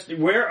the rest...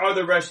 Where are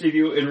the rest of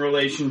you in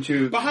relation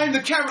to... Behind the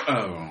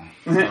camera!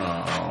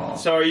 Oh.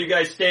 So are you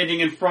guys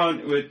standing in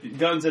front with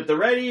guns at the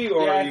ready,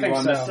 or Yeah, I are you think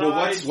on so. the side?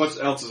 Well, what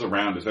else is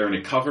around? Is there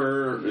any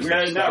cover? Is there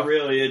Not stuff?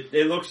 really.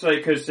 It looks like,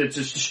 because it's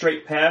just a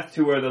straight path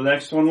to where the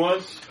next one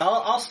was.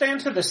 I'll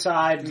stand to the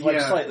side,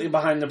 slightly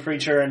behind the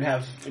preacher, and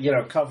have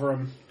cover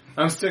him.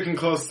 I'm sticking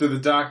close to the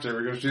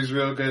doctor because she's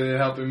real good at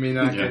helping me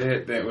not get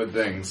hit with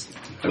things.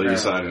 Lady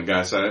side and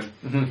guy side?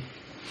 Mm-hmm.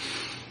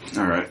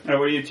 Alright. Alright, what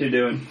are you two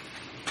doing?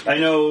 I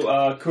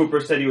know Cooper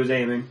said he was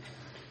aiming.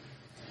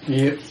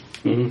 Yep.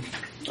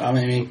 I'm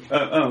aiming.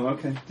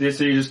 Okay.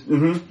 So you just,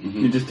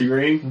 you just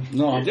agreeing?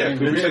 No, I'm Yeah,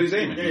 Cooper said he's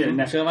aiming.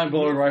 Yeah. See my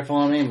bullet rifle,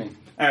 I'm aiming.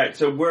 Alright,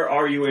 so where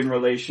are you in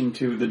relation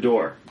to the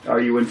door? Are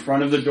you in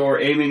front of the door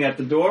aiming at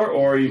the door,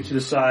 or are you to the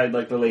side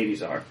like the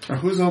ladies are?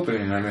 Who's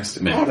opening? I missed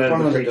it. Me. In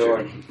front of the door.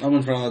 I'm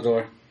in front of the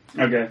door.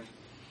 Okay.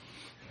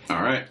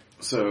 Alright.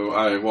 So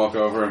I walk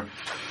over.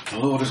 The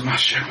Lord is my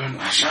shepherd.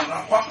 I shall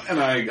not want.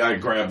 And I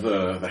grab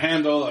the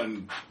handle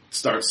and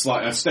start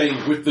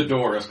staying with the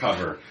door as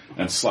cover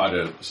and slide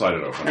it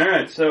open.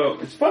 Alright, so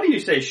it's funny you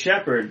say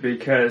shepherd,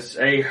 because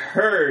a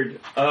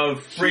herd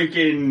of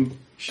freaking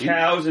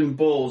cows and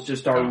bulls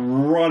just are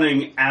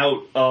running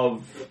out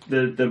of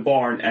the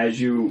barn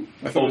as you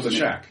I thought it was a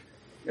shack.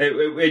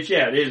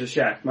 It is a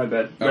shack, my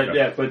bad.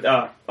 Okay. But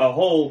a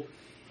whole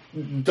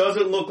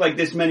doesn't look like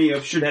this many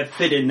should have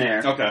fit in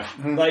there. Okay.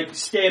 Like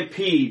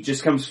Stampede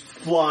just comes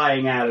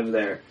flying out of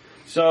there.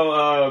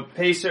 So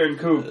Pacer and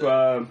Coop,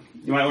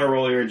 you might want to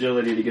roll your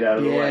agility to get out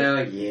of the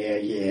way.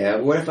 Yeah.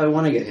 What if I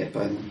want to get hit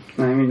by them?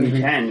 I mean,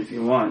 you can if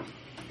you want.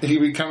 he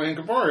become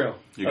incorporeal.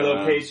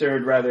 Although Pacer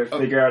would rather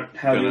figure out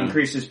how to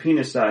increase his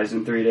penis size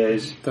in 3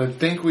 days. So I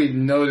think we'd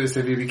notice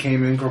if he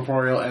became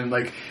incorporeal and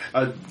like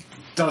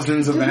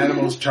dozens of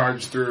animals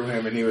charged through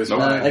him and he was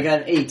fine. I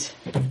got an 8.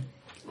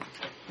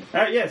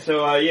 Alright, yeah,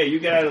 so you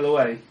get out of the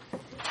way.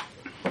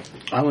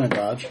 I'm gonna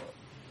dodge.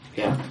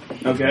 Yeah.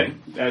 Okay,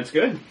 that's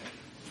good.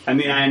 I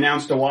mean, I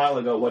announced a while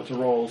ago what to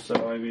roll,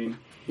 so I mean...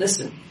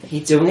 Listen,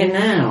 he's doing it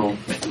now.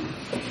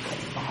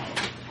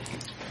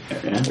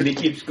 Yeah, but he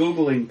keeps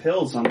Googling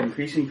pills on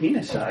increasing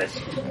penis size.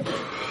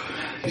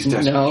 He's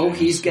desperate. No,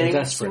 he's getting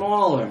Desperate.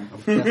 smaller.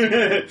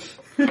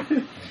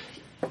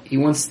 He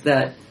wants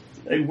that...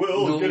 Hey,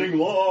 Will's getting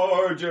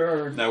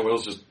larger. Now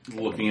Will's just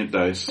looking at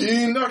dice.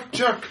 Enoch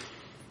Chuck.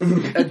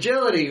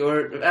 agility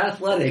or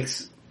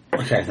athletics.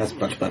 Okay, that's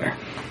much better.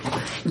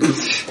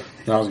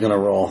 I was gonna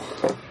roll.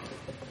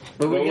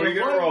 What were you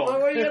gonna roll?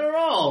 What were you gonna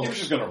roll? He was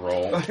just gonna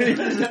roll. You're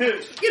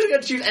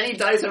gonna choose any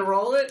dice and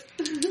roll it?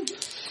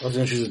 I was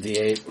gonna choose a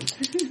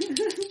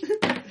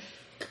D8.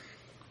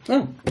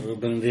 Oh, it would have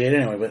been a D8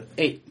 anyway, but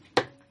 8.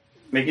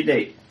 Make a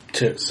date.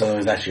 2, so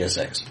it's actually a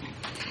 6.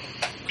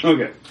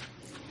 Okay.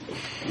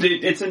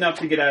 It's enough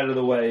to get out of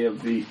the way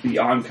of the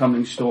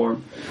oncoming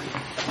storm.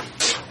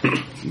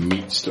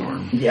 Meat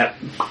storm. Yep.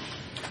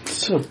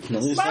 So, at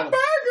least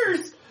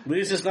burgers! At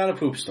least it's not a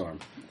poop storm.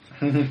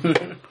 Crap,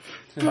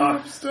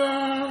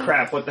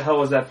 what the hell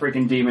was that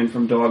freaking demon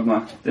from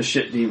Dogma? The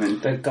shit demon.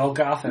 The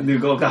Golgotha. The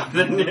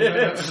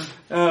Golgotha.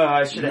 Oh,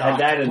 I should have had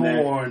that in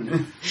there.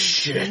 Born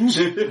shit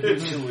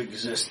into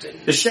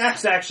existence. The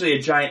shack's actually a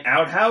giant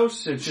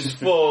outhouse. It's just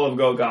full of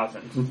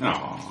Golgothans.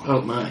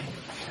 Oh my.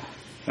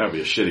 That would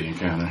be a shitty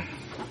encounter.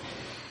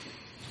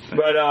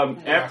 But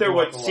after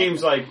what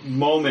seems like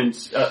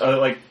moments,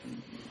 like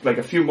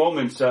a few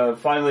moments,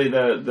 finally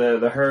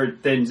the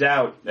herd thins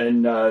out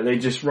and they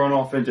just run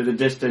off into the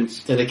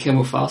distance. Did they kill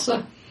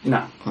Mufasa?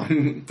 No.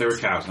 They were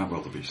cows, not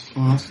wildebeest.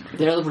 Well,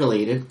 they're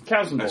related.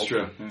 Cows and That's bulls.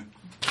 true. Yeah.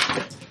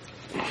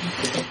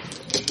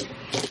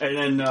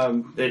 And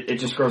then it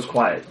just grows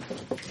quiet.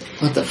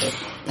 What the?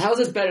 How's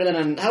this better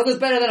than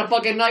a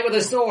fucking knight with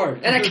a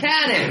sword and a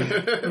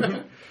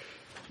cannon?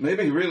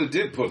 Maybe he really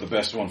did put the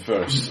best one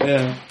first.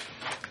 Yeah.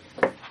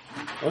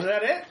 Was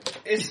that it?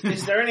 Is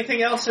there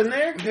anything else in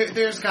there?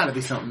 There's got to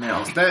be something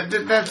else.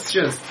 That's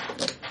just.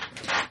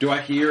 Do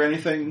I hear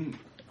anything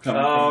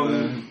coming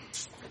from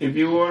If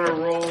you want to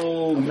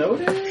roll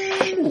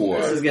notice,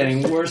 Sure. This is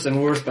getting worse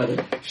and worse by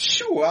the.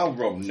 Sure, I'll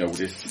roll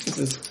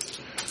notice.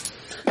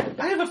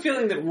 I have a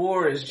feeling that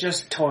war is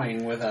just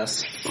toying with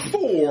us.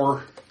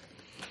 4.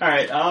 all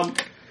right.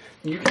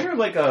 You hear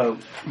like on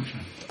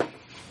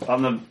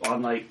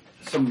like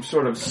some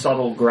sort of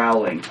subtle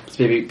growling. It's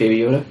Baby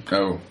Yoda.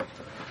 Oh.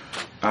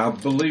 I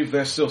believe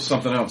there's still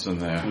something else in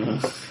there.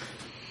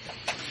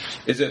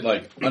 Is it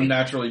like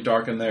unnaturally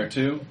dark in there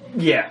too?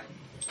 Yeah.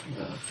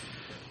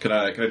 Can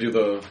I do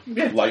the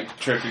light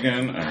trick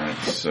again? Alright,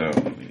 so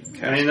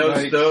I mean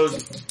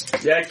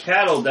that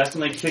cattle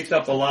definitely kicked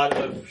up a lot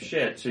of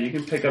shit, so you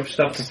can pick up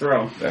stuff to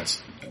throw.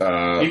 That's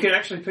you can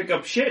actually pick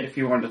up shit if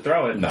you wanted to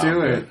throw it. No.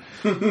 Do it.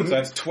 So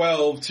that's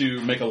 12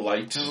 to make a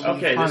light.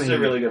 Okay, this is a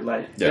really good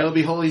light. Yeah. It'll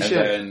be holy and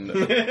shit. Then,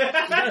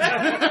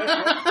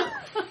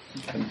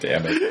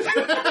 damn it.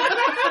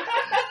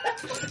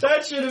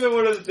 That should have been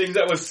one of the things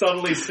that was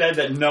subtly said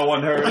that no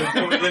one heard.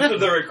 Into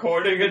the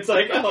recording, it's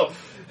like, oh.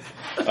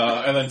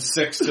 And then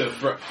 6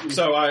 to...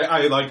 So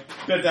I like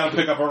bend down,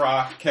 pick up a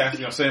rock,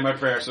 cast, say my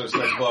prayer so it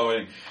starts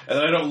glowing. And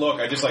then I don't look,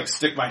 I just like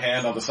stick my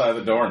hand on the side of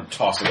the door and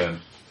toss it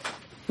in.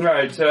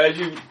 Alright, so as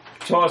you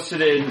toss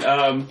it in,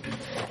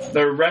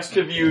 the rest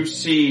of you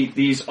see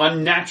these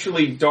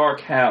unnaturally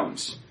dark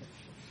hounds.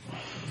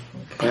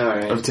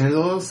 Alright. Of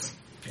Tindalos?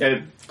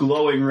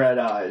 Glowing red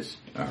eyes.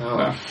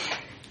 No.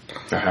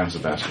 The hound's a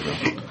bastard.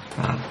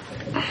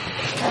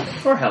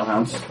 Or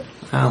hellhounds.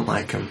 I don't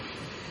like him.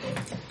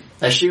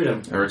 I shoot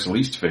him. Eric's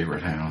least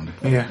favorite hound.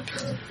 Yeah.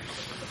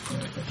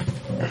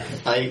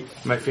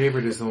 My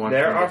favorite is the one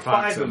There from are the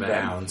Fox 5 of and the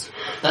them. Hounds.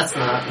 That's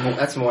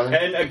more than.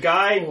 And a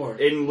guy 4.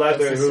 in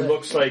leather That's who the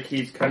looks like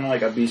he's kind of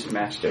like a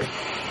beastmaster.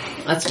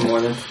 That's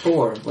more than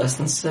 4. Less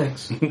than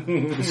 6.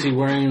 Is he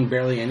wearing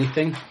barely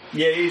anything?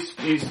 Yeah, he's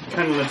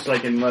kind of looks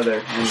like in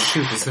leather. And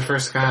Shoot, it's the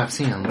first guy I've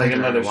seen in like leather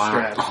another in a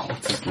while. strap.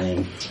 What's his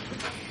name?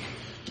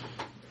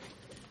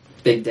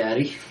 Big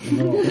Daddy.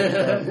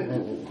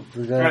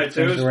 Alright,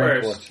 so who's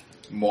first?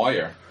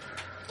 Moyer.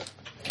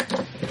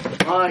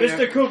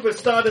 Mr. Cooper,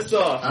 start us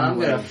off. I'm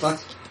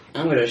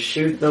gonna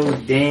shoot those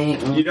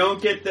dang. You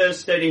don't get the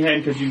steady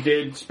hand because you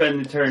did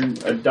spend the turn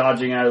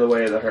dodging out of the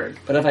way of the herd.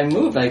 But if I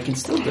move, I can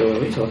still do it.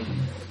 What are you talking?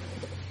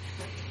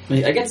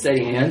 I get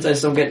steady hands. I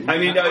still get. I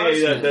mean,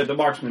 the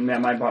marksman.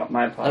 Man, my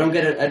apologies. I don't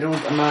get it. I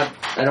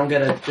don't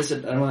get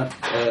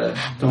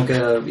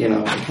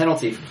a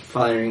penalty for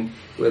firing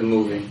with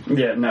moving.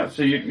 Yeah, no.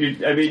 So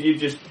you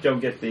just don't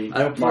get the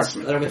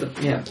marksman. I don't get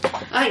the. Yeah.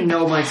 I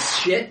know my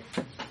shit.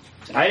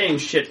 I didn't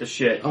shit the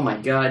shit. Oh my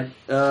god.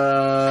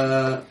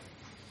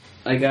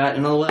 I got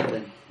an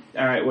 11.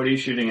 All right, what are you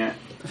shooting at?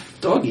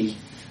 Doggy.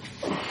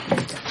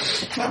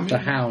 The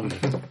hound.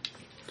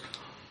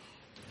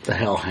 The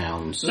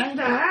Hellhounds. Let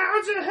the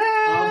hounds of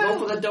hell! I'll go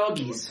for the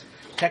doggies.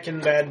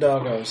 Heckin' bad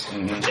doggos.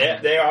 Mm-hmm. Yeah,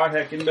 they are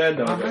heckin' bad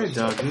dogs. Alright,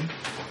 doggy.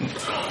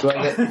 Do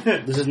I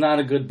get? This is not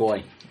a good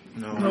boy.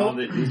 No,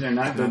 these are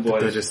not good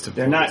boys.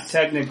 They're not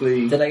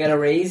technically... Did I get a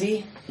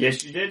raisey?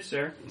 Yes, you did,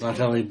 sir. Not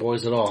any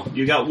boys at all.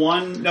 You got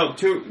one... No,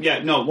 two... Yeah,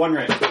 no, one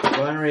raise.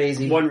 One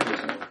raisey. One raise.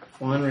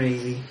 One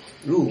raisey.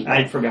 Ooh.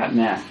 I'd forgotten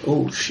that.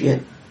 Oh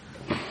shit.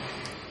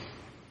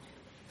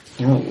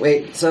 Oh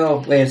wait.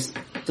 So wait.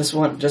 Just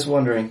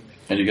wondering.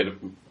 And you get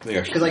the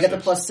extra Because I get the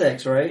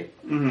 +6, right?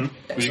 Mm-hmm.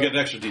 But you get an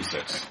extra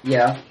D6.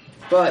 Yeah.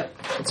 But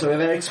so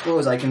if it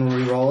explodes, I can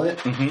re-roll it.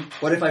 Mm-hmm.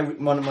 What if I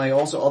one of my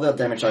also other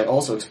damage I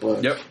also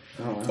explode? Yep.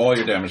 Oh, wow. All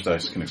your damage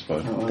dice can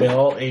explode. Oh, wow. They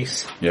all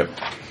ace. Yep.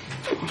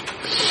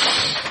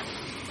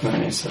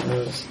 Alright, so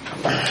those.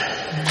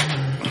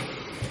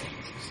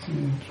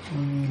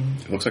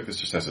 It looks like this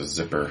just has a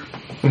zipper.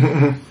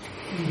 I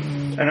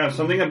know,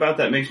 something about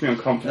that makes me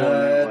uncomfortable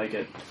and I don't like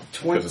it.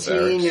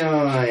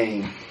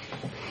 29.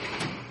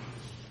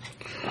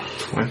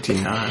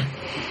 29.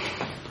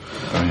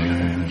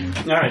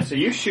 Alright, so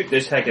you shoot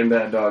this heckin'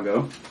 bad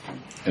doggo.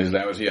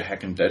 Was he a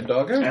heckin' dead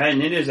doggo?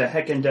 And it is a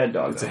heckin' dead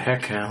doggo. It's a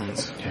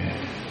heckhounds.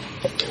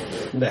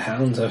 The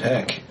hounds of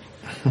heck.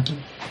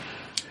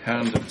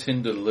 Hound of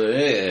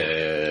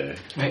Tinderley.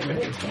 Right.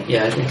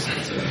 Yeah, I think so.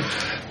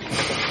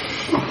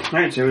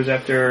 Alright, so it was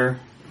after...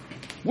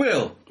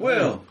 Will.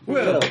 Will.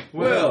 Why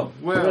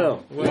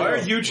are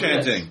you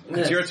chanting?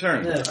 It's your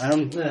turn.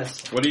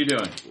 This. What are you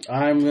doing?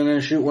 I'm gonna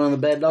shoot one of the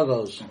bad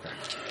doggos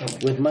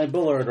with my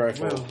bullard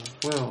rifle.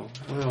 Will.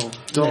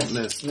 Don't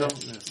miss.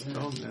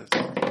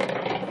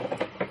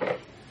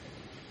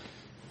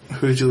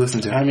 Who did you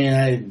listen to? I mean,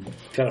 I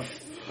gotta...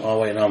 Oh,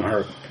 wait, no, I'm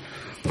hurt.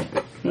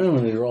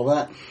 Let me roll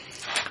that.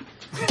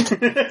 I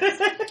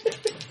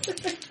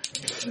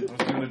was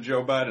doing a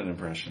Joe Biden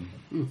impression.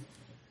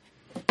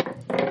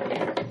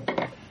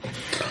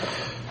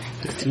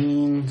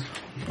 15.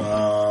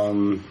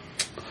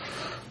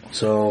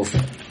 So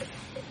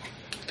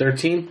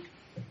 13.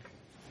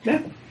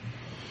 Yeah.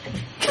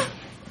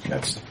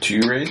 That's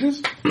 2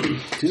 raises. So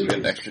you get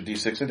an Two. extra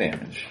D6 of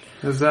damage.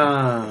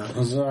 Huzzah.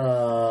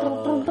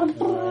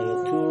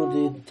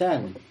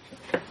 2d10.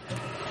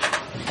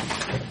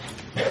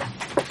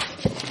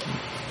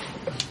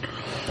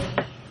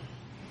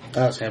 Can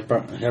I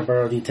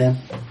borrow d10?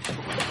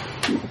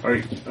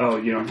 Oh,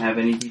 you don't have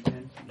any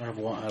D10? I have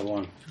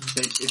one.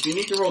 If you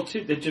need to roll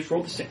 2, then just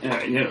roll the same. Go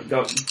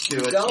do it.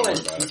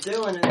 He's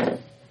doing it.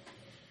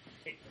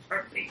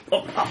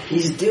 Oh,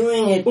 He's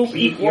doing it. Oop,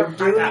 Pete. eat You're more.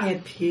 doing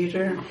it,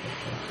 Peter.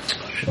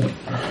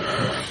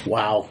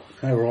 Wow.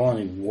 Can I roll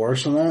any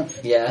worse than that?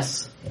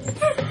 Yes. 4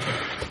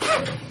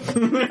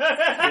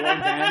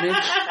 damage?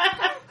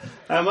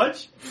 How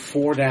much?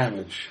 4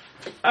 damage.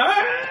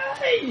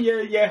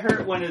 You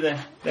hurt one of the...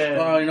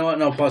 Oh, you know what?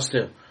 No,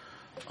 +2.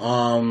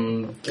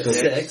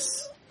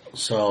 6.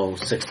 So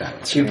 6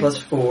 damage. 2 plus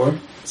 4.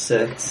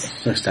 6.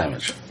 6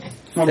 damage.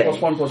 1 plus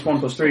 1 plus 1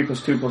 plus 3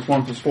 plus 2 plus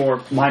 1 plus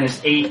 4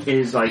 minus 8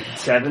 is like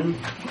 7.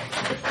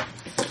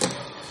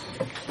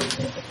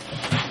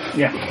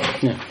 Yeah.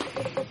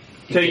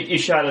 So you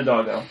shot a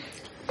doggo.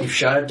 You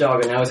shot a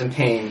dog and now it's in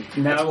pain.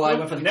 That's why I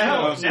went for the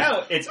now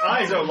kill. its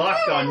eyes are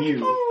locked on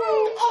you.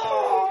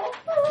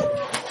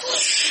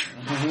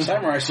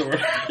 Samurai sword.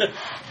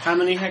 How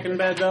many heckin'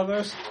 bad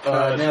doggos?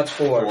 Now it's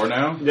 4. 4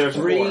 now? There's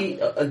 3,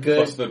 a good,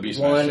 Plus the beast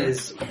 1 master.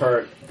 is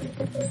hurt.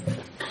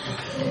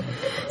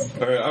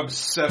 Alright, I'm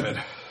 7.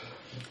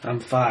 I'm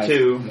 5.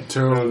 2.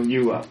 So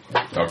you up.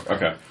 Oh,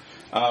 okay.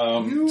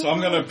 So I'm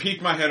going to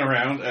peek my head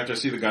around after I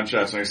see the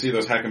gunshots, and I see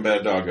those hacking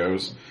bad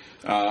doggos,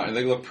 and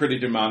they look pretty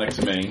demonic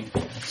to me.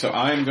 So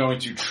I'm going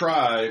to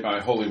try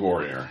my Holy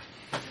Warrior.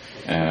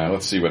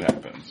 Let's see what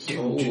happens. See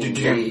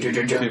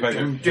if I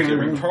can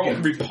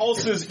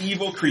repulses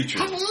evil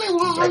creatures. You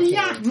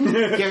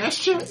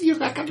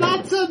got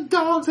lots of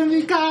dogs and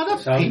you got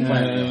a So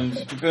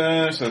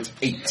that's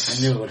 8. I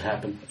knew it would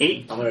happen.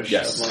 8. I'm gonna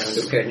Yes. shove mine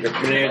into your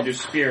They had your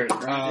spirit.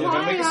 If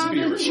I make a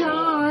spirit roll.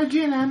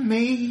 charging at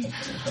me.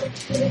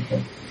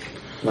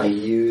 My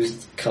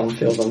used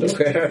cum-filled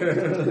underwear.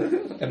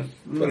 And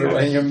put it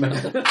right in your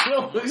mouth.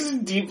 Looks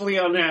deeply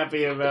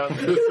unhappy about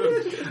this.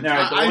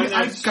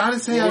 I gotta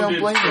say I don't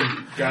blame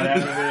him. Got out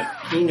of it.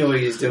 He knew what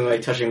he was doing by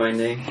touching my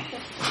knee.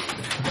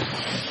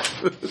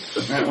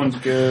 That one's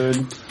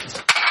good.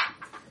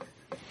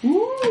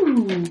 Woo!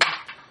 I'm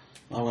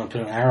gonna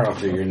put an arrow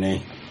through your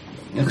knee.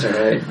 That's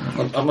alright.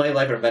 My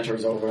life adventure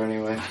is over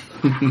anyway.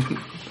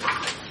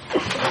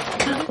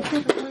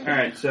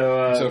 Alright,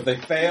 so So if they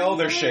fail,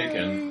 they're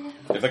shaken.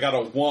 If they got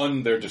a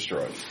 1, they're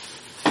destroyed.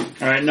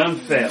 alright, none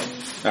failed.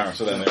 Alright,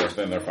 so then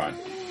they're fine.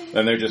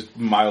 Then they're just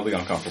mildly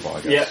uncomfortable, I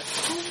guess. Yep.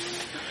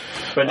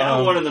 But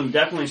now one of them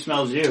definitely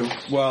smells you.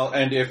 Well,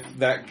 and if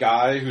that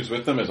guy who's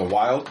with them is a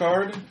wild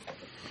card,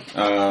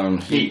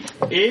 He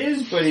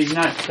is, but he's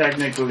not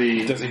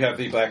technically... does he have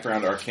the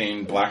background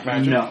arcane black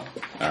magic? No.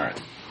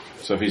 Alright.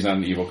 So if he's not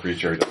an evil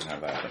creature, he doesn't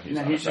have that.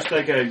 No, he's just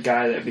like a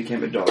guy that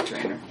became a dog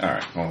trainer.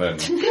 Alright, well then.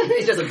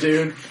 He's just a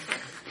dude.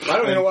 I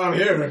don't even know why I'm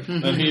here.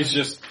 And he's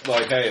just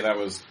like, hey, that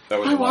was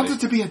I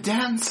wanted to be a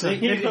dancer.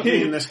 They put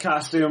me in this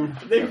costume.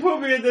 They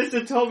put me in this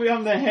and told me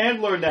I'm the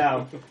handler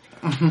now.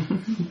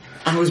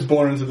 I was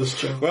born into this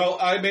show. Well,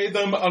 I made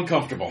them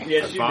uncomfortable.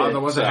 Yes, My father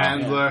was a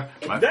handler.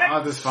 My That-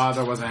 father's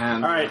father was a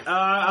handler. Alright,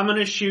 I'm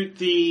gonna shoot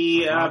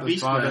the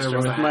Father's father Beastmaster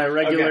was with a- my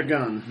regular Okay.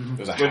 gun. It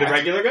was a With a hat.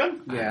 regular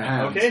gun? Yeah.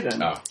 Hands. Okay then.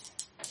 No.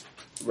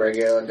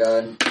 Regular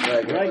gun.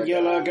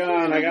 Regular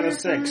gun, I got a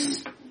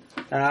 6.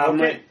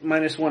 Okay.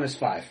 Minus 1 is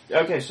 5.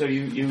 Okay, so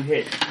you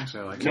hit.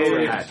 Actually, I like No your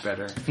worries. hat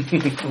better.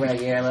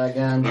 Regular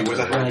gun. It was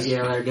a hat.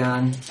 Regular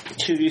gun.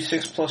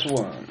 2d6 plus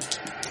 1.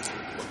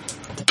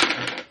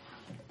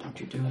 Don't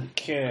you do it.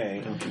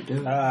 Okay. Don't you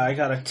do it. I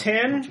got a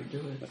 10, Don't you do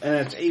it. and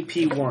it's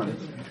AP1.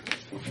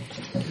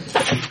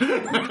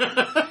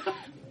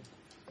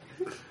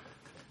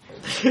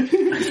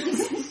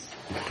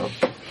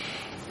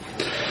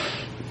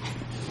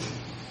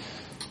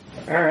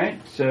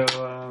 Alright, he's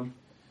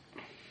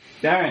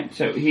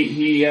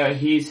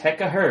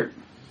hecka hurt.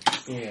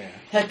 Yeah.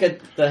 Heck,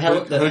 the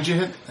hell. Who'd you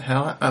hit?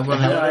 Hell?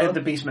 I hit the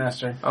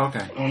Beastmaster.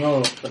 Okay. Oh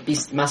no, the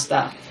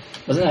Beastmaster.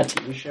 Wasn't that a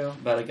TV show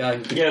about a guy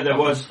who... Yeah, there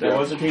was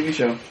a TV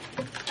show.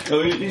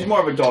 Oh, he's more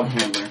of a dog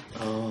handler.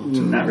 Oh.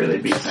 Not really a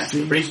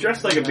beastmaster. But he's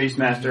dressed like a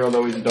beastmaster,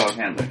 although he's a dog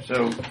handler.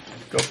 So,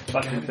 go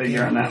fucking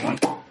figure on that one.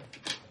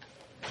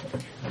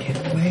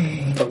 Get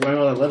away. But wearing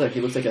all that leather,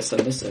 he looks like a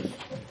submissive.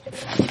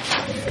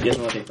 He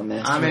doesn't want to take the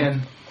mask. I'm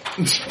in.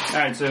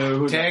 Alright, so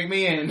who's... Tag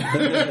me in.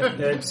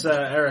 It's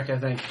Eric, I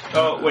think.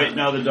 Oh, wait,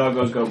 no, the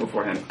doggos go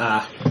before him.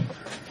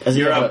 Does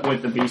he You're have up a,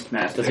 with the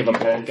beastmaster. does he have a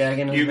ball gag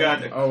in his You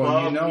mouth? got the Oh, well,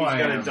 club, you know he's I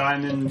got am. a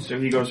diamond, so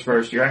he goes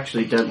first. You're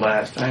actually dead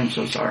last. I am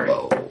so sorry.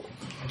 Oh.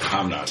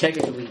 I'm not.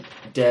 Technically,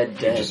 dead.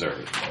 You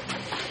deserve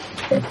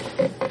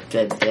it.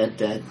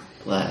 Dead.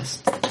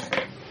 Last.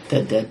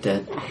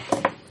 Dead.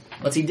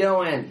 What's he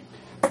doing?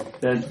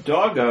 The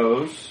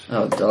doggos...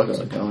 Oh, doggos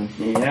are going.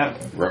 Yeah.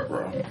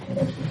 Ruh-roh.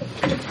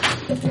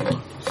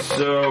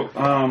 So,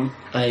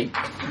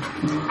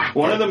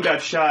 one of them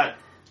got shot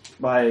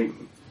by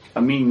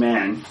a mean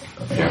man.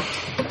 Yeah.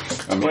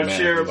 I mean, What's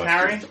man, your like-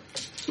 parry?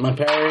 My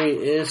parry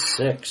is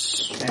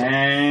 6.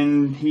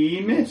 And he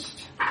missed.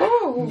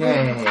 Oh,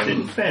 Yay.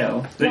 Didn't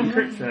fail. Didn't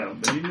crit fail,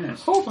 but he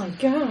missed. oh my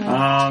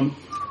god.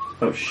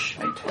 Oh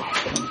shite.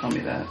 Don't tell me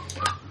that.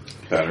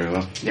 Battery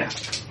low. Yeah.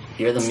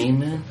 You're the mean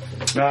man?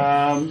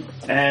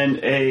 And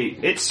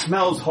it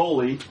smells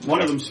holy. One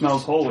of them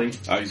smells holy.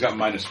 He's got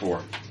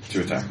 -4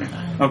 to attack me.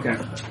 Okay.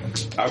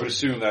 I would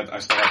assume that I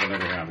still have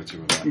another round or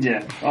two of that.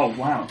 Yeah. Oh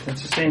wow,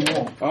 that's the same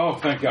roll. Oh,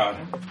 thank God.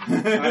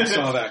 I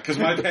saw that, because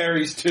my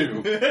parry's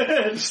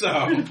 2. So,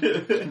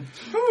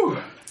 whew.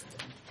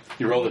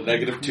 He rolled a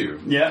 -2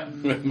 Yeah.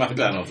 with my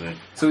penalty.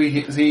 So he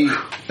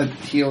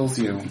heals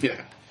you.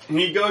 Yeah.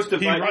 He goes to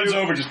He bite runs you,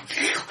 over just...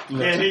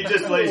 and he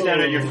just lays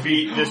down at your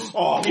feet. Just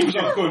who's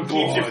a good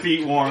boy? keeps your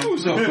feet warm.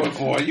 Who's a good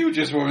boy? You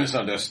just were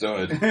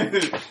misunderstood.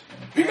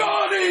 Be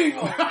gone,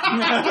 evil!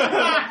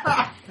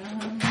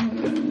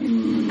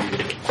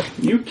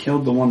 You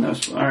killed the one that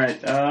was... Alright,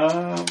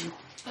 Oh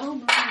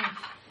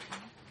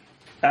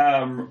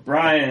my.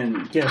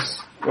 Ryan, Yes.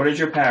 what is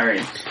your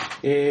parry?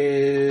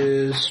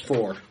 Is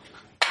 4.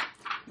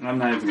 I'm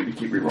not even going to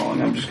keep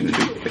re-rolling. I'm just going to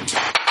do it quick.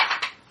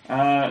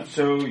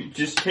 So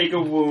just take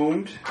a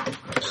wound.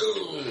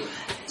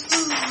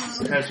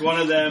 Because one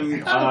of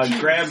them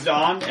grabbed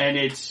on, and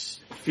it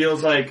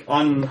feels like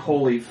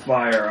unholy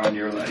fire on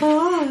your leg.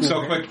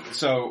 So quick,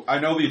 so I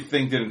know the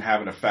thing didn't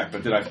have an effect,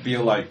 but did I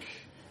feel like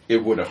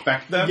it would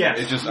affect them? Yes,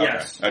 It just,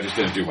 yes. Okay. I just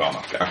didn't do well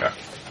enough. Okay.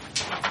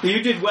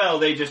 You did well.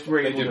 They just were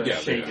able did, to yeah,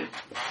 shake yeah. it.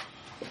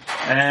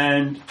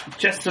 And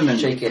Chesterman,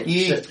 Shake it.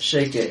 Yeet.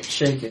 Shake it.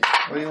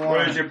 What do you what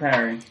want? is your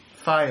parry?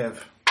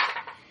 5.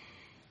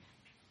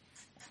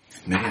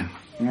 Man,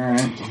 All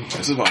right.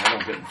 this is why I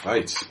don't get in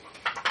fights.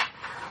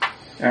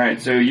 All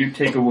right. So you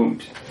take a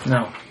wound.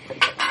 No.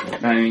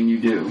 I mean, you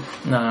do,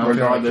 No, I don't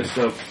feel like regardless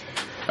it. of.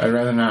 I'd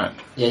rather not.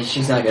 Yeah,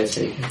 she's not gonna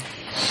take it.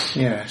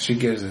 Yeah, she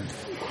gives it.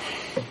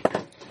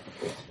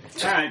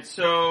 All right.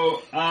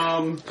 So,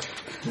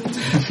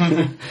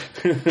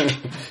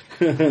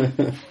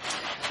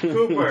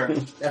 Cooper,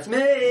 That's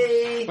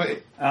me!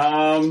 Wait.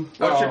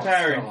 what's your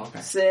parry?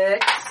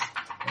 6.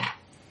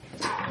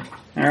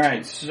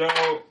 Alright, so,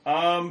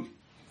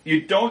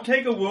 you don't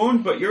take a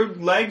wound, but your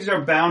legs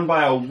are bound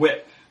by a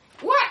whip.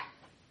 What?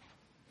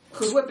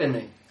 Who's whipping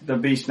me? The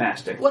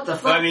Beastmaster. What the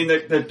fuck? I mean,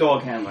 the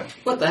dog handler.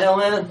 What the hell,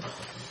 man?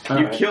 You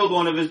Alright. killed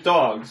one of his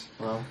dogs.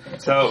 Well,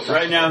 So,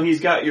 right now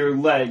he's got your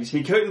legs.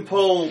 He couldn't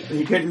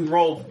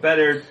roll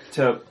better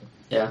to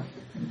yeah.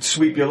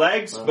 sweep your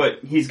legs, Well. but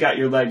he's got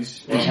your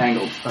legs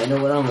entangled. I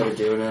know what I'm gonna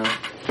do now.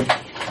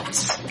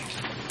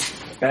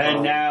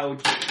 And now,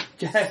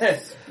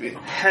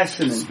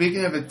 Hesseman.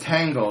 Speaking of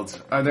entangled,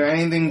 are there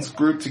any things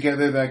grouped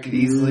together that could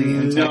easily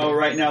entangle? No,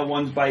 right now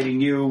one's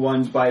biting you,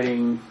 one's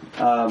biting,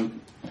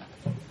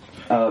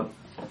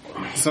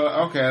 So,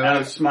 okay,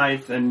 Alex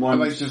Smythe, and I'd one's...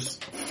 like to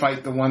just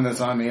fight the one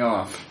that's on me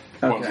off.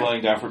 One's Okay.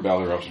 laying down for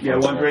belly rubs. Yeah,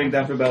 one bring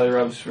down for belly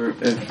rubs for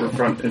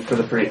front and for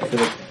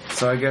the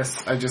So I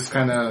guess I just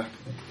kind of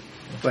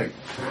like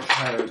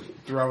try to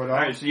throw it off.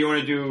 Alright, so you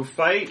want to do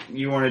fight?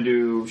 You want to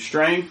do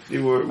strength?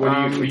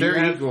 What do you they're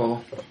have?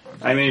 equal.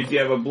 I mean, if you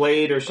have a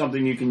blade or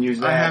something, you can use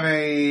that. I have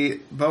a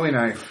Bowie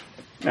knife.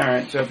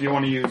 Alright, so if you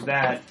want to use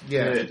that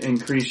to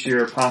increase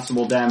your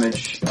possible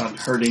damage on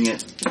hurting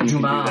it, you can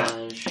do that.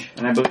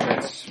 And I believe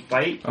that's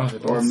fight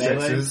or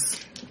melee.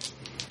 6s.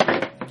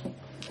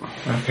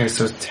 Okay,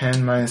 so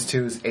 10 minus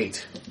 2 is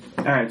 8.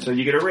 Alright, so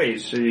you get a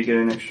raise, so you get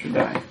an extra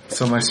die.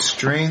 So my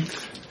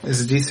strength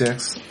is a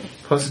d6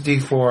 plus a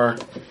d4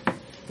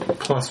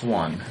 plus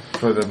 1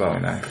 for the Bowie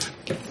knife.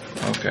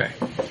 Okay.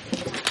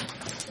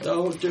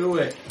 Don't do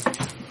it.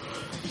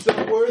 It's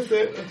not worth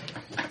it.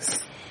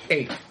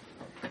 8.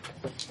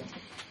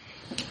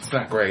 It's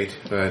not great,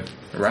 but it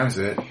rhymes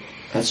it.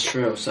 That's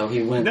true, so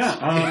he wins. Yeah.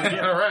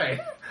 Alright.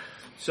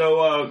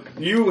 So,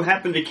 you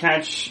happen to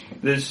catch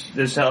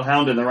this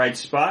hellhound in the right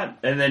spot,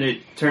 and then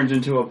it turns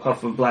into a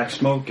puff of black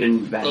smoke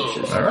and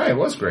vanishes. Alright, it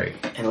was great.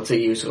 And looks at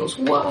you, so goes,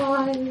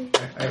 why?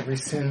 I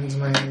rescind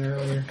my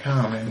earlier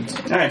comment.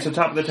 Alright, so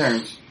top of the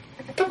turns.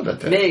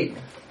 Me.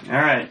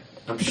 Alright.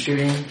 I'm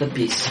shooting the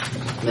beast.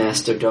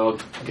 Master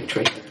dog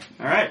trainer.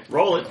 Alright,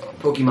 roll it.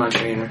 Pokemon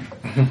trainer.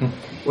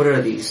 What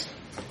are these?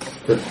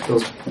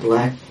 Those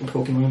black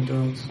Pokemon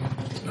dogs?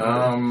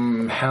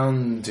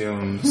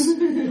 Houndooms.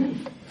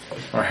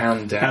 Or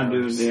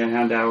Houndowers.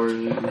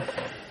 Houndowers.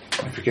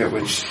 I forget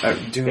which.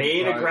 They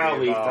ain't a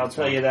Growlithe, I'll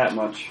tell you that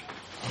much.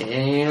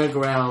 Ain't a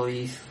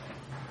Growlithe.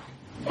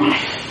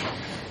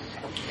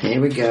 Here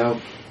we go.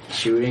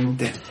 Shooting.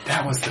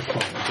 That was the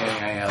quote.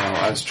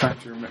 I was trying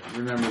to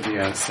remember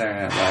the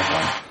Saturday Night Live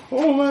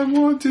one. All I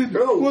wanted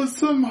was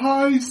some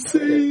high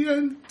C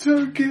and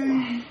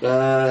turkey.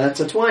 That's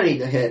a 20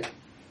 to hit.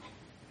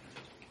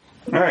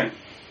 Alright.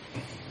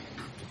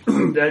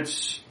 You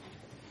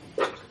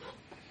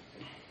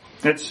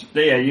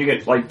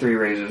get like 3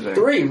 raises there.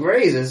 3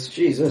 raises?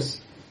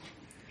 Jesus.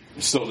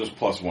 Still just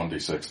plus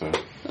 1d6 though.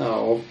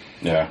 Oh.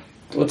 Yeah.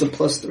 What's a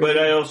plus 3? But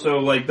I also,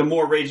 like, the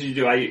more raises you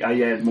do, I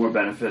add more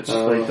benefits.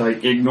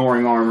 Like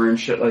ignoring armor and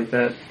shit like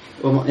that.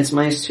 Well, it's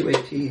minus 2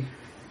 AP.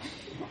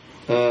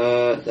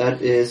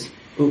 That is...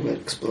 Ooh, that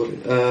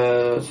exploded.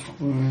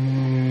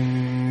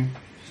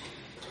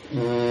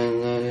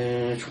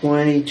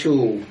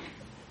 22.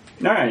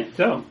 Alright,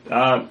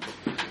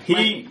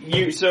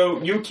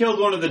 so, you killed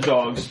one of the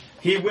dogs.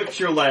 He whips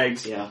your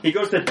legs. Yeah. He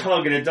goes to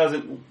tug and it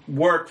doesn't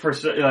work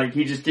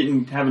he just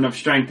didn't have enough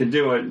strength to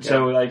do it.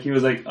 So, he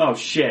was like, oh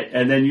shit.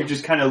 And then you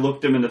just kind of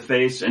looked him in the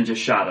face and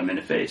just shot him in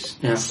the face.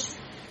 Yeah. Is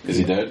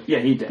he dead? Yeah,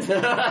 he did.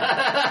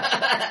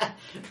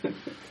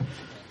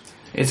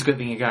 It's a good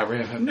thing you got rid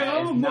of him.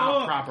 That is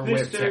not proper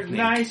whip technique.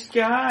 Nice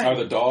guy. Are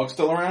the dogs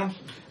still around?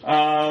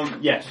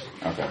 Yes.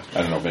 Okay.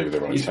 I don't know, maybe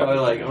they're on He's probably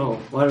like, oh,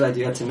 why did I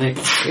do that to me?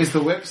 Is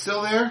the whip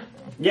still there?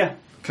 Yeah.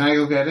 Can I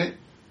go get it?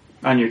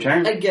 On your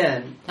turn?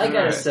 Again, I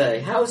gotta say,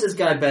 how is this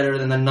guy better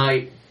than the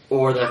knight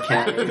or the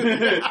cat?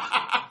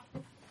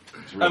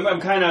 I'm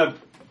kind of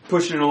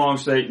pushing it along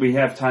so that we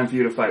have time for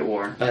you to fight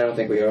war. I don't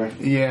think we are.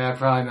 Yeah,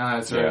 probably not.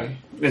 It's already.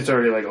 It's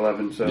already like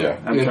 11, so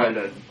I'm trying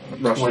to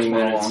rush this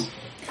one along.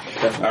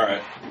 Definitely.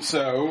 Alright.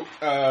 So,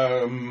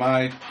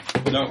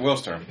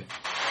 Will's turn.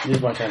 Here's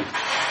my turn.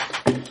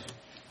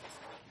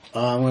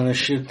 I'm gonna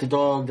shoot the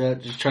dog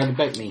that just tried to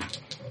bite me.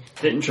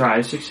 Didn't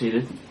try,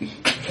 succeeded.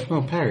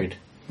 Oh, parried.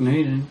 No,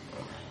 you didn't.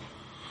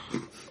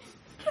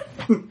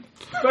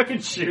 Fucking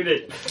shoot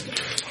it.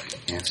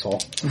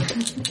 Asshole. You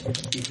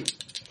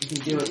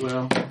can do it,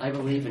 Will. I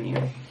believe in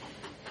you.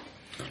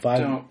 5.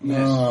 Don't miss.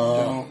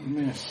 Don't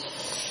miss.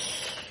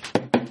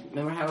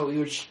 Remember how we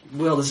were...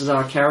 Will, this is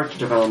our character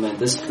development.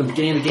 The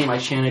beginning of the game, I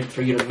chanted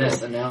for you to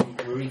miss, and now I'm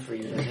rooting for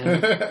you to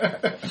hit.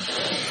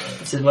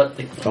 This is what...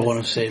 I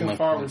want to save my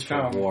points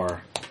for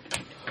war.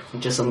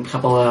 In just a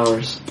couple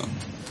hours.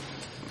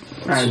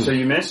 Alright, so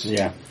you missed?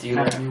 Yeah. Do you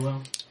love me,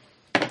 Will?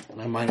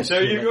 My minus so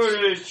 2 you go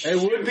to...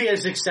 It would be a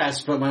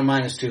success, but my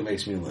minus 2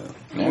 makes me lose.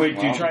 Yeah, Wait,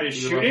 did you try to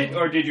shoot it,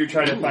 or did you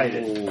try to fight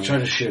it? I try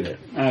to shoot it.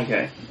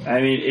 Okay.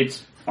 I mean,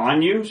 it's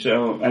on you,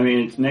 so,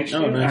 it's next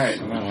to you? Nice.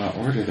 Alright. I'm not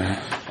order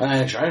that.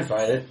 I try to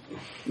fight it.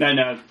 No.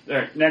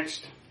 Alright,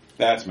 next.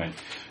 That's me.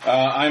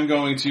 I'm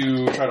going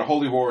to try to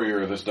Holy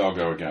Warrior this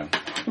doggo again.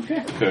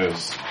 Okay.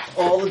 Because...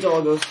 All the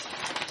doggos.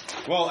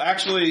 Well,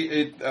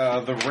 actually,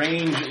 the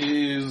range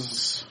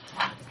is...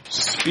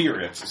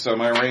 Spirit, so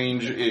my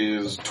range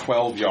is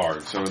 12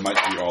 yards, so it might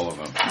be all of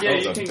them. Yeah,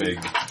 That's you a can...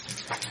 big...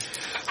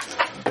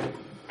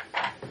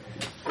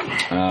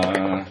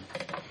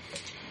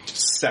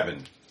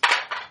 7.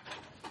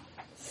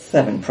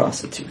 7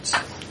 prostitutes.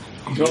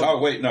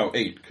 Oh, wait, no,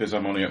 8, because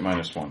I'm only at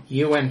 -1.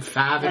 You went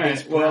 5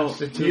 against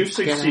prostitutes. You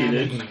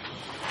succeeded.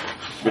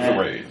 With the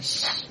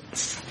raise.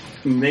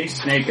 They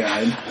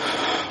snake-eyed.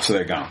 So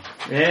they're gone.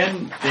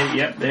 And,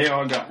 they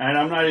are gone. And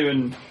I'm not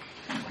even...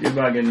 You're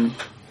bugging...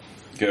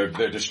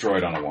 They're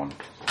destroyed on a 1.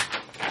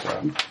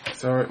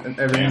 So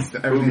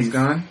everything's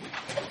gone?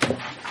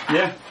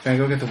 Yeah. Can I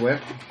go get the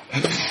whip?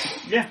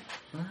 Yeah.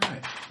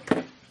 Alright.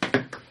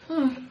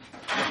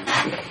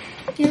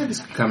 Yeah,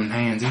 this could come in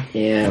handy.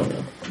 Yeah,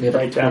 well, we have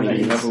Write down that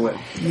you have a whip.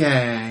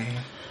 Yay.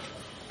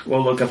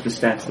 We'll look up the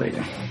stats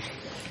later.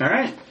 All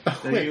right.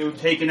 So you've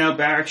taken out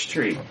Barrack's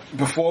tree.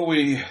 Before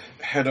we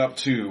head up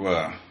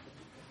to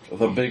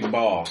the big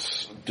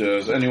boss,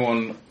 does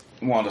anyone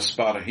want a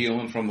spot of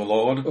healing from the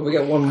Lord? Well, we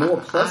got one more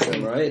plus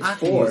him, right? It's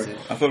 4.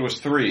 I thought it was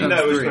 3. No,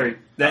 it was 3.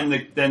 Then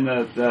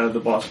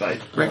the boss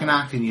fight. Reckon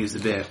I can use a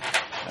bit.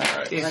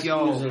 Alright. If Use a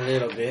y'all,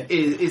 little bit.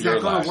 is You're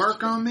that going last. to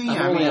work on me?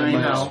 I'm I only mean, at I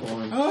minus know.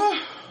 1.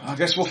 I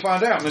guess we'll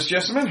find out, Miss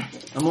Jessamine.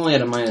 I'm only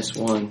at a minus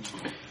 1.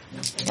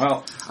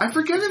 Well, I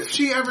forget if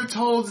she ever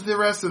told the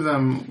rest of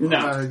them No.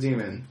 about her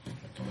demon.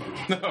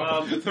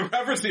 no. The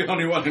Reverend's the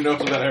only one who knows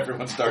that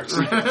everyone starts.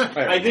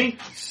 I think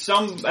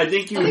you I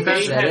think may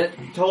I said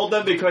have told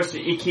them because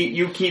you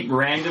keep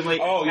randomly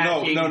Oh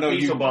attacking no!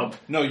 Beelzebub.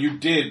 You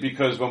did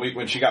because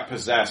when she got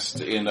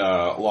possessed in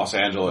Los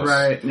Angeles,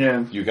 Right.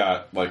 Yeah. You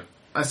got like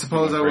I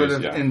suppose I would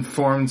have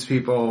informed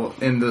people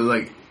in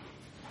the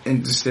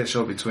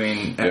interstitial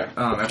between.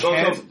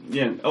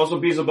 Also,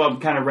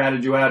 Beelzebub kind of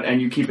ratted you out,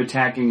 and you keep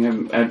attacking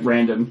him at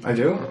random. I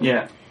do.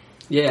 Yeah.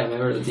 Yeah,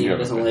 remember the demon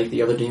doesn't like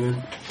the other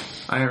demon?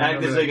 I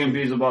remember. Agnes and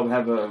Beelzebub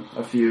have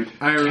a feud.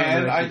 I remember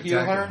Can that I heal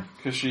attacking. her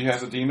because she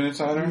has a demon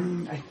inside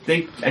her?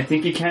 I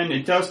think you can.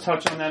 It does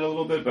touch on that a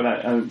little bit, but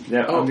I'm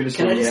going to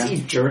say can I just yeah.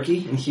 eat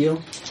jerky and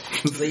heal?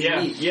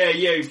 Yeah.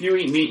 If you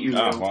eat meat, you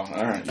Oh will. well,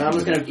 all right. I'm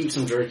just gonna eat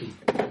some jerky.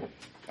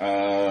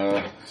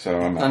 So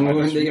I'm at I'm going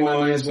minus to get my 1,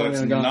 minus so 1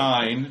 that's and I'm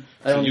done. 9.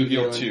 I So don't you need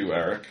heal healing. 2,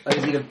 Eric. I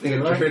just eat a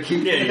thing of jerky.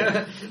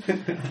 Yeah.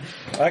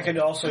 I could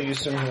also use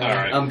some healing. All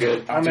right. I'm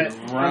good. I'm at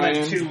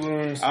Ryan. 2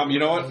 wounds. You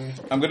know what?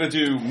 I'm going to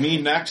do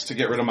me next to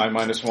get rid of my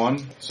minus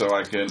 1, so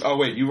I can. Oh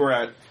wait, you were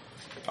at.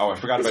 Oh, I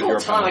forgot This about whole your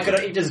time I penalty. could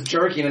have eaten just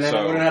jerky and then I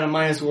So- would have had a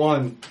minus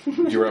 1.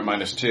 You were at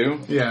minus 2.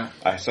 Yeah.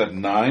 I said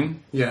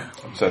 9, Yeah.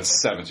 so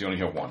that's 7. So you only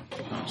heal 1.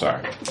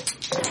 Sorry.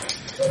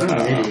 I'm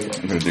an idiot.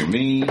 I'm going to do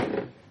me.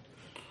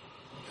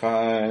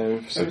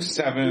 5, 6,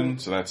 7.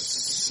 So that's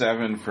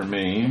 7 for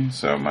me.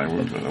 So my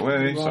wound went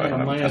away. So I don't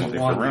have a Minus penalty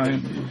for 1.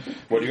 Ryan.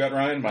 What do you got,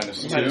 Ryan?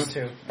 Minus 2. Minus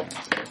 2.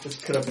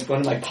 Just could have gone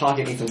in my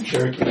pocket and eat some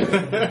jerky.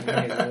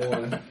 Minus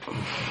 1.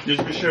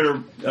 Just be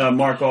sure to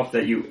mark off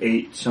that you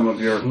ate some of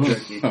your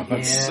jerky.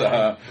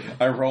 Yeah.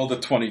 I rolled a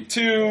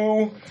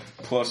 22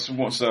 plus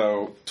 1,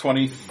 so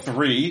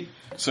 23.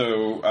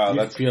 So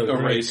that's feel a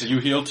great. raise. So you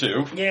heal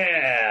 2.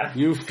 Yeah.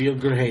 You feel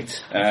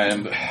great.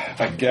 And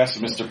I guess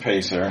Mr.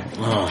 Pacer.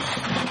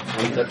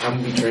 I'm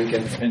gonna be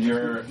drinking. And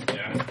you're,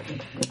 yeah.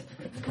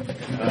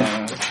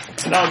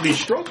 And I'll be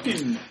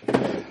stroking.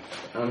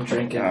 I'm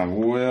drinking.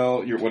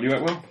 Will, what are you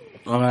at, Will?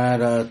 I'm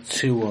at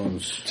 2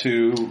 wounds.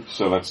 2,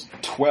 so that's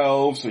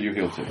 12, so you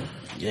heal 2.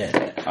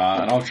 Yeah.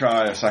 And I'll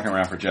try a second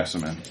round for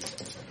Jessamine,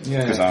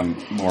 because I'm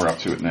more up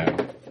to it now.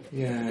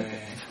 Yeah.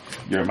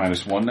 You're at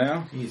minus 1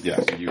 now? Yeah,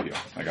 so you heal.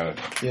 I got it.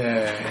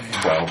 Yeah.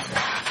 12.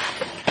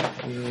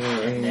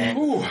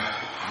 Ooh,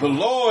 the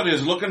Lord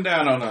is looking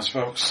down on us,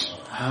 folks.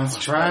 I'm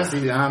surprised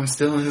I'm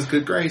still in his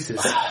good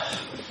graces.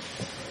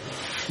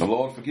 The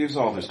Lord forgives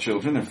all his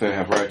children if they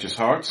have righteous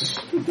hearts.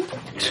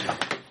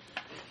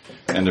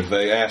 And if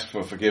they ask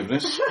for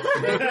forgiveness.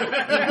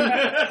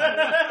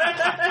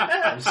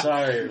 I'm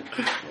sorry,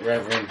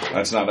 Reverend.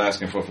 That's not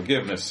asking for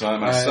forgiveness,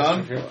 son. My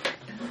son.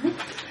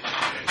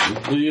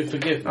 Will you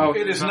forgive me? Oh,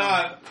 it is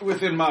not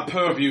within my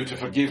purview to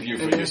forgive you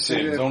for your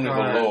sins. Only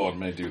the Lord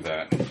may do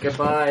that.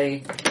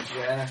 Goodbye,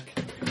 Jack.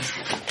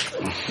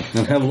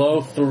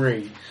 Hello,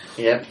 3.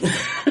 Yep.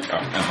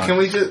 Can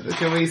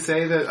we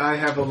say that I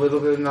have a little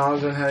bit of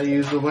knowledge on how to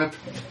use the whip?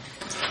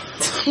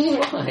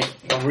 Why?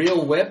 A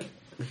real whip?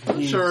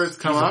 I'm sure it's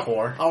come up.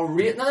 A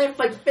real? No, they have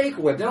like fake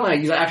whip. They don't like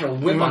use an actual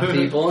whip on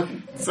people.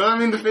 So I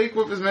mean, the fake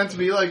whip is meant to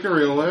be like a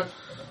real whip.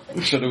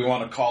 So do we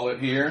want to call it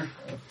here?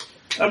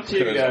 Up to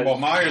you guys. Well,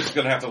 Myers is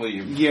going to have to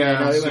leave.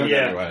 Yeah. Soon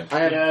Yeah. anyway.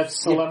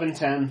 It's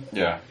 11:10.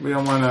 Yeah. We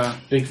don't want to.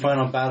 Big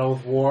final battle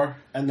of war,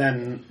 and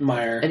then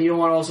Meyer. And you don't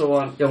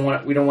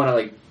want we don't want to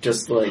like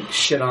just like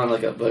shit on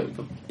like a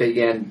big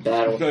end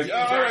battle. Like,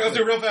 all right, let's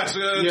do it real fast.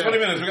 20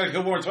 minutes. We got to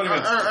kill more in 20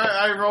 minutes.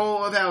 I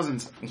roll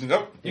 1,000s.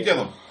 Nope, you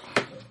kill him.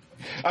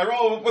 I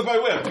roll with my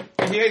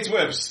whip. He hates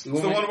whips.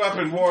 It's the one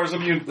weapon war is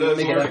immune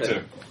allergic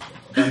to.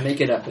 And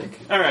make it epic.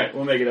 Alright,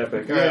 we'll make it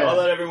epic. Alright, I'll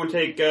let everyone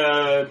take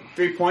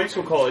 3 points.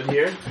 We'll call it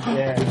here.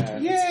 Yeah.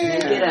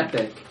 Make it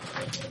epic.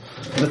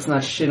 Let's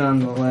not shit on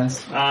the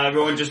last.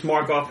 Everyone just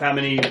mark off how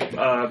many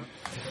I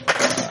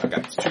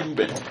got 2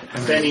 bits.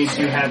 bennies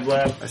you have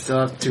left. I still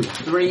have 2.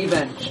 3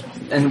 bench.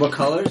 And what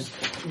colors?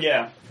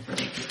 Yeah.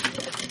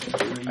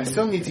 I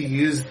still need to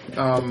use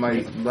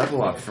my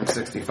level up from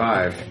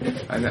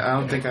 65. I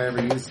don't think I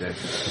ever used it.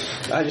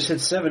 I just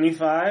hit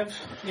 75.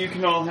 You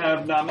can all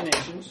have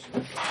nominations.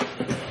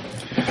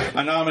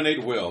 I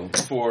nominate Will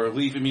for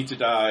leaving me to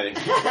die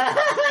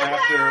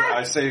after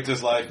I saved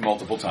his life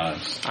multiple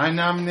times. I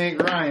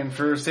nominate Ryan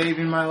for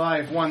saving my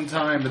life one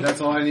time, but that's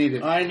all I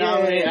needed. I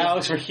nominate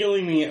Alex for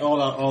healing me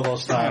all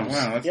those times. Oh,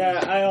 wow, that's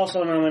yeah, I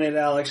also nominate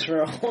Alex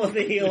for all of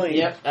the healing.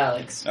 Yep,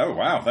 Alex. Oh,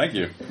 wow, thank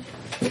you.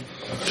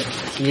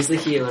 He's the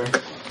healer.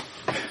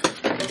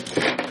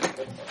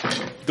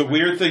 The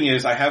weird thing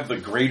is I have the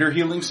greater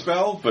healing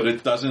spell, but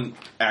it doesn't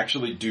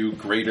actually do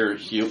greater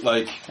heal.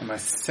 Like And my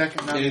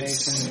second nomination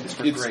is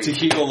for it's Grace. to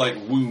heal like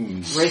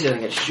wounds. Ray doesn't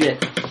get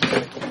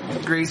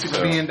shit. Grace is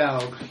being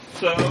dog.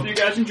 So, I hope you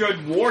guys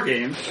enjoyed War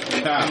Games.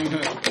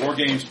 War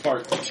Games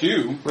Part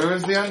 2. Where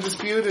was the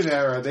Undisputed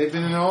Era? They've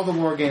been in all the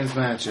War Games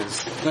matches.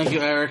 Thank you,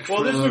 Eric.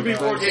 Well, this would be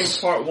War Games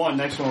Part 1.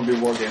 Next one would be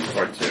War Games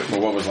Part 2.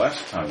 Well, what was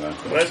last time then?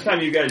 Last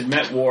time you guys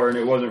met War, and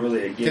it wasn't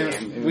really a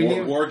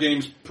game. War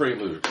Games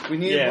Prelude. We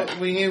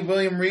need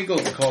William Regal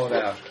to call it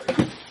out.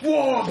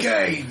 War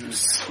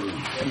Games!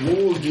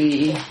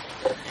 Woogie.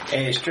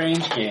 A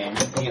strange game.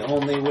 The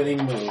only winning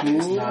move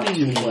is not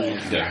to play.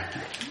 Yeah.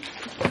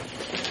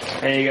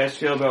 How do you guys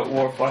feel about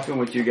War fucking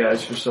with you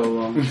guys for so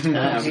long? He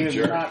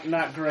was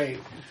not great.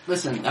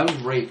 Listen, I was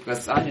raped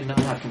because I did not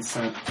have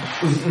consent.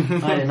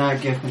 I did not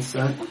give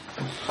consent.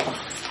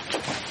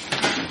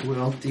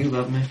 Will, do you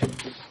love me?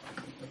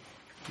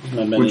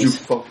 Would you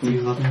fuck Do me?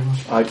 you love me?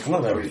 I'd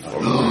love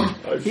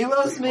everything. He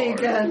loves me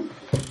again.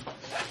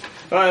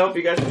 I hope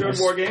you guys enjoyed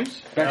War Games.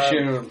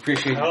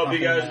 Appreciate I hope you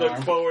guys look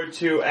forward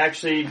to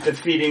actually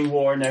defeating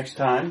War next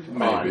time.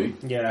 Maybe.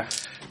 Yeah.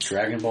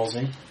 Dragon Ball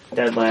Z.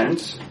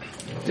 Deadlands.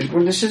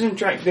 This isn't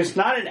this is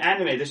not an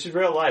anime. This is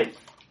real life.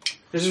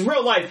 This is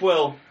real life,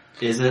 Will.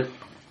 Is it?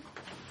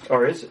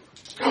 Or is it?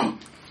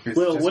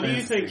 Will, what do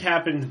you think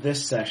happened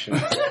this session?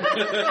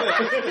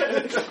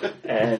 And